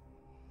microwave.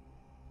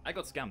 I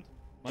got scammed.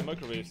 My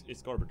microwave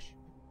is garbage.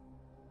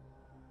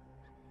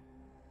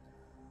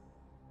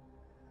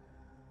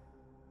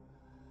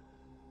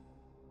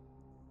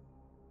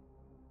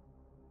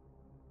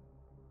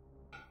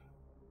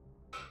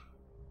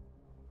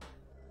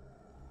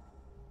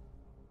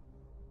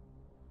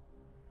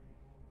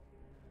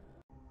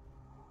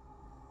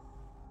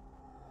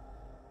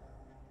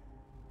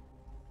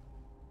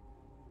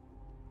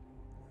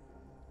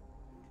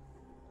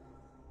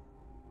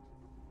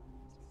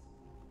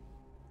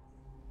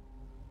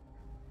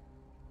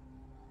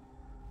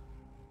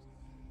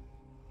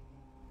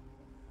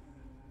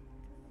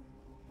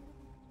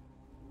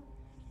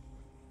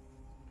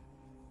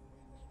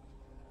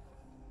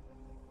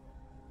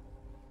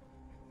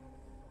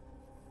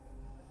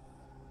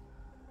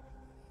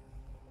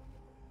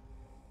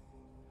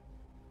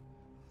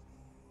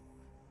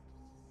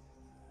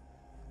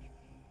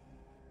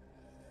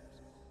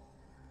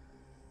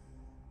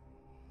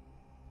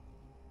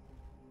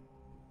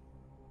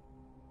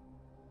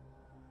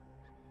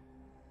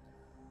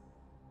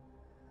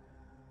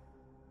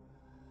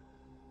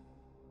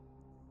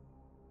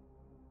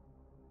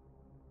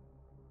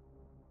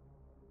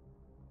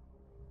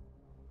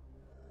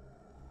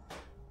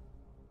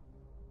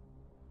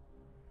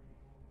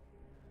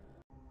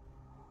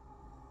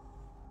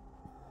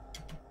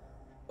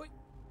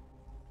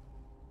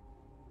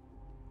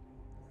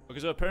 Okay,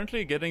 so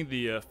apparently getting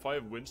the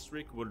 5 win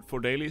streak for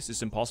dailies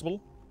is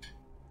impossible,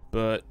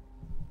 but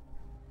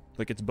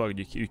like it's bugged.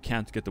 You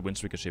can't get the win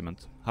streak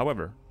achievement.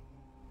 However,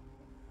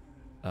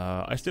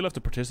 I still have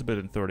to participate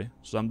in 30,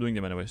 so I'm doing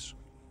them anyways.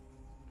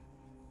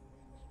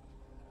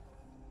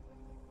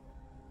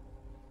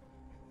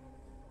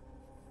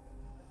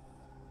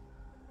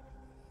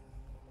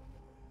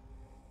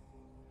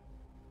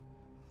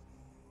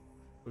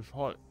 It's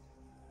hot.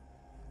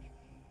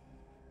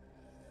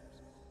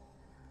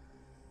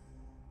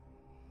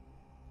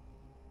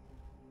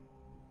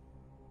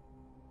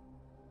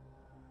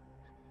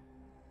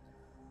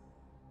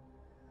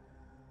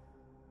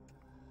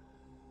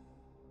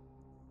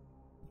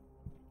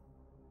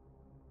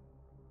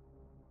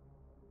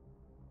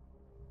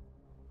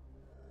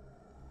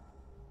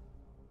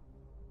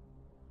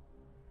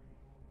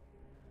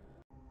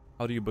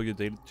 How do you bug your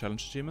daily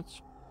challenge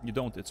achievements? You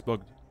don't, it's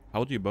bugged.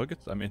 How do you bug it?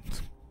 I mean,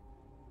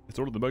 it's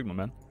already bugged, my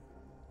man.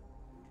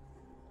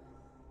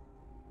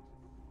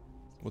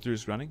 What are you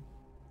running?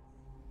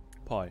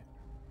 Pie.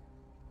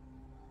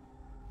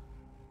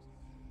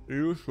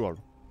 Usual.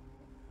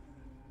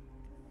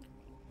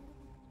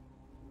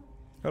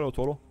 Hello,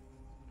 Toro.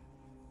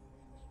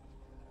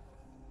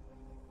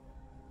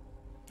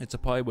 It's a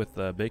pie with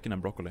bacon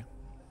and broccoli.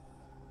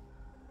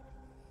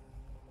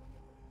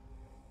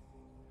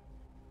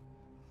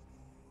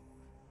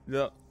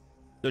 Yeah,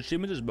 the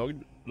achievement is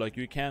bugged. Like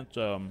you can't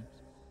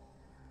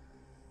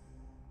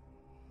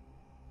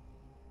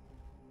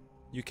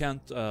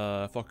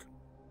fuck.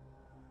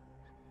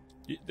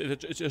 It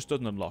just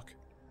doesn't unlock.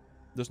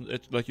 Doesn't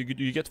it? Like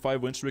you get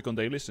 5 win streak on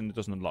dailies and it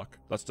doesn't unlock.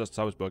 That's just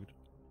how it's bugged.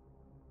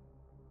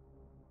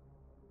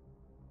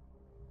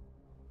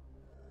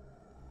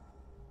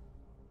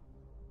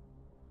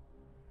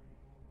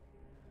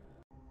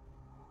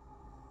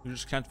 You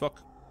just can't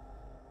fuck.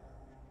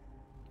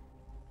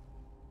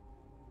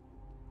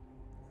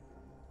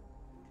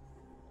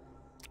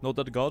 No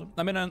Dead God?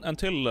 I mean,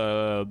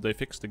 until they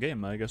fix the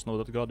game, I guess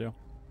No Dead God, yeah.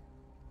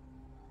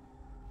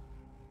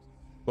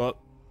 But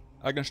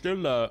I can still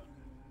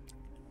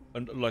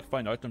like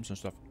find items and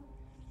stuff.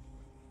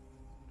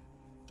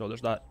 So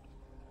there's that.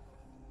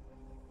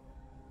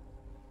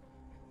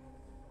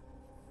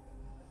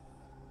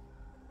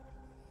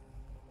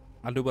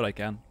 I'll do what I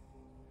can.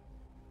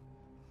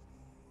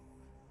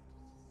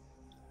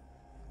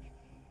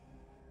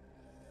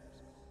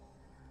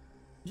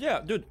 Yeah,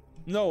 dude.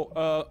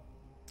 No,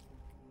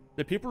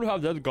 the people who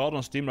have Dead God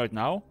on Steam right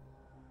now,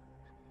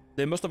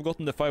 they must have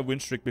gotten the 5 win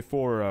streak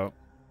before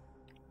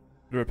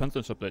the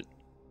Repentance update.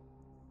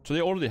 So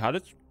they already had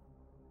it.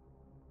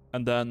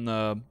 And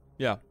then,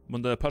 yeah,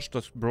 when the patch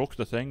that broke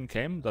the thing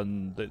came,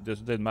 then it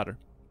didn't matter.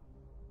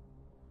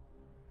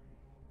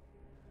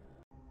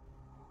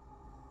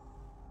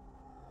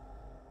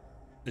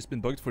 It's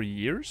been bugged for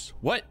years?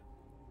 What?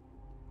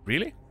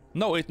 Really?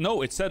 No,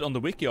 it said on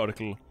the wiki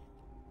article.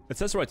 It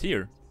says right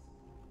here.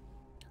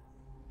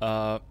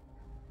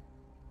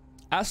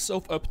 As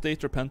of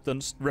update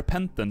Repentance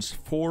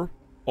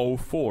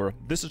 04.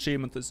 This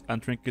achievement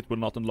and trinket will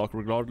not unlock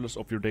regardless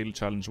of your daily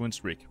challenge win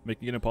streak,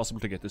 making it impossible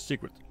to get this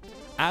secret.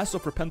 As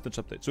of Repentance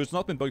update, so it's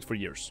not been bugged for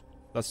years.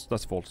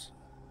 That's false.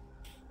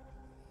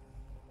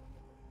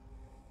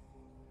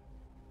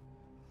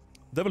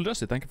 Devil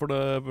Jesse, thank you for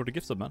the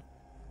gift sub, man.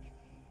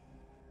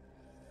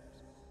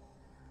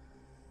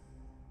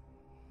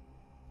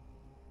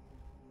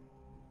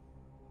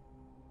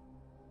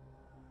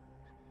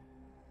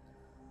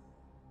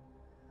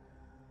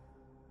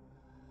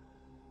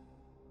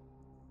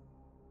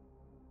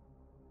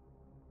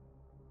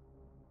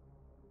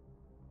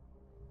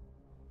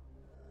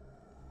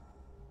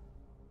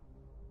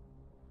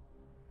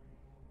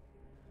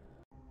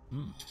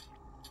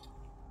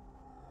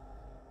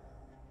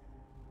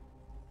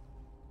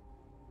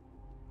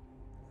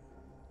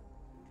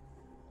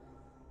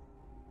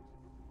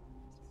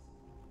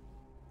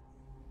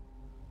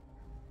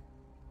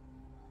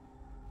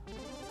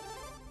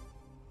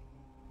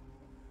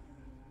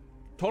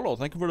 Tolo,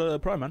 thank you for the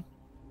prime, man.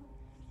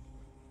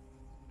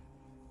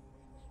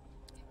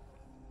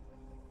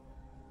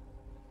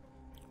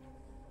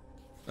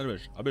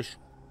 Anyways, Abish.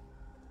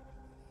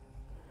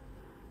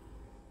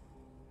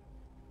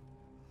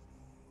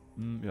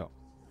 Ja.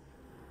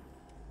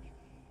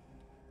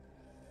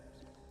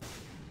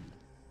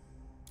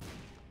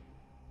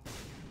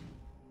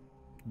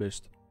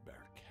 Best.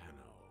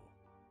 Berkano.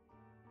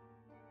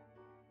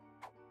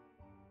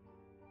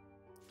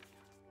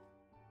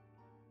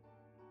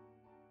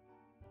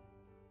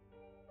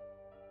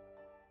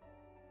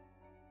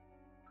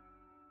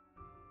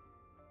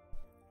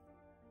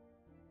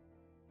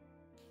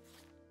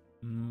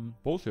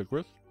 Both here,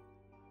 Chris.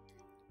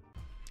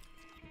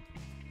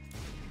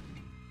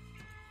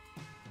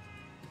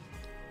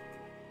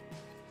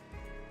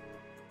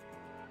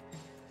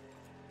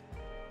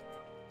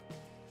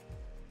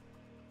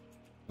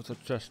 What's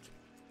that chest?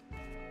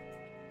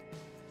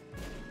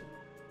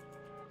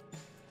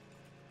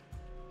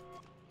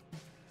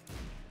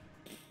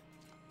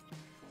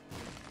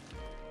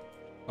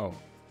 Oh.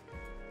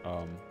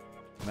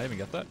 Can I even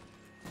get that?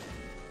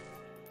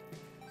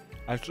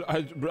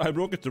 I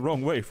broke it the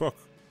wrong way, fuck.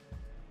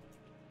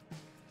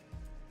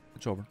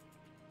 It's over.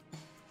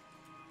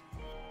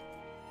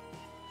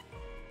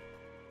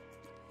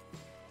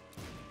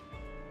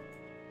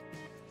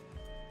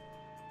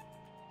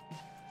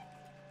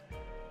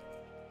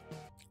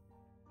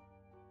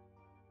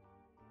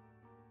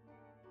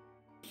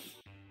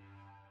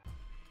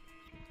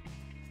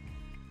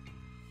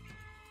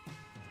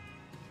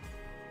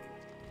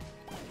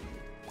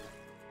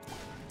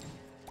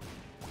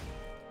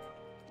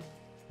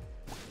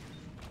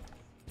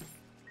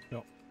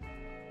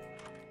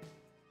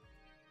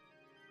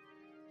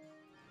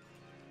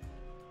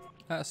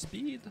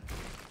 Speed?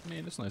 I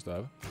mean, it's nice to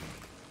have.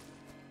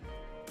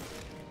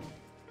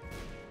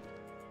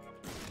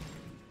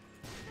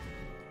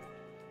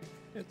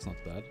 It's not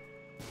bad.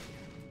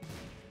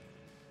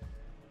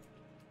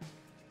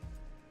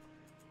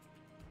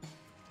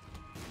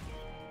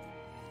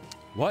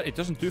 What? It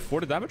doesn't do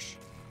 40 damage?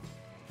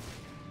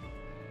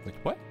 Like,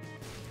 what?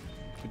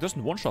 It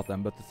doesn't one-shot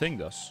them, but the thing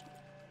does.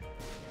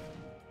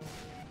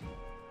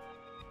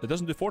 It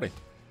doesn't do 40.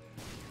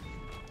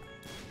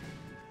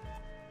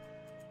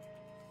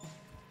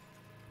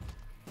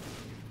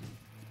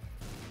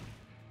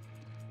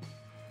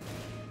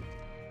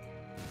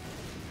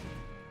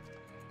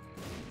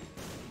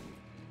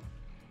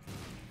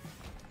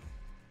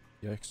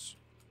 Yikes.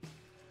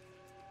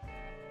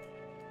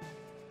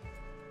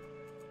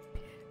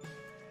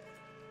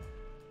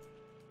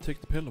 Take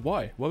the pill?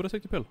 Why? Why would I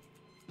take the pill?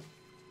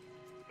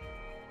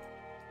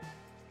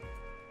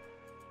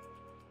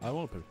 I don't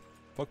want a pill.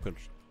 Fuck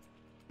pills.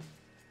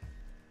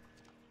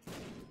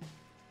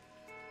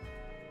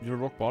 You're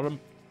rock bottom.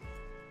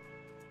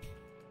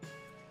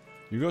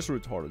 You guys are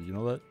retarded, you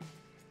know that?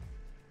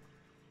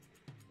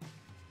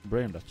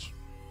 Brainlets.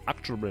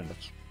 Actual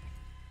brainlets.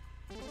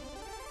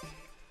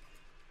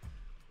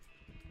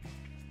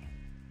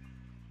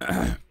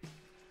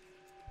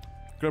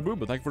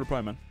 Grabuba, thank you for the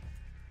prime, man.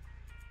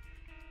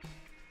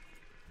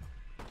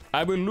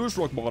 I will lose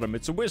rock bottom.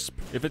 It's a wisp.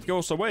 If it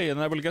goes away,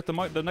 and I will get the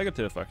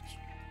negative effect.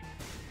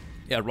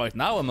 Yeah, right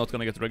now I'm not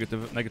gonna get the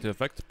negative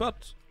effect,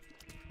 but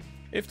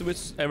if the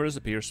wisp ever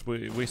disappears,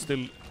 we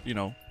still, you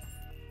know,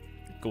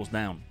 it goes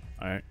down.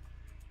 All right.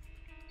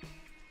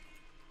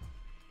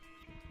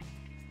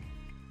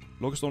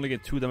 Locust only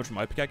get 2 damage from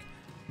Ipecac.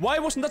 Why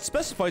wasn't that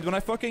specified when I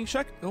fucking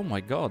checked? Oh my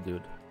god,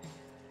 dude.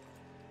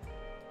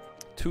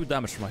 2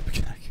 damage from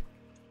Ipecac.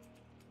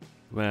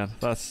 Man,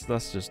 that's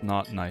just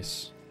not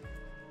nice.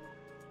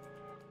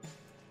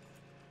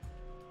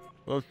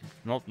 That's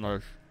not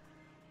nice.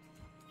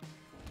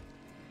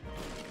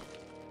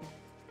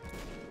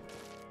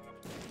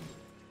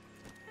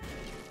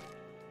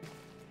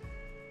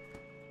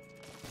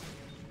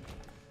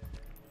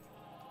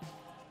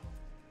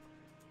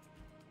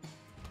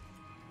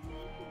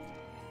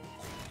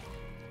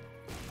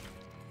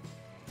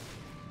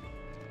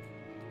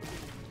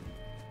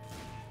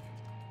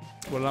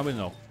 Well, now we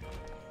know.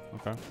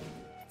 Okay.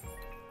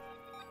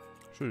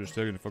 Should've just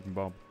taken the fucking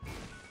bomb.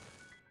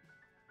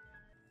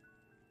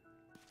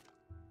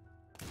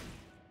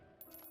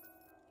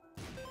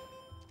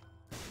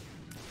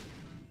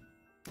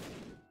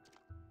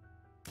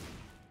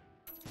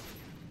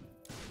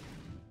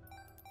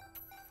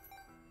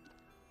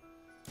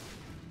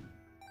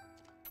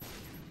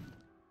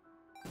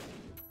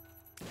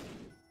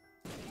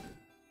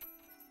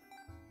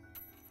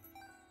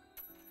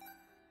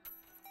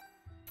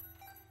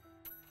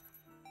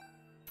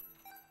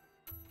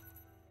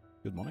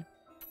 Good money.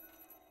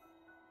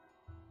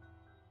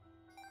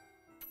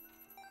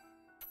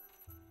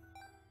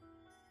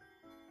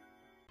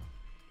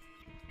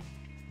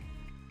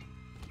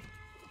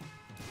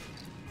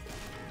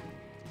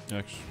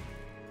 Next.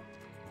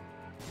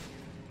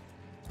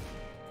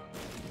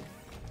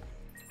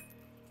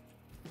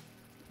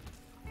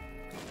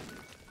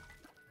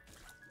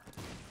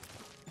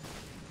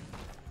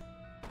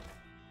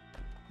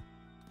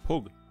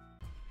 Pug.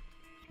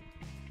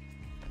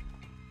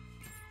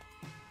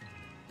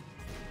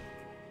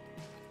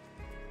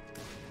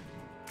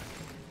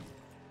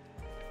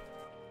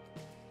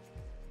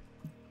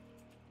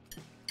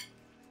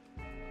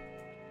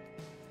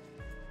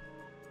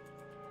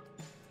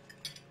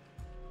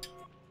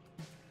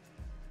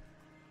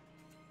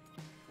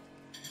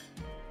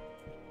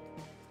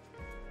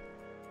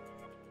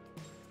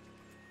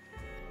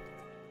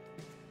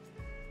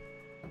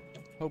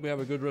 Hope you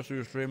have a good rest of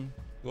your stream.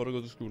 Gotta go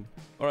to school.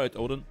 Alright,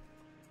 Odin.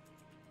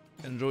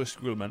 Enjoy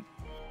school, man.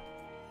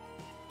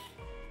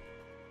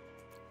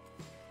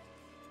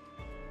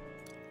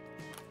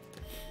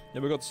 Yeah,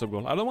 we got the sub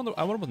goal. I wonder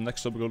what the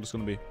next sub goal is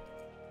gonna be.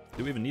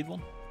 Do we even need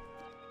one?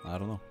 I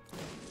don't know.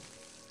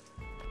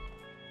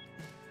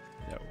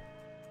 Yeah.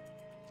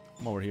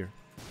 Come over here.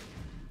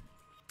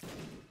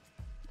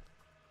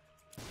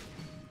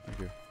 Thank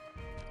you.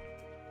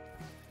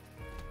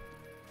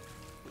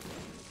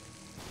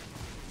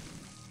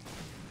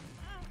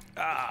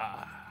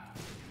 Ah!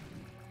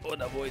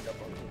 Unavoidable.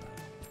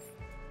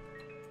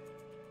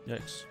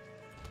 Yikes.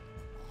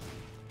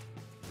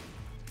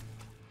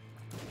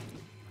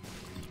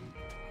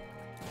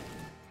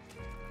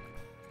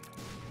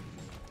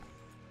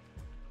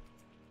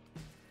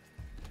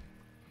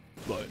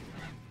 Right.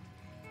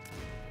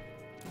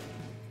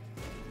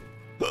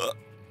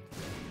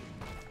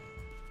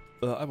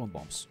 I want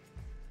bombs.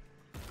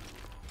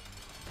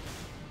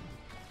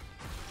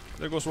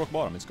 There goes rock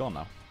bottom. It's gone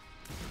now.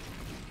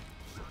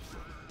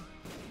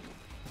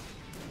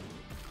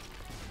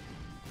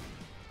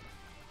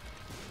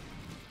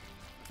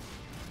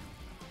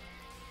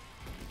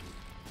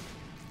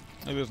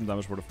 Maybe there's some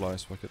damage for the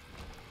flies, fuck it.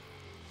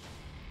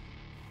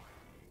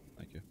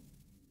 Thank you.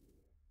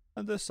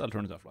 And this, I'll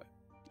turn it to a fly.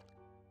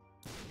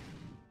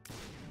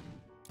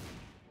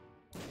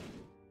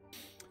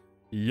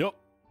 Yup.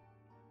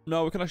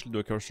 No, we can actually do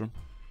a cursor.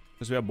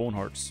 Because we have bone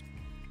hearts.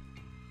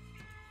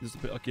 Just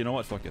okay, you know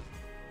what? Fuck it.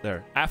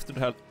 There. After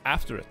the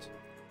after it.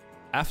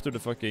 After the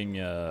fucking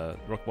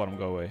rock bottom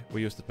go away,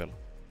 we use the pill.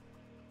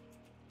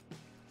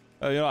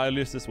 You know, I'll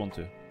use this one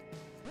too.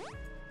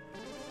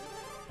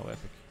 Oh, epic.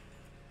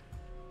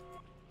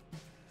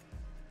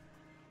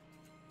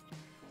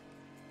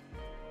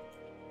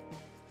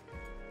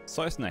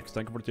 Size next,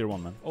 thank you for the tier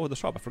 1, man. Oh, the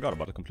shop, I forgot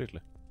about it completely.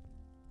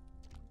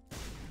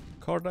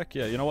 Card deck,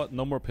 yeah, you know what?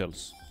 No more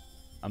pills.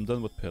 I'm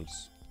done with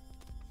pills.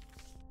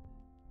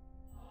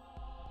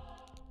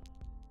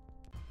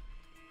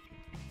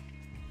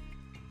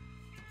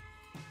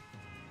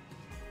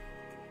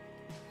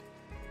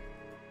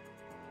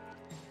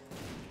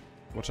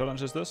 What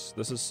challenge is this?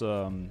 This is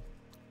a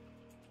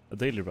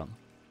daily run.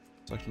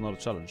 It's actually not a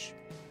challenge.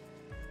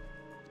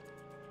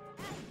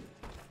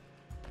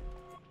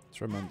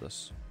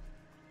 Tremendous.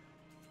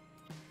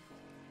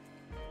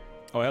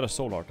 Oh, I had a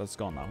soul art. That's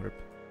gone now. Rip.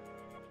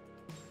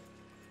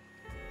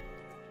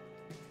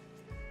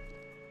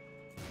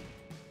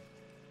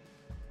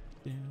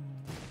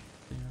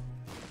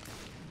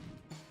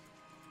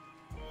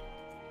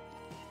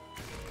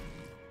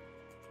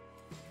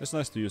 It's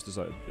nice to use this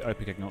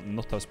IP kick,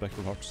 not have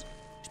spectral hearts.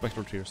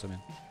 Spectral tears, I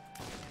mean.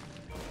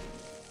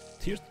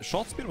 Tears,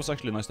 shot speed was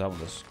actually nice to have on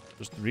this.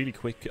 Just really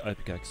quick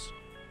IP kicks.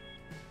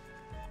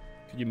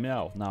 Could you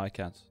meow? No, I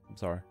can't. I'm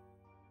sorry.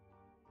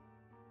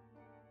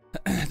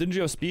 Didn't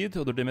you have speed,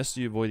 or did they miss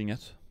you avoiding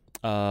it?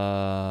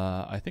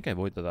 I think I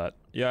avoided that.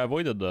 Yeah, I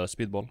avoided the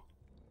speedball.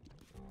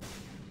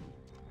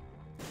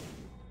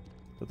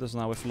 That is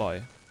now a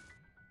fly.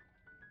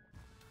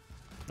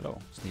 Hello,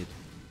 Sneed.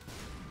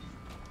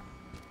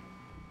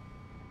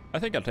 I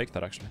think I'll take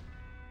that, actually.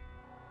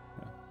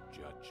 Yeah.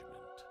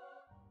 Judgment.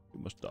 You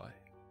must die.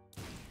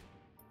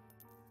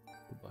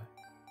 Goodbye.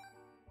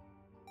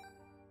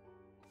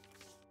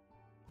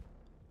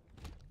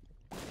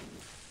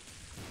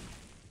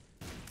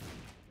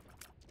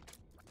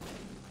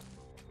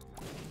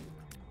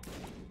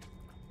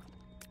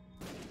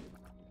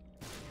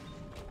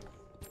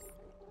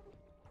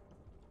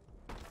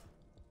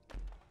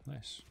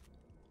 Nice.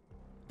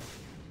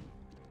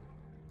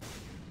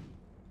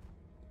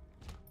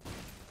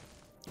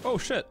 Oh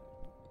shit!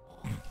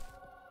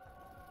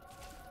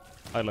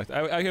 I like.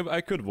 I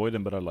could avoid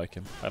him, but I like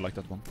him. I like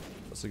that one.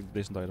 That's a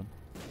decent item.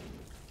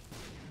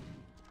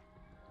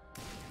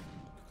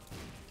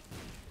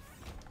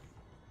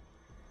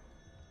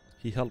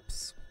 He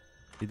helps.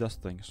 He does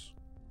things.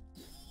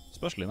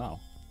 Especially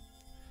now.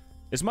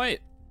 Is my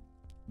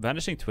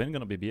vanishing twin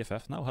gonna be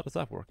BFF now? How does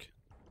that work?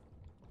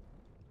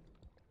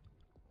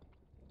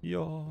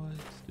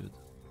 Yikes, dude.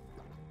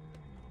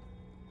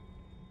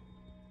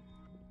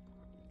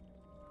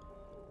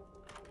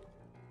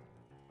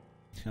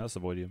 Let's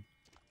avoid him.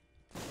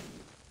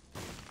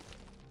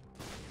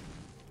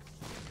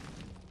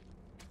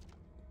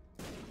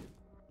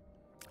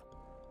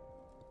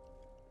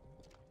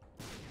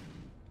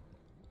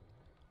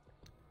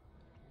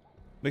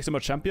 Makes him a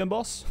champion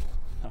boss?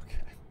 Okay.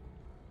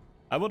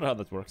 I wonder how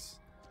that works.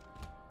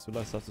 So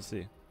let's have to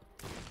see.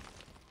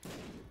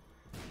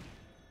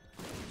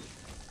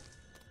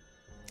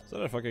 Is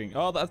that a fucking...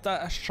 Oh, that's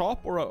that a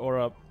shop or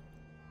a...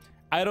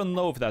 I don't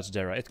know if that's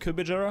Jera. It could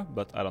be Jera,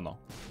 but I don't know.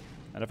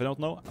 And if I don't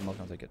know, I'm not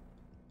gonna take it.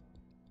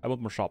 I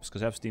want more shops,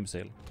 because I have Steam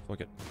sale.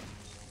 Fuck it.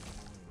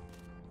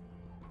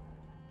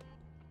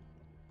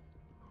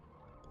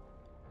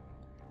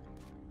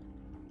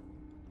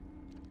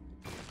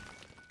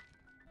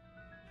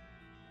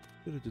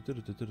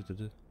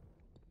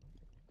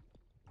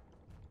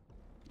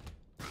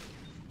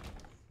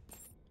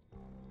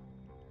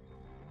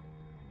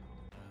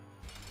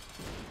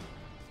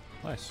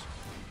 Nice.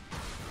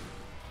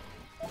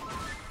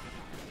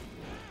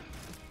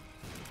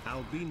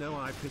 Albino,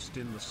 I pissed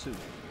in the soup.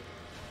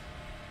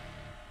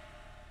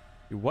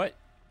 You what?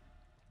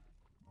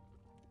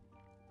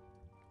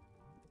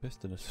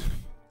 Pistonus. Okay.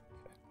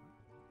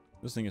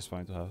 This thing is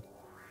fine to have.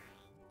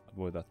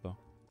 Avoid that though.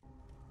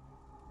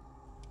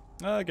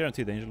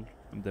 Guaranteed angel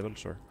and devil,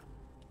 sure.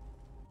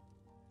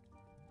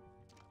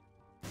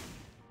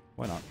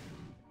 Why not?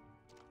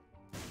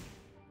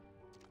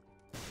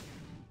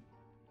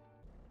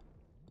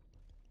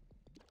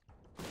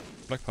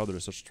 Black powder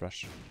is such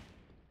trash.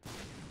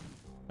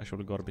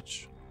 Actually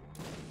garbage.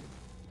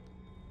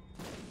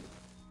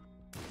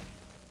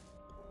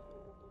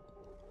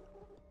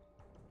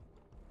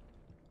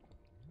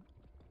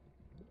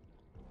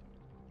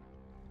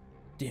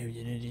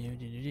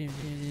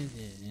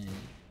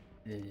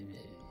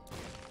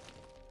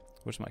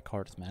 Where's my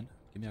cards, man?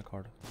 Give me a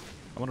card.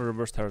 I want a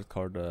reverse tarot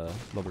card,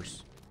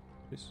 lovers.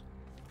 Please.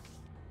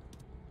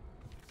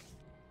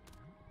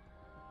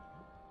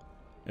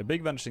 A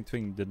big vanishing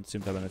twin didn't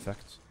seem to have an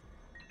effect.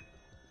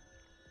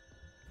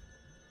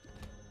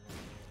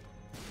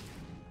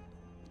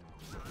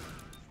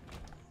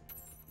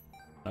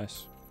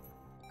 Nice.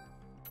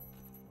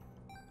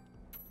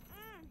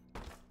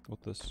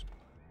 What this?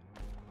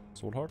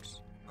 Soul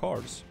hearts?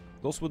 Cards.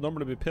 Those would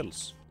normally be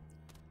pills.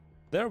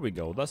 There we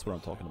go, that's what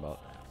I'm talking about.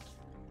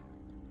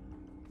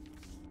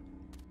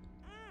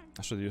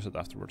 I should use it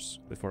afterwards,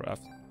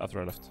 after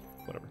I left.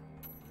 Whatever.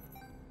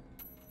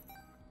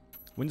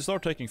 When you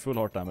start taking full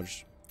heart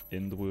damage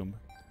in the womb,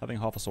 having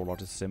half a soul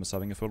heart is the same as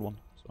having a full one,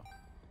 so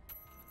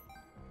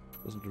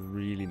doesn't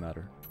really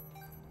matter.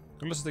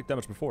 Unless you take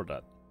damage before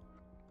that.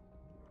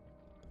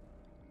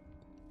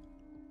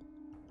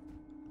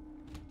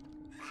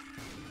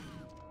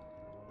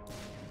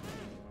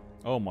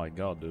 Oh my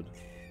god, dude.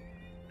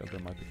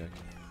 Goddamn might be cake.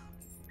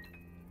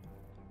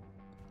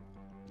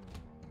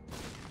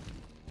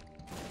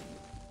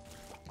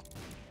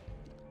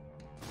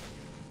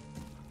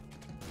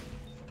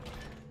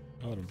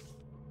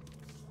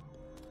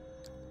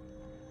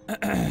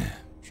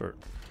 Sure.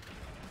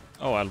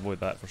 Oh, I'll avoid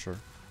that for sure.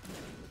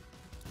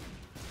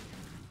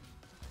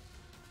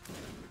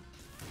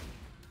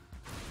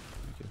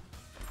 Thank you.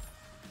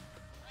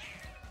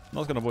 I'm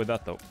not gonna avoid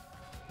that though.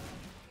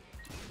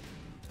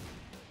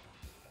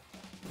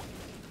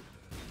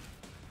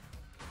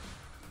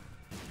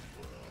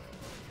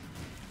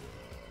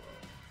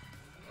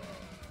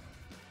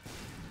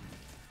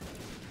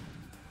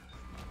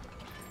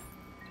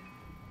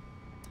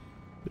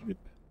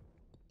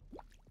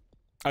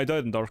 I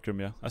died in Darkroom,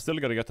 yeah. I still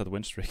gotta get that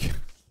win streak.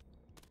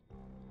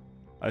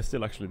 I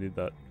still actually did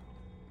that.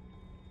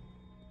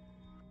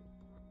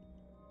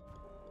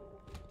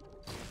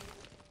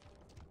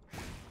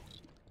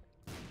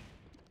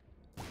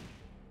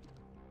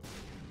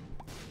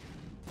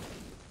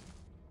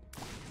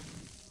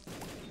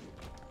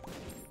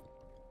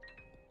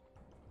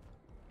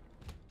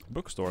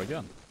 Bookstore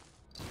again.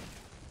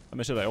 I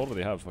mean, shit, I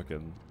already have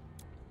fucking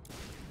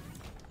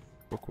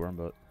Bookworm,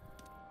 but...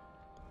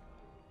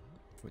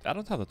 Wait, I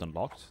don't have that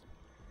unlocked.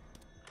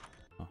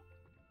 Huh.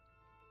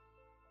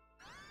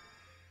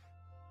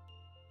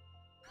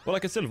 Well, I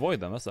can still void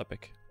them, that's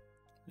epic.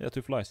 Yeah,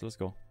 2 flies, let's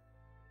go.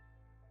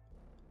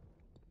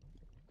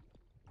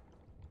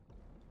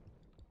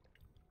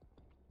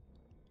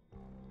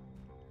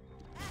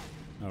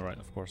 Alright,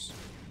 of course.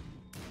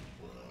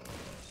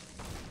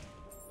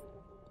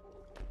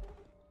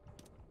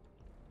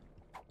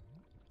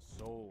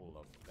 Soul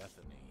of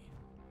Bethany.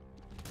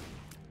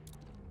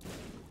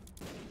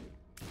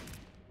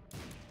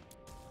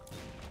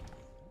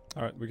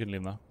 Alright, we can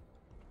leave now.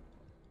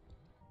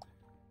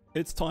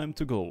 It's time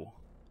to go.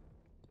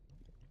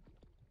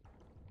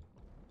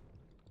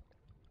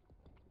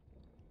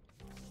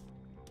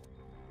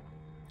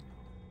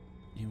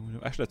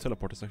 Actually, a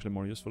teleport is actually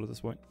more useful at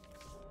this point.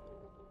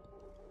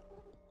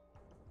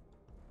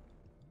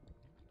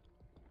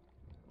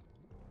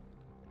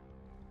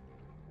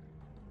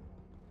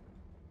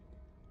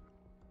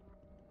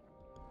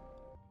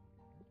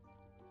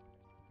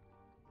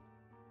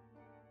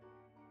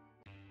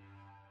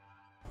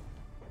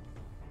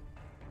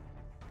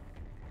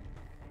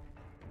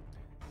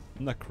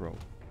 Necro.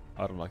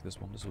 I don't like this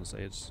one. This one's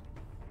AIDS.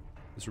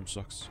 This room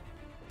sucks.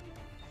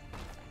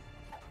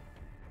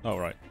 Oh,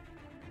 right.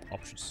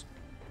 Options.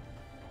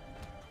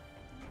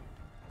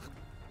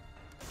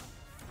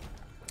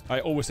 I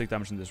always take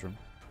damage in this room.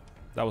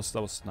 That was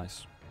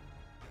nice.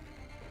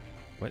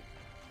 Wait.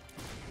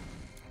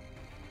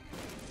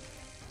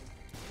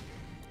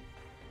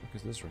 What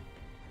is this room?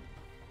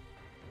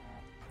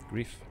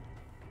 Grief.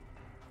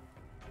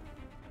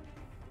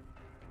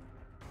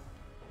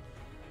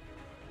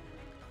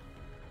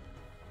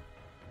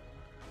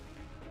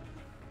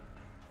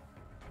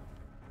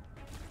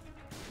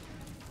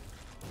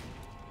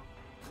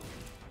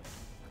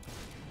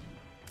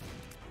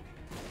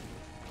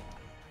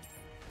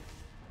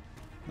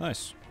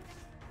 Nice.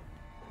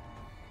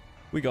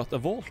 We got a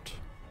vault.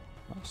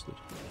 Bastard.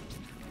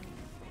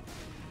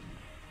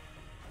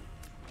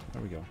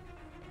 There we go.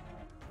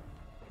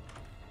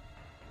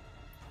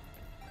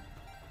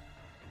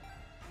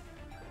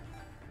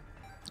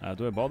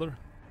 Do I bother?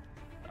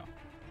 No.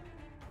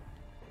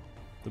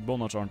 The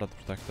bonnets aren't that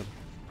protected.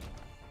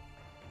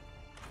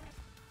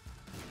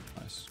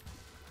 Nice.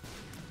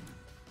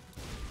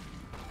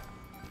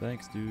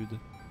 Thanks, dude.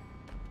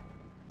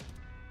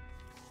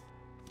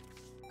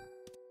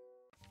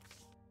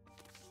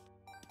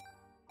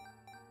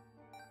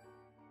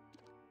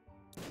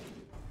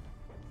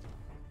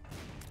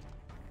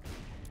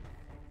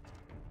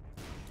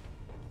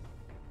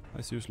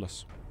 That's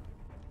useless.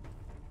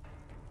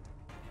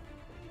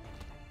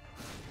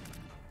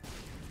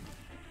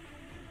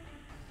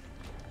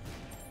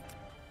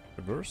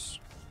 Reverse.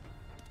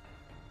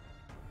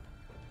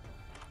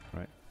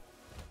 Right.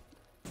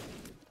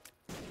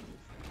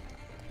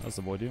 That's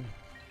the Voidium.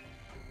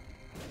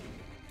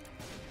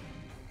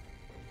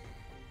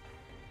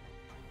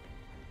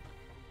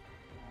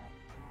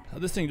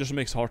 This thing just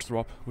makes hearts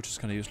drop, which is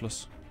kind of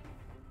useless.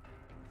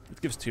 It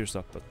gives tears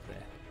up, but eh.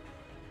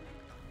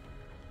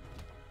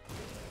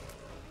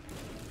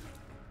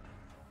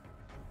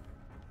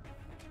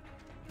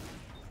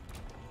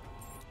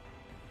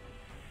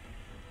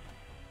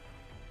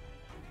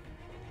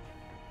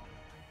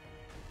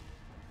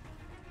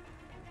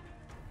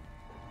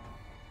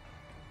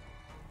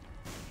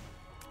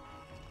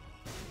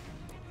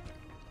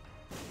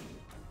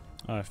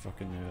 I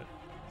fucking knew it.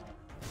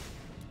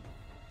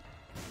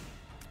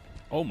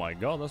 Oh my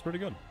god, that's pretty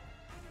good.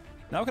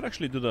 Now I can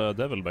actually do the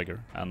Devil Beggar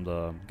and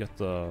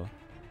get a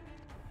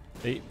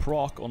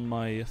proc on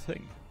my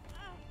thing.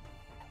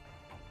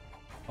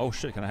 Oh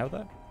shit, can I have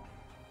that?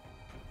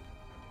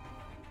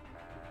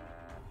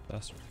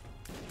 Bastard.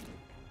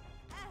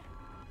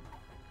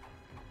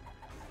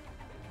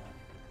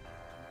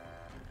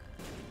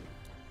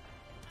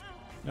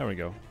 There we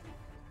go.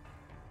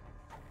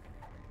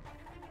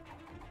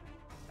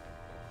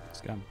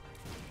 Scam.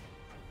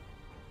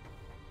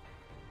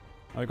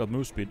 I got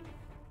move speed.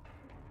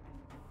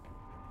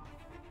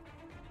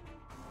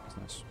 That's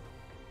nice.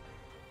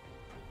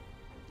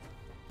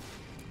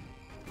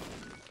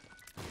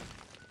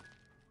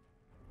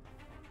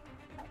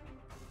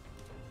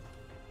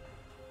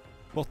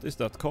 What is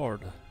that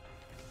card?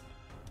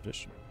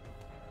 Tradition.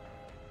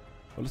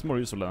 Well, it's more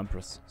useful than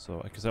Empress,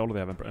 so I can say all of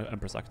you have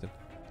Empress active.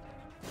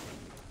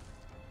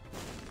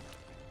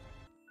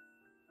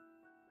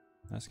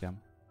 Nice scam.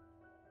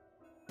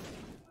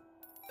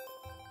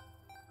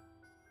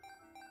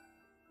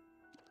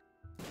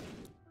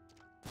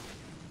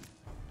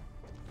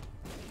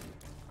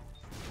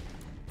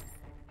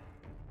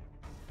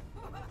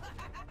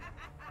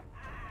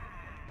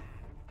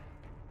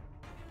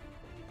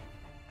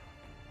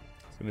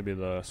 Gonna be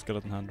the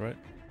skeleton hand, right?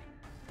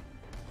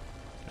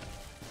 Okay.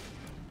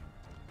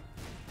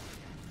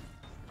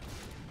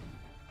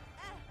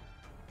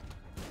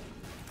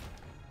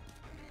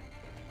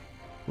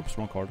 Oops,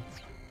 wrong card.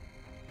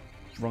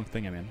 Wrong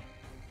thing, I mean.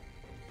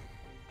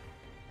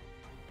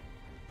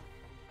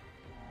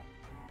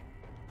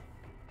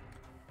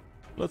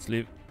 Let's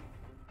leave.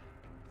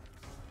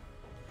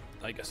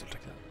 I guess I'll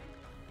take that.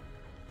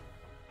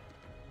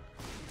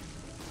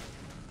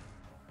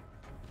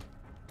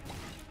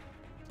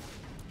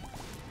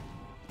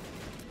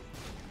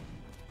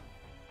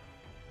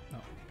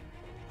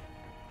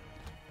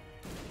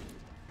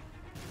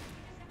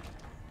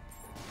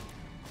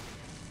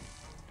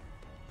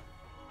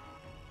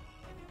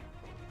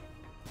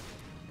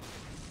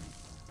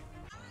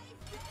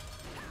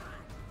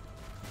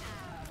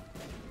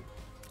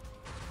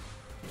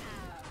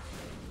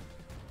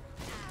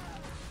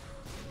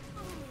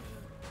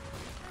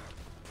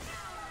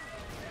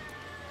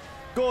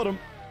 Got him!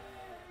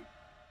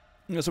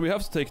 Yeah, so we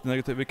have to take the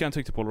negative, we can't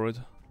take the Polaroid.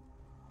 Do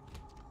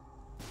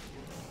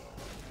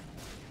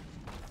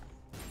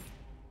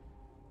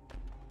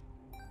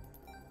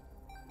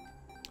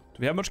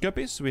we have much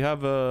guppies? We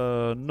have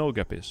no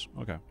guppies.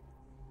 Okay.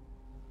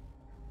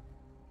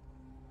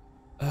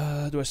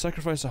 Do I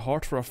sacrifice a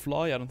heart for a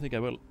fly? I don't think I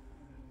will.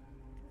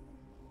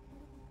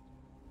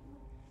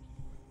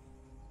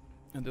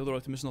 And the other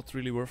item is not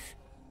really worth.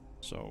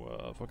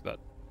 So, fuck that.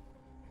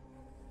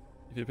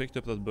 If you picked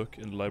up that book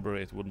in the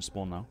library, it wouldn't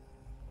spawn now.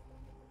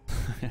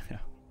 Yeah.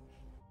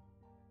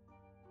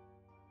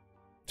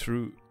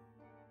 True.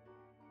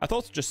 I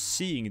thought just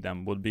seeing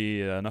them would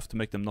be enough to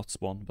make them not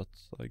spawn, but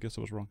I guess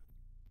I was wrong.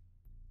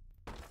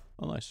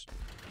 Oh, nice.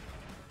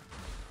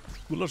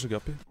 Well, there's a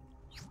guppy.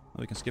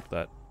 We can skip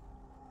that.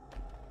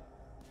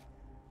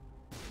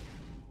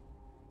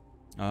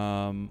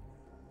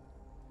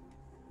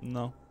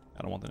 No,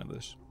 I don't want any of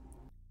this.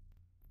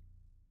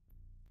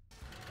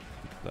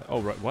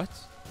 Oh, right, what?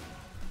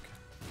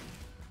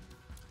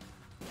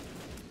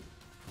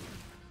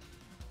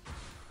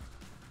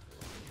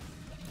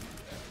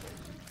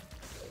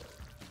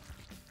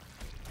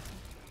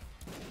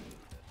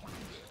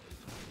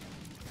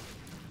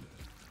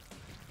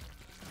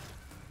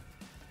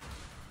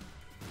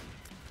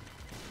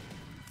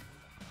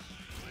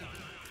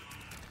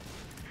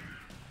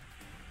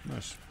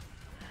 Nice.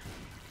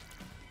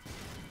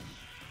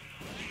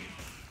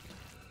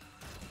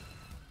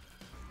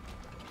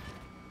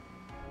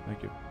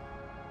 Thank you.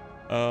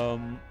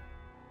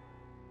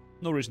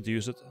 No reason to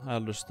use it. I'll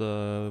just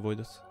avoid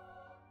it.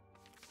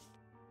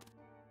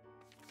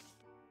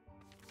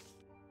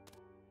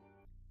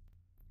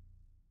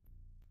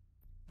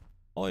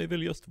 I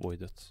will just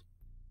avoid it.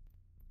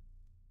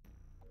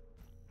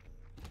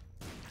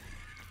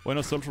 Why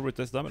not sulfur with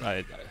this damage?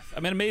 I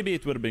mean, maybe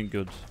it would have been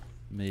good.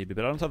 Maybe,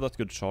 but I don't have that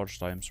good charge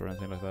times or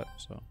anything like that,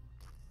 so...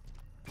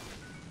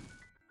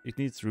 It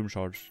needs room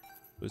charge,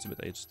 so it's a bit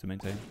aged to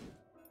maintain.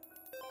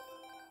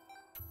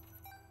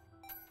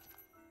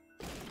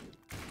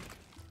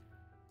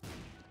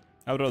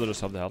 I would rather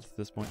just have the health at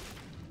this point.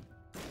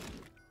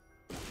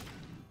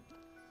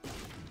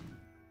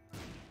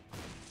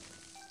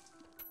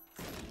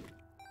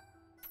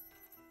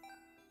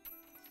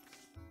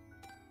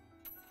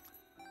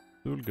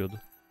 All good.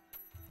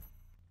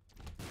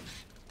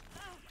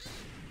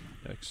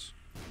 Yikes.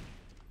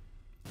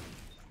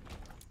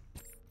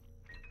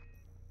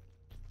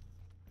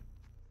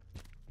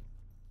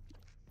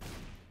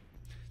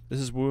 This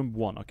is room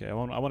 1. Okay, I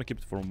want to keep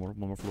it for one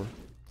more floor.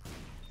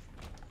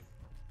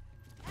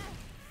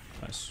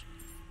 Nice.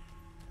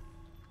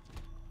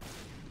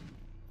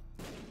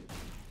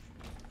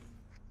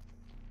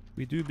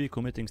 We do be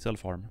committing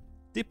self-harm.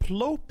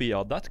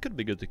 Diplopia, that could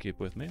be good to keep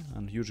with me,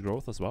 and huge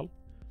growth as well.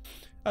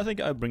 I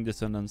think I'll bring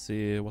this in and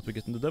see what we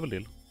get in the devil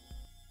deal.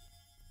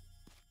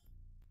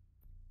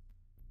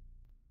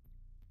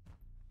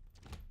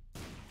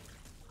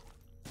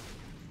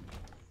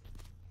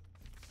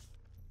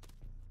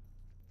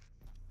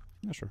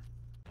 Yeah, sure.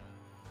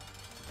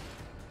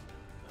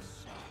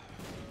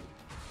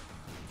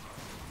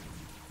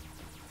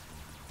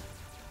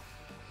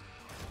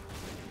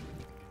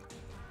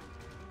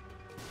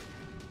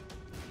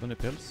 Any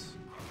pills?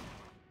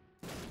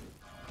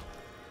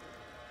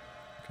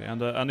 Okay,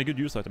 and a good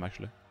use item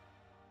actually.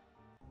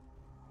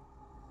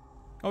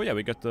 Oh yeah,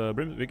 we get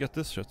we get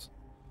this shit.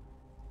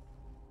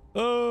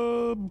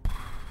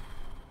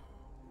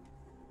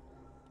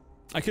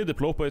 I could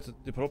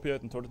diplopia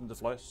and turn it into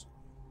flies.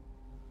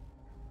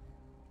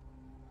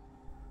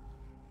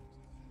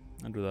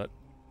 And do that.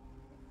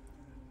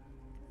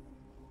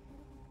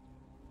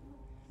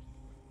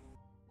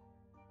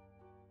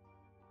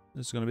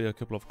 There's gonna be a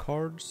couple of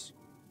cards.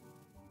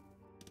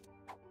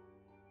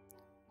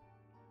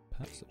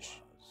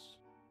 Passage.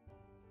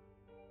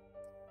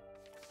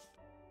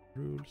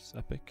 Rules,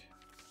 epic.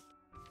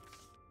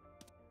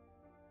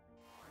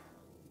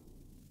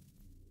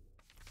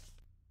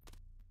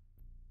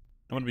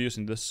 I'm gonna be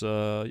using this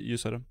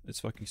use item.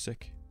 It's fucking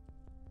sick.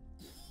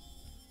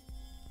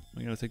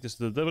 I'm gonna take this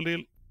to the devil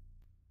deal.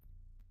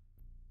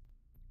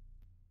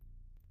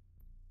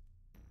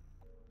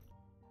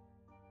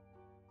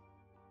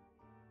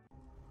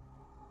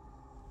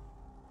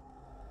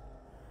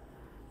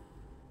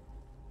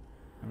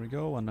 There we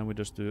go, and then we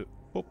just do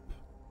pop.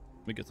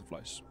 We get the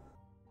flies.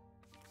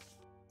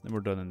 Then we're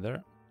done in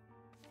there.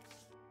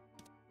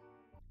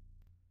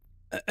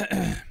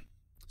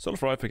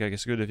 Sulfur Eye Pick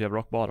is good if you have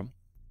rock bottom.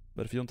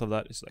 But if you don't have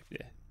that, it's like,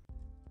 yeah.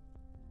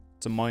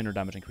 It's a minor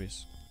damage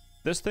increase.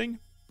 This thing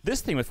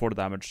with 40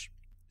 damage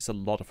is a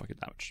lot of fucking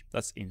damage.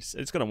 That's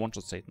insane. It's gonna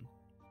one-shot Satan.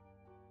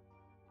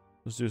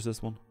 Let's use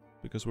this one,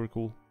 because we're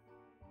cool.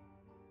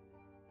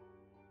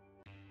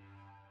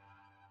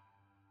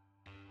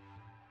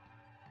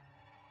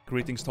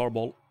 Greetings,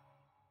 Starball.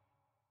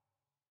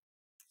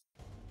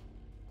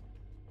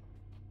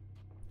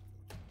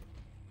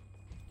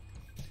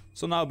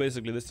 So now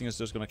basically this thing is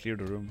just gonna clear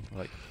the room,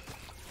 like...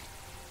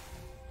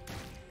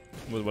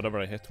 with whatever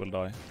I hit will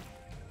die.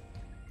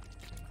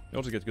 You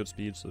also get good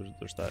speed, so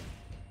there's that.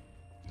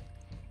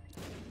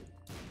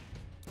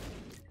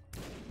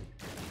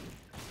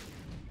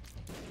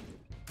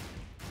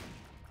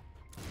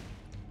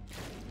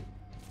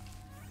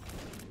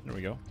 There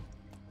we go.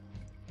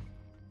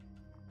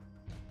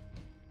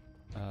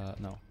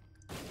 No.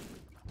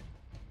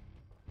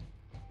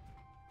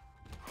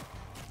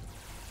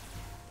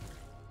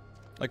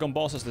 Like on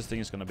bosses, this thing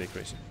is gonna be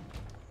crazy.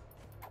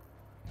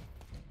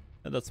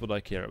 And that's what I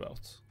care about.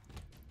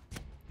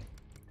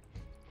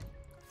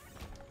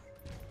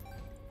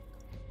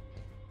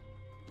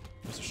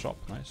 There's a shop,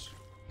 nice.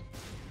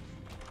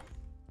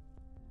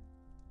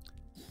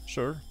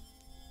 Sure.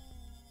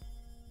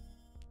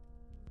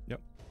 Yep.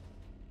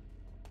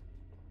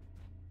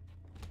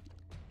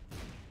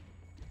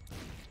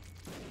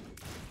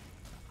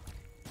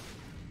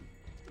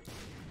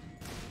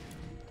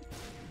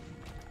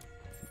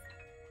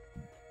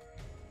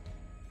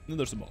 And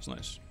there's the boss,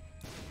 nice.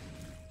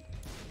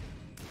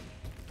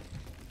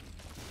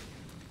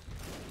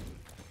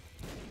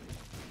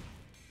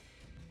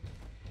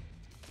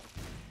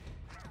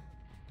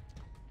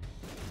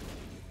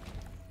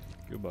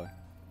 Goodbye.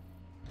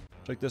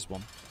 Check this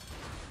one.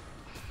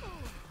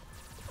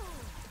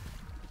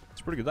 It's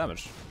pretty good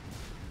damage.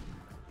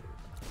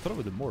 I thought it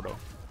would do more though.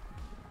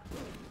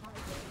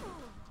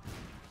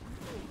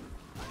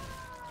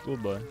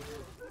 Goodbye.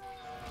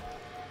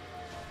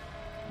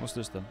 What's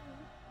this then?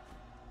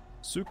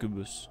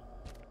 Succubus.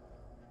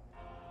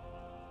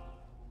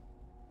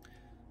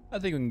 I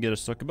think we can get a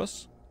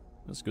succubus.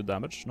 That's good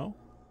damage, no?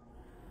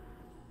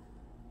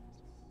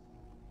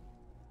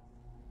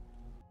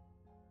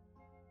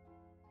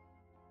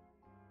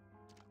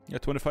 Yeah,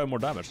 25 more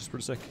damage. That's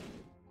pretty sick.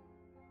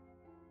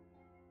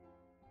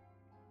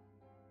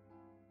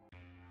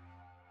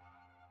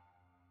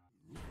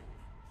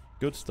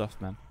 Good stuff,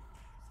 man.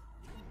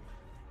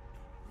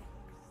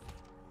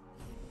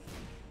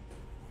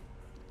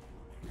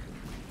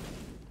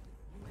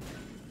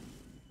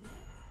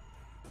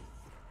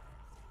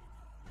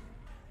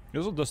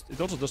 It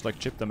also does like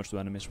chip damage to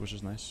enemies, which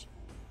is nice.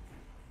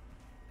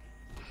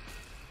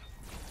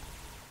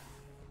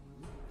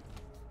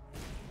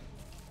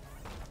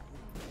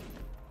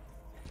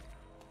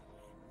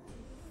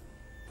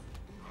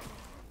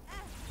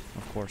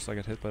 Of course, I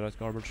get hit by that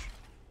garbage.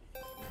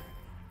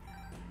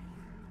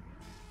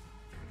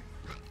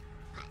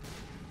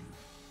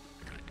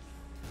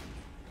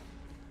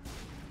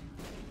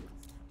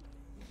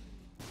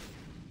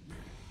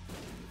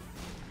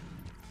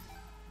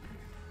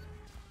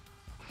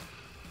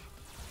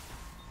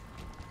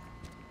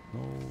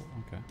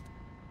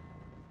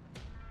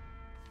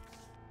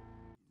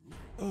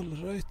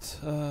 Alright,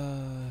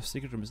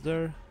 secret room is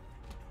there.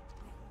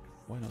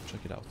 Why not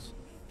check it out?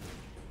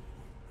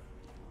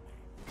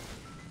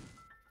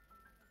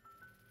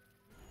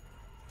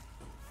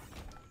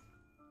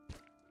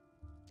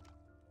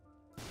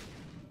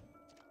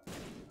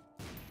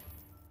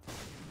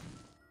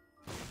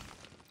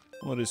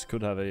 Well, this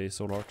could have a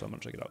soul heart, I'm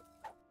gonna check it out.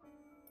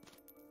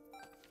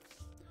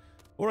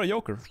 Or a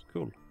Joker,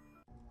 cool.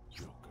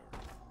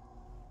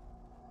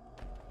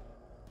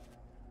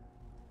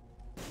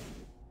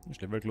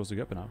 Actually, very close to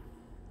Guppy now.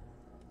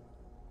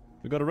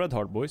 We got a red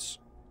heart, boys.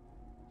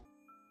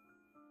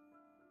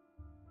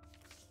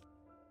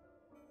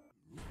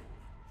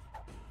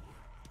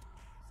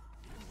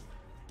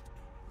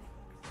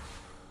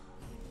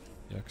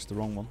 Yeah, it's the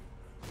wrong one.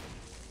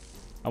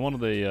 I wanted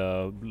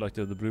the like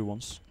the blue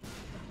ones.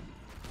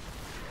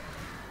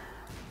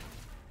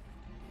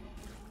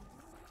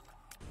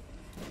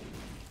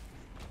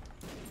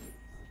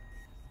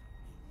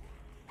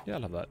 Yeah,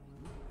 I'll have that.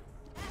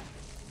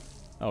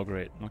 Oh,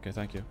 great. Okay,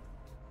 thank you.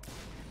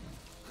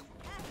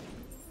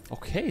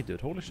 Okay,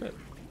 dude. Holy shit.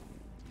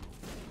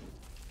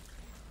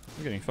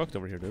 I'm getting fucked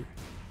over here, dude.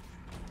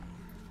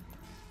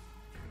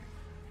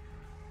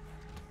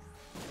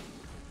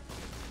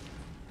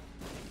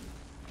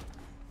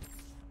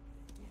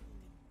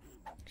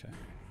 Okay.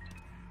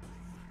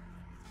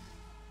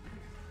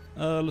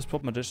 Let's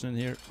pop Magician in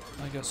here,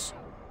 I guess.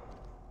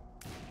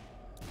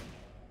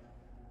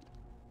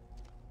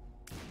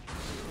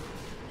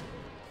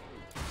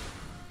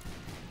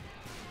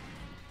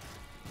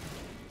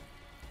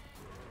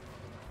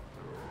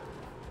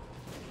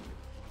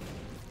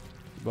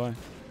 Goodbye.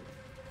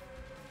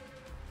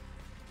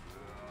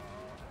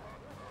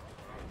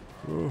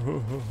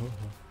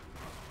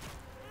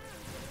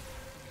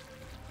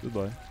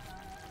 Goodbye.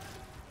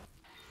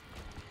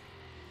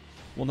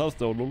 One health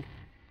though, lol.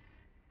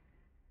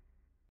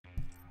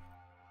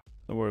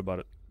 Don't worry about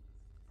it.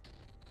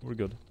 We're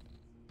good.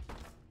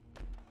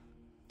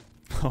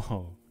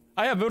 Oh.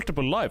 I have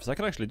multiple lives. I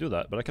can actually do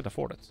that, but I can't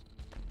afford it.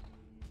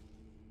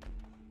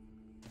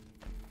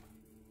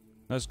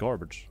 That's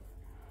garbage.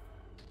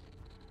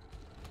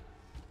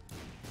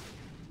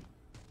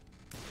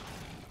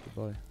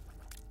 Goodbye.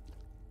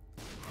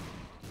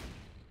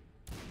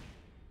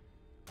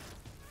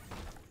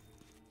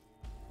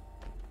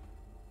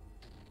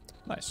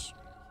 Nice.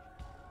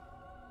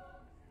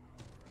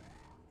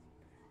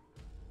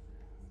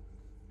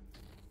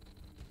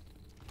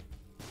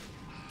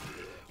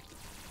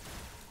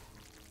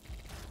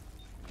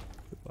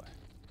 Goodbye.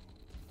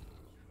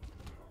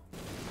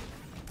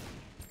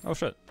 Oh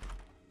shit.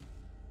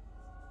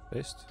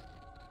 Paste.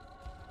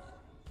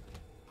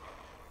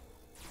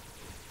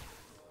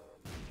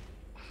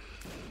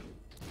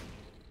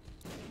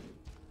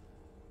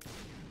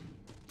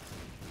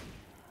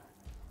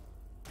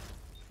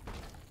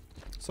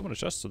 So many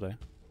chests today.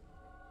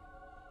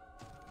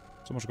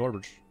 So much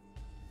garbage.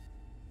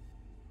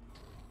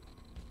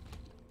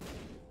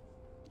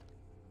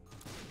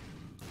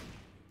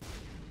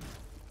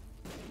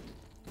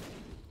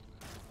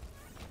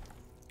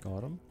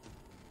 Got him.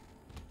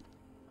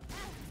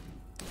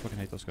 Fucking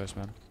hate those guys,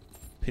 man.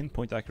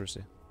 Pinpoint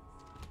accuracy.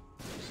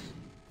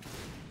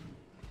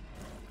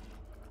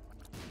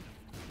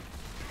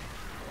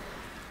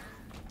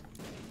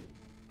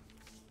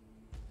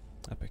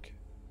 Epic.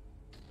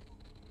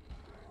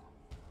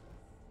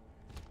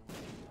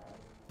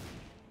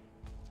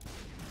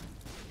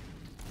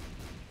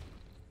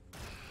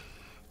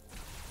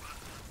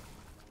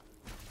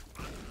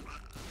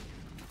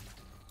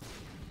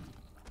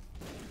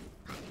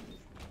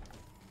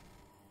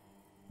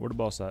 Where the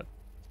boss at?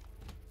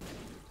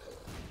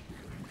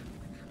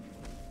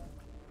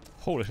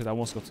 Holy shit, I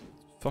almost got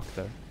fucked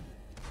there.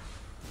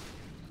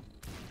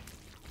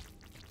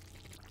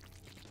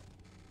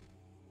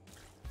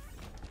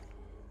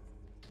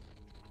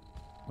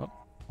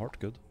 Well, heart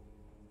good.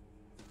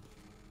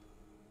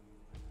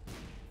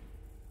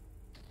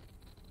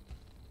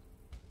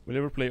 Will you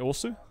ever play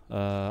Osu?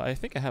 I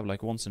think I have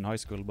like once in high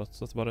school, but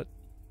that's about it.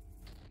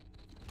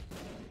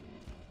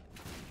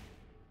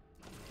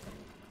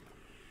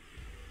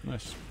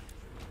 Nice.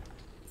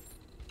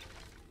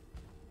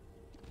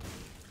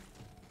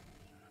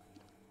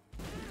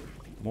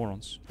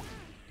 Morons.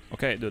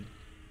 Okay, dude.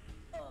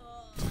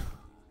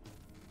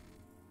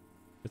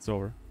 It's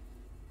over.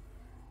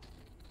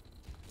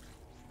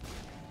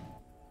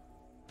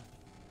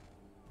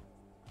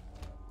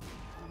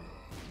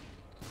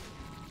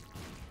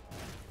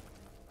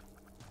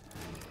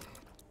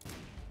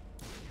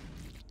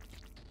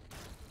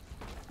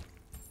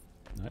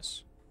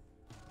 Nice.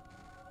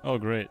 Oh,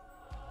 great.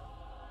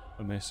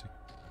 Amazing.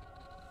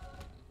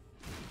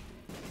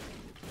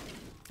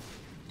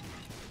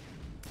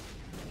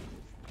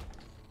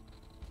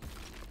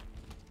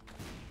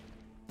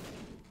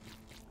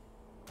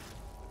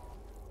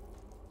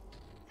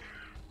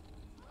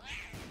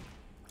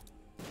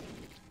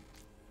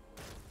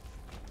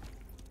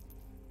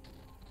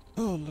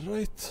 All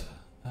right.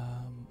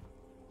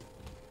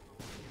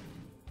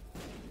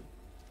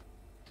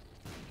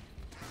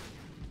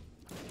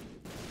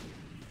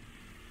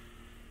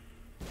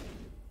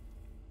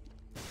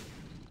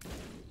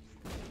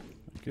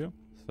 Thank you.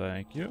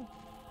 Thank you.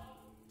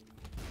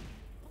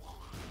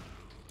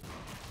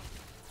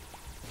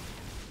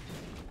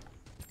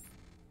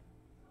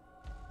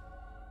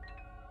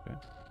 Okay.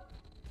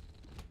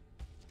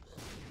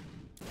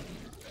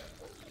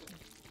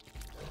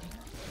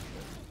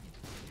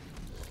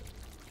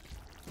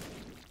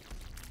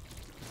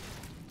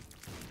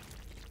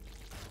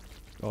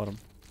 Got him.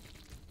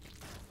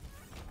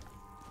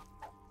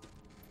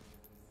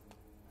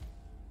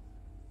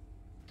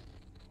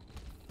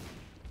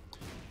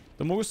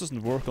 The Mogus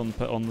doesn't work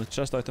on the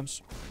chest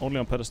items, only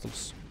on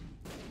pedestals.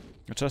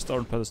 The chests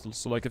aren't pedestals,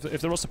 so like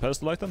if there was a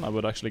pedestal item, I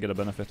would actually get a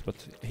benefit, but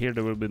here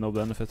there will be no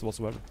benefit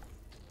whatsoever.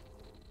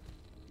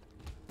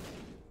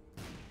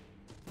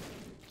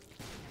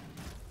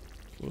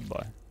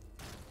 Goodbye.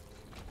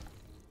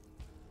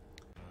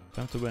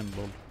 Time to win,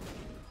 lol.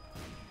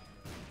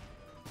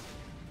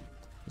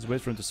 Let's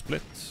wait for him to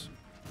split.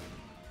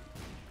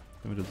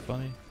 Then we do the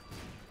funny.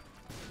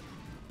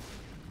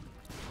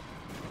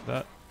 Like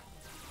that.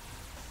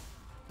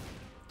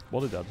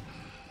 Body dead.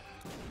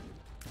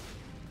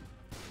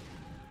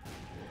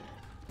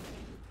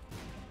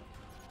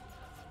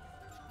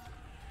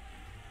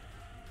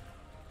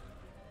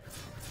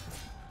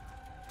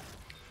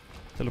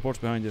 Teleports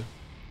behind you.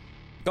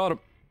 Got him!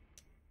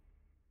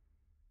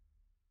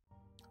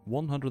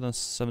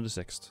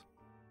 176th.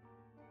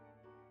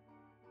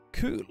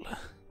 Cool.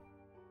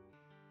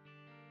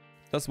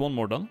 That's one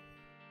more done.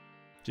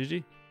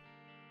 GG.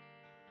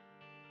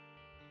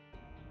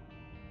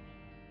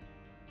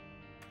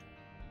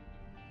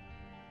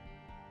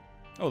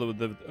 Oh,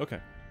 okay.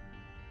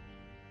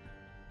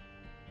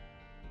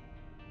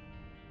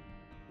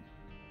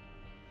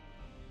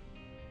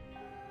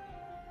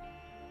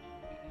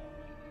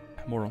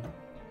 Moron.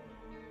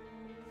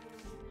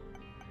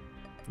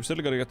 We still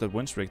gotta get that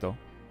win streak though.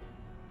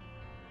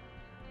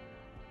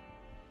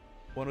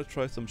 Wanna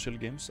try some chill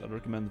games? I'd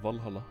recommend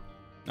Valhalla.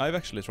 I've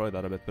actually tried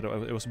that a bit, but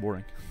it was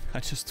boring.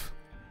 I just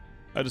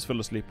fell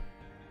asleep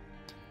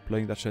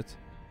playing that shit.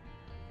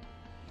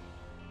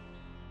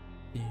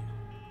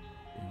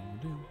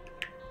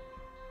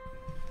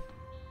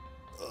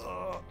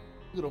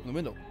 I'm gonna open the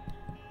window.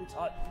 It's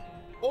hot.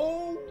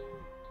 Oh!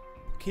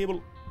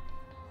 Cable.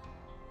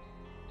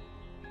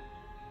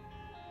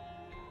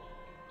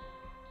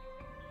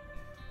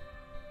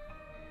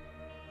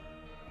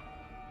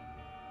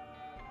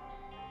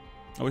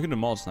 Oh, we can do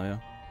mods now, yeah.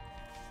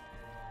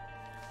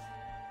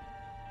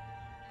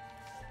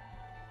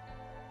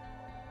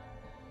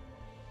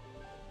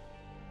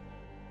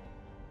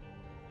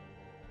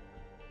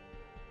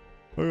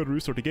 I gotta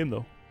restart the game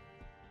though.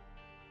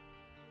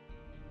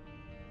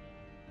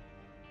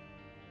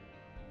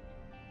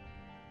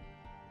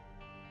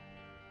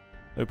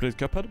 I played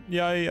Cuphead?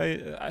 Yeah,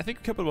 I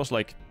think Cuphead was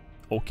like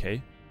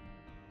okay.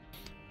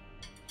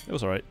 It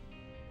was alright.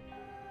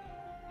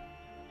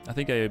 I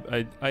think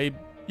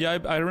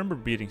I remember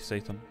beating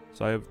Satan,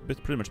 so I've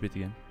pretty much beat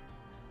the game.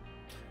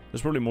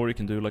 There's probably more you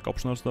can do, like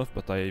optional stuff,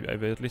 but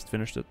I've at least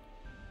finished it.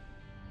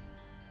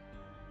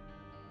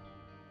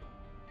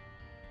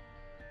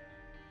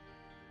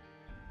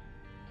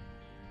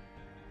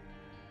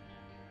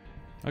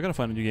 I gotta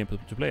find a new game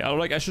to play.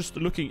 I should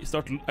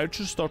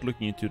start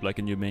looking into like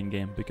a new main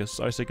game because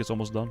Isaac is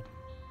almost done.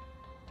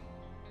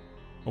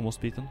 Almost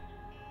beaten.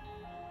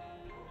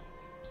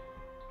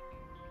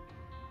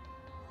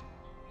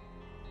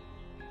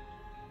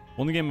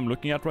 Only game I'm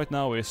looking at right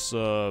now is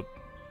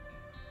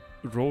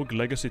Rogue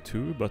Legacy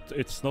 2, but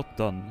it's not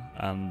done,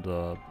 and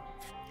I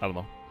don't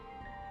know.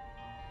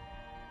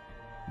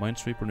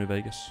 Minesweeper New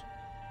Vegas.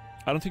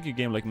 I don't think a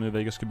game like New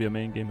Vegas could be a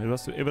main game. It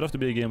would have to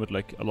be a game with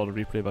like a lot of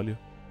replay value.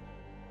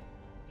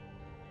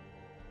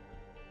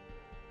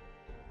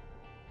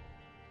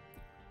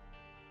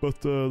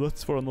 But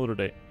that's for another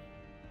day.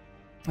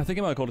 I think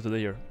I might call it a day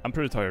here. I'm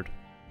pretty tired.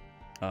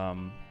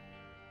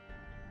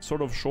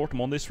 Sort of short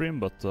Monday stream,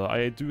 but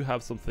I do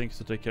have some things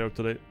to take care of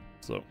today,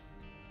 so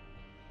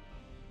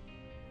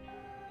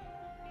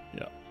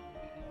yeah.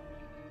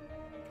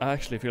 I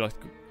actually feel like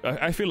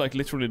I feel like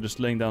literally just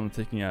laying down and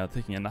taking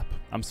a nap.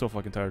 I'm so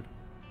fucking tired.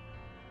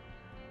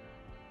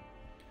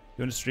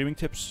 You want streaming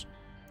tips?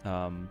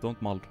 Don't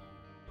mold.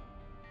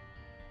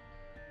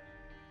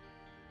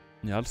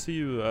 Yeah, I'll see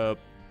you.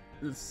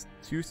 It's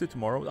Tuesday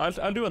tomorrow.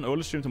 I'll do an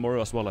early stream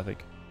tomorrow as well, I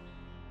think.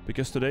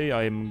 Because today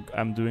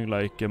I'm doing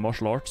like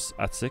martial arts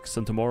at 6,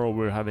 and tomorrow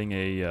we're having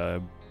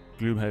a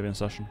Gloomhaven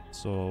session.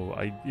 So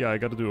I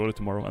gotta do early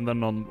tomorrow, and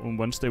then on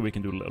Wednesday we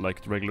can do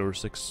like the regular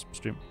 6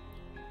 stream.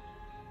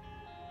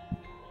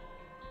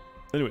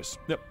 Anyways,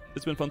 yep,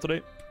 it's been fun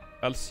today.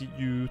 I'll see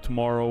you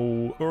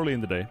tomorrow early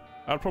in the day.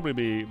 I'll probably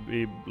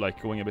be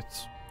like going a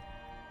bit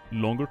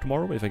longer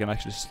tomorrow if I can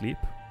actually sleep.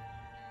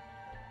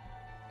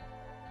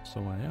 So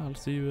yeah, I'll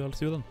see you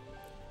then.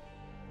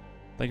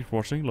 Thank you for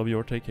watching. Love you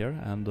all. Take care,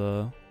 and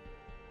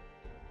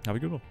have a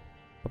good one.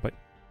 Bye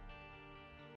bye.